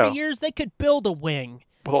 after 30 years, they could build a wing.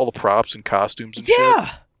 With all the props and costumes and shit.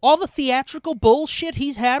 Yeah. All the theatrical bullshit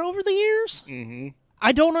he's had over the years. Mm-hmm.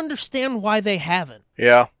 I don't understand why they haven't.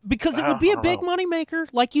 Yeah. Because it would be a big moneymaker,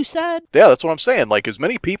 like you said. Yeah, that's what I'm saying. Like, as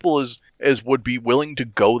many people as would be willing to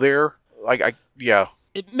go there, yeah.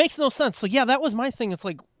 It makes no sense. So, yeah, that was my thing. It's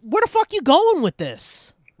like, where the fuck you going with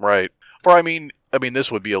this? Right. Or, I mean,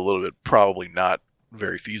 this would be a little bit probably not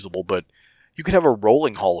very feasible, but you could have a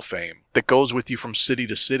rolling Hall of Fame that goes with you from city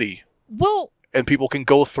to city. Well... And people can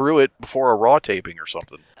go through it before a Raw taping or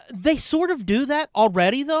something. They sort of do that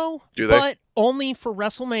already, though. Do they? But only for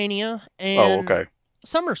WrestleMania and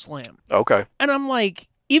SummerSlam. Okay. And I'm like,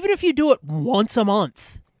 even if you do it once a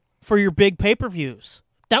month for your big pay-per-views,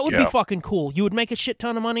 that would be fucking cool. You would make a shit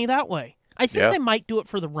ton of money that way. I think they might do it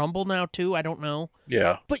for the Rumble now, too. I don't know.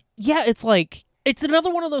 Yeah. But, yeah, it's like, it's another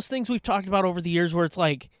one of those things we've talked about over the years where it's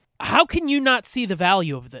like, how can you not see the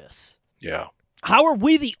value of this? Yeah. How are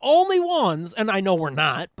we the only ones, and I know we're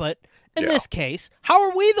not, but in this case, how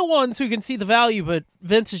are we the ones who can see the value, but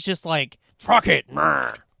Vince is just like, fuck it.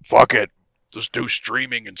 Fuck it. Let's do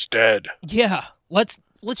streaming instead. Yeah, let's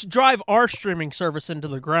drive our streaming service into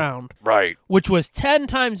the ground. Right. Which was 10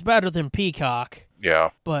 times better than Peacock. Yeah.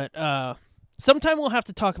 But sometime we'll have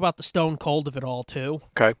to talk about the Stone Cold of it all, too.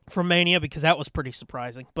 Okay. From Mania, because that was pretty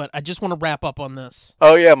surprising. But I just want to wrap up on this.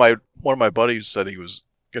 Oh, yeah, one of my buddies said he was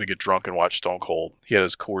going to get drunk and watch Stone Cold. He had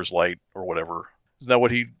his Coors Light or whatever. Isn't that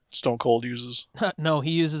what Stone Cold uses? No,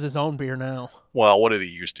 he uses his own beer now. Well, what did he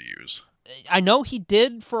used to use? I know he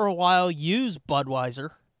did for a while use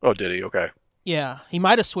Budweiser. Oh, did he? Okay. Yeah, he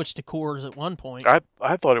might have switched to Coors at one point.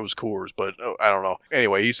 I thought it was Coors, but I don't know.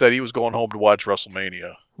 Anyway, he said he was going home to watch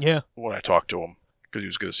WrestleMania. Yeah. When I talked to him, because he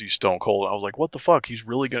was going to see Stone Cold, I was like, "What the fuck? He's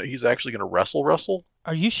actually going to wrestle?"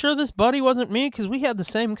 Are you sure this buddy wasn't me? Because we had the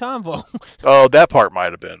same convo. Oh, that part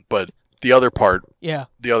might have been, but the other part, yeah,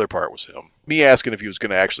 the other part was him. Me asking if he was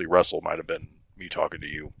going to actually wrestle might have been me talking to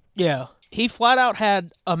you. Yeah. He flat out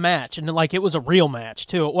had a match, and like it was a real match,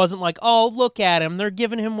 too. It wasn't like, oh, look at him, they're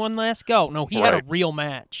giving him one last go. No, he had a real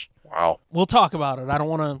match. Wow. We'll talk about it. I don't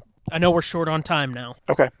want to... I know we're short on time now.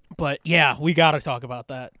 Okay. But yeah, we got to talk about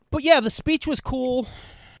that. But yeah, the speech was cool.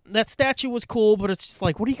 That statue was cool, but it's just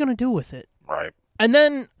like, what are you going to do with it? Right. And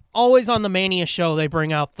then, always on the Mania show, they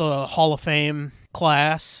bring out the Hall of Fame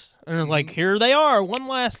class, and they're like, here they are, one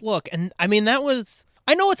last look. And I mean, that was...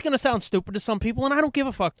 I know it's going to sound stupid to some people, and I don't give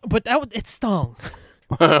a fuck, but it stung.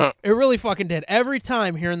 It really fucking did. Every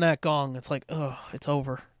time hearing that gong, it's like, ugh, it's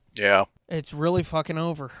over. Yeah. It's really fucking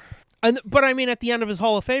over. But I mean, at the end of his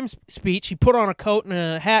Hall of Fame speech, he put on a coat and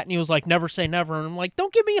a hat, and he was like, never say never. And I'm like,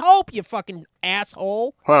 don't give me hope, you fucking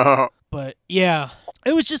asshole. But yeah,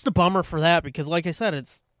 it was just a bummer for that, because like I said,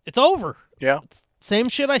 it's over. Yeah. It's same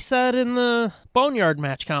shit I said in the Boneyard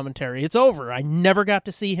match commentary. It's over. I never got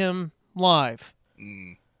to see him live.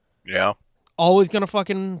 Yeah. Always gonna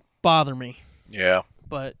fucking bother me. Yeah.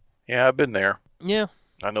 But yeah, I've been there. Yeah.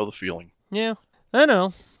 I know the feeling. Yeah. I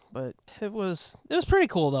know. But it was pretty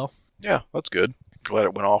cool though. Yeah, that's good. Glad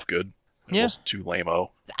it went off good. It wasn't too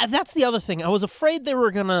lame-o. That's the other thing. I was afraid they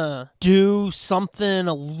were gonna do something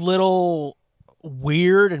a little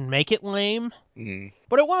weird and make it lame.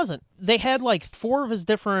 But it wasn't. They had like 4 of his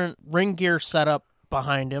different ring gear set up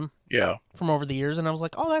behind him. Yeah. From over the years, and I was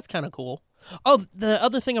like, oh, that's kind of cool. Oh, the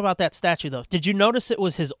other thing about that statue, though, did you notice it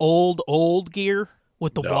was his old gear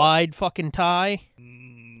with the wide fucking tie?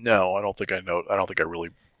 No, I don't think I really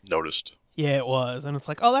noticed. Yeah, it was, and it's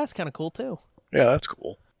like, oh, that's kind of cool, too. Yeah, that's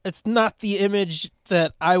cool. It's not the image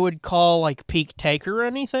that I would call, like, peak Taker or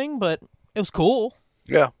anything, but it was cool.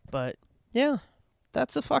 Yeah. But, yeah,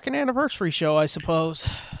 that's a fucking anniversary show, I suppose.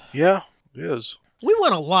 Yeah, it is. We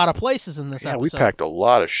went a lot of places in this episode. Yeah, we packed a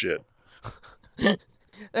lot of shit.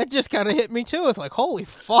 That just kind of hit me, too. It's like, holy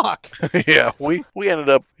fuck. Yeah, we ended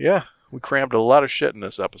up, we crammed a lot of shit in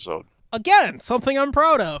this episode. Again, something I'm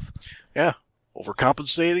proud of. Yeah,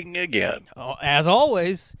 overcompensating again. Oh, as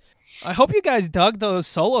always. I hope you guys dug those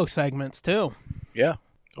solo segments, too. Yeah,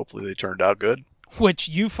 hopefully they turned out good. Which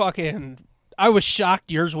you fucking... I was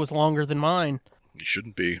shocked yours was longer than mine. You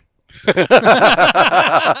shouldn't be.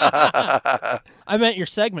 I meant your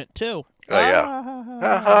segment, too. Oh,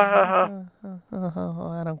 yeah.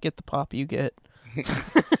 I don't get the pop you get.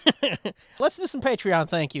 Let's do some Patreon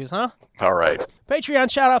thank yous, huh? All right. Patreon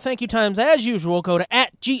shout-out thank you times, as usual, go to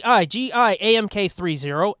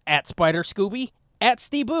 @GIGIAMK30, @SpiderScooby,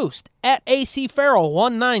 @SteBoost,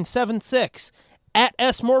 @ACFarrell1976,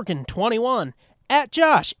 @SMorgan21,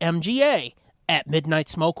 @JoshMGA,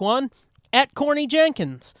 @MidnightSmoke1,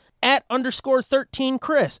 @CornyJenkins,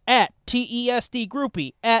 @_13Chris,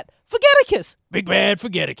 @TESDGroupie, @Forgeticus, Big Bad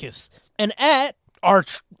Forgeticus, and our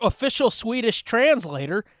official Swedish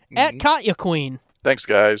translator, @Katya Queen. Thanks,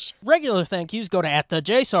 guys. Regular thank yous go to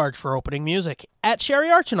 @JSarge for opening music, @Sherry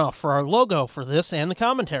Archinoff for our logo for this and the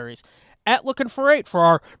commentaries, @Looking4 for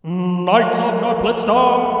our Knights of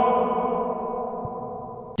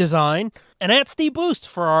Nerdblitzstar design, and @SteBoost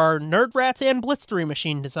for our Nerd Rats and Blitztery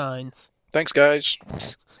Machine designs. Thanks, guys.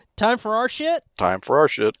 Time for our shit? Time for our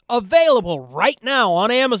shit. Available right now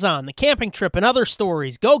on Amazon. The Camping Trip and Other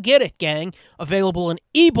Stories. Go get it, gang. Available in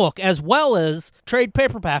ebook as well as trade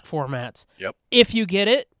paperback formats. Yep. If you get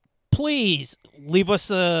it, please leave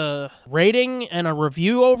us a rating and a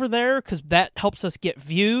review over there, because that helps us get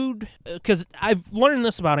viewed. Because I've learned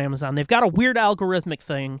this about Amazon. They've got a weird algorithmic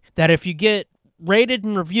thing that if you get rated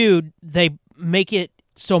and reviewed, they make it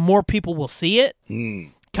so more people will see it.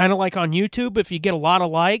 Kind of like on YouTube, if you get a lot of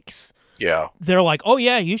likes, they're like, oh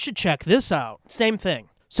yeah, you should check this out. Same thing.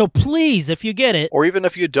 So please, if you get it... Or even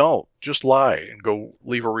if you don't, just lie and go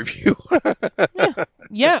leave a review.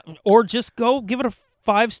 yeah, or just go give it a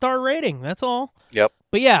 5-star rating. That's all. Yep.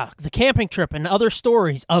 But yeah, The Camping Trip and Other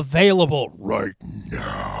Stories available right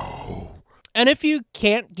now. And if you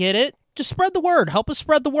can't get it, just spread the word. Help us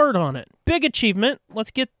spread the word on it. Big achievement.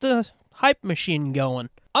 Let's get the hype machine going.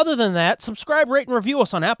 Other than that, subscribe, rate, and review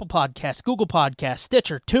us on Apple Podcasts, Google Podcasts,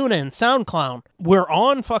 Stitcher, TuneIn, SoundCloud. We're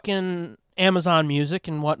on fucking Amazon Music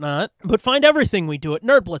and whatnot. But find everything we do at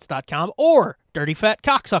nerdblitz.com or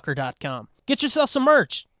dirtyfatcocksucker.com. Get yourself some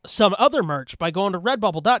merch, some other merch, by going to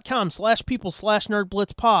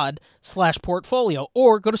redbubble.com/people/nerdblitzpod/portfolio,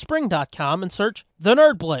 or go to spring.com and search The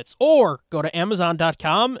Nerd Blitz, or go to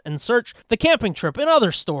amazon.com and search The Camping Trip and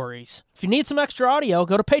Other Stories. If you need some extra audio,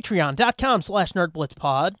 go to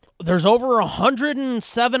patreon.com/nerdblitzpod. There's over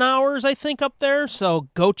 107 hours, I think, up there, so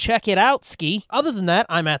go check it out, Ski. Other than that,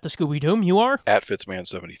 I'm at the Scooby Doom. You are? At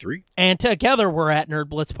Fitzman73. And together we're at Nerd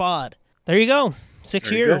Blitz Pod. There you go.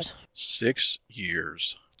 6 years. 6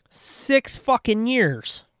 years. 6 fucking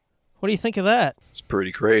years. What do you think of that? It's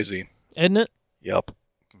pretty crazy. Isn't it? Yep.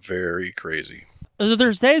 Very crazy.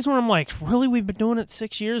 There's days where I'm like, really, we've been doing it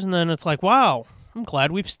 6 years? And then it's like, wow, I'm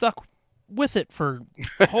glad we've stuck with it for,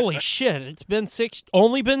 holy shit, it's been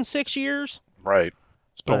only been 6 years? Right.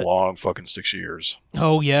 It's been a long fucking 6 years.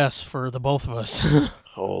 Oh, yes, for the both of us.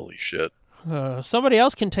 Holy shit. Somebody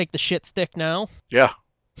else can take the shit stick now. Yeah.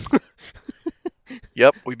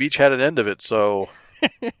 Yep, we've each had an end of it, so...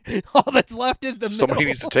 All that's left is the middle. Somebody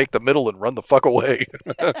needs to take the middle and run the fuck away.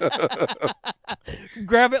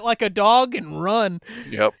 Grab it like a dog and run.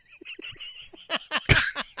 Yep.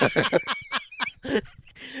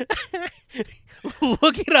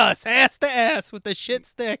 Look at us, ass to ass with the shit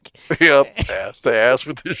stick. Yep, ass to ass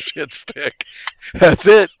with the shit stick. That's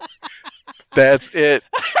it. That's it.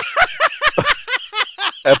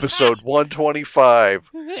 Episode 125.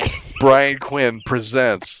 Brian Quinn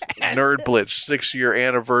presents Nerd Blitz 6-year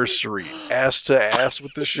anniversary. Ass to ass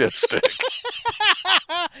with the shit stick.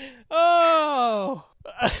 Oh.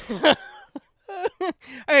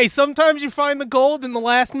 Hey, sometimes you find the gold in the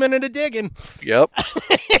last minute of digging. Yep.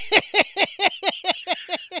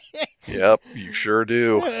 Yep, you sure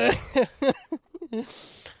do.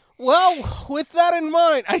 Well, with that in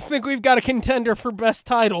mind, I think we've got a contender for best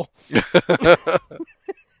title.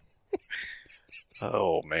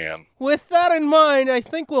 Oh, man. With that in mind, I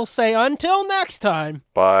think we'll say until next time.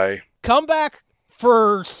 Bye. Come back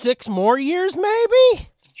for 6 more years,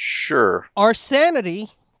 maybe? Sure. Our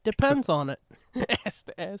sanity depends on it. Ass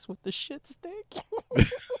to ass with the shit stick.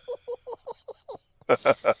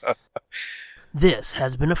 This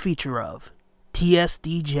has been a feature of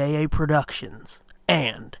TSDJA Productions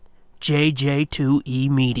and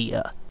JJ2E Media.